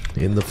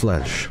 In the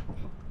flesh.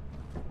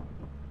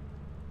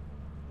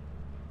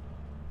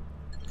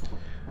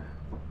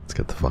 Let's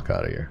get the fuck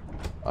out of here.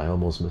 I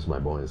almost missed my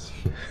boys.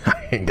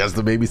 I guess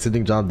the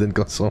babysitting job didn't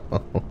go so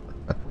well.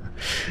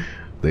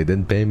 They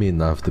didn't pay me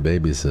enough to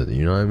babysit,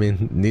 you know what I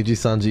mean?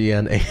 NIJISANJI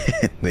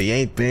and they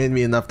ain't paying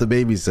me enough to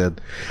babysit.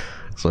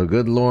 So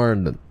good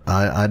lord,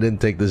 I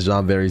didn't take this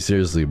job very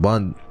seriously,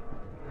 but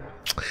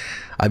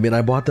I mean,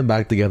 I brought them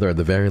back together at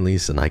the very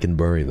least, and I can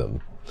bury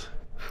them.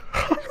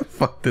 How the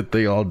fuck did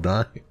they all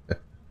die?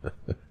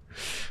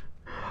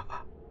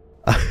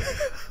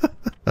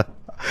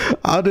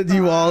 How did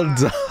you all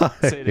die?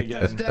 Say it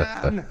again.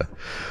 Down.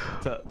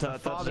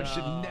 Father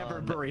should never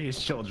bury his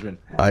children.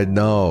 I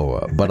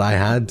know, but I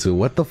had to.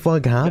 What the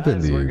fuck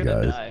happened to you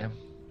guys?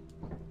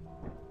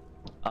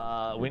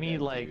 We need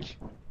like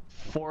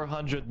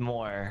 400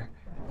 more.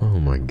 Oh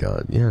my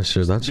god. Yeah,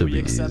 sure, that should be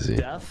easy.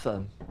 Death?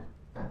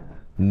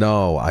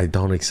 No, I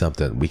don't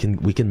accept it. We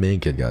can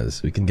make it,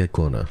 guys. We can get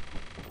quota.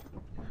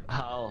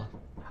 How?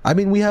 I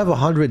mean, we have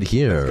 100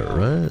 here,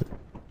 right?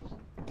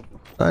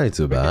 That ain't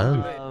too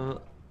bad.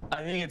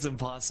 I think it's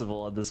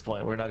impossible at this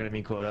point. We're not gonna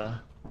meet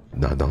quota.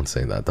 No, don't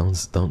say that.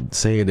 Don't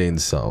say it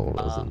ain't so.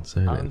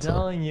 Say it I'm ain't so.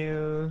 telling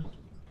you.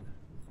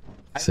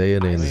 Say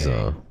it ain't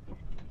so.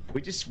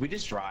 We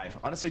just drive.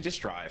 Honestly,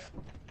 just drive.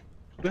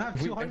 We have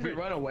If 200. we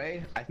run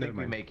away, I think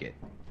we make it.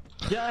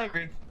 Yeah, I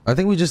agree. I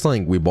think we just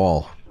like we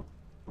ball.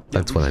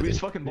 That's what I We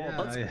just think. fucking ball.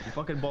 Yeah, Let's yeah.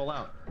 fucking ball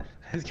out.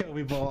 Let's go,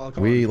 we ball.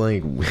 Come We on.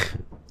 like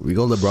we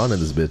go LeBron in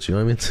this bitch. You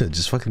know what I mean?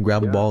 Just fucking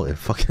grab a ball and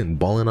fucking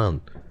ball it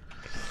on.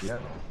 Yeah.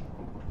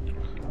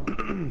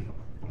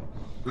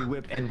 We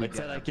whip and we I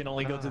said I can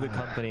only go to the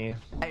company.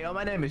 Hey,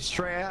 my name is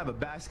Trey. I have a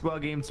basketball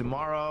game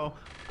tomorrow.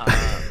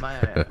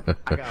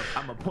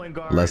 I'm a point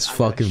guard. Let's I got a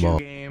fucking shoe ball.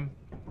 Game.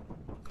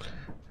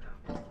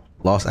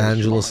 Los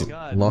Angeles,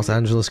 God. Los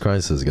Angeles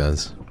KRISIS,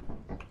 guys.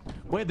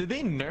 Wait, did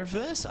they nerf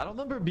this? I don't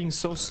remember being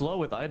so slow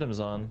with items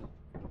on.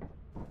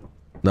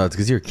 No, it's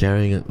because you're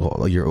carrying it.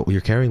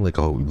 You're carrying like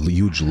a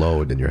huge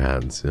load in your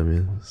hands. You know what I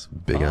mean, it's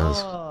big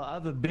ass. Oh, I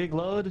have a big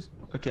load.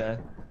 Okay.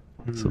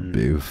 It's a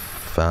big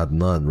fat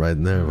nut right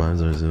there.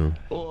 Vibes are zoom.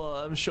 Oh,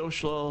 I'm so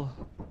slow.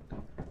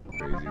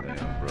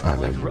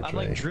 I'm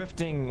like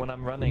drifting when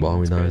I'm running. Ball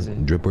me It's down. crazy.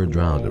 Drip or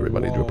drown,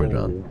 everybody. Drip or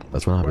drown.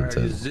 That's what happened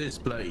to. this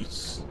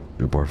place?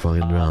 Drip or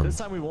fucking drown. This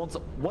time we won't.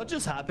 What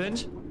just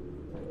happened?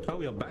 Oh,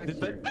 we are back Did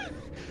here.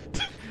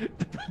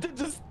 they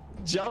just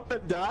jump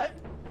and die?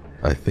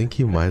 I think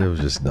he might have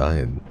just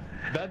died.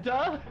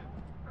 Benta?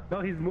 No,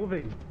 he's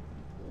moving.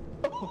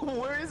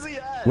 Where is he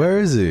at? Where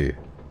is he?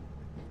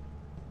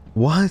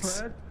 What?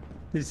 What?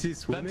 Is he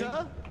swimming?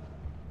 Benta?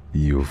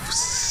 You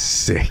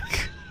sick.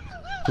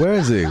 Where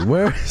is he?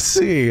 Where is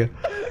he?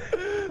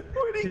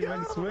 Where'd he He go?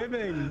 went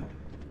swimming.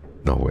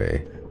 No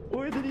way.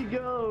 Where did he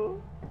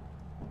go?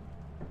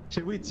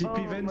 Should we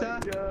TP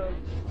Venta?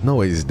 No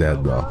way he's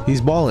dead, bro. He's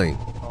balling.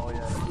 Oh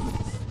yeah.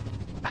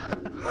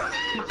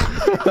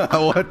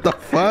 What the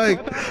fuck?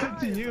 What happened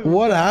to you?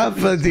 What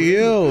happened to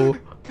you?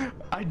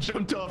 I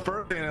jumped off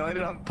early and I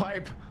landed on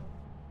pipe.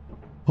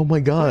 Oh my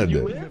god.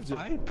 You in the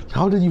pipe?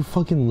 How did you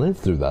fucking live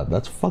through that?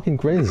 That's fucking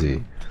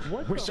crazy.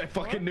 Wish I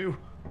fucking knew.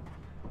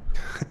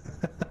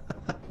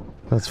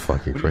 That's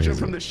fucking When you jump crazy.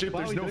 from the ship,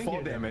 Why there's are we no doing fall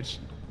it? damage.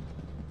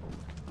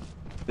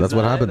 That's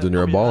what happens when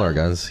you're a baller,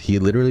 guys. He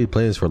literally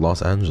plays for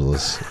Los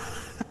Angeles.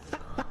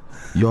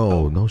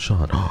 Yo, no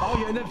shot. Oh,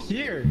 you end up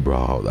here.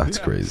 Bro, that's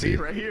Yeah, crazy. see,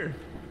 right here.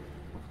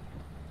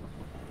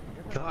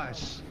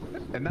 Gosh.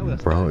 And that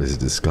was Bro is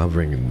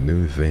discovering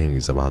new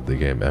things about the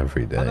game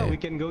every Oh no, we day.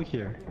 can go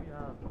here.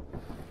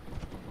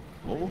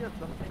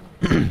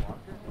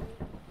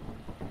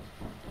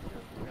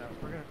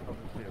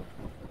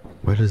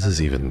 Where does this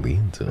even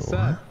lead to? What's What?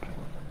 that?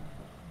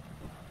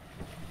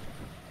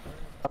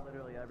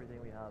 Literally everything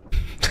we have.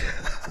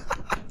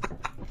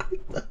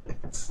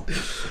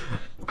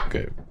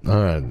 Okay.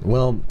 All right.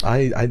 Well,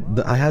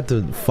 I had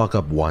to fuck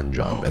up one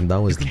jump, and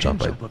that was the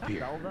jump I.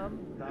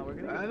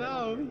 I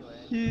know.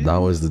 That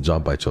was the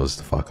jump I chose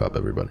to fuck up,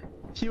 everybody.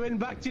 He went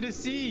back to the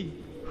sea.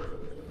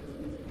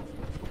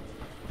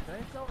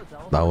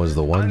 That was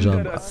the one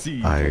jump the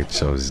sea. I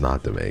chose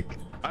not to make.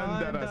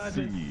 Under the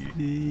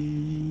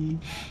sea.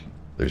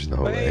 There's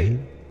no Wait. way.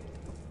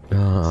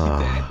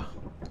 Ah.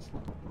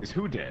 Is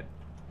who dead?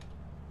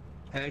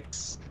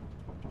 Hex.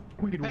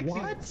 Wait, Hex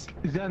what?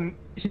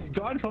 He's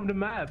gone from the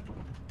map.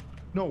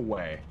 No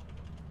way.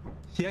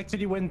 He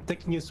actually went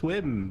taking a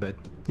swim, but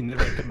he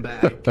never come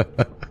back.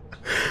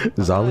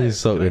 Zali's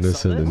so Did I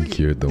saw innocent that? and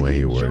cute the way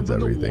he Jump words in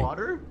the everything.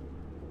 water?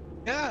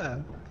 Yeah,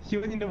 he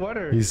went in the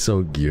water. He's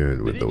so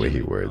cute with the way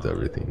he words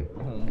everything.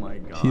 Oh my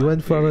god. He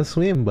went for a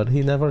swim, but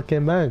he never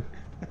came back.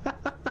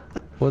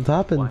 What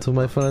happened to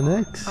my friend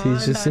X? He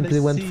just simply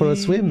went for a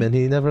swim and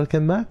he never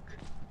came back.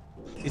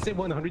 He said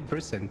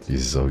 100%.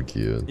 He's so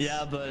cute.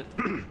 Yeah, but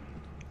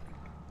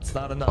it's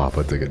not enough.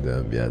 Papa took a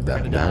dump. Yeah,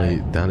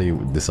 Danny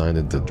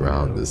decided to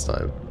drown this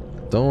time.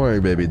 Don't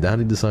worry, baby.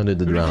 Daddy decided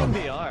to Who do you drown.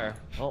 think they are?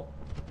 Oh.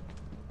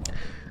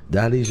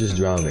 Daddy's just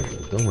drowning.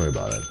 Don't worry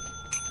about it.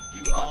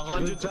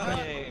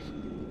 128.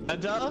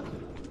 And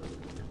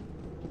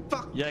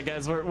fuck. Yeah,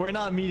 guys, we're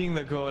not meeting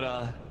the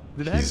quota.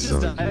 Did Hex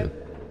just die?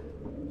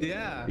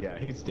 Yeah. Yeah,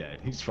 he's dead.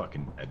 He's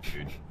fucking dead,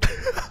 dude.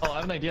 Oh, I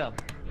have an idea.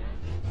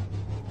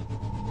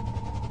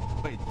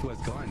 Wait, who has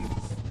gone?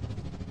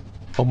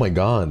 Oh my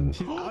god.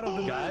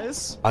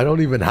 Guys? I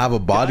don't even have a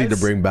body to Guys?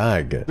 bring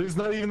back. There's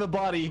not even the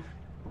body.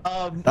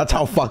 That's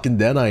how fucking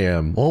dead I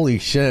am. Holy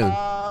shit.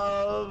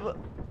 Yeah,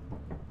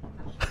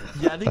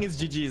 I think it's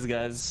GG's,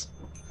 guys.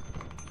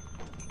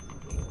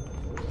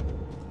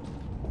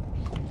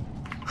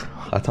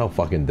 That's how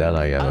fucking dead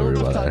I am, I don't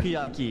have everybody.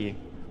 Takoyaki.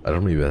 I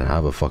don't even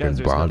have a fucking Guys,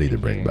 there's body to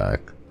nothing bring here.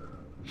 back.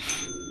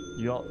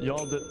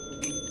 Y'all did.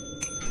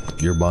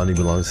 Your body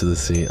belongs to the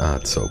sea. Ah,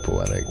 it's so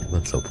poetic.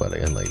 That's so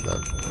poetic. I like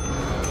that.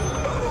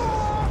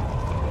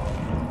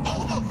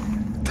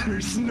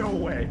 There's no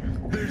way.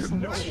 There's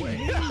no way.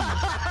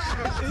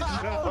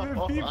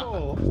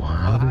 People.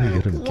 How did we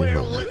get him Where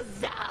killed? was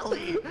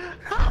Sally?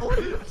 How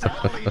did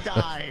Sally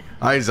die?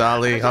 Hi,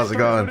 Zali. How's it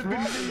going?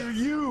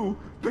 You,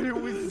 but it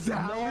was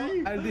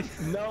Sally.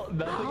 No,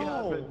 nothing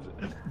happened.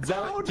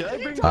 Zali, can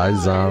I bring Hi,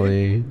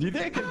 Zali. Do you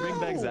think I can bring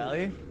back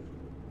Zali?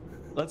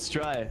 Let's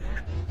try.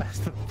 I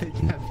still think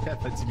I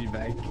have to be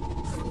back.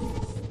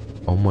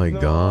 Oh my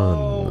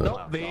god.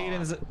 No, they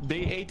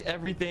ate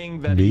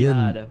everything that Me he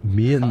and had.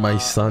 me and my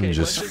son Okay,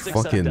 just let's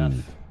accept fucking.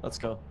 death. Let's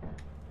go.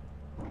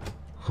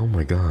 Oh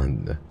my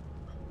god.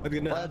 Let's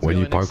When go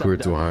you and accept parkour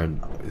death. too hard,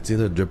 it's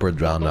either drip or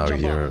drown Don't out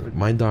jump here. off.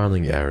 My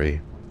darling Ari.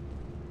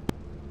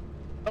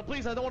 Oh,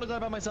 please, I don't want to die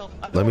by myself.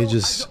 Let me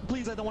just.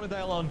 Please, I don't want to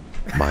die alone.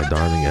 My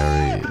darling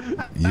Ari,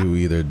 you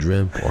either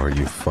drip or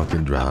you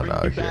fucking drown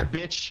out here. Back,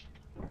 bitch.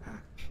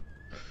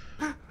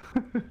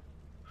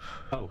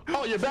 Oh,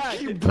 you're back.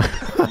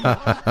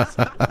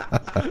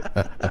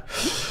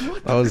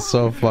 That was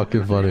so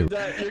fucking funny.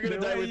 You're gonna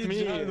die with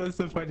me. That's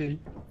so funny.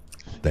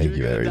 Thank you,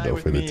 You're gonna Ari, die though,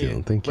 with for the me,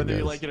 teal. Thank you, whether you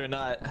guys. like it or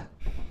not.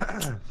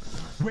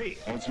 Wait.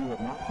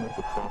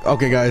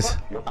 Okay, guys.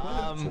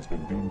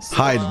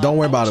 Hide. Don't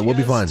worry about it. We'll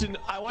be fine.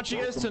 I want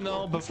you guys to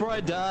know before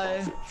I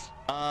die,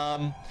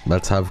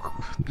 Let's have.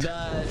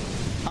 that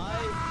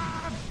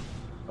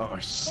Oh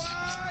shit.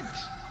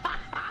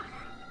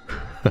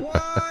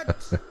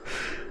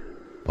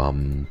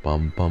 Bum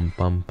bum bum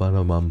bum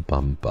bum bum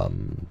bum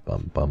bum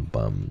bum bum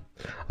bum.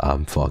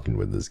 I'm fucking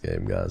with this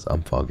game, guys.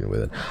 I'm fucking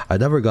with it. I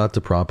never got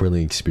to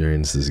properly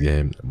experience this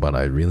game, but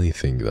I really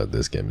think that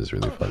this game is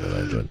really fun and I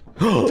enjoy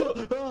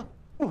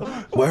it.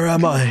 Where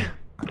am I?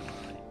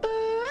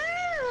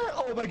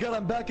 Oh my god,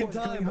 I'm back in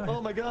time.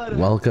 Oh my god.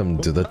 Welcome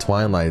to the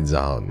Twilight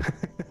Zone.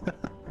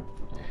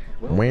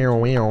 Am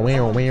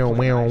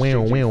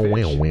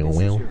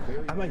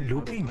I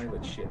looping?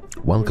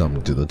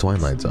 Welcome to the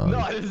Twilight No, Zone.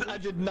 I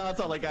did not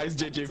sound like Ice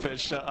JJ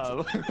Fish. Shut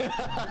up.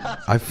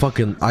 I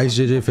fucking Ice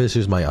JJ Fish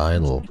is my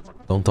idol.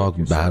 Don't talk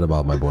bad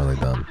about my boy like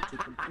that.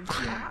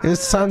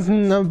 It's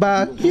something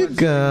about you,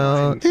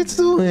 girl. It's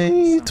the way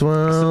you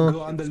twirl.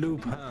 Go on the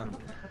loop, huh?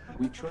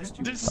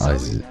 There's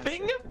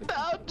something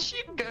about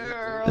you,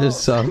 girl. There's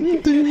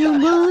something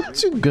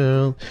about you,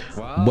 girl.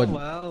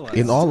 But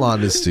in all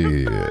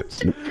honesty,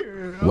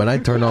 when I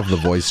turn off the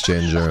voice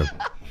changer,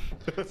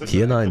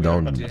 he and I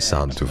don't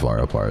sound too far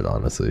apart,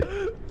 honestly.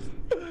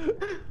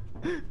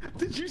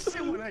 Did you say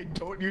when I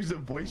don't use a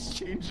voice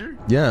changer?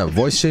 Yeah,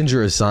 voice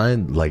changer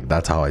aside, like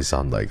that's how I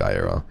sound like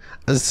IRL.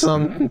 There's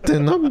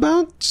something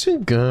about you,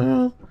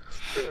 girl.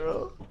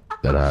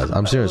 That has.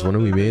 I'm serious. When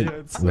we meet,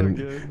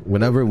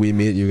 whenever we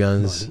meet, you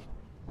guys,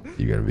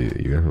 you're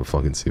gonna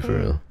fucking see for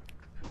real.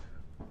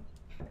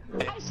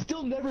 I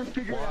still never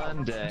figured out.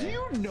 One day. Do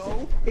you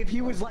know if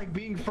he was like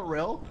being for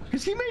real?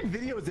 Because he made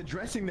videos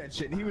addressing that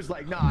shit, and he was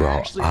like, "Nah,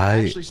 Bro, I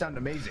actually sound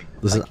amazing."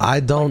 Listen, Like, I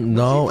don't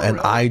know, for and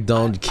real? I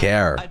don't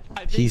care. I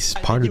think- He's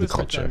I part think of the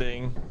he was culture.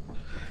 pretending.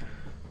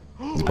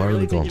 He's part of the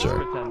really think he was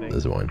culture. pretending.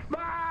 This one.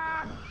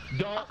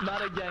 Don't,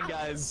 not again,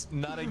 guys.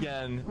 Not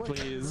again,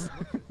 please.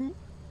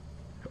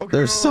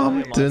 There's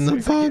something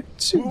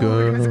about you,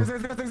 girl. Whoa,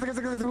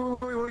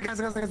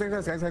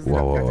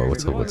 whoa, whoa!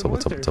 What's up? What's up?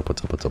 What's up? What's up?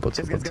 What's up? What's up?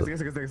 What's up?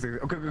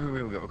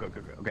 What's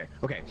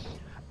up? Okay.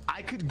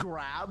 I could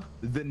grab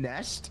the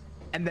nest,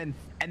 and then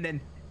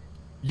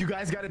you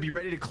guys gotta be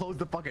ready to close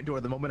the fucking door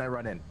the moment I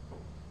run in.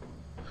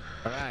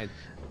 Alright.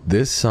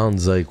 This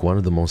sounds like one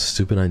of the most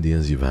stupid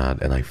ideas you've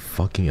had, and I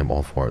fucking am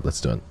all for it.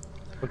 Let's do it.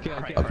 Okay,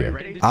 okay. Okay.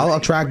 ready? I'll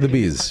attract the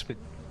bees.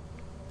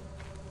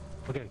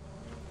 Okay.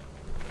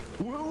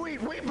 Wait,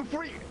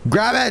 before you...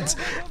 Grab it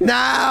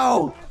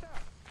now!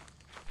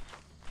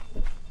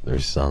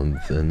 There's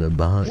something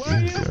about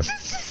you, girl.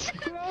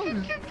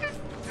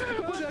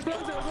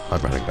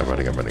 I'm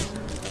running.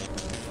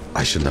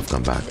 I shouldn't have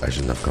come back. I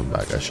should not have come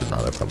back. I should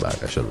not have come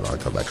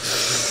back.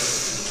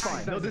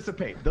 Fine, they'll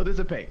dissipate.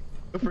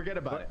 Forget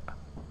about it.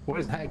 What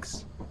is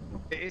Hex?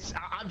 It's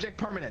object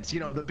permanence. You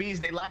know, the bees,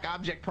 they lack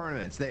object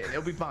permanence.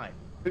 It'll be fine.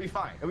 It'll be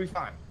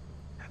fine.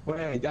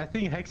 Wait, I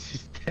think Hex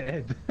is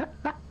dead.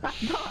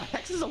 No,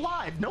 Hex is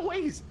alive. No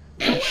way.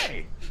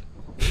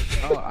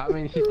 Oh, I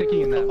mean, he's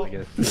taking a nap, I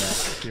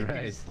guess. Yeah, you're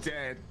right. He's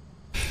dead.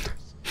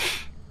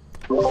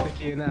 He's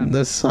taking a nap.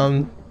 There's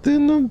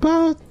something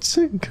about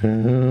you,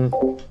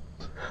 girl.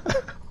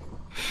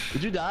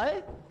 Did you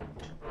die?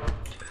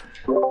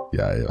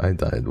 Yeah, I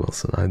died,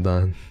 Wilson. I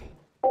died.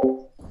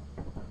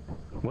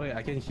 Wait,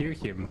 I can hear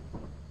him.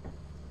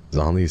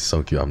 Zolly's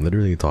so cute. I'm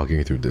literally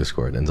talking through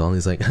Discord, and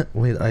Zolly's like,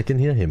 "Wait, I can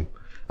hear him.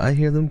 I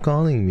hear them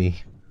calling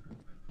me."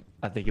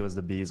 I think it was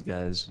the bees,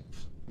 guys.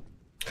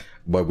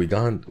 But we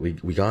got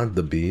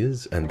the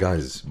bees, and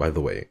guys, by the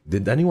way,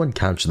 did anyone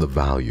catch the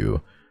value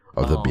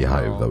of the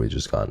beehive that we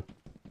just got?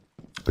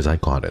 Because I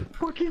caught it.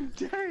 Fucking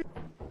dead.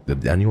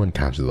 Did anyone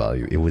catch the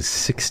value? It was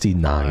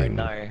 69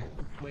 No.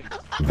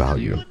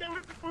 value.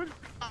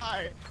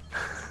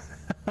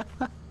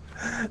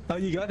 Oh,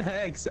 you got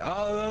Hex.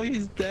 Oh, no,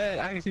 he's dead.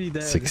 Actually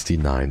dead.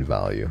 69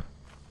 value.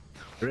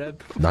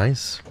 Rip.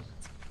 Nice.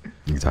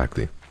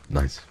 Exactly.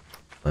 Nice.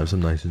 I have some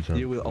nice jump.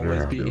 You will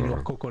always be in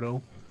your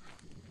kokoro.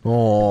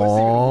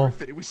 Aww.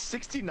 It was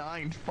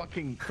 69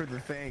 fucking for the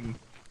thing.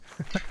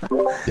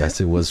 Yes,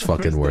 it was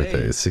fucking worth it.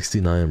 It's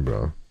 69,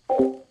 bro.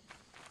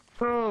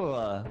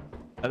 Oh,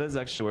 that is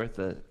actually worth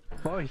it.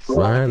 Right,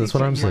 that's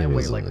what I'm saying.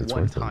 Wait, like it's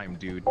one worth time,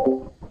 dude.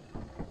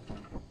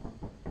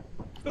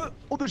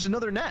 Oh, there's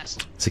another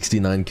nest.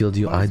 69 killed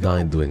you. I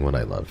died doing what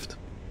I loved.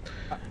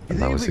 And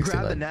that was If we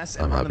grab the 69. nest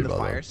I'm and run happy in the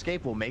about fire that.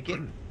 escape, we'll make it.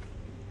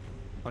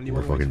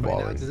 We're fucking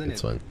balling.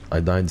 It's fine.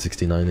 I died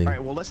 69ing.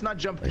 Alright, well, let's not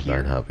jump I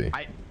here. died happy.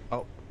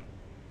 Oh.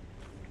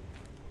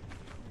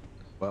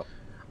 Well.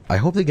 I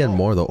hope they get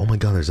more though. Oh my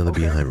god, there's another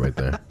beehive right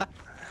there.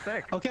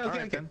 Okay.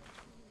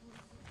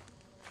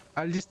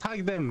 I'll just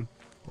tag them.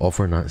 All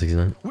for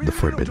 69. Wait, The no,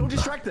 forbidden. don't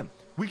distract them.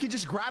 We can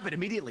just grab it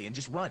immediately and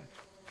just run.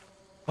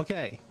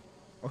 Okay.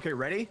 Okay,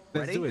 ready?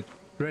 Let's do it.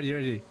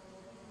 Ready.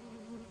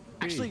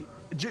 Actually,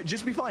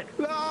 just be fine.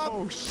 No!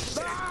 Oh,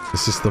 shit.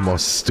 This is the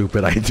most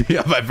stupid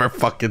idea I've ever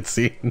fucking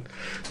seen.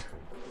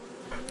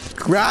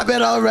 Grab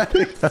it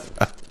already!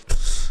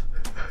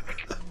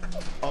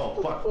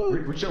 Oh, fuck.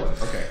 We're chilling.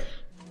 Okay.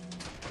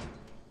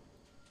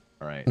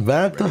 Alright.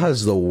 Vanta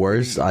has the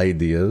worst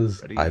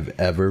ideas I've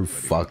ever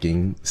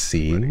fucking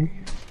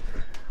seen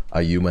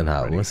a human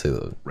have. Let's say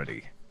that.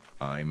 Ready.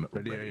 I'm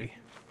ready.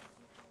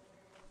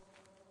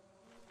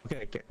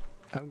 Okay.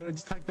 I'm gonna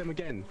just tag them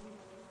again.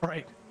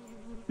 Alright.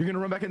 You're gonna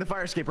run back in the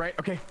fire escape, right?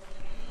 Okay.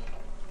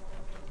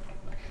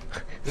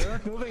 They're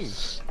not moving.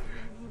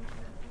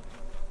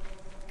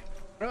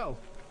 Bro.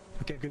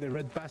 Okay, good. The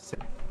red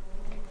bastard.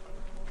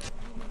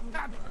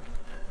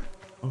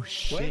 Oh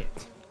shit. Wait.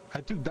 I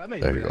took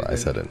damage. There you go. I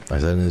said it. I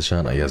said in his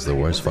chat. He has the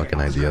worst fucking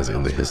ideas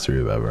in the history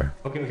of ever.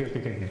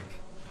 Okay.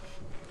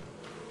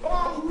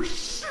 Oh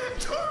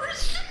shit! Oh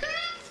shit!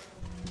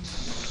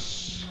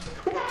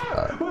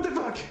 What the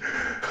fuck?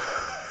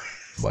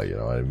 But you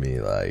know what I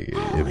mean? Like,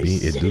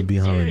 it do be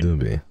how it do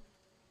be.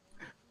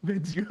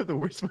 Man, you have the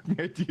worst fucking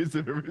ideas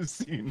I've ever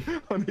seen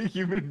on a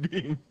human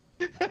being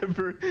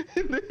ever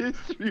in the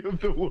history of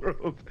the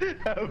world.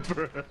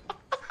 Ever.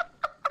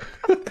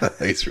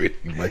 He's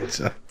reading my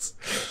chats.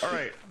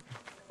 Alright.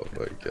 Oh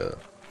my god.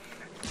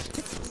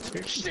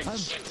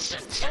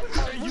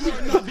 You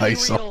are not being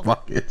He's so real.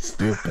 fucking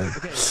stupid.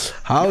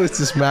 How is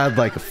this man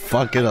like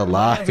fucking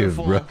alive,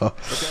 bro?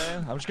 Okay,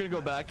 I'm just gonna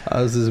go back.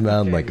 How is this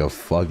man like a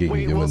fucking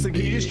Wait, human Wilson,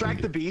 can you being?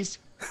 distract the bees?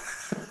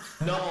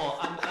 No,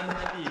 I'm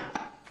happy.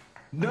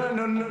 No.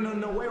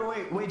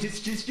 Wait.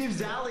 Just give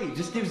Zally.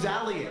 Just give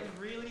Zally it.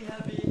 Really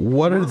happy.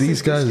 What are Wilson,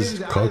 these just guys give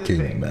Zally the cooking,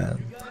 thing.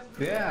 man?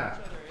 Yeah.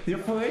 You're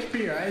full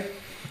HP, right?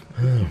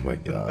 Oh my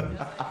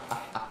god.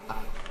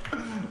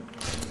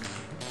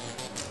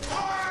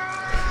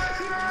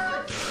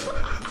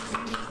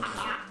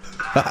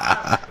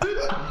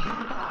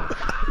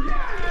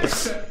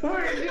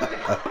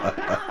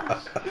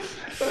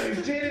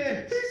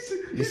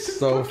 He's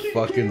so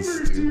fucking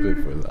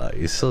stupid for that.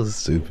 He's so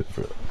stupid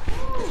for that.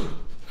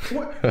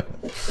 What?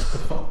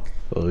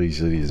 Holy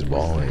shit, he's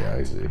balling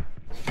actually.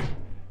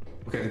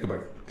 Okay, go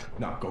back.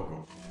 No,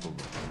 go.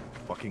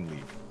 Fucking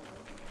leave.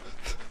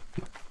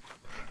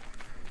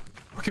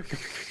 Okay.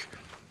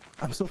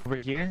 I'm still over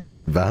here.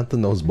 Vanta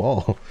knows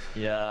ball.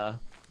 Yeah.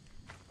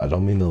 I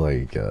don't mean to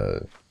like,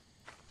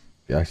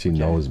 he actually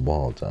knows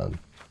ball, John.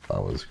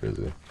 That was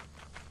crazy.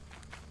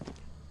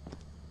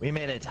 We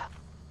made it.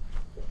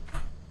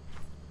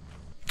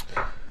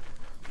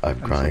 I'm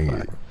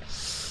crying.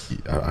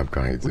 I'm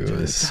crying too.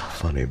 It's so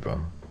funny, bro.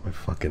 My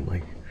fucking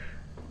like,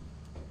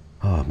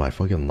 oh, my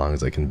fucking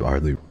lungs. I can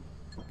hardly.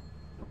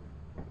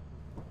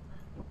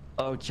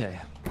 Okay.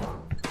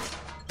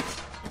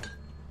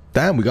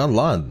 Damn, we got a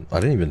lot.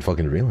 I didn't even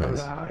fucking realize.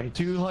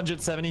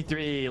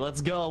 273. Let's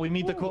go. We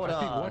meet the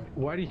quota.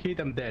 Why do you hate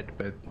I'm dead?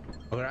 But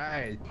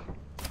alright.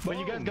 But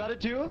you guys got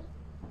it too?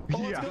 Oh,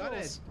 let's Yeah. go. Got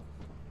it.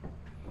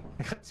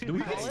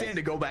 We can stand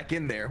to go back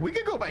in there. We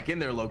could go back in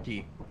there,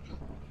 Loki.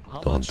 How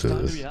Don't much do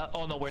time this. do we have?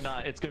 Oh no, we're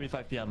not. It's gonna be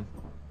 5 p.m.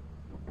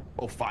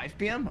 Oh, 5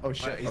 p.m.? Oh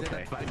shit. Is it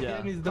Okay. at 5 Yeah.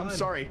 p.m. He's done.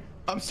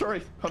 I'm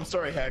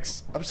sorry,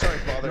 Hex. I'm sorry,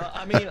 Father. No,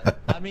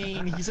 I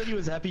mean, he said he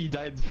was happy he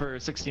died for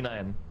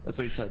 69. That's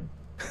what he said.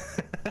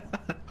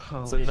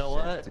 So you know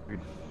what?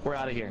 We're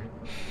out of here.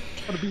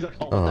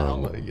 Oh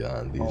my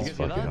god, these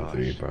fucking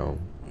three, bro.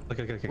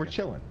 Okay. We're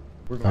chilling.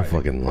 I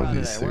fucking love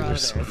these things. They're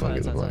so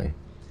fucking funny.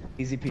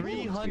 Easy peasy.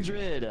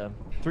 300.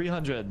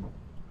 300.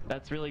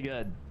 That's really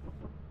good.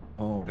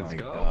 Oh my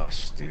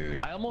gosh,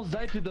 dude. I almost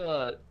died to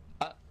the.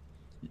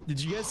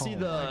 Did you guys see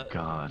the?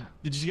 God.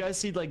 Did you guys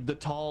see like the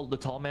tall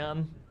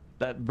man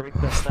that break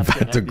that snapped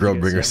their neck? The girl Did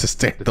you bringer guys see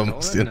sustained the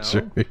most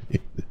injuries.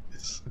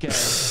 Okay,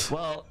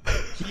 well,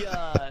 he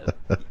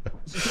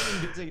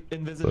came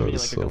and visited me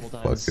like a couple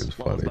times. Fucking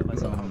while I was funny, by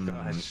bro.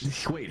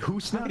 myself. Wait, who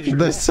snapped?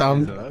 There's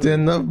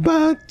something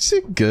about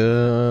you,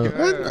 girl.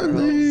 I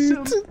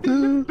need to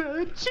do.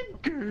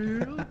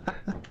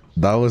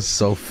 That was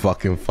so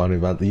fucking funny,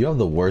 man. You have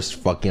the worst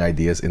fucking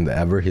ideas in the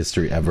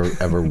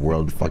ever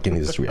world fucking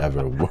history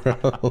ever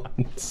world.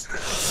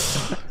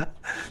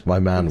 My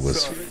man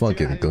was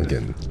fucking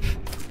cooking.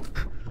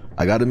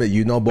 I gotta admit,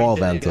 you know ball,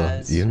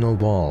 Vanta. You know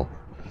ball.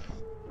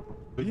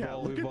 Yeah,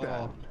 look at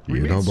that.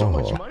 You We know made so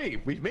ball. much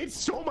money. We've made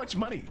so much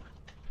money.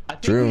 I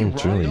think True, we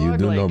true. raw You dog,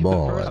 do like, know the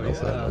ball.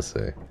 first- I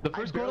say. The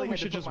first girl we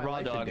should just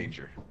raw dog.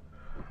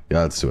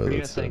 Yeah, let's do it. What do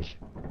you Let's guys do it. think?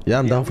 Yeah,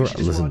 I'm down we for. should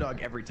just Listen, raw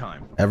dog every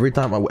time. every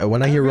time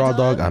when I hear Every raw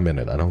dog, time? I'm in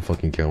it. I don't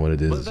fucking care what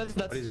it is. That's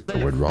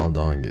The word raw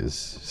dog is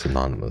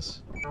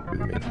synonymous with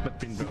me.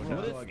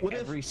 what if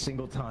Every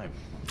single time.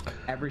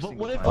 Every But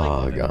single what if time. like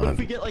Oh, what God. if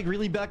we get like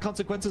really bad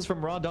consequences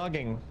from raw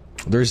dogging?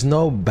 There's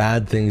no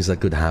bad things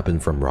that could happen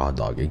from raw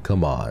dogging.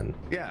 Come on.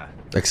 Yeah.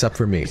 Except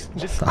for me.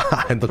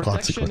 I'm the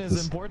Protection is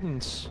consequences.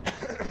 important.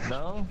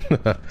 No?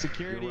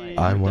 Security.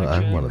 I'm one of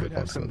protection, the Could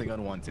have something consequences.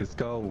 unwanted. Let's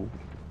go.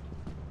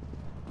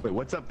 Wait,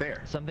 what's up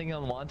there? Something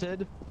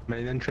unwanted?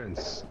 Main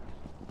entrance.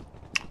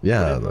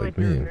 Yeah, like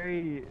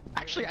me.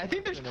 Actually, I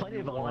think there's plenty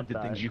of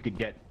unwanted things you could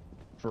get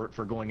for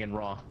going in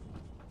raw.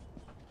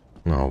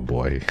 Oh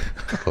boy.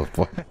 Oh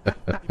boy.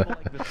 People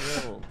like the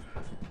thrill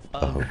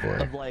of, Oh, boy.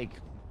 of like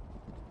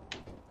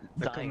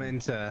The dying.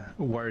 comment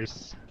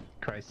worse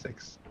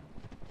KRISIS.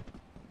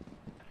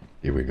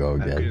 Here we go I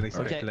couldn't again.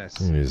 expect Okay.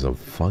 less. It is a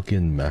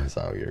fucking mess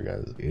out here,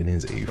 guys. It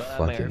is a But I have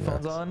my fucking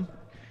earphones mess. on.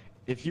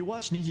 If you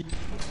watch Niji,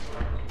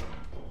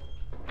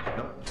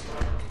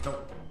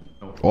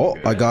 Oh,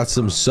 I got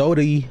some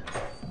sody.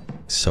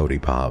 Sody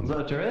pop. is that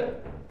a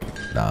turret?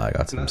 Nah, I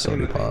got some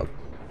sody pop.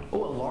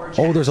 Oh, a large.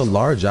 Oh, there's a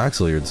large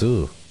axle here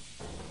too.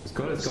 Let's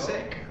go, let's go.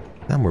 Sick.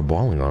 Damn, we're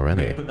balling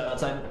already. Put that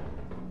outside.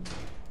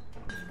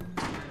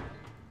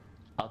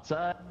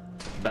 Outside.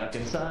 Back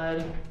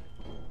inside.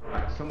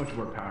 So much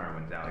more power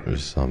went down.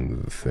 There's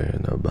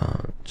something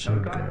about you,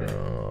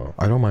 girl.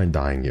 I don't mind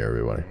dying here,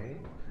 everybody.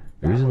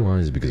 The reason why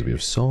is because we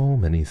have so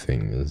many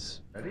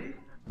things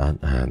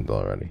at hand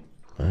already.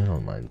 I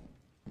don't mind.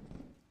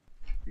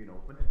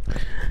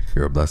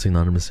 You're a blessing,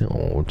 anonymous.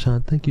 Oh,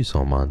 chat, thank you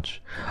so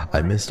much.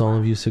 I missed all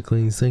of you,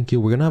 Sicklings. Thank you.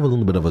 We're gonna have a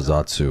little bit of a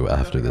Zatsu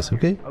after this,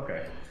 okay?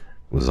 Okay.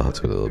 We'll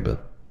Zatsu a little bit.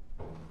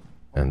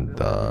 And,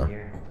 but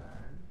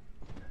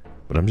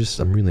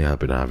I'm really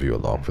happy to have you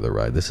along for the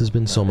ride. This has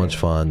been so much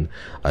fun.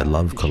 I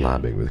love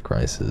collabing with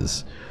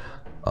KRISIS.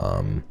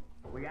 Oh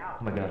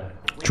my god.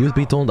 Truth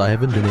be told, I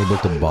haven't been able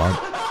to bond.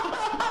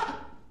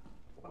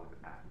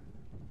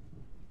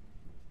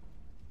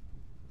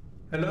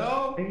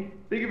 Hello?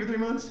 Thank you for 3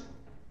 months.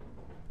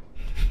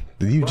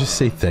 Did you just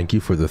say thank you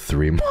for the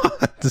 3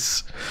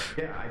 months?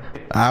 Yeah, I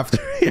did. After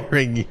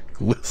hearing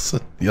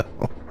Wilson, yo.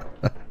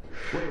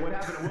 Wait, what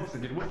happened to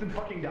Wilson? Did Wilson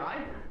fucking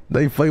die?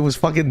 He was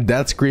fucking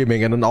death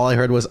screaming, and then all I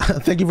heard was,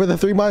 thank you for the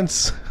 3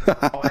 months.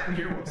 Oh, I didn't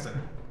hear Wilson.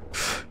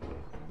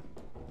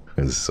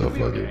 It's so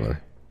fucking funny.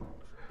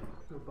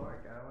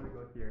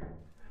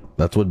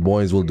 That's what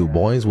boys will do.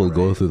 Boys will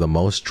go through the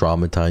most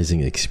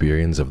traumatizing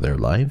experience of their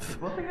life,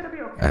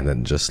 and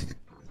then just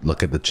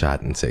look at the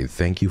chat and say,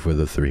 thank you for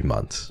the 3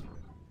 months.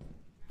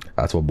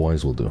 That's what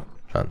boys will do.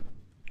 Chan.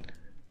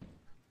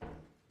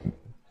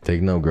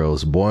 Take note,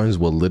 girls. Boys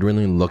will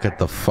literally look at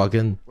the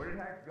fucking...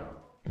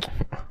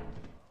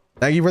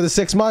 Thank you for the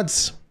 6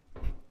 months!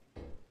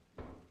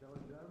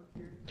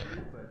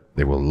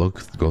 They will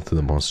go through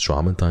the most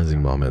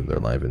traumatizing moment in their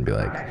life and be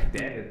like,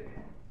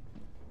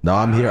 no,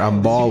 I'm here,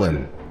 I'm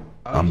balling.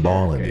 I'm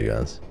balling, you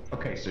guys.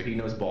 Okay, so he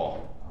knows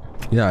ball.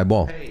 Yeah, I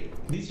ball. Hey,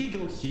 did he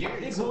go here? I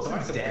think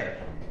Wilson's dead.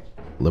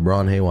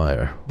 LeBron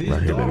Haywire. This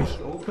Right here, door baby. is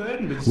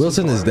open, but it's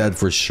Wilson so is dead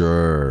for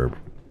sure.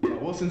 Yeah,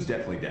 Wilson's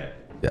definitely dead.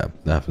 Yeah,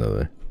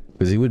 definitely.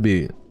 Because he'd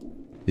be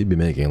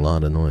making a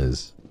lot of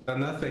noise.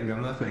 I'm nothing,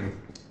 I'm nothing.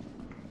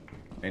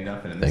 Ain't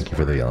nothing in this. Thank you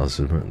for the yellow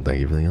super. Thank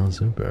you for the yellow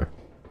super.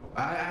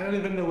 I don't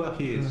even know where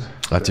he is.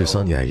 That's your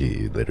son? Yeah,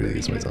 he literally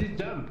is my He son. did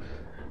jump.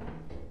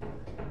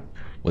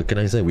 What can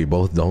I say? We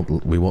both don't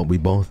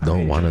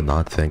want to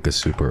not thank a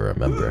super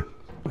member.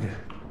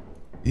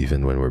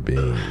 Even when we're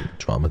being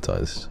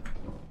traumatized.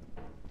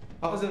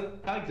 How's it?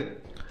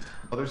 Exit.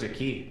 Oh, there's a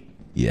key.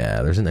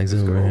 Yeah, there's an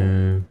exit over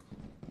here.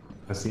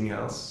 Anything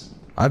else?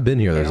 I've been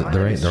here. Yeah,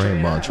 There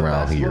ain't much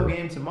around basketball here.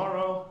 game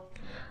tomorrow.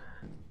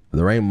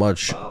 There ain't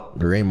much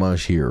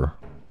here.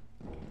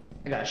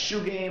 I got a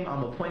shoe game.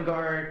 I'm a point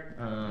guard.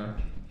 I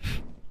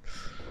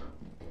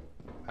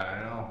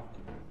don't know.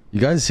 You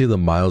guys see the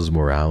Miles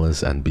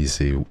Morales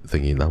NPC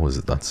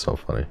thingy? That's so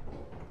funny.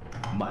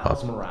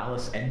 Miles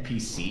Morales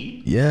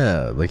NPC?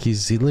 Yeah, like he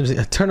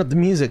literally turn up the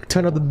music,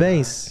 turn up the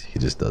bass. He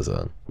just does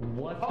that.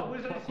 What the fuck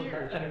was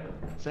that?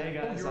 Say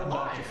guys, You're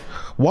alive.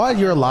 What?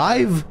 You're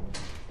alive?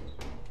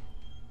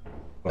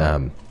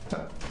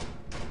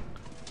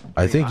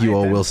 I think you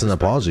owe Wilson an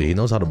apology. He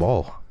knows how to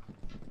ball.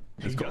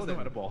 He does know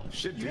how to ball.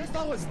 Shit, You dude. guys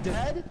thought I was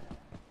dead?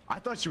 I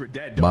thought you were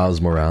dead. Dog.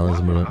 Miles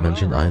Morales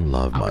mentioned. I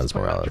love I was Miles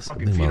playing at your Morales. I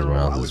fucking think Miles funeral. I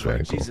Morales was is very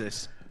like, cool.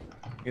 Jesus,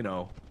 you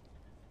know,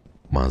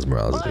 Miles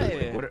Morales is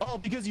very Why? cool. Oh,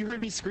 because you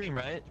heard me scream,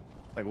 right?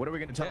 like, what are we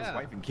gonna tell his Yeah.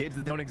 wife and kids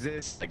that don't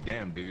exist? Like,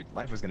 damn, dude,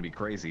 life was gonna be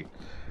crazy.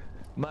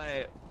 My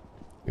It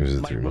was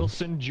a my dream.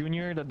 Wilson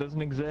Jr. that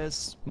doesn't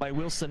exist. My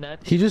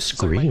Wilsonette. He just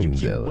Sorry, my screamed.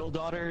 cute Will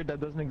daughter that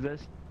doesn't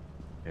exist.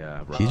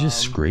 Yeah, bro. He just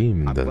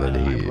screamed and glad-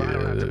 then I'm glad I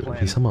don't have to he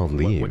plan somehow what to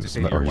leaves,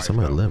 say to your or he wife,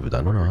 somehow though, lived.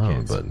 I don't know or how,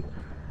 kids. but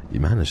he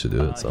managed to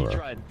do it He somehow.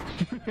 tried.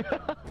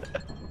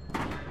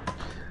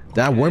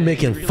 Dad, we're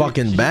making really-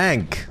 fucking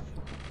bank.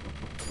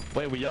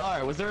 Wait, we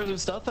are. Was there other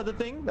stuff at the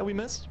thing that we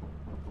missed?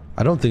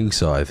 I don't think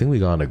so. I think we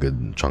got a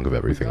good chunk of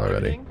everything got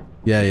already. everything?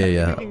 Yeah, yeah, We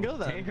yeah. can go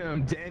then.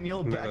 Damn,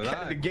 Daniel, back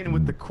at it again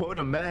with the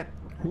quota met.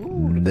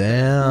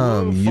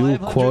 Damn, Ooh, you 500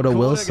 quota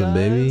Wilson,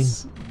 baby.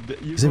 guys.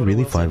 You Is it quota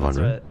really Wilson, that's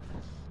 500?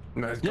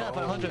 right. Yeah,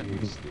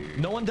 500.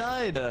 No one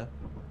died.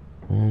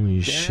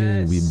 Holy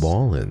shit, we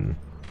ballin'.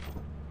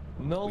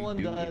 No one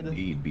We do died.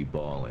 indeed be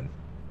balling.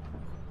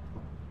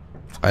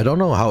 I don't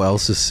know how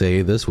else to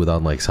say this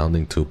without like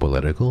sounding too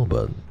political,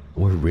 but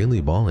we're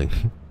really balling.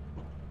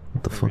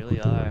 What the We fuck? really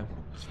we doing? are.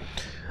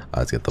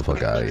 Let's get the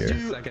fuck out of Let's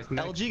here. do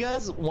LG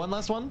guys. One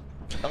last one.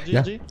 LG.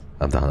 Yeah, LG.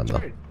 I'm down. I'm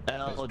down.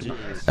 LG.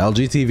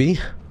 LG TV.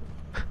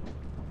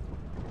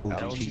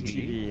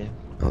 LG.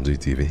 LG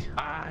TV.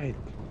 I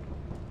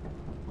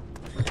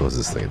Close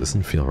this thing. It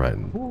doesn't feel right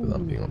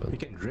without being You open.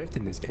 can drift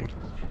in this game.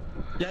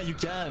 Yeah, you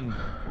can.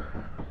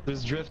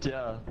 There's drift.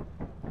 Yeah.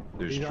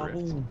 there's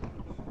drift.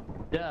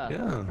 Yeah.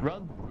 Yeah.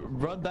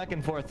 Run back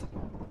and forth.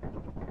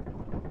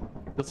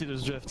 You'll see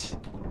there's drift.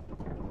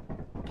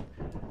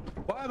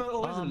 Why am I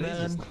always Oh the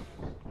laziest? man.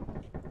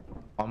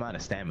 I'm out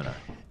of stamina.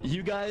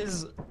 You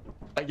guys,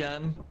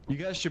 again, you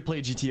guys should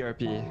play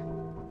GTRP.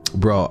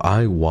 Bro,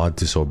 I want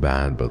to so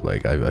bad, but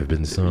like I've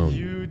been so.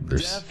 You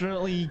There's.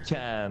 definitely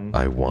can.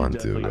 I You want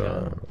to. definitely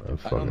can. I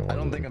fucking want I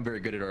don't to. think I'm very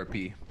good at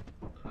RP.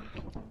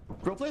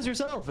 Role plays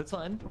yourself. It's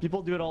fine.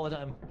 People do it all the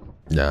time.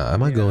 Yeah, I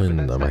might go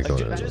in. I might go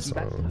in. Just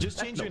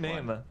so- change your no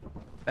name. fun.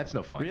 That's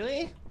no fun.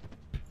 Really?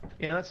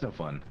 Yeah, that's no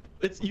fun.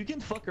 It's you can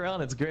fuck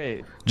around. It's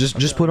great.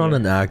 Just put on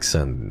an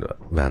accent,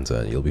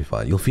 Vanta, and you'll be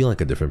fine. You'll feel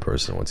like a different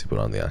person once you put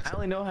on the I accent.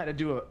 only know how to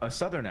do a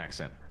southern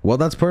accent. Well,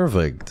 that's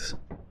perfect.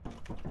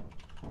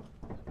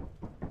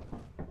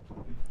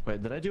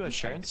 Wait, did I do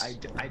assurance? I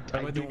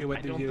What do you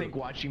don't do? think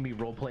watching me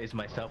roleplay as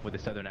myself with a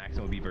southern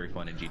accent would be very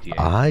fun in GTA.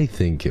 I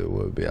think it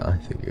would be. I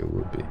think it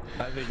would be.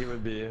 I think it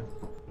would be.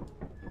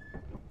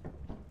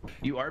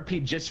 You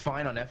RP just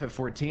fine on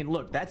FF14.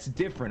 Look, that's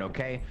different,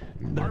 okay?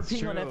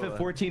 RPing on true.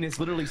 FF14 is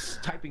literally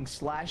typing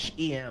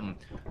 /EM,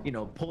 you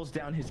know, pulls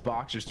down his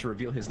boxers to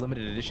reveal his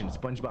limited edition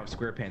SpongeBob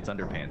SquarePants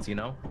underpants, you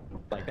know?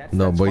 Like that's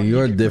No, that's but fun.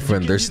 you're You can-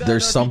 different. can There's do that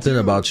there's on something RP2.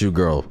 about you,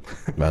 girl.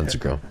 Vanta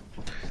girl.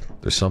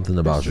 There's something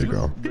about you,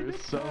 girl.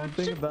 There's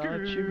something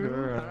about you,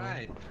 girl.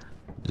 Alright.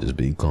 Just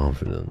be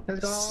confident. Let's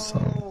go.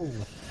 So-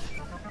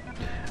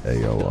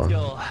 Hey yo, Let's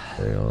go.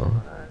 hey yo.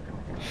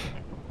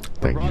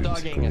 Thank Raw you,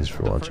 dogging Sicklings,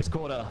 for the watching. first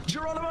quota.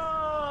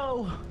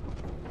 Geronimo!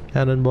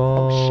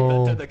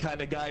 Cannonball. Shit, the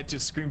kind of guy to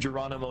scream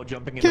Geronimo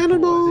jumping in the pool.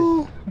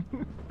 Cannonball.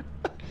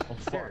 Oh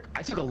fuck.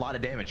 I took a lot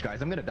of damage,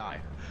 guys. I'm gonna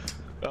die.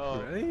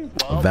 Oh. Really?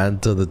 Well,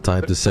 Vanta the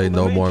type to say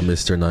no more damage.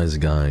 Mr. Nice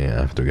Guy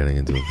after getting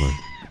into a fight.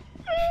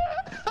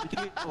 You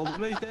can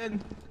eliminate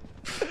then?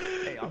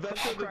 Hey, I'll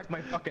crack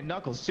my fucking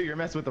knuckles too. You're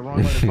messing with the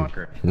wrong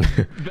motherfucker.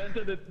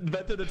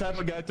 Venta the type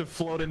of guy to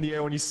float in the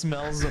air when he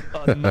smells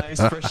a nice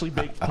freshly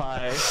baked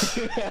pie.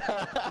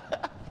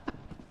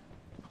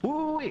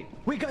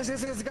 Wait, guys,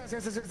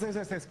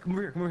 guys, come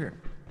over here.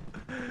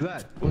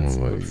 That. Oh my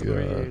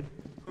god.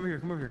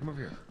 Come over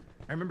here.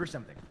 I remember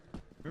something.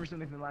 Remember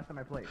something from the last time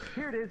I played.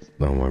 Here it is.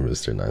 No more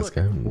Mr. Nice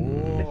Guy.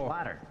 This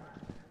ladder.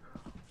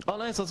 Oh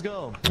nice, let's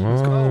go.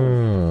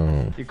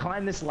 Oh. You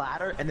climb this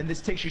ladder, and then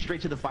this takes you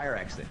straight to the fire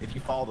exit if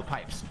you follow the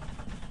pipes.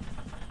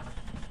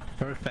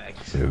 Perfect.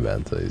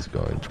 Vanta is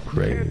going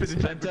crazy.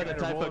 Venta the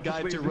type of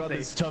guy to rub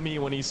his tummy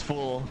when he's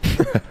full.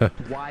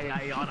 Why,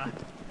 Ayana?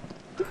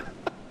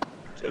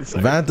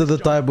 Vanta the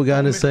type of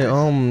guy to say,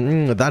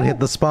 that hit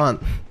the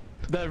spot.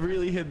 That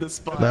really hit the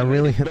spot. That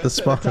really hit the Venta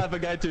spot. The type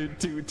of guy to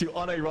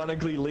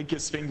unironically lick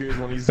his fingers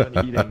when he's done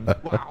eating.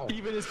 Wow.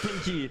 Even his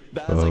pinky.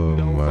 That has like Oh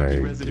no my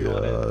fucking residue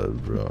on it.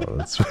 god, bro.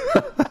 That's,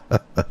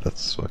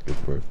 that's fucking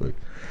perfect.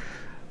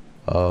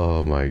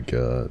 Oh my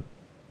god.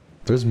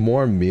 There's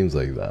more memes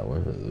like that. What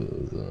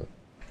is that?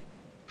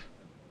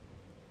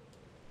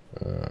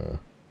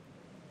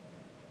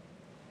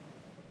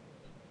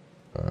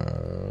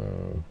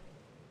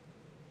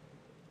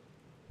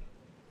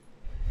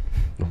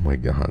 Oh my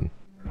god.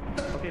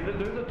 Okay,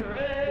 there's a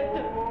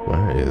turret.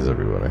 Where? Where is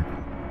everybody?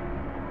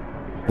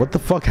 What the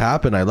fuck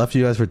happened? I left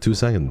you guys for 2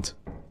 seconds.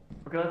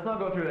 Okay, let's not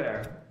go through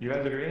there. You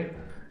guys agree?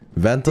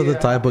 Vanta the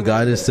type of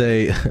guy to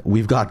say,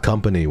 we've got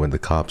company when the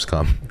cops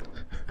come.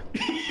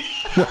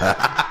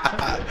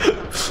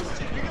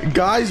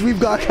 Guys, we've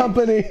got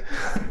company.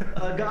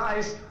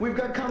 Guys, we've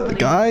got company.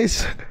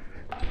 Guys.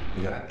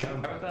 Alright,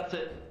 that's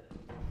it.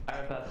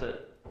 Alright, that's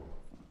it.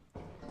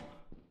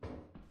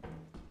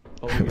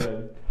 Oh my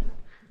god.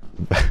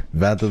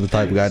 Vanta the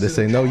type of guy to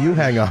say, no, you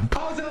hang up.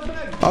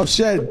 Oh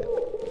shit.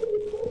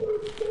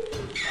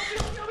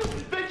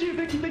 Thank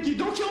you.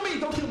 Don't kill me.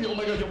 Oh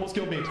my god, you almost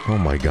killed me. Oh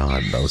my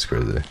god, that was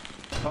crazy.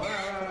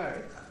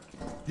 Alright.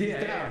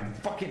 Yeah,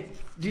 fucking.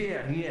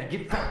 Yeah,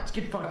 get fucked,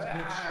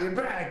 bitch. You're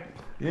back.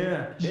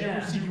 Yeah.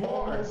 You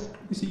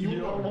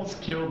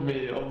almost killed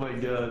me. Oh my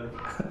god.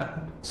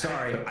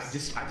 Sorry, I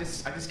just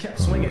kept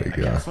swinging. I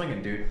kept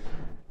swinging, dude.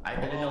 I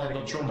didn't know how to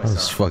control That was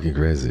myself. fucking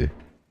crazy.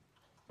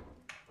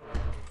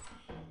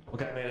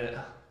 Okay, I made it.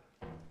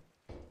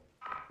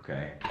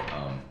 Okay.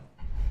 Come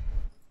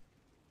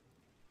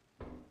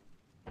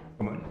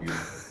on.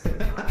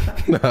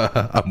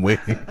 I'm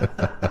waiting.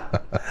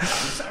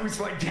 I was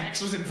like,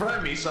 Dax was in front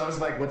of me, so I was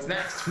like, what's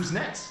next? Who's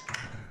next?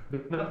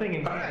 There's nothing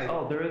in here.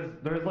 Oh, there's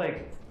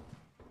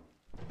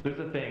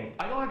a thing.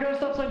 I got a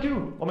stop sign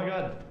too. Oh my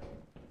god.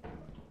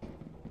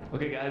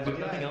 Okay, guys, there's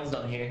nothing else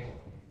down here.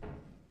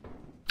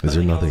 Is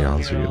there nothing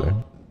else down for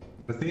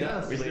you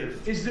there?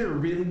 Is there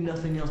really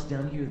nothing else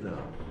down here,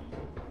 though?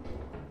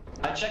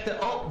 I checked it.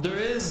 Oh, there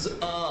is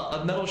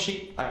a metal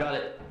sheet. I got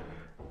it.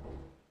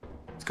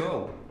 Let's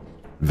go.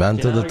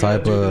 Vanta the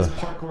type of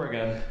parkour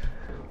again.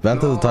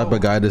 Vanta the type of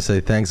guy to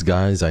say, thanks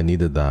guys, I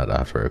needed that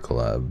after a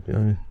collab. You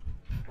know?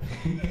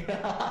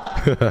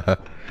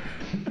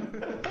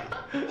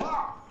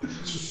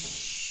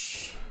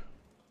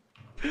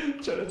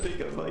 Trying to think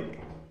of like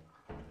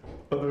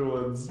other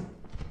ones.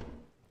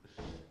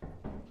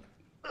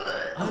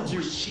 How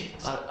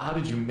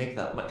did you make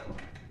that much?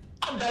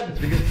 I'm dead.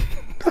 He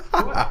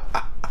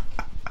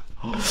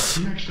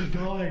actually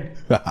died.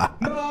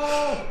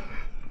 No!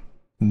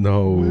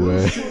 No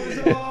way.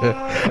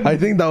 I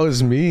think that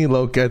was me,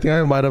 Loki. I think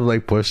I might have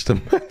like pushed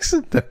him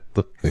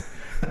accidentally.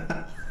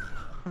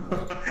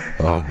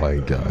 Oh my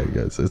god,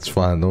 guys. It's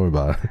fine. Don't worry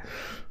about it.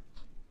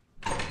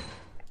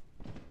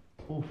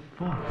 Oh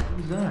fuck,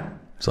 who's that?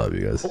 What's up, you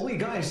guys? Oh wait,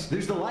 guys,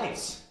 there's the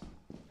lights.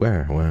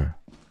 Where?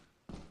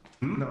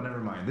 No, never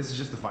mind. This is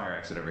just the fire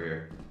exit over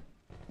here.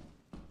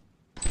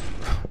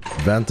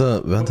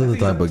 Vanta the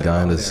type of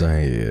guy to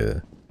say,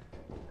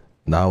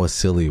 now a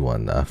silly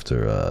one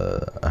after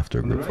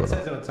group photo. Right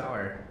side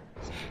tower,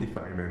 if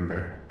I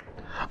remember.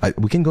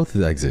 We can go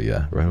through the exit,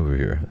 yeah, right over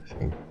here. I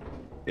think.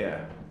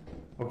 Yeah.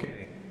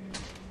 Okay.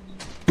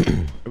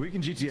 We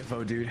can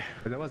GTFO, dude.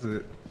 That was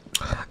it.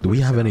 Do we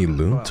have any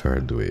loot or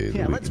do we? Yeah, do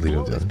we let's leave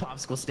blow it this in?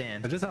 popsicle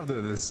stand. I just have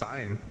the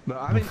sign. No,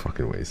 I No mean,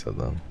 fucking way you said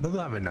that. don't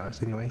have it now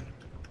anyway.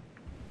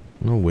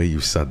 No way you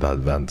said that,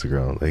 Vanta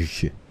girl.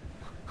 Like.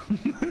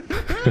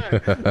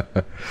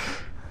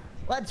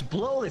 Let's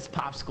blow this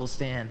popsicle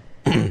stand.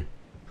 Oh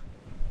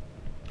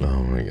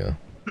my god.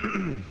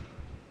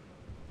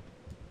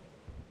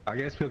 I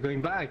guess we're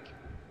going back.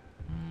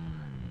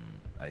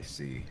 I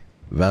see.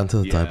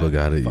 Vanta the type of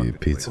guy to fuck eat it,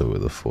 pizza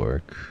with a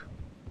fork.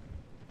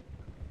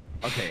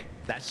 Okay,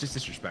 that's just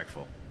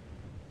disrespectful.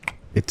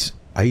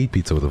 I eat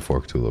pizza with a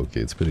fork too, Loki.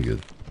 It's pretty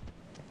good.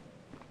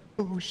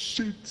 Oh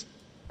shit.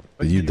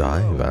 Did you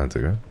die, Vanta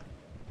girl?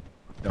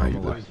 No, Oh, I'm you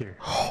alive. did.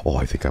 Oh,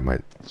 I think I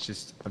might. It's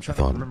just, I'm trying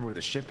thought- to remember where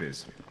the ship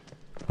is.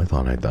 I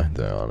thought I died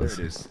there, There it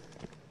honestly. is.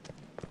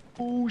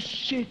 Oh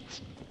shit.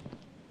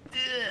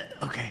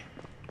 Okay.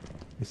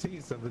 You see,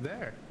 it's over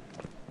there.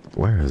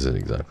 Where is it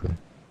exactly?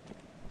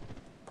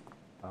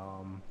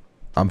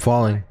 I'm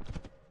falling.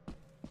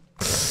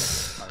 I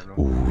don't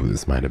know. Ooh,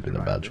 this might have been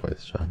a bad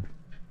choice, John.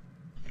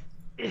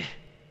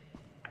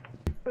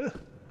 Where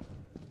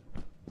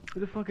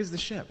the fuck is the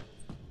ship?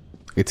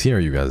 It's here,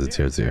 you guys. It's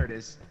here. It's There it here.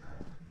 is.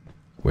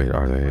 Wait,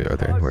 are they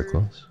anywhere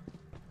close?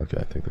 Okay,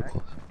 I think they're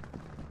close.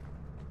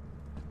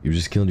 You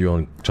just killed your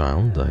own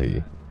child?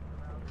 I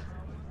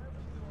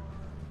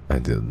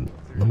did.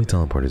 Let me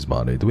teleport his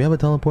body. Do we have a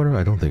teleporter?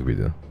 I don't think we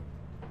do.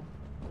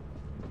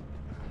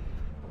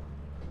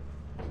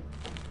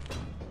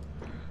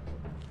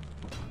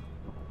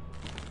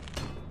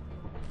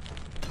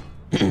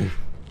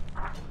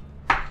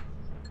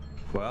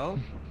 Well,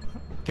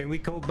 can we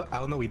go back?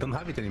 Oh no, we don't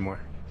have it anymore.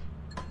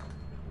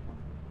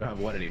 Don't have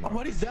what anymore?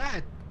 What is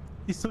that?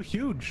 It's so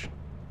huge.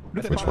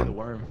 Look at Which that. one? The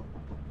worm.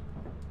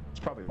 It's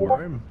probably the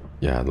Worm.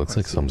 Yeah, it looks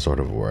like some sort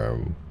of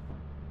worm.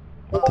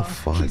 What the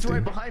fuck, He's right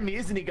dude? behind me,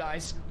 isn't he,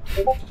 guys?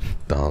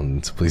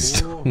 Don't,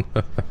 please don't.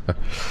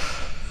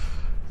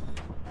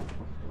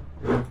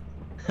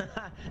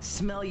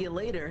 Smell you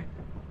later.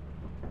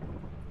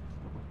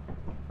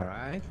 All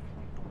right.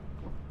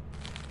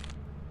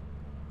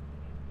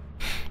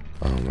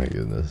 Oh my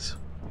goodness.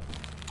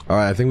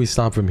 Alright, I think we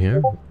stop from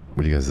here.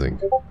 What do you guys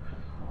think?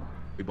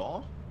 We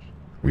ball?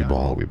 We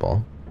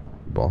ball.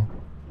 All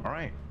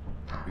right.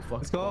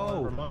 Let's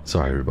go.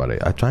 Sorry, everybody.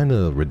 I'm trying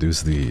to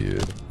reduce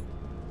the.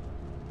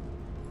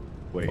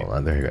 Wait. Hold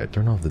on, there you go.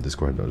 Turn off the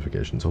Discord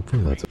notifications.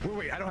 Hopefully that's.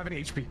 Wait, I don't have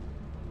any HP.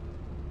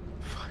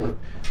 I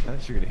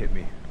thought you were gonna hit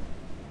me.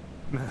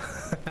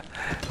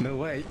 No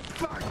way.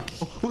 Fuck!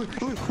 Wait.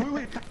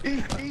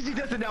 Easy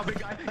does it now, big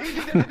guy.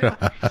 Easy does it now.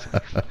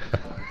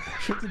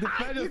 To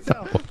defend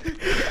yourself. You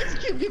guys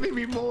keep giving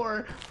me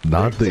more.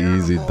 Not the They're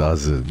easy terrible.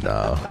 does it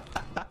now.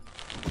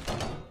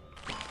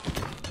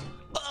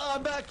 Oh,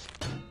 I'm back.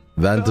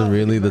 That's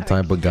really the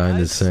type of guy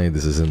to say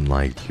this isn't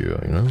like you,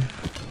 you know?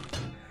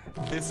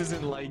 This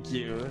isn't like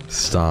you.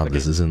 Stop,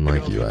 this isn't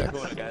like you, Okay, eh?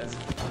 go, guys.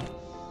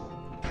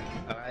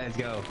 Alright, let's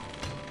go.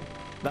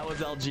 That was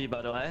LG,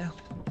 by the way.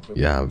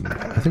 Yeah,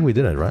 I think we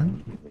did it, right?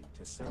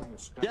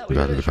 Yeah, We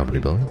got to the company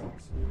building.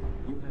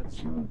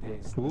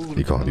 Ooh,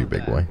 He called you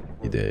big boy.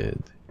 He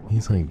did.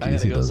 He's like, I gotta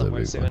easy go does it,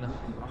 somewhere big boy. soon.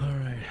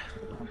 Alright.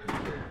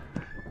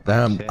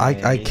 Damn, I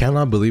Okay.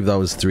 cannot believe that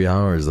was 3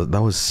 hours.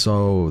 That was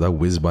so, that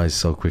whizzed by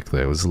so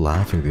quickly. I was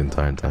laughing the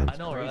entire time. I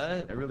know,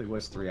 right? It really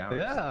was 3 hours.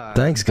 Yeah.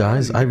 Thanks,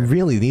 guys. I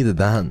really needed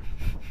that.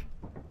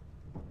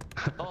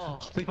 Oh,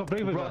 People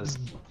believe in us.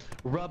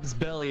 rubs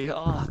belly.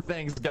 Oh,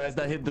 thanks, guys.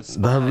 That hit the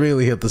spot. That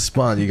really hit the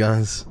spot, you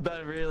guys.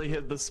 That really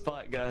hit the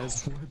spot,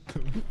 guys.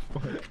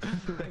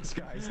 Thanks,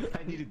 guys.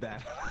 I needed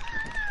that.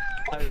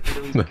 I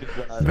really needed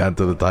that. Bad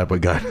to the type of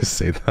guy to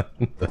say that.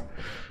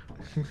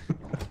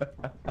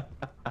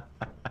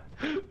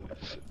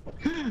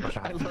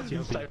 I love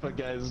these type of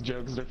guys'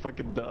 jokes. They're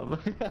fucking dumb.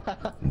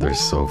 They're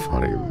so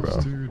funny,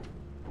 bro.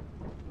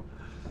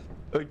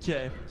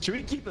 Okay. Should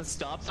we keep a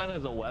stop sign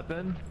as a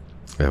weapon?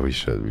 Yeah, we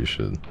should, we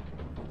should.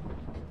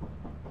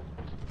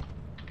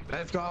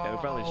 Let's go. Yeah, we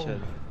probably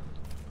should.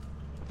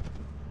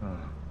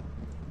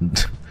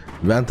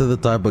 Ran to the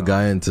type of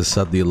guy and to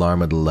set the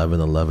alarm at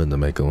 11:11 to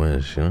make a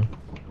wish, you know?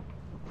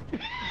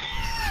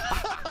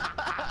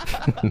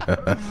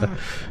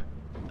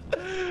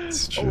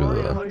 It's true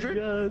though. Oh my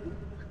god.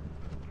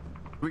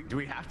 Do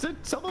we have to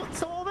sell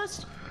all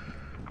this?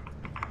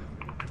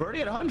 We're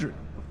already at 100.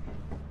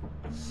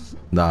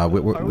 Nah,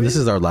 this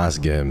is our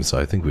last game, so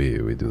I think we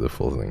do the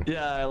full thing.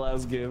 Yeah, our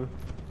last game.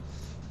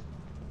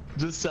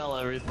 Just sell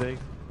everything.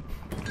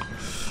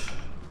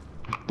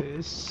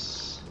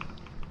 This.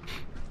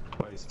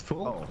 What is it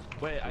full? Oh,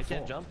 Wait, I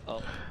can't jump?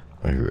 Oh.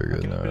 Okay, we're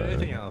good now.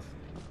 Anything else?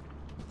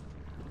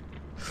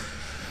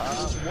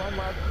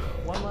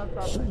 One last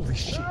stop sign. Holy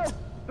shit. No!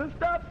 The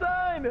stop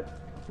sign!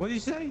 What did you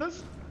say?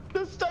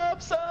 The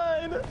stop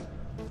sign!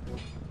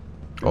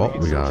 Oh,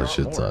 we got a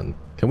shit ton.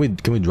 Can we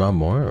draw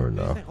more or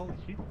no? Holy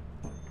shit.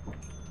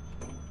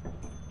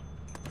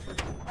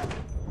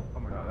 Oh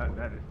my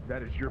god,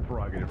 that is your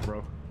prerogative,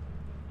 bro.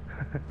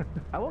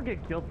 I won't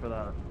get killed for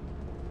that.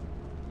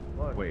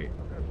 wait.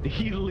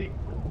 He leaked.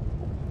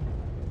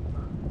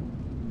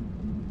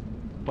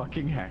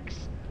 Fucking Hex.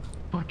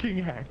 Fucking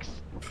Hex.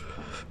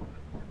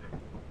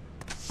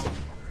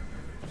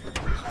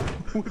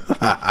 What the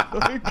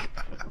fuck?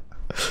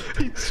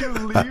 Did you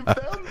leave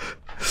them?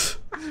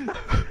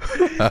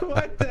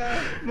 What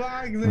the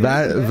fuck?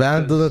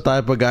 Van to the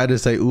type of guy to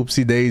say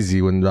oopsie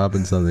daisy when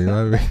dropping something, you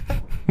know what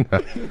I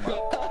mean?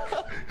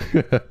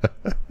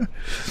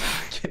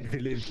 Can't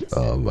believe it.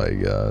 Oh my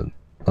god.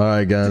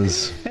 Alright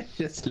guys.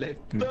 Just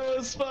left me. That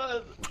was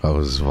fun! That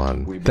was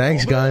fun.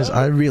 Thanks guys,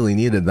 I really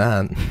needed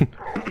that.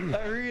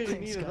 I really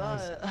needed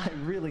that. I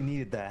really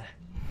needed that.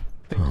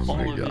 Oh All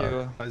my of god.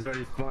 you. That was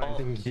very fun.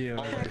 Thank you.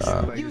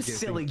 You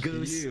silly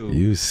goose.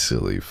 You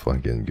silly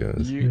fucking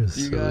goose. You You're guys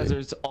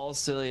silly. are all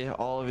silly.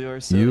 All of you are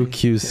silly. You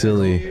cute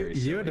silly.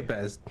 You're the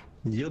best.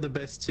 You're the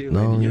best too.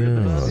 No, and you're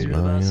the yeah. best. You're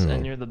the best,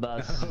 and you're the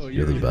best. Oh,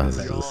 You're the best.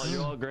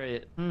 You're all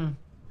great.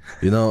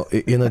 You know,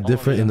 in a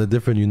different you. in a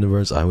different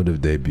universe, I would have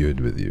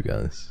debuted with you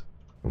guys.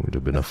 It would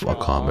have been a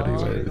comedy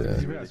with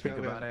it. Yeah. Think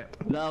about it.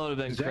 That would have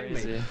been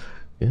crazy.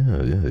 Yeah.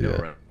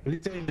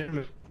 Literally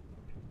German.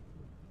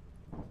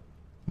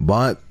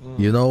 But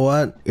you know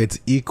what? It's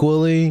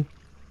equally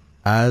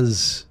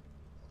as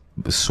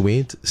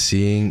sweet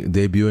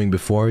debuting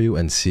before you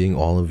and seeing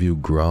all of you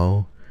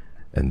grow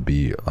and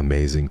be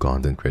amazing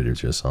content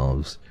creators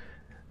yourselves.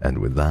 And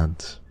with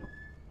that,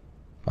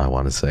 I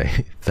want to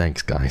say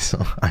thanks, guys.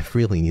 I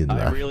really needed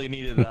that. I really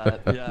needed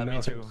that. Yeah, me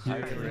No, too. I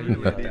you really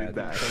really needed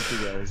that.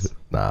 Thank you guys.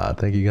 Nah,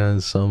 thank you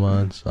guys so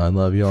much. I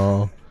love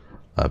y'all.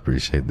 I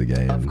appreciate the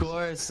game. Of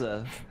course.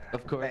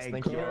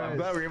 Thank you. I'm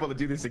glad we're able to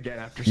do this again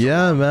after.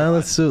 Yeah, man.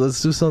 Let's do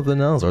something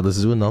else, or let's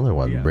do another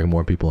one. Yeah. Bring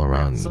more people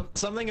around.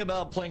 Something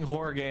about playing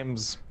horror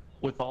games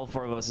with all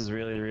four of us is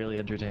really, really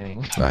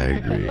entertaining. I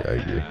agree.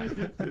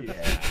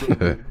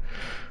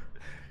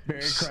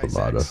 Merry A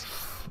lot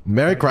of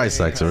Merry Christ,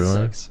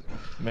 everyone.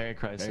 Merry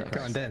Christ.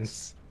 Come on,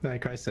 dance. Merry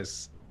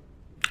Crisis.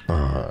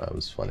 That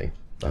was funny.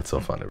 That's so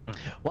funny.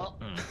 Well,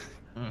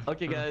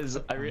 okay, guys,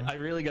 I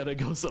really gotta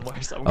go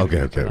somewhere. So I'm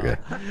Okay. gonna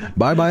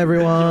Bye, very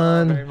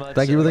everyone. much.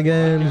 Thank you for the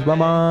games. Bye,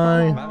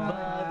 bye.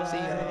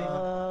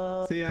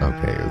 Bye. See ya.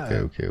 Okay.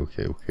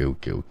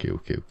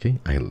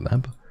 I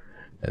lab,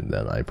 and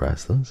then I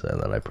press this,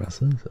 and then I press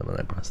this, and then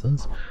I press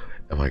this.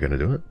 Am I gonna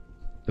do it?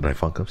 Did I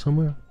fuck up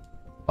somewhere?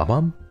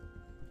 I'm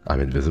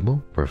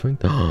invisible.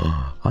 Perfect.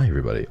 Hi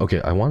everybody.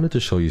 Okay, I wanted to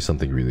show you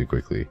something really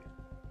quickly.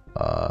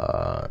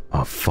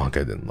 Oh fuck,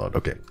 I didn't load.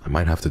 Okay, I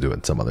might have to do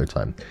it some other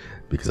time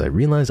because I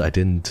realized I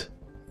didn't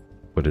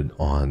put it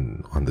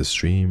on the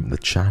stream. The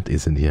chat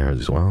isn't here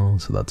as well,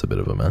 so that's a bit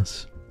of a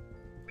mess.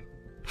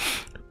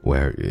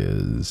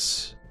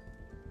 Where's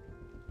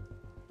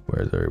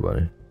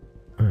everybody?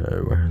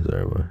 Where's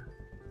everybody?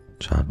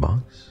 Chat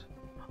box?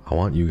 I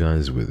want you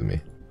guys with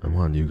me. I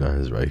want you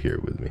guys right here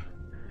with me.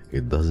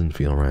 It doesn't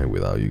feel right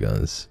without you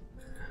guys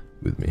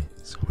with me.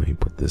 So let me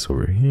put this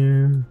over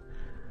here.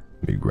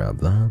 Let me grab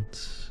that.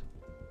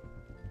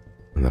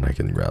 And then I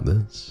can grab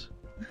this.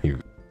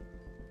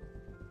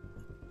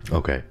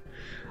 Okay.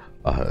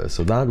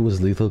 So that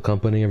was Lethal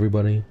Company,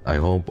 everybody. I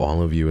hope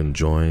all of you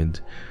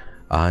enjoyed.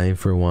 I,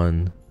 for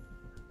one,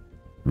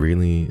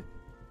 really...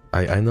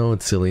 I know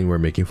it's silly and we're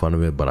making fun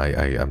of it, but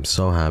I'm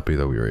so happy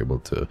that we were able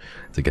to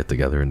get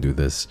together and do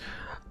this.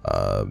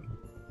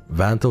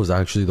 Vanto was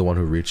actually the one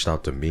who reached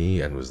out to me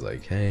and was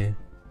like, hey,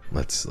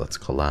 let's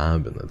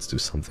collab and let's do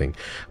something,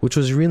 which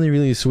was really,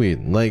 really sweet.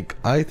 Like,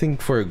 I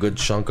think for a good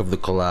chunk of the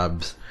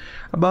collabs,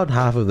 about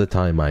half of the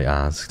time I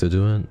ask to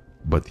do it,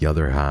 but the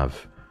other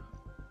half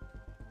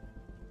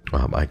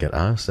I get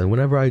asked. And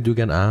whenever I do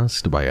get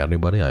asked by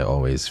anybody, I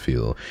always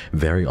feel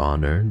very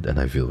honored and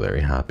I feel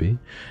very happy.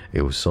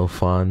 It was so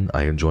fun.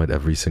 I enjoyed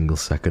every single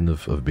second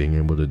of being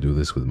able to do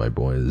this with my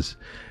boys,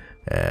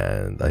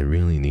 and I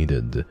really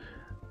needed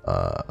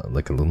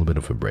like a little bit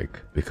of a break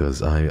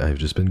because I've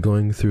just been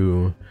going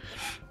through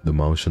the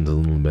motions a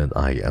little bit.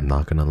 I am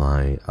not gonna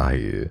lie,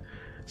 I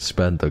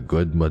spent a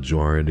good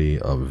majority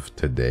of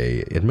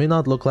today, it may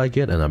not look like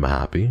it, and I'm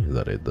happy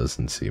that it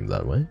doesn't seem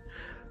that way,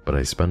 but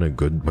I spent a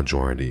good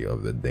majority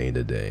of the day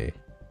today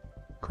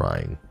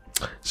crying.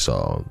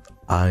 So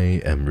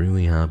I am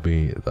really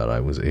happy that I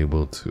was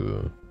able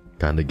to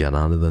kind of get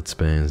out of that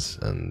space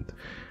and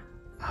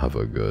have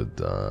a good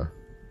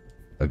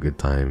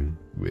time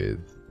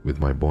with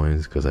my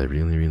boys, because I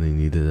really, really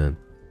needed it.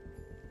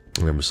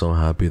 And I'm so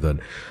happy that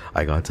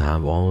I got to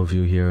have all of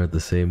you here at the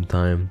same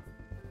time.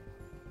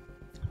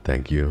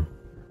 Thank you.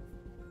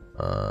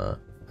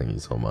 Thank you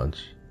so much.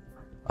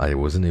 I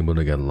wasn't able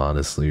to get a lot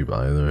of sleep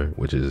either,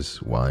 which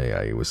is why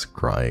I was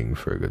crying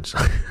for a good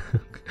time.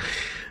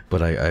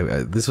 But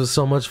I this was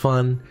so much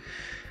fun.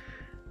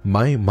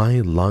 My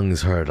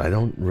lungs hurt. I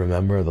don't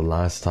remember the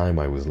last time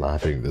I was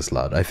laughing this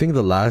loud. I think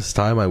the last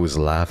time I was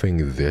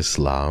laughing this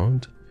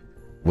loud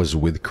was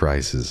with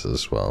KRISIS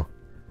as well.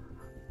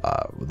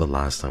 The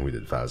last time we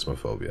did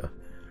Phasmophobia,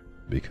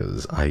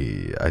 because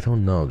I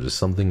don't know, just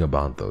something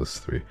about those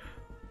three.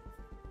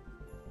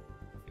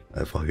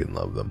 I fucking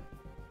love them.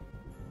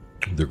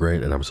 They're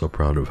great, and I'm so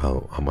proud of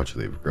how much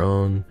they've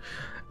grown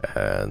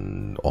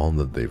and all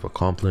that they've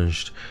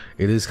accomplished.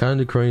 It is kind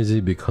of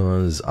crazy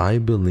because I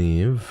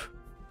believe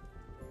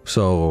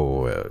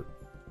so.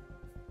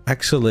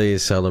 XSOLEIL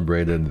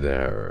celebrated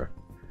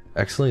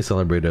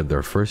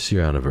their first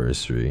year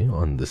anniversary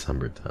on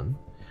December 10th.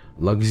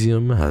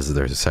 Luxium has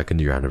their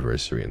second year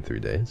anniversary in 3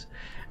 days,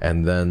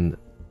 and then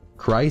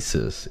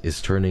KRISIS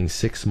is turning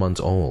 6 months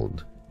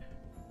old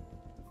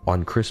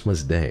on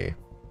Christmas Day.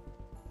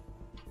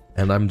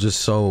 And I'm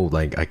just so,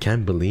 like, I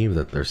can't believe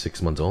that they're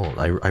 6 months old.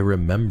 I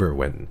remember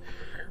when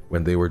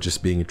they were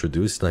just being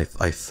introduced, and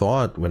I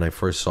thought when I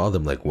first saw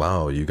them, like,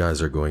 wow, you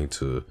guys are going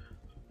to,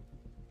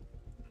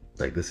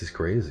 like, this is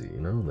crazy,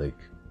 you know? Like,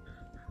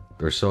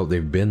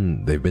 they've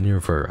been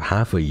here for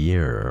half a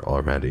year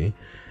already,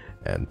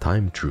 and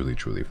time truly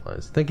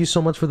flies. Thank you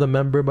so much for the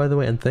member, by the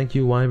way, and thank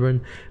you,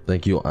 Wyvern.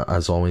 Thank you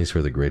as always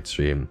for the great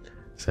stream,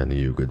 sending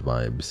you good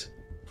vibes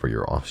for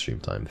your off-stream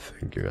time.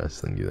 Thank you guys.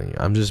 Thank you.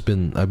 I've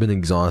been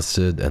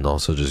exhausted and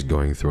also just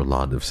going through a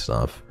lot of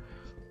stuff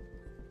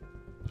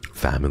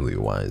family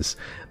wise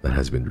that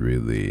has been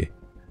really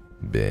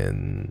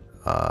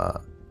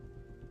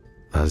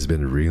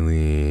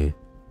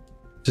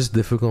just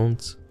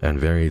difficult and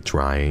very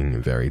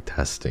trying, very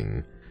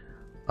testing.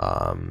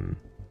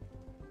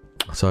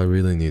 So I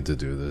really need to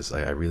do this.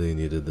 I really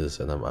needed this,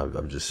 and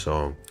I'm just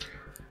so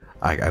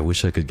I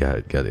wish I could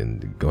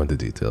go into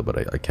detail,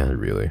 but I can't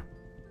really.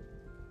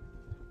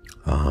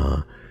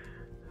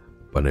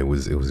 But it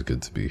was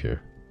good to be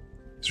here.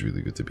 It's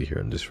really good to be here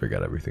and just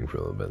forget everything for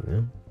a little bit.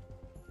 Yeah.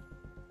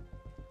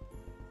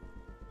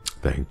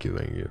 Thank you,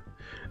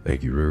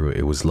 Ruru.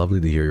 It was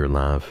lovely to hear your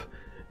laugh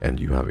and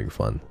you having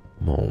fun.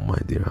 Oh my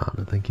dear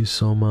Hannah, thank you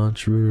so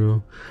much,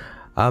 Ruru.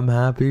 I'm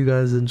happy you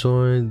guys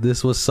enjoyed.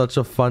 This was such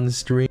a fun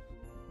stream.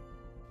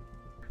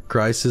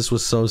 KRISIS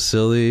was so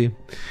silly,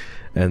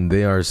 and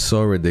they are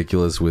so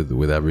ridiculous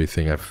with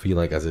everything. I feel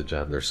like as a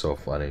gen, they're so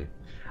funny.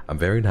 I'm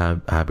very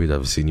happy to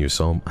have seen you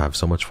have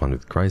so much fun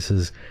with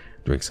KRISIS.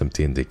 Drink some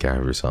tea and take care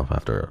of yourself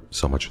after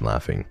so much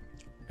laughing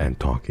and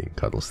talking.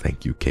 Cuddles.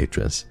 Thank you,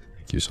 Catress.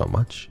 Thank you so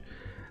much.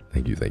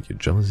 Thank you,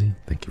 Josie.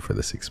 Thank you for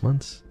the 6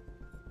 months.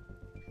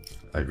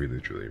 I really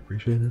truly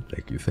appreciate it.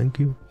 Thank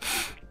you.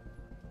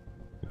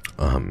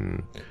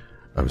 I'm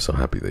so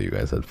happy that you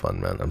guys had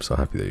fun, man. I'm so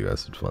happy that you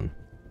guys had fun.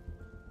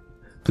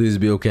 Please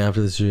be okay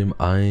after the stream.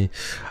 I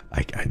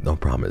no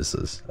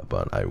promises,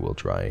 but I will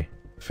try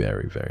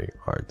very, very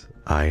hard.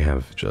 I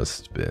have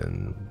just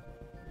been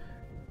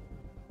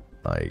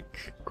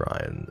like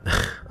crying.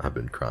 I've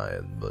been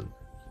crying, but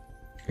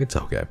it's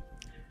okay.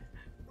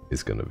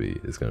 It's gonna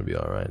be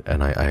all right.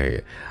 And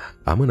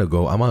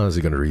I'm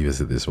honestly gonna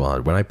revisit this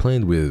one. When I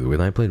played with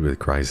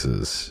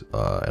KRISIS,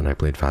 and I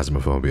played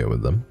Phasmophobia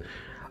with them,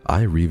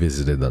 I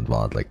revisited that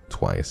VOD like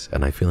twice,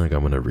 and I feel like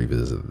I'm gonna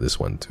revisit this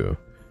one too.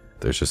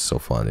 They're just so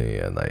funny,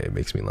 and it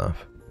makes me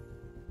laugh.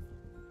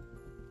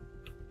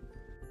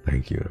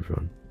 Thank you,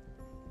 everyone.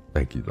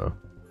 Thank you, though.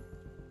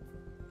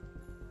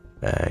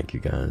 Thank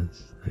you,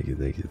 guys.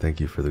 Thank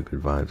you for the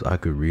good vibes. I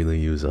could really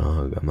use a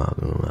hug. I'm not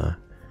gonna lie.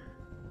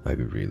 I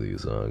could really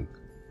use a hug.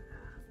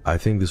 I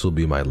think this will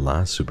be my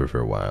last super for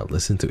a while.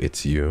 Listen to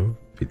It's You,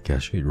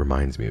 Pitkashi. It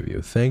reminds me of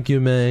you. Thank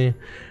you, May.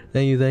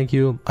 Thank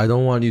you. I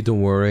don't want you to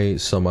worry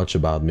so much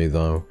about me,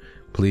 though.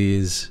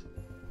 Please.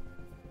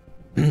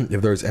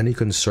 If there's any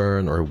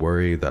concern or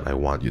worry that I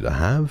want you to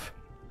have,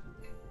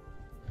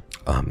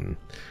 I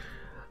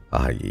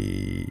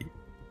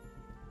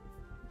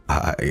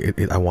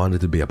want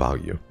it to be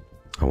about you.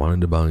 I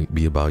want it to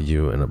be about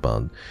you and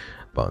about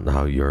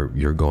how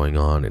you're going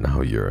on and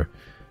how you're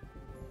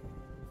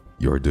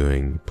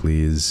doing.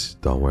 Please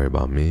don't worry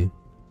about me.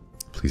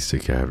 Please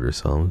take care of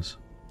yourselves.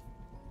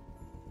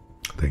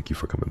 Thank you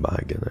for coming by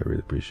again. I really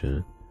appreciate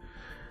it.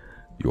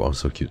 You are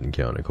so cute and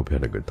chaotic. Hope you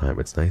had a good time.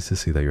 It's nice to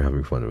see that you're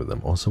having fun with them.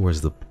 Also,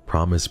 where's the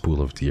promised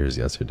pool of tears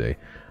yesterday?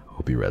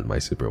 Hope you read my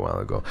super a while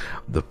ago.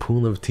 The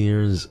pool of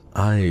tears,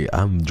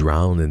 I'm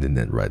drowning in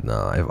it right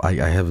now. I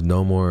have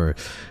no more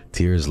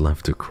tears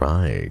left to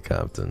cry,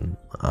 Captain.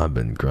 I've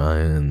been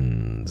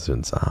crying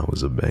since I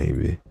was a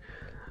baby.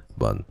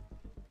 But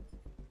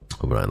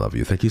I love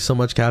you. Thank you so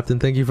much, Captain.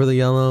 Thank you for the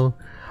yellow.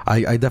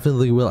 I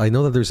definitely will. I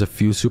know that there's a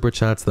few super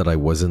chats that I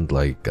wasn't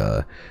like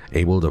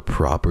able to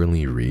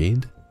properly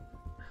read,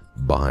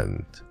 but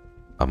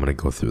I'm gonna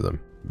go through them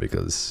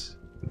because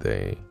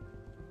they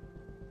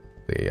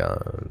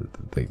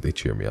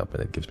cheer me up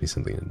and it gives me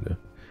something to do.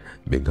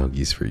 Big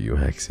huggies for you,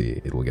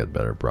 Hexy. It will get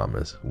better,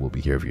 promise. We'll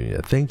be here if you need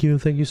it. Thank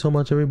you so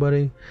much,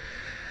 everybody.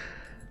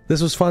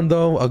 This was fun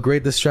though, a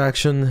great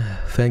distraction.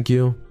 Thank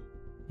you.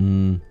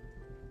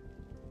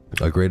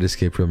 A great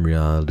escape from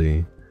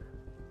reality.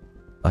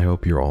 I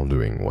hope you're all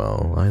doing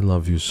well. I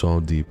love you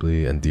so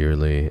deeply and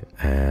dearly,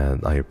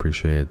 and I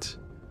appreciate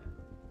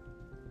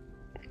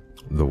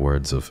the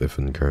words of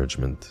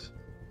encouragement.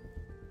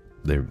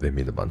 They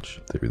mean a bunch.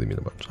 They really mean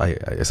a bunch.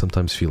 I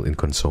sometimes feel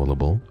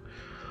inconsolable,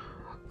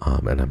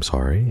 and I'm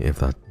sorry if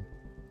that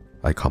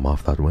I come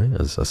off that way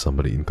as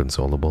somebody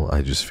inconsolable.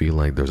 I just feel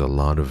like there's a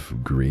lot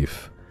of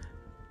grief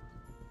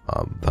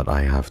that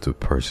I have to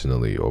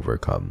personally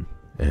overcome,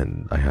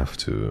 and I have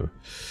to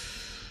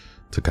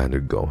kind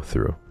of go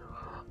through.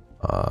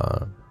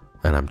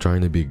 And I'm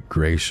trying to be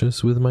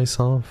gracious with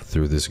myself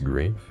through this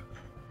grief.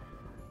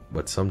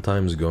 But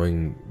sometimes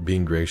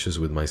being gracious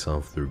with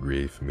myself through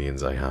grief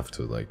means I have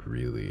to like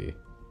really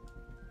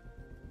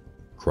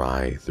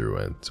cry through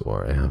it,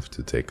 or I have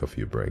to take a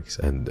few breaks.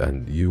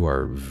 And you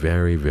are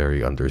very,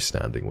 very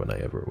understanding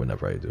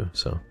whenever I do.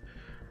 So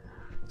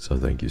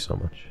thank you so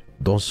much.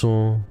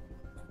 도서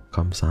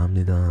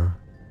감사합니다.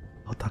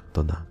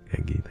 도닥도닥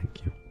애기,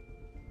 thank you.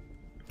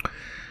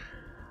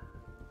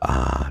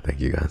 Thank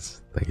you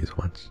guys. Thank you so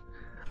much.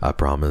 I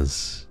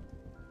promise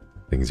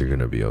things are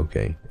gonna be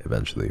okay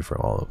eventually for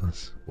all of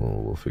us.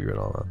 We'll figure it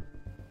all out.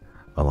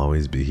 I'll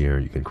always be here.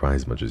 You can cry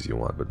as much as you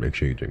want, but make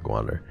sure you drink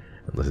water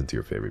and listen to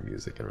your favorite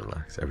music and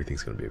relax.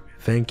 Everything's gonna be okay.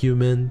 Thank you,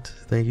 Mint.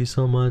 Thank you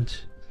so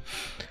much.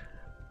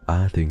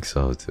 I think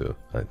so too.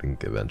 I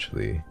think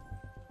eventually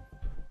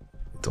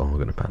it's all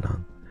gonna pan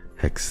out.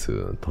 Hex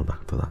to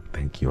Todak Todak.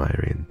 Thank you,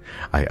 Irene.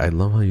 I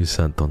love how you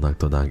said Todak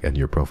Todak and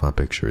your profile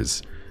picture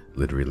is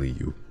literally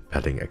you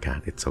petting a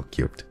cat. It's so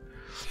cute.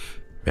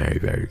 Very,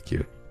 very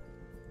cute.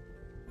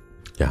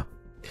 Yeah,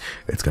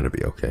 it's gonna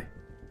be okay.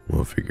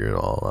 We'll figure it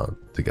all out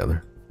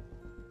together.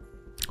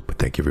 But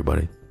thank you,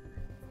 everybody.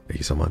 Thank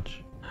you so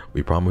much.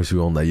 We promise we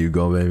won't let you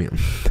go, baby.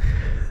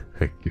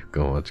 Thank you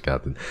so much,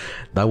 Captain.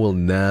 That will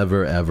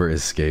never, ever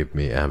escape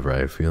me, ever.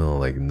 I feel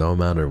like no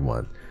matter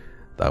what,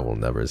 that will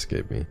never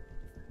escape me.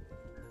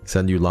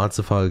 Send you lots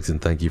of hugs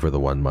and thank you for the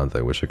 1 month.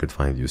 I wish I could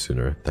find you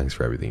sooner. Thanks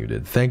for everything you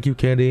did. Thank you,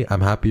 Katie.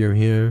 I'm happy you're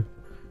here,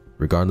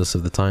 regardless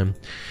of the time.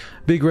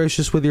 Be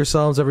gracious with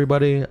yourselves,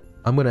 everybody.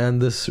 I'm gonna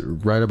end this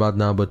right about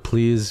now, but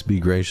please be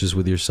gracious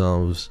with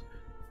yourselves.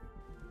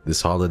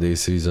 This holiday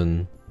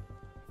season,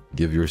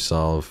 give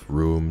yourself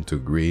room to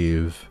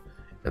grieve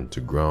and to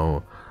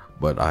grow.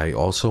 But I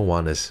also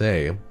want to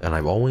say, and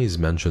I've always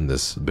mentioned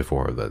this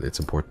before, that it's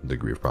important to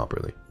grieve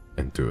properly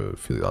and to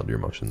feel out your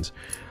emotions.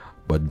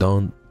 But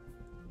don't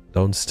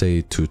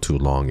stay too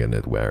long in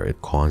it where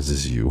it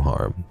causes you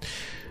harm.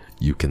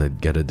 You can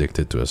get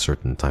addicted to a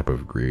certain type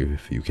of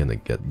grief. You can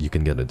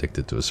get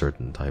addicted to a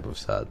certain type of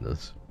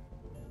sadness.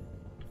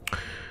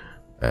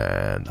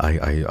 And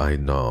I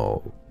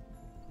know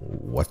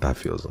what that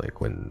feels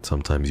like when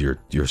sometimes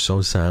you're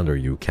so sad or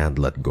you can't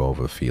let go of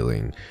a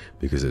feeling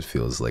because it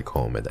feels like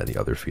home and any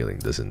other feeling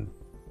doesn't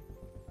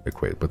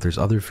equate. But there's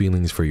other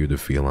feelings for you to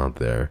feel out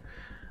there,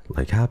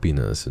 like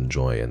happiness and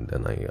joy, and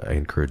I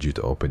encourage you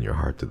to open your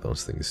heart to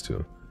those things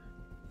too.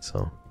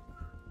 So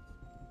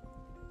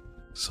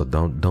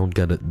don't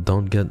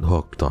get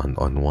hooked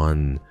on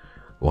one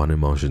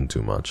emotion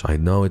too much. I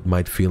know it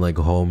might feel like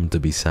home to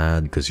be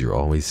sad because you're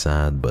always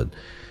sad, but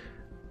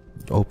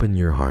open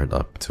your heart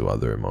up to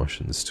other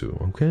emotions too,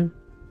 okay?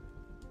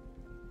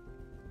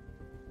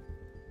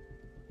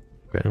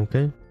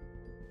 Okay.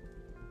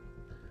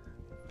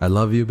 I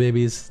love you,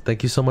 babies.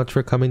 Thank you so much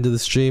for coming to the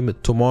stream.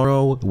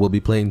 Tomorrow we'll be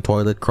playing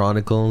Toilet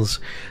Chronicles,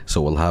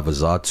 so we'll have a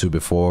Zatsu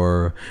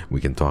before we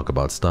can talk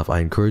about stuff. I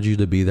encourage you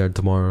to be there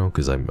tomorrow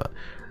because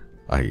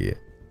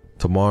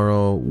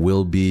tomorrow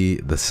will be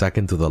the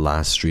second to the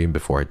last stream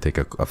before I take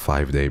a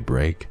 5-day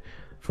break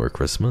for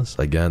Christmas.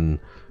 Again,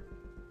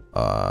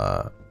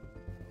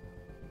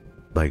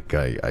 like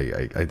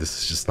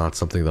this is just not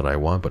something that I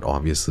want, but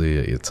obviously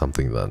it's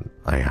something that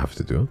I have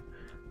to do,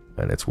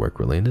 and it's work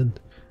related.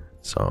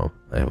 So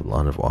I have a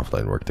lot of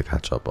offline work to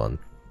catch up on.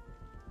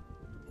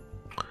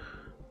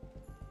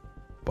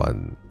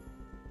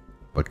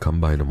 But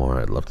come by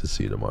tomorrow. I'd love to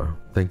see you tomorrow.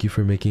 Thank you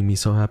for making me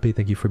so happy.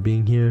 Thank you for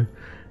being here.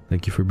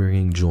 Thank you for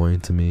bringing joy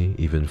to me,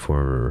 even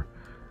for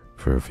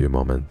a few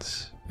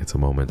moments. It's a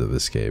moment of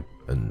escape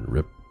and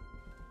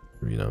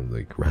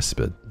like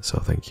respite. So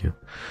thank you.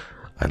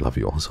 I love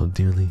you all so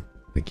dearly.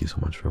 Thank you so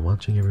much for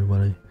watching,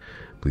 everybody.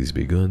 Please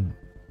be good.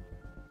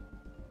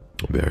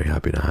 I'm very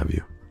happy to have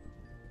you.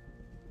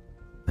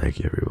 Thank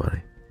you,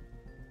 everybody.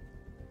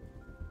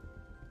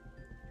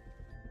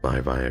 Bye,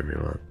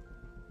 everyone.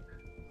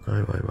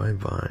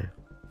 Bye.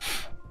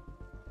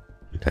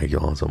 Thank you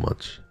all so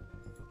much.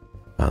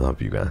 I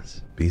love you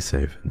guys. Be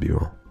safe and be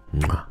well.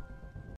 Mwah.